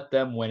 Let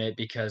them win it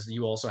because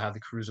you also have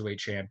the cruiserweight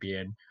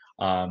champion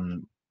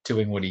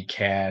doing what he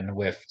can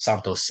with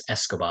Santos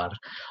Escobar.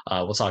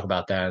 We'll talk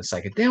about that in a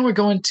second. Then we're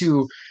going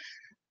to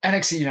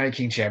NXT United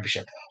King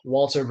Championship,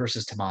 Walter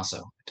versus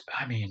Tommaso.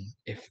 I mean,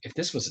 if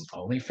this was an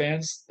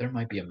OnlyFans, there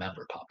might be a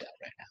member popped out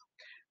right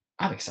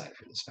now. I'm excited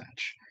for this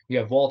match. You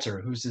have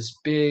Walter, who's this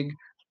big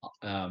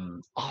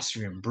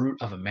Austrian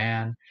brute of a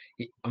man.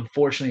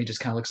 Unfortunately, he just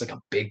kind of looks like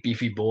a big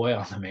beefy boy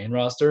on the main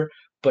roster,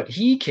 but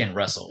he can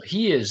wrestle.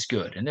 He is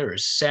good, and there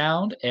is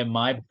sound in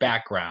my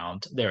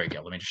background. There we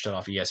go. Let me just shut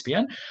off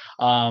ESPN.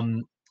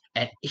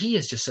 And he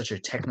is just such a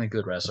technically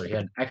good wrestler. He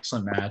had an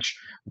excellent match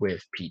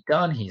with Pete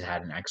Dunne. He's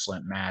had an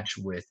excellent match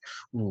with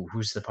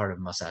who's the part of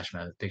Mustache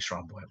Man, Big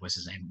Strong Boy. What's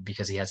his name?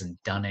 Because he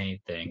hasn't done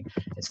anything,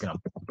 it's gonna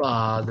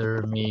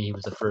bother me. He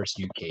was the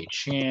first UK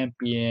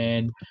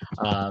champion.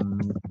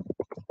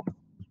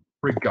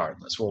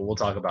 Regardless, we'll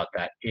talk about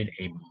that in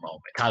a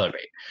moment. Tyler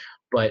Bate.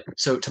 But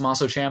so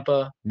Tommaso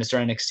Ciampa, Mr.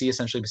 NXT,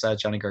 essentially,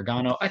 besides Johnny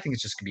Gargano, I think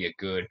it's just going to be a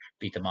good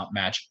beat them up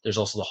match. There's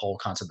also the whole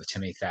concept of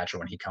Timothy Thatcher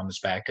when he comes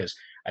back, because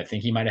I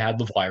think he might have had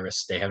the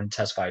virus. They haven't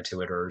testified to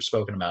it or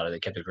spoken about it. They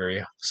kept it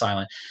very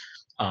silent.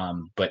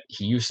 But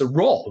he used to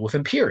roll with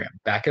Imperium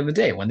back in the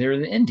day when they were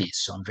in the Indies.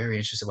 So I'm very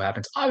interested what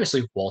happens.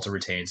 Obviously, Walter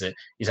retains it.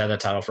 He's had that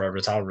title forever.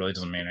 The title really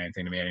doesn't mean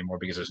anything to me anymore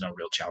because there's no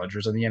real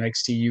challengers in the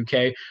NXT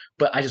UK.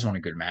 But I just want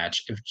a good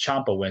match. If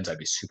Ciampa wins, I'd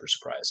be super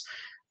surprised.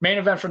 Main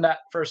event from that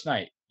first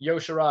night, Io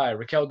Shirai,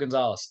 Raquel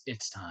Gonzalez.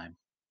 It's time.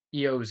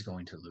 Io is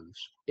going to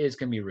lose. It's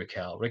going to be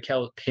Raquel.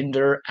 Raquel pinned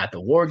her at the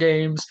War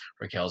Games.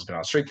 Raquel's been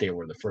on streak. They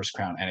were the first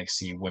crown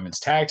NXT Women's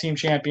Tag Team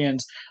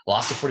Champions.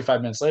 Lost it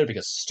 45 minutes later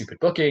because of stupid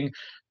booking.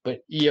 But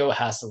Io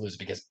has to lose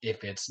because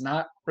if it's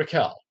not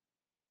Raquel,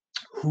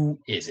 who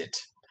is it?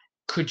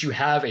 Could you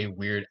have a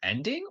weird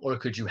ending or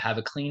could you have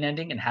a clean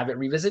ending and have it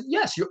revisit?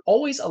 Yes, you're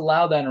always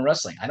allowed that in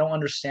wrestling. I don't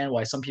understand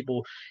why some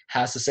people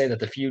has to say that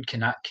the feud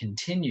cannot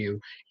continue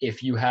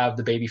if you have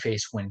the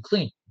babyface win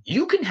clean.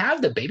 You can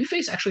have the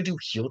babyface actually do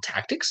heel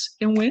tactics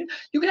and win.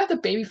 You can have the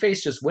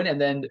babyface just win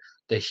and then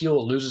the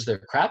heel loses their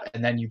crap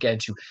and then you get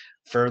into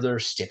further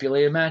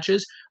stipulated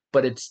matches.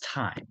 But it's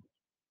time.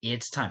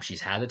 It's time.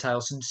 She's had the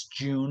title since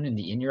June in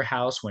the In Your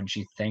House when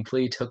she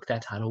thankfully took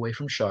that title away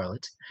from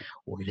Charlotte.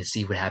 We're going to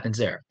see what happens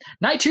there.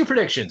 Night 2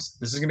 predictions.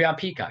 This is going to be on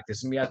Peacock. This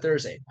is going to be on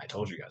Thursday. I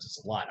told you guys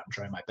it's a lot. I'm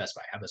trying my best,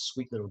 but I have a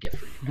sweet little gift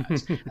for you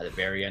guys at the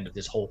very end of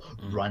this whole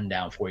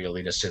rundown for you to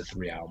lead us to the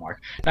 3-hour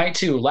mark. Night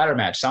 2, ladder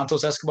match.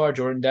 Santos Escobar,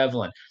 Jordan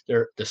Devlin.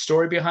 The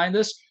story behind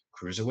this,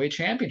 Cruiserweight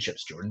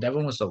Championships. Jordan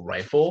Devlin was the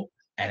rightful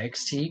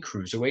NXT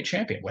Cruiserweight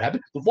Champion. What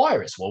happened? The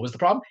virus. What was the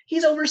problem?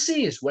 He's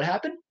overseas. What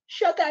happened?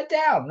 Shut that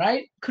down,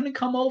 right? Couldn't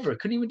come over.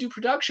 Couldn't even do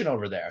production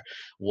over there.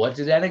 What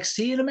did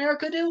NXT in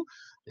America do?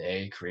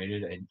 They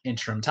created an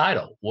interim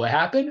title. What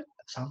happened?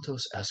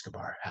 Santos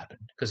Escobar happened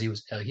because he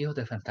was El Hijo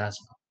de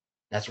Fantasma.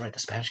 That's right. The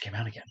Spanish came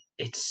out again.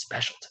 It's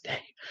special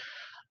today.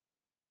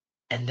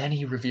 And then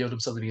he revealed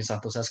himself to be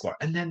Santos Escobar.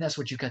 And then that's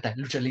what you got, that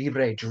lucha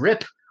libre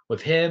drip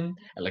with him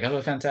and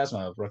Legado de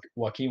Fantasma,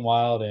 Joaquin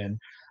Wilde and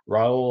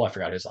Raul, I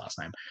forgot his last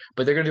name,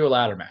 but they're going to do a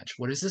ladder match.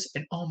 What is this?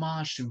 An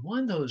homage to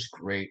one of those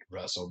great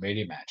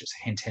WrestleMania matches,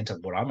 hint of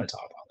what I'm going to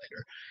talk about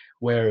later,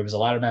 where it was a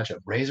ladder match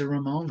of Razor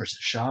Ramon versus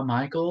Shawn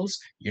Michaels,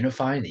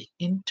 unifying the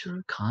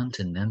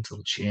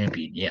Intercontinental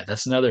Champion. Yeah,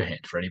 that's another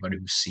hint for anybody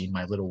who's seen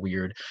my little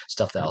weird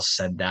stuff that I'll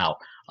send out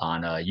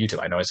on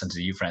YouTube. I know I sent it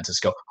to you,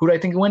 Francisco. Who do I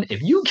think will win?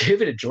 If you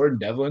give it to Jordan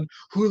Devlin,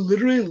 who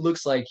literally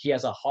looks like he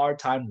has a hard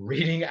time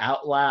reading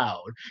out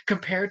loud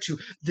compared to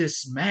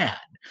this man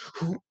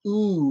who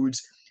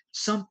oods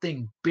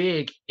something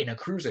big in a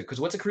cruiserweight. Because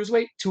what's a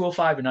cruiserweight?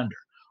 205 and under.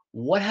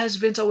 What has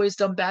Vince always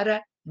done bad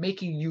at?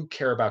 Making you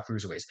care about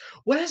cruiserweights.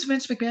 What has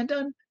Vince McMahon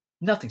done?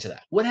 Nothing to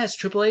that. What has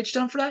Triple H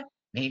done for that?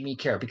 Made me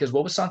care. Because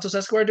what was Santos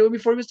Escobar doing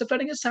before he was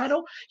defending his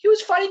title? He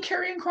was fighting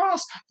Karrion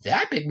Kross,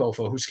 that big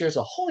mofo who scares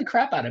the holy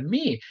crap out of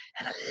me.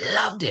 And I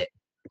loved it.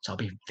 So I'll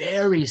be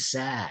very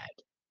sad,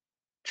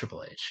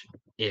 Triple H,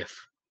 if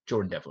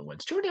Jordan Devlin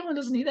wins. Jordan Devlin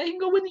doesn't need that. He can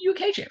go win the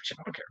UK championship.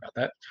 I don't care about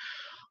that.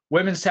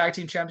 Women's Tag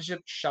Team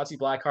Championship, Shotzi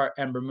Blackheart,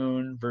 Ember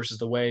Moon versus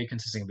The Way,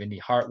 consisting of Indy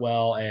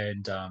Hartwell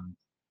and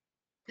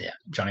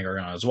Johnny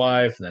Gargano's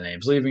wife. The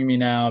name's leaving me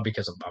now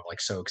because I'm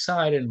like so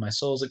excited and my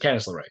soul's at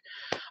Candice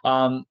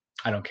LeRae.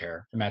 I don't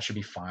care. The match should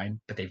be fine,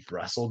 but they've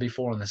wrestled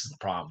before, and this is the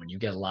problem. When you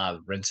get a lot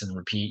of rinse and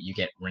repeat, you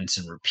get rinse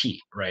and repeat,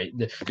 right?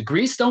 The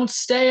grease don't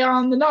stay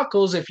on the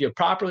knuckles if you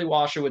properly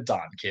wash it with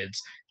Dawn,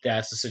 kids.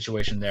 That's the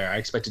situation there. I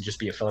expect it to just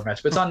be a filler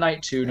match, but it's on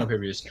night 2, no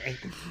pay-per-views.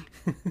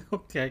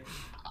 Okay.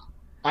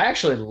 I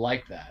actually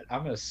like that.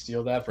 I'm going to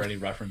steal that for any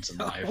reference in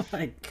life. Oh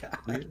my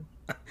God.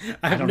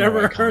 I've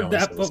never heard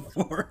that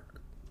before.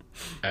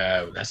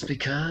 That's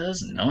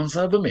because no one's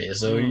said but me,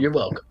 so you're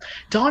welcome.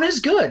 Dawn is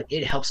good.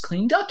 It helps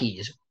clean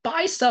duckies.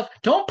 Buy stuff.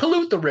 Don't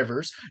pollute the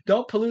rivers.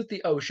 Don't pollute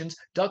the oceans.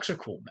 Ducks are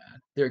cool, man.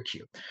 They're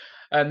cute.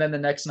 And then the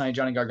next night,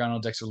 Johnny Gargano,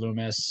 Dexter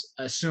Loomis,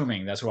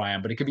 assuming that's who I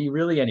am, but it could be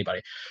really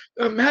anybody.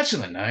 Match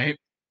of the night.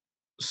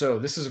 So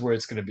this is where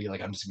it's going to be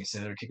like, I'm just going to be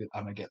sitting there,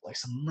 I'm going to get like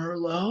some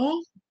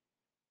Merlot,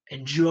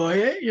 enjoy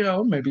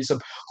it, maybe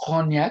some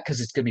cognac because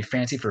it's going to be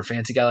fancy for a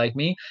fancy guy like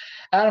me.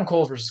 Adam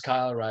Cole versus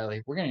Kyle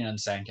O'Reilly. We're getting an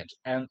unsanctioned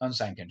match.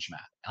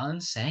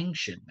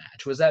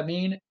 What does that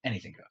mean?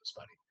 Anything goes,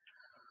 buddy.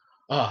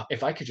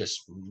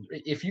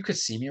 If you could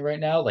see me right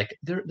now, like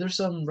there's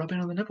some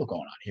rubbing on the nipple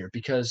going on here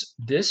because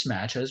this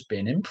match has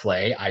been in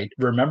play. I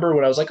remember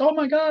when I was like, oh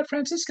my God,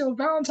 Francisco,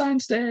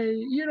 Valentine's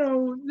Day,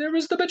 there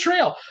was the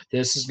betrayal.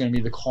 This is going to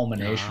be the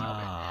culmination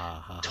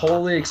of it.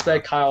 Totally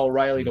expect Kyle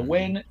O'Reilly to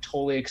win.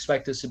 Totally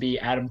expect this to be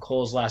Adam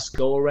Cole's last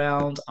go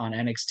around on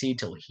NXT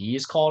till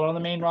he's called on the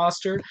main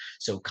roster.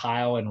 So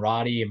Kyle and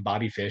Roddy and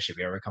Bobby Fish, if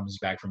he ever comes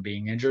back from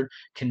being injured,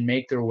 can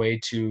make their way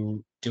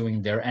to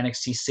doing their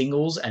NXT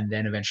singles and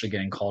then eventually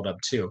getting called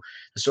up too.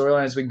 The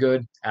storyline has been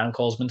good. Adam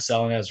Cole's been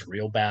selling as a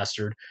real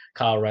bastard.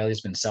 Kyle O'Reilly's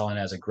been selling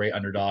as a great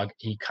underdog.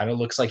 He kind of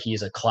looks like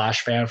he's a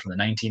Clash fan from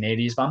the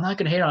 1980s, but I'm not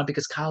going to hate on him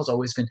because Kyle's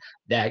always been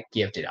that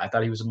gifted. I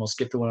thought he was the most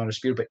gifted one on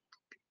Undisputed, but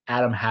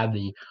Adam had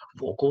the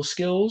vocal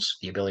skills,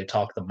 the ability to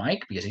talk the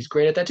mic because he's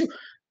great at that too.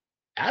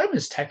 Adam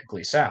is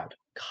technically sound.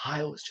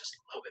 Kyle is just a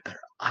little bit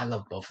better. I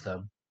love both of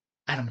them.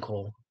 Adam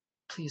Cole,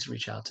 please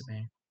reach out to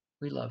me.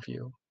 We love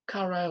you.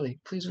 Kyle O'Reilly,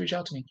 please reach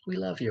out to me. We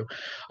love you.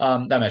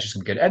 That match is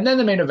going to be good. And then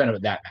the main event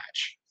of that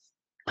match.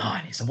 Oh,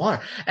 I need some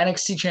water.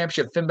 NXT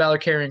Championship, Finn Balor,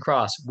 Karrion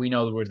Kross. We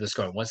know where this is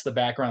going. What's the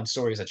background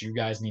stories that you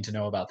guys need to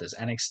know about this?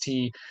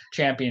 NXT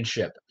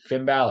Championship,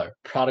 Finn Balor,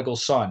 prodigal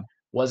son,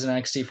 was in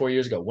NXT 4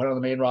 years ago, went on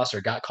the main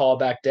roster, got called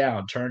back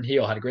down, turned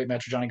heel, had a great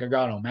match with Johnny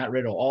Gargano, Matt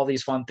Riddle, all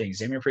these fun things.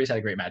 Damian Priest had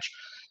a great match.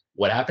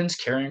 What happens?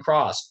 Karrion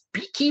Kross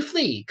beat Keith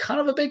Lee,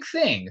 kind of a big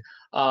thing.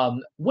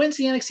 Wins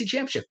the NXT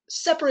Championship,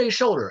 separated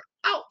shoulder,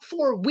 out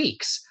 4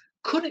 weeks.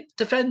 Couldn't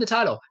defend the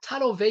title.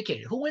 Title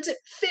vacated. Who wins it?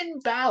 Finn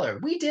Balor.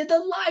 We did the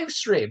live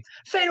stream.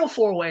 Fatal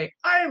 4-way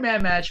Iron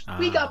Man match.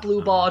 We got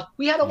blue balled.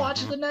 We had to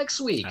watch it the next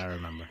week. I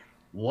remember.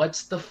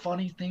 What's the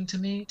funny thing to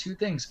me? 2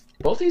 things.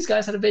 Both these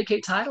guys had to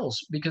vacate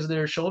titles because of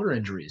their shoulder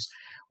injuries.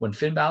 When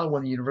Finn Balor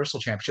won the Universal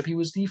Championship, he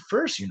was the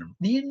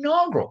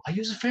inaugural, I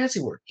use a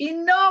fancy word,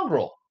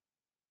 inaugural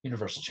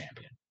Universal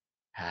Champion.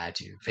 Had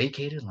to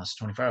vacate it in less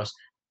than 24 hours.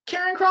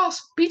 Karrion Kross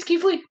beats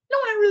Keith Lee. No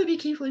one had really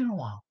beat Keith Lee in a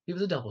while. He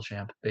was a double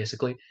champ,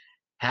 basically.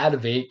 Had to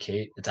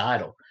vacate the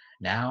title.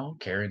 Now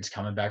Karrion's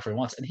coming back for it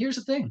once. And here's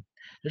the thing.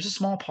 There's a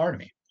small part of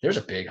me. There's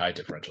a big height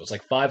differential. It's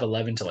like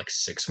 5'11 to like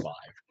 6'5.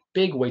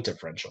 Big weight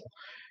differential.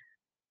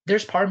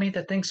 There's part of me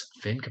that thinks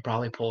Finn could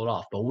probably pull it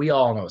off, but we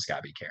all know it's got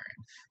to be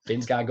Karrion.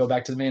 Finn's got to go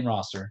back to the main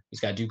roster. He's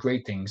got to do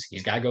great things.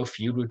 He's got to go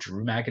feud with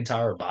Drew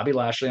McIntyre or Bobby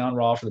Lashley on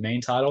Raw for the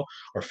main title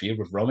or feud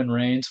with Roman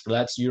Reigns for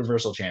that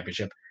Universal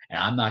Championship. And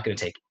I'm not going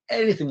to take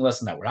anything less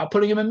than that. We're not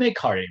putting him in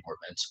mid-card anymore,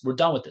 Vince. We're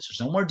done with this.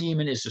 There's no more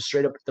demon. It's just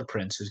straight up the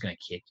prince who's going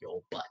to kick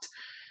your butt.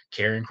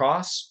 Karrion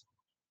Kross,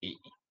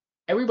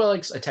 everybody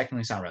likes a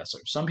technically sound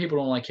wrestler. Some people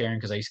don't like Karrion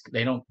because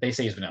they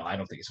say he's vanilla. I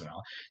don't think he's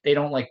vanilla. They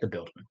don't like the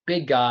build.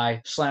 Big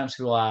guy, slams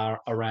people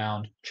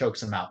around, chokes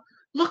them out.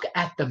 Look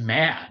at the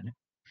man.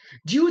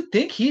 Do you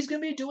think he's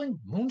going to be doing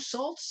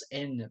moonsaults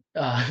and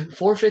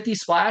 450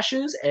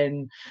 splashes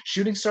and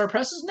shooting star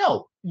presses?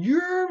 No.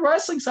 Your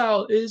wrestling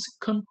style is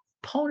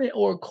component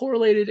or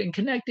correlated and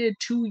connected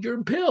to your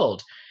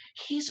build.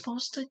 He's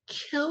supposed to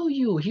kill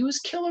you. He was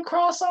Killer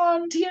Cross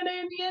on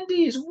TNA and the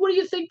Indies. What do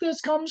you think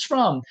this comes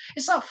from?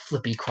 It's not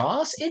Flippy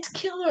Cross. It's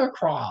Killer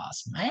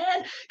Cross,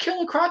 man.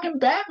 Killer Croc and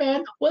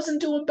Batman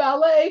wasn't doing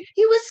ballet.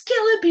 He was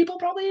killing people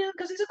probably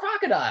because he's a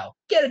crocodile.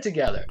 Get it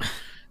together.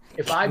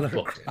 If I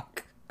booked it,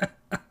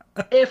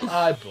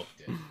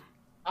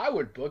 I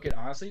would book it,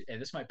 honestly,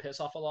 and this might piss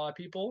off a lot of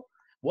people.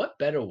 What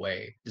better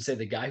way to say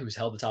the guy who's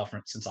held the title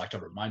since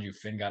October? Mind you,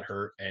 Finn got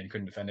hurt and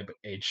couldn't defend it, but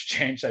age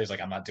changed. He's like,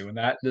 I'm not doing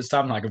that this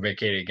time. I'm not going to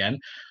vacate it again.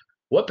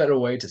 What better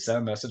way to send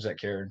a message that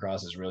Karrion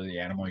Kross is really the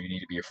animal you need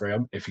to be afraid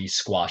of if he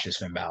squashes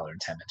Finn Balor in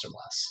 10 minutes or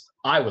less?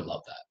 I would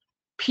love that.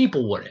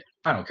 People wouldn't.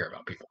 I don't care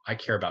about people. I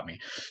care about me.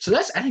 So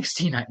that's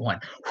NXT Night 1.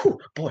 Whew,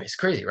 boy, it's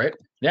crazy, right?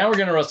 Now we're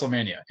going to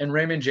WrestleMania and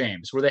Raymond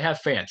James, where they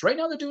have fans. Right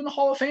now they're doing the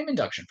Hall of Fame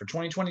induction for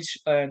 2020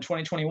 and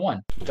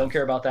 2021. Don't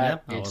care about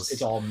that. Yep,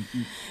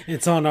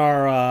 it's on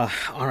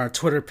our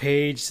Twitter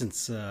page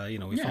since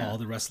we follow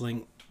the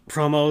wrestling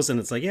promos, and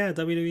it's like,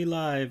 WWE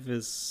Live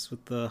is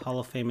with the Hall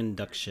of Fame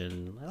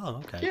induction. Oh,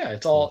 okay. Yeah,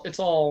 it's all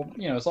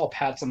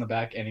pats on the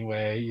back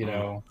anyway,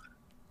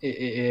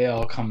 It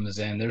all comes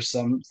in. There's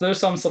some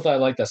stuff I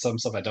like, some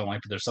stuff I don't like,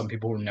 but there's some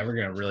people who are never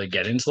going to really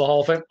get into the Hall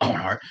of Fame. Owen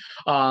Hart,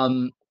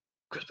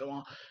 Chris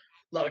Benoit,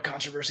 a lot of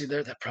controversy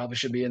there that probably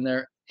should be in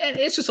there. And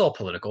it's just all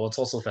political. It's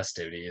also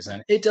festivities.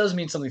 And it does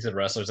mean something to the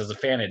wrestlers. As a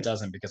fan, it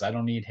doesn't, because I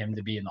don't need him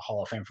to be in the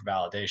Hall of Fame for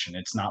validation.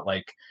 It's not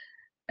like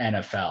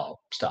NFL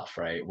stuff,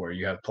 right? Where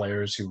you have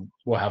players who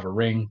will have a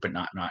ring but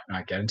not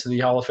get into the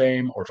Hall of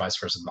Fame, or vice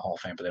versa in the Hall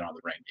of Fame but they don't have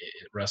the ring.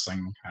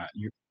 Wrestling,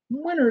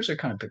 winners are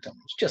kind of picked on.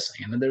 Just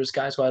saying. And there's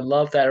guys who I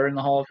love that are in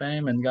the Hall of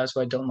Fame, and guys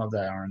who I don't love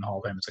that are in the Hall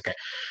of Fame. It's okay.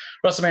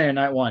 WrestleMania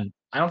Night 1.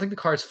 I don't think the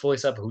card's fully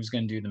set up who's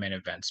going to do the main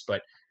events,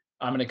 but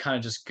I'm going to kind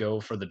of just go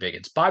for the big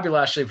ones. Bobby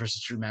Lashley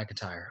versus Drew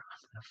McIntyre.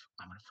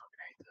 I'm gonna fucking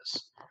hate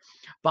this.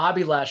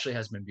 Bobby Lashley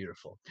has been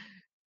beautiful.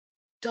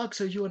 Doug,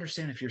 so you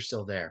understand if you're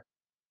still there.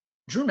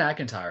 Drew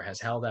McIntyre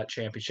has held that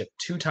championship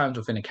 2 times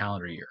within a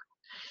calendar year.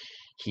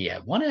 He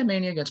had won at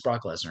Mania against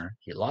Brock Lesnar.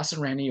 He lost to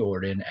Randy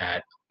Orton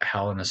at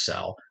Hell in a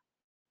Cell.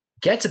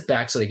 Gets it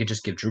back so they could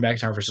just give Drew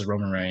McIntyre versus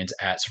Roman Reigns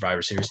at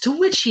Survivor Series, to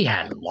which he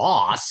had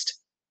lost.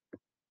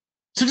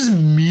 So it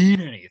doesn't mean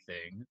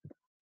anything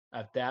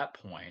at that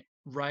point,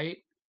 right?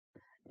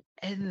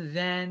 And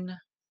then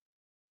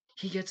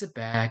he gets it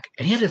back,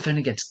 and he had to defend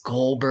against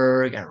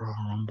Goldberg at Royal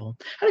Rumble.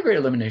 Had a great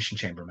Elimination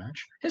Chamber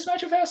match. His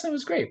match at Fastlane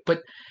was great,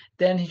 but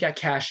then he got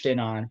cashed in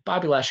on.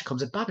 Bobby Lashley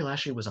comes in. Bobby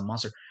Lashley was a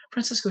monster.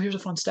 Francisco, here's a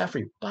fun stat for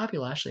you. Bobby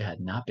Lashley had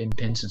not been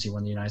pinned since he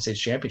won the United States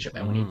Championship,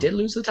 and when he did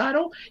lose the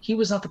title, he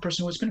was not the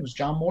person who was pinned. It was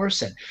John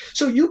Morrison.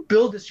 So you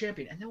build this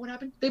champion, and then what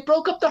happened? They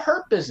broke up the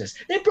Hurt Business.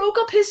 They broke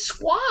up his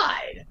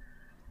squad.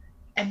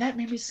 And that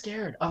made me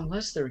scared,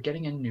 unless they're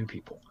getting in new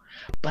people.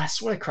 But I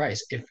swear to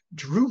Christ, if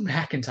Drew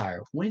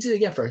McIntyre wins it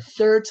again for a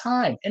 3rd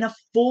time in a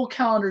full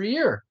calendar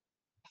year,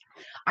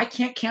 I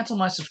can't cancel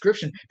my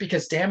subscription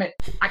because, damn it,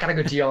 I got a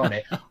good deal on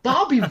it. But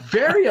I'll be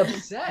very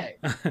upset.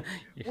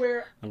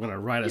 Where I'm going to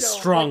write a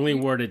strongly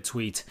worded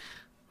tweet.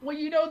 Well,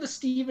 you know the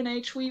Stephen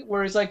A. tweet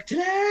where he's like,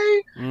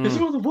 today is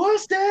one of the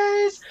worst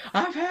days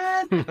I've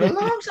had in a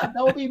long time.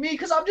 That would be me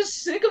because I'm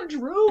just sick of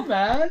Drew,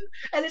 man.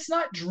 And it's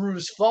not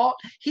Drew's fault.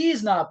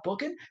 He's not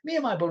booking. Me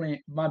and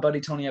my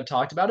buddy Tony have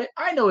talked about it.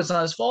 I know it's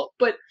not his fault,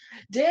 but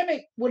damn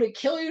it, would it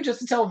kill you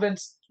just to tell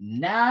Vince,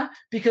 nah?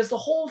 Because the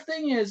whole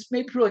thing is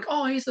maybe people are like,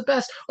 oh, he's the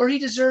best, or he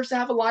deserves to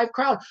have a live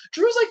crowd.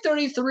 Drew's like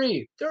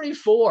 33,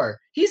 34.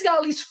 He's got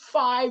at least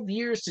 5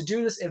 years to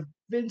do this if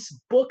Vince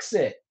books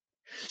it.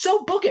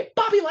 So book it.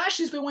 Bobby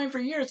Lashley's been waiting for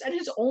years, and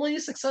his only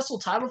successful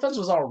title defense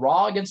was on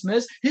Raw against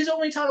Miz. His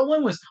only title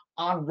win was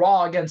on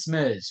Raw against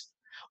Miz.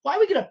 Why are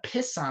we going to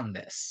piss on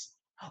this?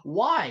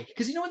 Why?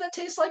 Because you know what that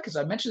tastes like? Because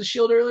I mentioned the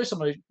Shield earlier.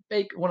 Somebody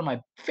make one of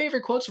my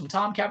favorite quotes from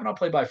Tom Cavanaugh,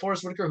 played by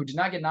Forrest Whitaker, who did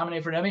not get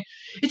nominated for an Emmy.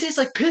 It tastes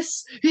like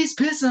piss. He's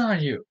pissing on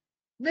you.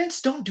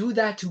 Vince, don't do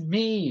that to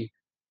me.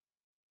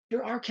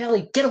 You're R.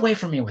 Kelly. Get away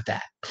from me with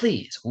that,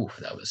 please. Oof,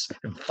 that was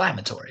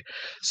inflammatory.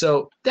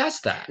 So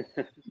that's that.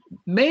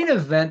 Main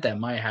event that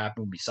might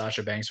happen would be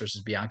Sasha Banks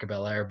versus Bianca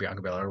Belair.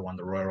 Bianca Belair won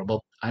the Royal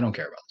Rumble. I don't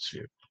care about this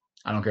feud.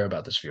 I don't care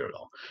about this feud at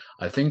all.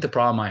 I think the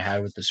problem I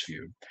had with this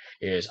feud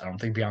is I don't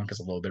think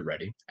Bianca's a little bit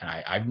ready.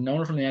 And I've known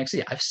her from the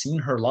NXT. I've seen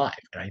her live.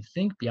 And I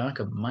think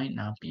Bianca might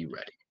not be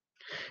ready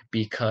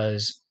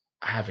because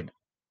I have an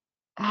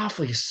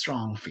awfully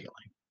strong feeling.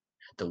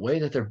 The way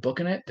that they're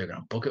booking it, they're going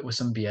to book it with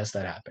some BS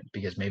that happened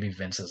because maybe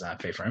Vince does not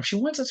pay for it. If she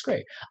wins, that's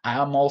great.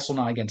 I'm also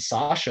not against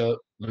Sasha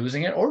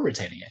losing it or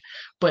retaining it.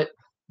 But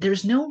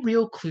there's no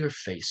real clear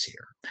face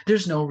here.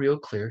 There's no real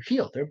clear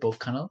heel. They're both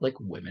kind of like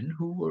women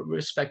who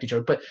respect each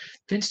other. But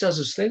Vince does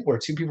this thing where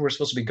 2 people who are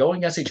supposed to be going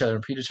against each other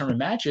in predetermined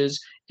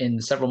matches in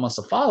several months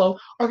to follow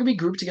are going to be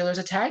grouped together as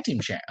a tag team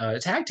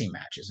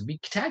matches and be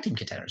tag team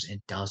contenders.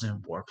 It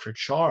doesn't work for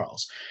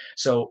Charles.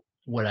 So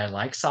would I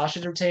like Sasha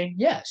to retain?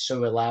 Yes.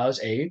 So it allows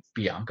a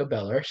Bianca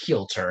Belair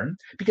heel turn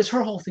because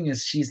her whole thing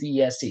is she's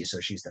the EST. So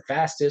she's the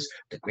fastest,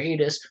 the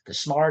greatest, the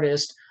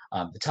smartest,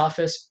 the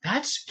toughest.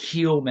 That's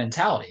heel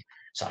mentality.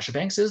 Sasha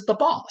Banks is the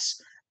boss.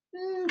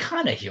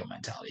 Kind of heel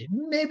mentality.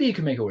 Maybe you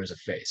can make it work as a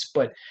face,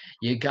 but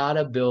you got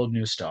to build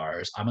new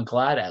stars. I'm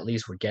glad at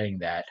least we're getting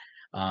that.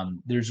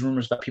 There's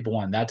rumors about people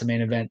wanting that to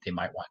main event. They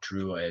might want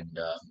Drew and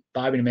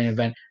Bobby to main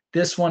event.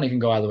 This one, it can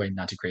go out of the way,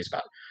 not too crazy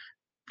about it.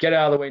 Get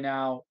out of the way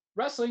now.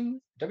 Wrestling,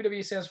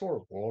 WWE stands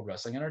for World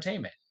Wrestling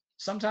Entertainment.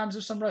 Sometimes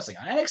there's some wrestling.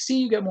 On NXT,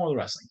 you get more of the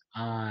wrestling.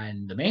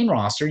 On the main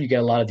roster, you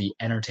get a lot of the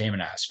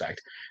entertainment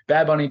aspect.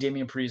 Bad Bunny,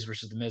 Damian Priest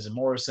versus The Miz and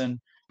Morrison.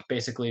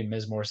 Basically,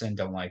 Miz Morrison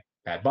don't like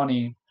Bad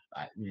Bunny.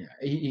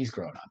 He's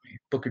grown on me.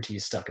 Booker T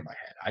is stuck in my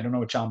head. I don't know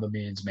what Chamba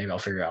means. Maybe I'll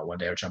figure out one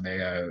day what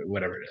Chamba,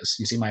 whatever it is.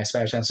 You see, my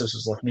Spanish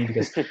ancestors left me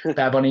because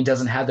Bad Bunny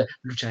doesn't have the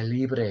lucha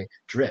libre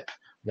drip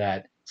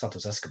that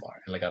Santos Escobar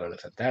and Legado de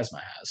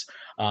Fantasma has.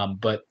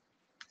 But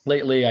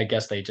lately, I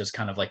guess they just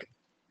kind of like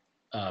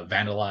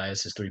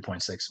vandalized his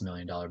 $3.6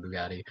 million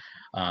Bugatti.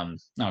 I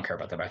don't care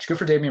about that match. Good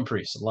for Damian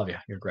Priest. Love you.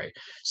 You're great.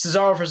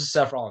 Cesaro versus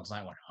Seth Rollins.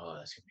 Night 1. Oh,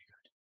 that's going to be good.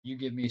 You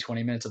give me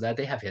 20 minutes of that.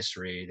 They have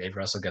history. They've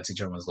wrestled against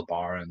each other with the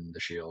bar and the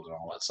Shield and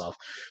all that stuff.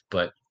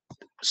 But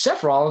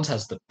Seth Rollins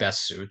has the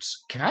best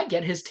suits. Can I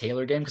get his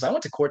tailor game? Because I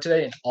went to court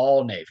today in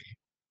all navy.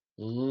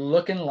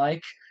 Looking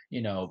like,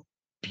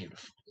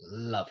 beautiful.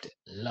 Loved it.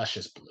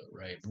 Luscious blue,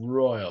 right?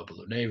 Royal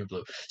blue, navy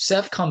blue.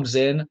 Seth comes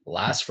in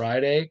last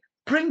Friday.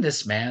 Bring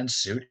this man's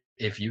suit,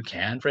 if you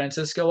can,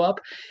 Francisco,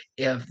 up.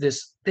 If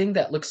this thing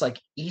that looks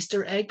like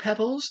Easter egg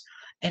pebbles,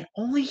 and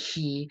only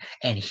he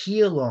and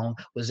he alone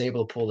was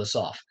able to pull this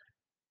off.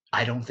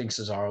 I don't think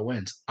Cesaro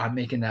wins. I'm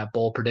making that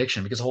bold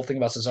prediction because the whole thing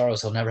about Cesaro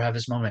is he'll never have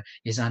his moment.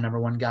 He's not number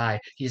one guy.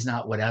 He's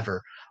not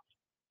whatever.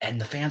 And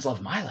the fans love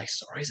him. I like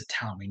Cesaro. He's a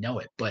talent. We know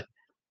it. But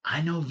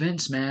I know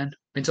Vince, man.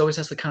 Vince always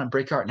has to kind of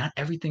break your heart. Not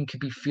everything could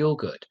be feel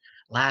good.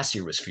 Last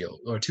year was feel,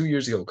 or 2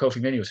 years ago,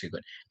 Kofi Mania was feel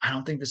good. I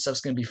don't think this stuff's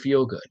going to be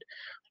feel good.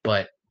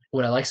 But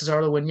would I like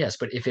Cesaro to win? Yes.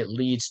 But if it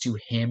leads to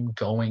him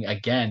going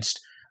against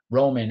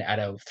Roman at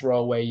a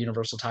throwaway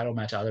Universal title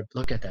match out there,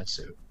 look at that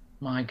suit.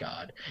 My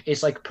God.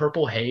 It's like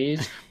Purple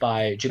Haze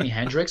by Jimi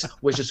Hendrix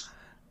was just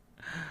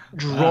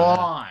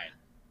drawn.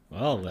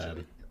 Well,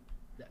 then.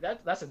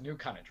 That's a new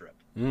kind of drip.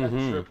 Mm-hmm.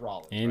 That's drip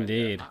Rollins.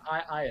 Indeed.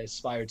 Right, I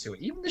aspire to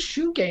it. Even the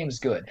shoe game's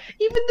good.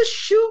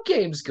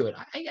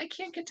 I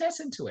can't contest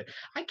into it.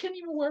 I can't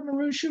even wear a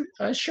maroon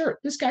shirt.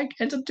 This guy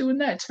ends up doing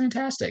that. It's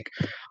fantastic.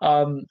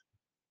 I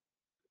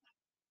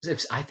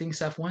think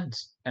Seth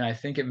wins, and I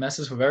think it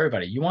messes with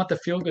everybody. You want the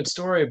feel-good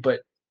story,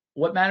 but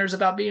what matters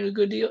about being a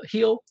good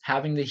heel?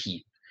 Having the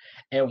heat.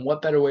 And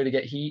what better way to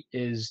get heat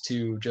is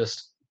to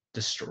just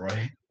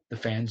destroy the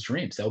fans'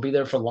 dreams. They'll be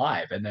there for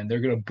live, and then they're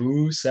going to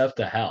boo Seth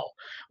to hell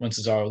when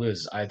Cesaro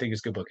loses. I think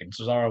it's good booking.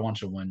 Cesaro wants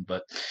to win,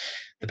 but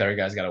the better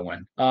guy's got to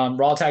win.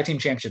 Raw Tag Team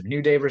Championship.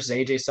 New Day versus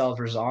AJ Styles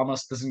versus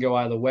Almost doesn't go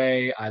either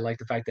way. I like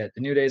the fact that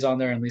the New Day's on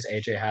there, and at least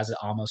AJ has it.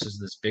 Almost is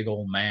this big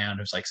old man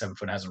who's like 7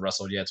 foot, hasn't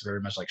wrestled yet. It's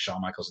very much like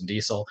Shawn Michaels and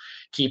Diesel.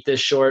 Keep this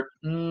short.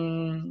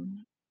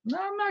 No,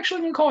 I'm actually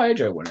going to call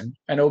AJ winning.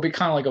 And it will be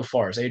kind of like a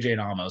farce, AJ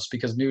and Almost,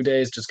 because New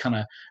Day is just kind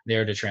of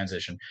there to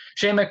transition.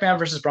 Shane McMahon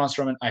versus Braun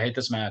Strowman. I hate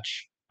this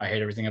match. I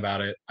hate everything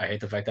about it. I hate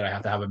the fact that I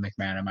have to have a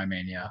McMahon in my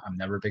Mania. I'm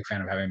never a big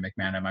fan of having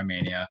McMahon in my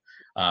Mania.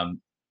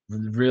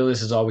 Really,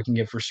 this is all we can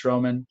get for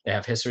Strowman. They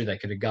have history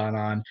that could have gone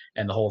on,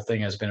 and the whole thing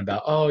has been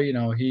about,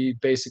 he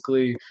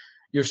basically,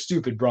 you're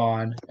stupid,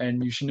 Braun,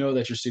 and you should know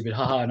that you're stupid.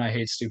 Haha, and I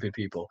hate stupid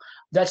people.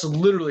 That's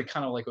literally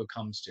kind of like what it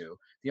comes to.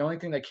 The only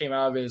thing that came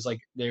out of it is like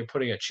they're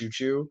putting a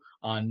choo-choo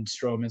on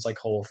Strowman's like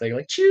whole thing,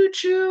 like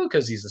choo-choo,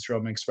 because he's the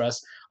Strowman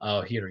Express.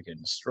 Oh, he'd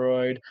getting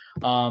destroyed.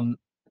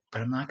 But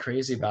I'm not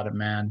crazy about it,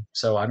 man.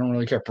 So I don't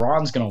really care.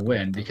 Braun's gonna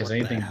win because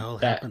anything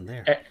that happened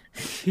there.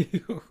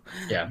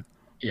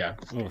 Yeah.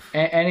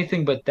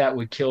 Anything but that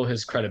would kill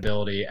his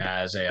credibility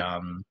as a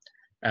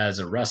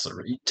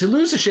wrestler. To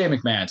lose to Shane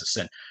McMahon is a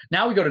sin.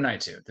 Now we go to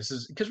night 2. This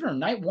is because remember,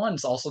 night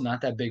 1's also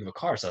not that big of a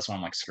card, so that's why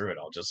I'm like, screw it.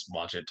 I'll just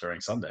watch it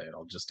during Sunday and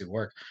I'll just do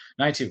work.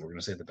 Night 2, we're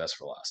gonna save the best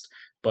for last.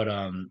 But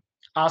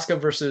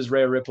Asuka versus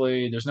Rhea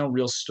Ripley. There's no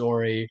real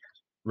story.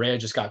 Rhea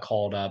just got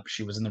called up.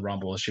 She was in the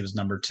Rumble. She was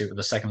number 2,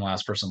 the second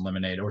last person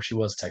eliminated, or she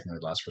was technically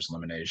the last person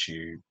eliminated.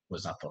 She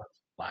was not the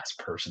last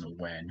person to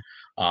win.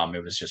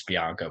 It was just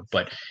Bianca.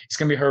 But it's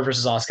going to be her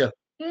versus Asuka.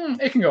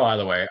 It can go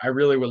either way. I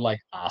really would like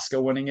Asuka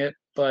winning it,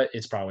 but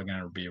it's probably going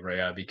to be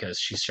Rhea because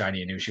she's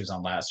shiny and new. She was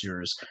on last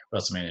year's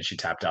WrestleMania. She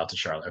tapped out to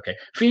Charlotte. Okay.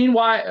 Fiend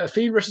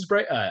versus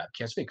Bray.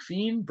 Can't speak.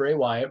 Fiend, Bray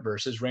Wyatt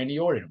versus Randy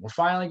Orton. We're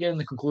finally getting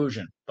the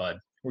conclusion, bud.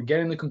 We're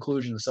getting the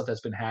conclusion of stuff that's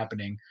been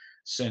happening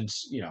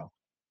since,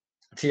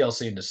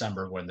 TLC in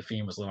December when the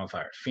Fiend was lit on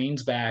fire.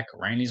 Fiend's back.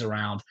 Randy's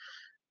around.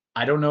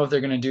 I don't know if they're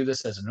going to do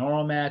this as a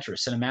normal match or a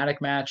cinematic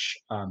match.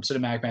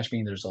 Cinematic match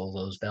meaning there's all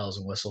those bells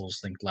and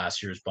whistles. I think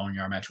last year's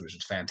Boneyard match, which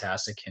was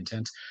fantastic. Hint,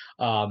 hint.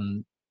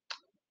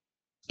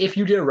 If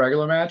you did a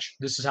regular match,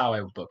 this is how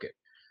I would book it.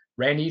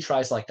 Randy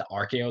tries like the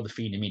RKO the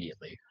Fiend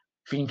immediately.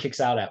 Fiend kicks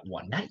out at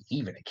 1. Not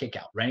even a kick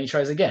out. Randy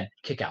tries again.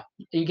 Kick out.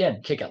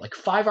 Again, kick out. Like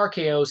 5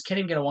 RKOs. Can't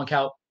even get a 1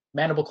 count.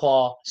 Mandible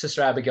Claw.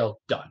 Sister Abigail.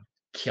 Done.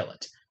 Kill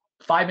it.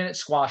 5-minute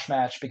squash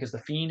match because the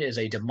Fiend is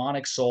a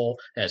demonic soul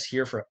that is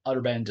here for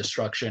utter bend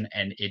destruction,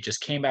 and it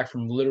just came back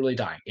from literally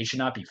dying. It should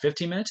not be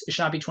 15 minutes. It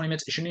should not be 20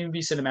 minutes. It shouldn't even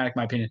be cinematic, in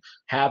my opinion.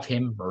 Have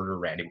him murder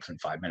Randy within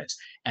 5 minutes.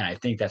 And I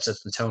think that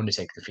sets the tone to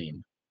take the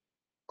Fiend.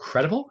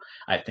 Credible.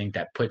 I think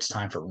that puts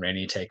time for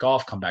Randy to take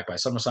off, come back by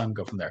SummerSlam,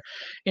 go from there.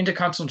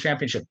 Intercontinental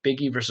Championship,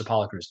 Big E versus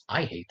Apollo Crews.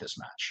 I hate this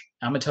match.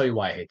 I'm going to tell you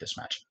why I hate this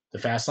match. The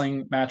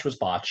Fastlane match was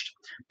botched,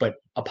 but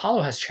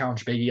Apollo has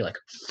challenged Big E like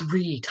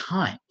 3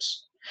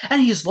 times.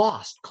 And he has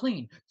lost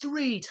clean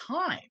 3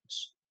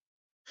 times.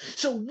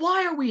 So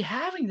why are we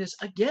having this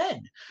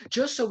again?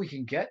 Just so we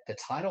can get the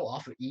title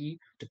off of E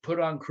to put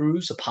on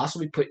Cruz, to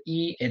possibly put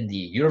E in the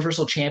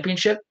Universal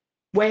Championship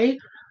way?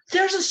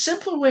 There's a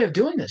simpler way of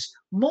doing this.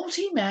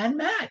 Multi-man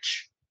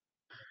match.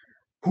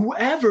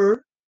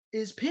 Whoever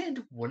is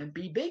pinned wouldn't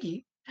be Big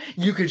E.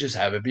 You could just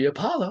have it be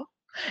Apollo.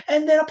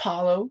 And then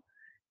Apollo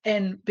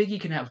and Big E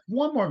can have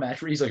one more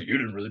match where he's like, you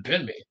didn't really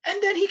pin me.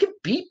 And then he can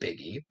beat Big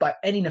E by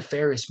any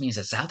nefarious means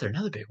that's out there,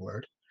 another big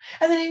word.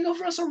 And then he can go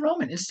for Russell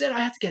Roman. Instead, I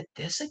have to get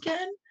this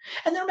again?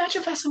 And their match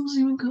at Fastlane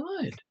wasn't even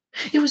good.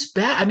 It was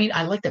bad. I mean,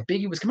 I like that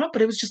Big E was coming up,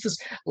 but it was just this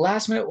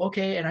last minute,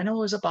 okay, and I know it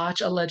was a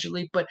botch,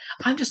 allegedly, but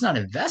I'm just not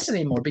invested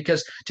anymore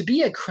because to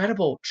be a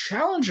credible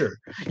challenger,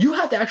 you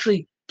have to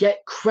actually get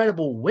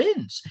credible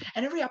wins.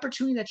 And every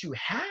opportunity that you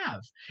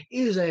have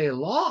is a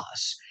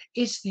loss.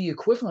 It's the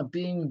equivalent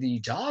being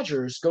the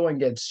Dodgers going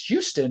against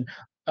Houston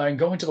and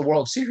going to the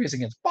World Series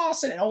against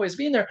Boston and always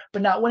being there,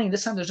 but not winning.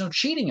 This time there's no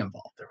cheating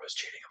involved. There was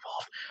cheating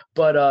involved.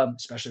 But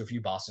especially if you,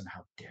 Boston,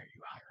 how dare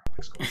you hire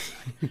Alex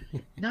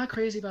Cora? Not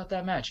crazy about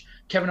that match.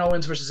 Kevin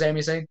Owens versus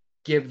Sami Zayn,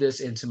 give this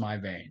into my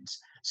veins.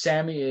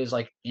 Sammy is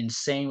like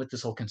insane with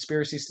this whole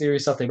conspiracy theory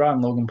stuff. They brought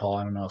in Logan Paul.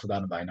 I don't know if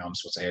about him, but I know I'm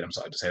supposed to hate him,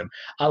 so I just hate him.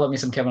 I love me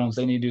some Kevin Owens.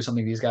 They need to do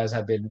something. These guys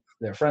have been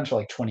their friends for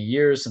like 20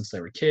 years since they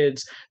were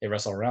kids. They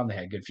wrestle around. They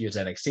had good feuds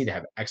at NXT. They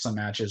have excellent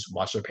matches.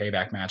 Watch their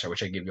payback match. I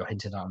wish I could give you a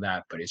hint on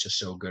that, but it's just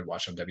so good.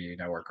 Watch on WWE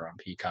Network or on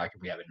Peacock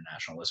if we have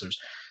international listeners.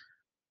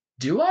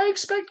 Do I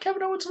expect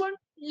Kevin Owens to win?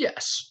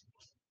 Yes.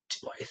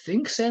 Do I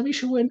think Sammy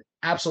should win?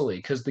 Absolutely,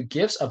 because the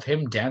gifs of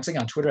him dancing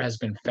on Twitter has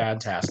been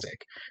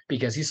fantastic.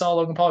 Because he saw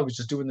Logan Paul, he was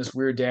just doing this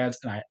weird dance,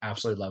 and I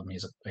absolutely love him.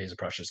 He's a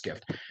precious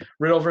gift.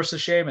 Riddle versus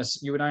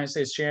Sheamus, United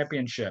States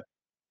Championship.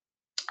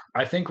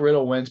 I think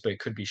Riddle wins, but it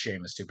could be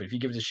Sheamus too. But if you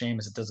give it to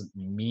Sheamus, it doesn't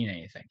mean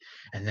anything.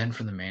 And then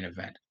for the main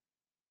event,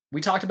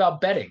 we talked about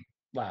betting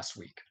last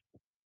week.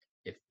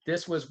 If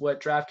this was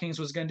what DraftKings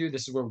was going to do,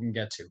 this is where we can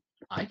get to.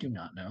 I do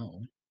not know.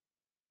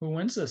 Who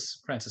wins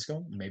this,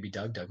 Francisco? Maybe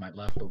Doug. Doug might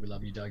left, but we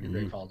love you, Doug. You're a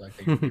great follow, Doug.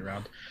 Thank you for being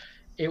around.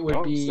 It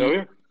would be. Still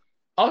here.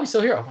 Oh, he's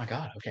still here. Oh my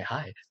God. Okay,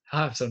 hi.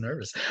 I'm so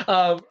nervous.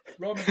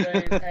 Roman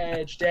Reigns,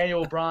 Edge,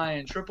 Daniel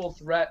Bryan, triple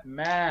threat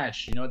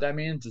match. You know what that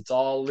means? It's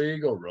all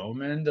legal.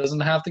 Roman doesn't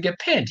have to get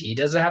pinned. He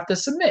doesn't have to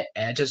submit.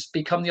 Edge has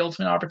become the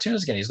ultimate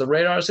opportunist again. He's the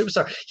radar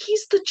superstar.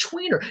 He's the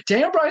tweener.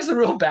 Daniel Bryan's the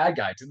real bad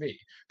guy to me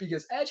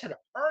because Edge had to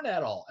earn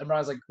that all. And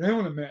Bryan's like, I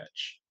want a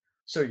match.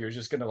 So you're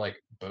just going to like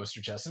boast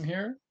your chest in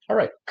here? All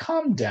right,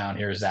 calm down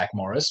here, Zach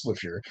Morris,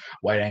 with your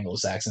white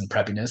Anglo-Saxon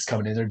preppiness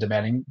coming in there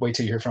demanding, wait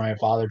till you hear from my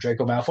father,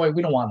 Draco Malfoy.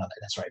 We don't want none of that.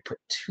 That's right, put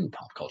 2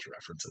 pop culture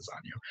references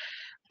on you.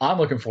 I'm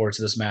looking forward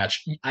to this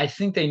match. I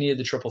think they needed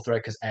the triple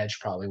threat because Edge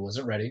probably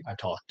wasn't ready. I've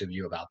talked to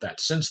you about that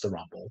since the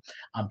Rumble.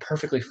 I'm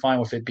perfectly fine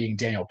with it being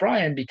Daniel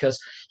Bryan because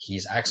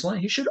he's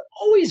excellent. He should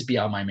always be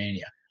on my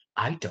Mania.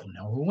 I don't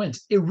know who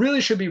wins. It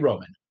really should be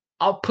Roman.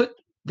 I'll put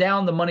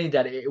down the money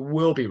that it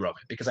will be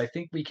Roman because I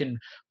think we can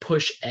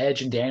push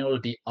Edge and Daniel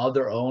to be of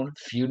their own,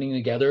 feuding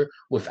together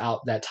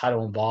without that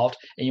title involved.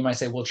 And you might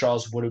say, well,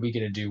 Charles, what are we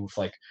going to do with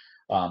like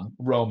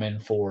Roman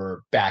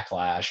for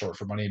Backlash or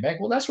for Money in the Bank?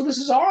 Well, that's where the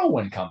Cesaro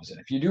win comes in.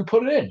 If you do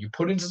put it in, you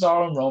put in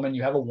Cesaro and Roman,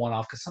 you have a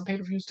one-off because some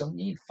pay-per-views don't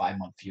need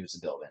 5-month feuds to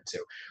build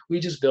into.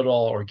 We just build it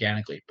all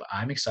organically. But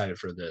I'm excited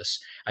for this.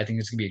 I think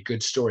it's going to be a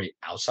good story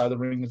outside the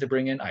ring that they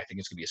bring in. I think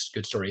it's going to be a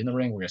good story in the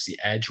ring. We're going to see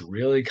Edge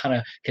really kind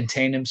of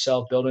contain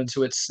himself, build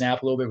into it,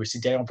 snap a little bit. We see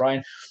Daniel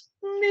Bryan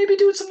maybe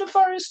doing some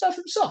nefarious stuff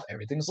himself.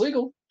 Everything's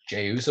legal.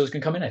 Jey Uso's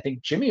can come in. I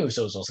think Jimmy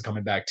Uso is also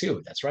coming back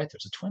too. That's right.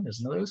 There's a twin. There's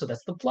another Uso.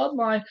 That's the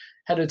bloodline.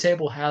 Head of the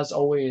table has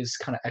always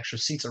kind of extra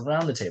seats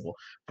around the table.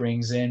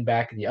 Brings in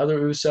back the other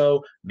Uso.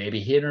 Maybe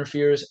he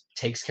interferes,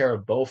 takes care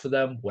of both of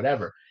them,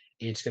 whatever.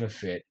 It's going to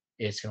fit.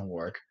 It's going to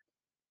work.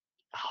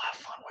 I'll have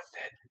fun with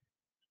it.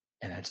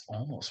 And that's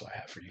almost what I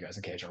have for you guys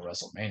in case on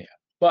WrestleMania.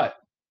 But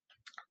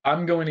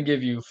I'm going to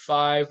give you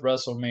 5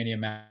 WrestleMania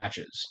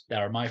matches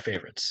that are my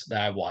favorites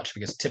that I watch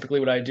because typically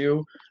what I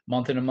do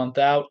month in and month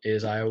out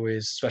is I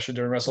always, especially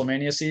during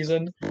WrestleMania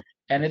season,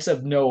 and it's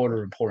of no order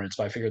of importance,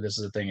 but I figure this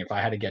is a thing. If I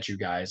had to get you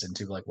guys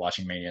into like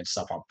watching Mania and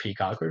stuff on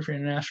Peacock or if you're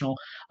international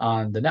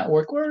on the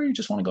network or you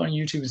just want to go on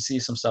YouTube and see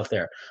some stuff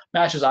there,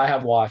 matches I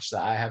have watched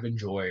that I have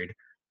enjoyed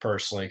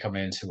personally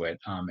coming into it.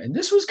 And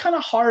this was kind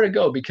of hard to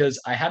go because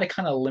I had to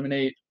kind of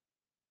eliminate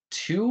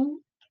 2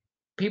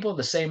 people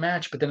the same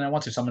match, but then I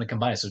want to, so I'm going to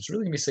combine it. So it's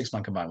really going to be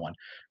 6-month combined one.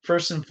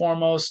 First and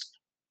foremost,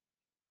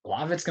 a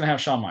lot of it's going to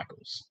have Shawn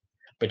Michaels,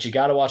 but you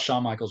got to watch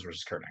Shawn Michaels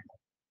versus Kurt Angle.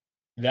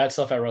 That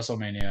stuff at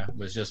WrestleMania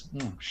was just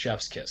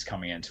chef's kiss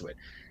coming into it.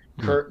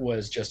 Kurt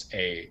was just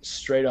a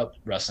straight up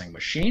wrestling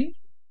machine.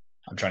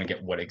 I'm trying to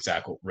get what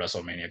exact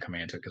WrestleMania coming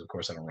into it because, of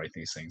course, I don't write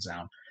these things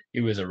down. He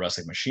was a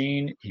wrestling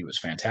machine. He was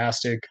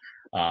fantastic.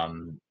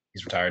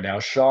 He's retired now.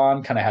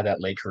 Shawn kind of had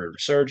that late career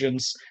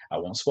resurgence. I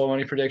won't spoil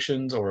any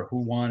predictions or who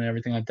won and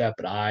everything like that,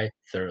 but I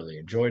thoroughly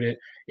enjoyed it.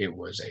 It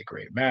was a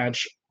great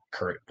match.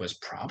 Kurt was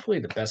probably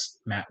the best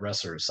mat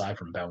wrestler aside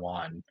from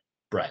Benoit and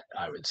Brett,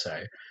 I would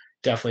say.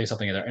 Definitely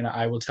something in there. And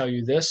I will tell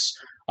you this,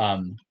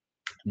 none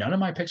of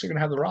my picks are going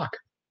to have The Rock.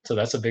 So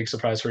that's a big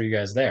surprise for you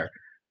guys there.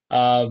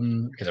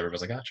 Because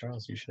everybody's like,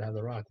 Charles, you should have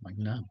The Rock. I'm like,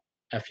 no,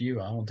 F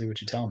you. I won't do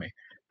what you tell me.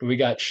 But we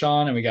got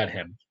Shawn and we got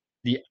him.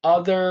 The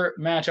other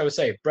match, I would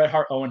say, Bret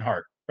Hart, Owen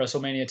Hart,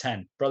 WrestleMania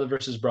 10, brother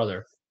versus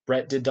brother.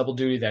 Bret did double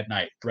duty that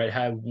night. Bret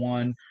had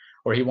won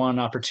an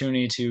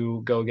opportunity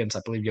to go against,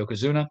 I believe,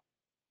 Yokozuna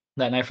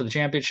that night for the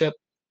championship.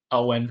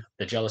 Owen,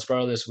 the jealous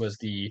brother. This was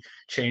the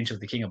change of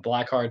the King of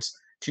Blackhearts.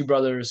 2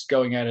 brothers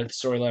going at it. The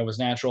storyline was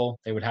natural.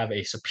 They would have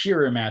a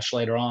superior match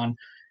later on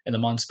in the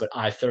months, but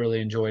I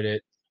thoroughly enjoyed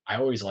it. I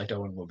always liked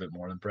Owen a little bit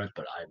more than Bret,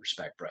 but I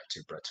respect Bret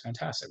too. Bret's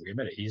fantastic. We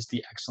admit it. He's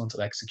the excellence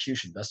of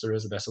execution. Best there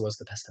is, the best there was,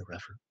 the best there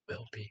ever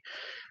will be.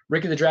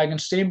 Ricky the Dragon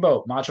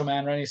Steamboat, Macho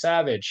Man Randy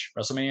Savage,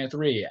 WrestleMania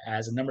 3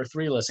 as a number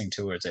 3 listing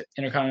towards it.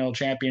 Intercontinental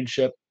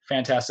Championship,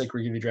 fantastic.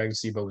 Ricky the Dragon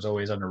Steamboat was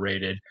always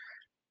underrated.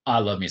 I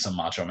love me some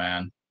Macho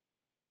Man.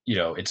 You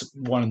know, it's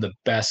one of the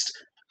best.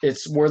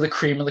 It's where the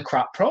cream of the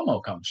crop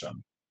promo comes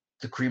from.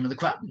 The cream of the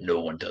crop.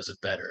 No one does it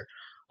better.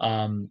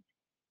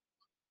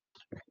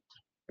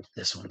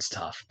 This one's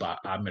tough, but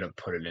I'm gonna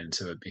put it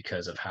into it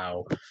because of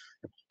how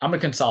I'm gonna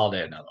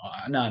consolidate. No,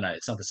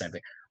 it's not the same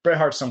thing. Bret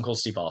Hart, Stone Cold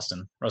Steve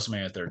Austin,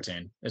 WrestleMania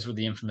 13. It's where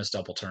the infamous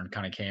double turn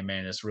kind of came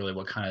in. It's really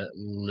what kind of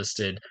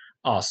listed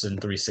Austin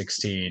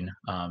 316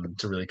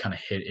 to really kind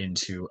of hit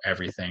into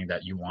everything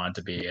that you want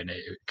it to be, and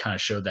it kind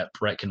of showed that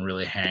Bret can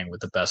really hang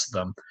with the best of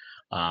them.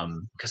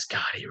 Because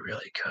God, he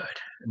really could.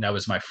 And that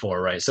was my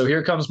 4, right? So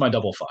here comes my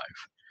double 5.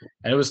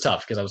 And it was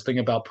tough because I was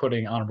thinking about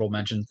putting honorable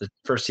mentions. The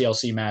first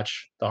TLC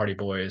match, the Hardy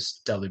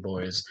Boys, Dudley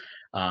Boys,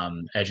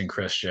 Edge and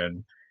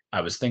Christian. I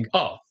was thinking,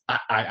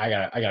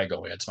 I gotta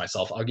go against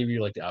myself. I'll give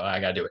you I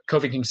gotta do it.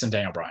 Kofi Kingston,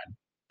 Daniel Bryan.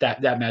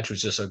 That match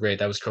was just so great.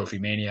 That was Kofi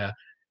Mania.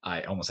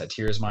 I almost had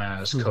tears in my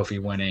eyes.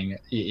 Kofi winning.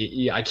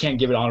 I can't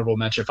give it honorable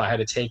mention. If I had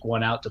to take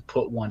one out to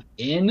put one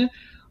in,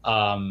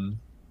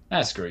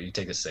 that's great. You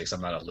take a 6.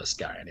 I'm not a list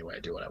guy anyway. I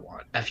do what I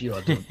want. F you,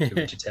 I'll do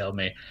what you tell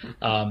me.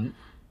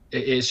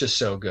 It's just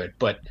so good.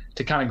 But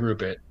to kind of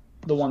group it,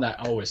 the one that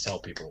I always tell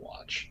people to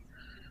watch,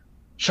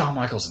 Shawn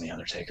Michaels and The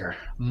Undertaker.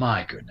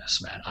 My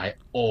goodness, man. I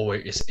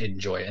always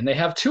enjoy it. And they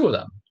have 2 of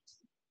them.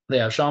 They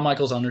have Shawn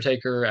Michaels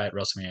Undertaker at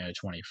WrestleMania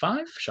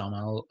 25,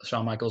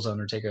 Shawn Michaels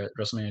Undertaker at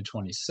WrestleMania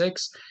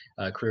 26,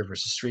 career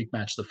versus streak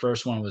match. The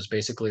first one was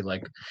basically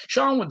like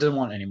Shawn didn't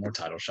want any more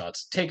title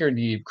shots. Taker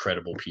needed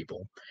credible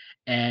people.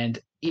 And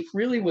it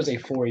really was a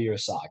 4-year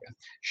saga.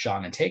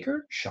 Shawn and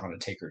Taker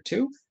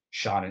 2,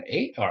 Shawn and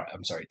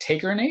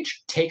Taker and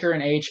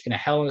H in a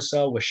Hell in a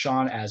Cell with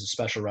Shawn as a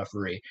special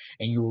referee.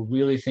 And you were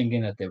really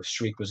thinking that the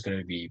streak was going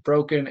to be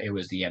broken. It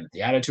was the end of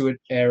the Attitude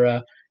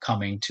Era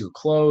coming to a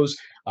close.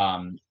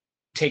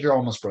 Taker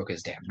almost broke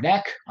his damn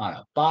neck on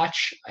a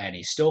botch, and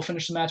he still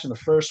finished the match in the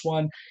first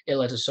one. It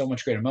led to so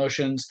much great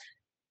emotions.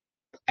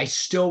 I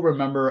still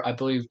remember, I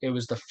believe it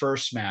was the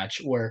first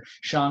match where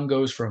Shawn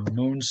goes for a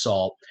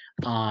moonsault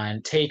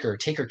on Taker.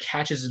 Taker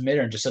catches his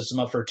midair and just sets him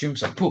up for a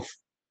tombstone. Poof.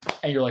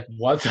 And you're like,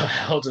 what the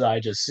hell did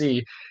I just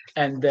see?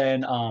 And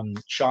then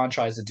Shawn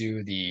tries to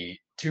do the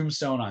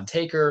tombstone on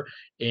Taker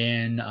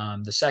in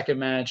the second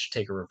match.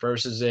 Taker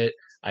reverses it.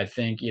 I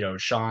think,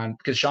 Shawn,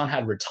 because Shawn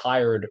had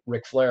retired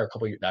Ric Flair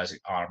that was an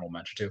honorable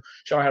mention too.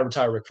 Shawn had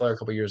retired Ric Flair a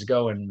couple years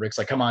ago, and Ric's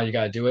like, come on, you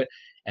got to do it.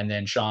 And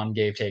then Shawn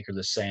gave Taker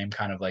the same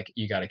kind of like,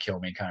 you got to kill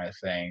me kind of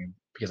thing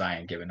because I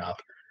ain't giving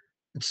up.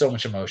 It's so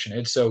much emotion.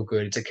 It's so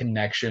good. It's a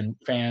connection.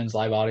 Fans,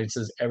 live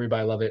audiences,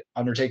 everybody love it.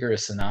 Undertaker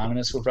is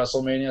synonymous with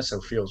WrestleMania, so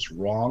it feels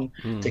wrong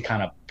to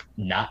kind of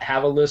not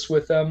have a list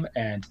with them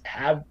and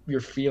have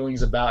your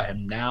feelings about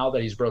him now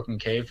that he's broken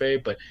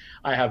kayfabe. But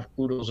I have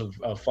oodles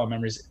of fun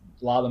memories.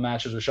 A lot of the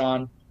matches with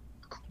Shawn,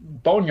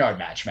 boneyard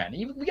match, man.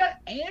 Even we got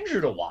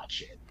Andrew to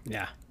watch it.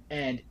 Yeah.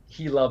 And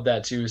he loved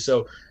that too.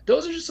 So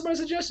those are just some of my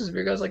suggestions. If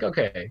you guys like,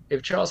 okay,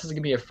 if Charles has to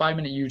give me a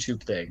 5-minute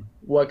YouTube thing,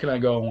 what can I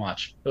go and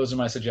watch? Those are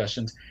my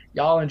suggestions.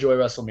 Y'all enjoy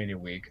WrestleMania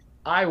week.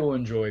 I will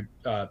enjoy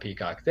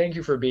Peacock. Thank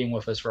you for being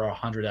with us for our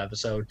 100th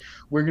episode.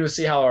 We're going to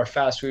see how our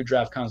fast food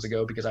draft comes to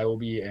go because I will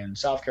be in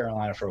South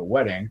Carolina for a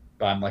wedding,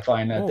 but I'm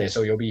flying that day,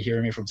 so you'll be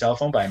hearing me from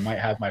telephone, but I might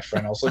have my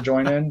friend also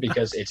join in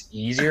because it's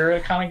easier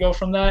to kind of go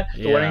from that.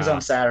 The wedding's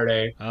on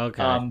Saturday,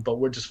 but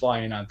we're just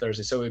flying on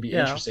Thursday, so it'd be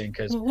interesting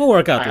because we'll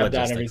work out the logistics.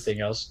 That and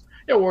everything else.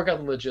 Yeah, we'll work out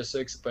the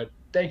logistics, but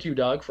thank you,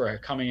 Doug, for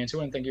coming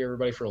into it, and thank you,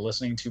 everybody, for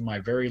listening to my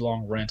very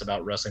long rant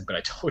about wrestling, but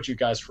I told you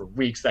guys for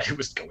weeks that it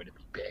was going to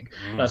be big.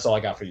 That's all I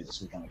got for you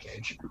this week on The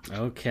Cage.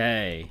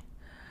 Okay.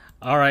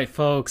 All right,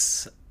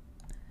 folks.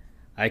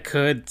 I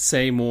could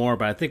say more,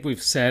 but I think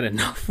we've said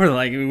enough for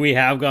we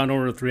have gone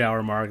over the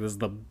 3-hour mark. This is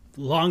the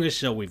longest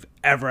show we've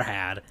ever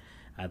had.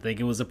 I think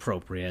it was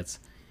appropriate.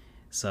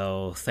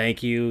 So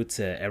thank you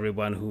to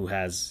everyone who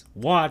has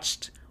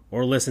watched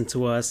or listened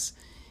to us,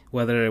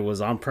 whether it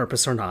was on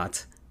purpose or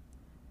not.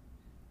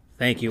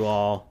 Thank you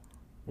all.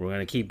 We're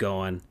going to keep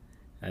going.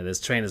 This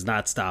train is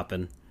not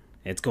stopping.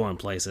 It's going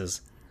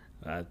places.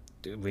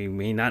 We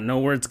may not know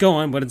where it's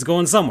going, but it's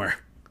going somewhere.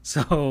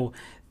 So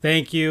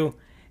thank you.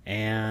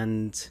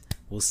 And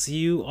we'll see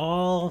you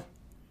all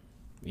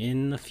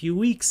in a few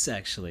weeks,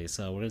 actually.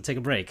 So we're going to take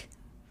a break.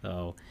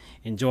 So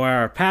enjoy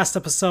our past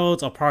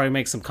episodes. I'll probably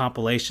make some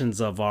compilations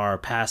of our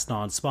past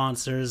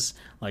non-sponsors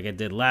like I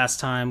did last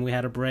time we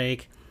had a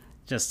break.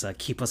 Just to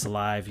keep us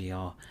alive,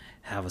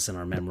 have us in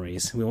our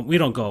memories. We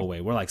don't go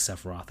away. We're like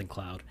Sephiroth and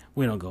Cloud.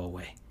 We don't go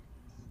away.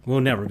 We'll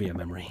never be a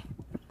memory.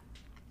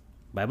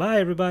 Bye-bye,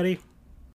 everybody.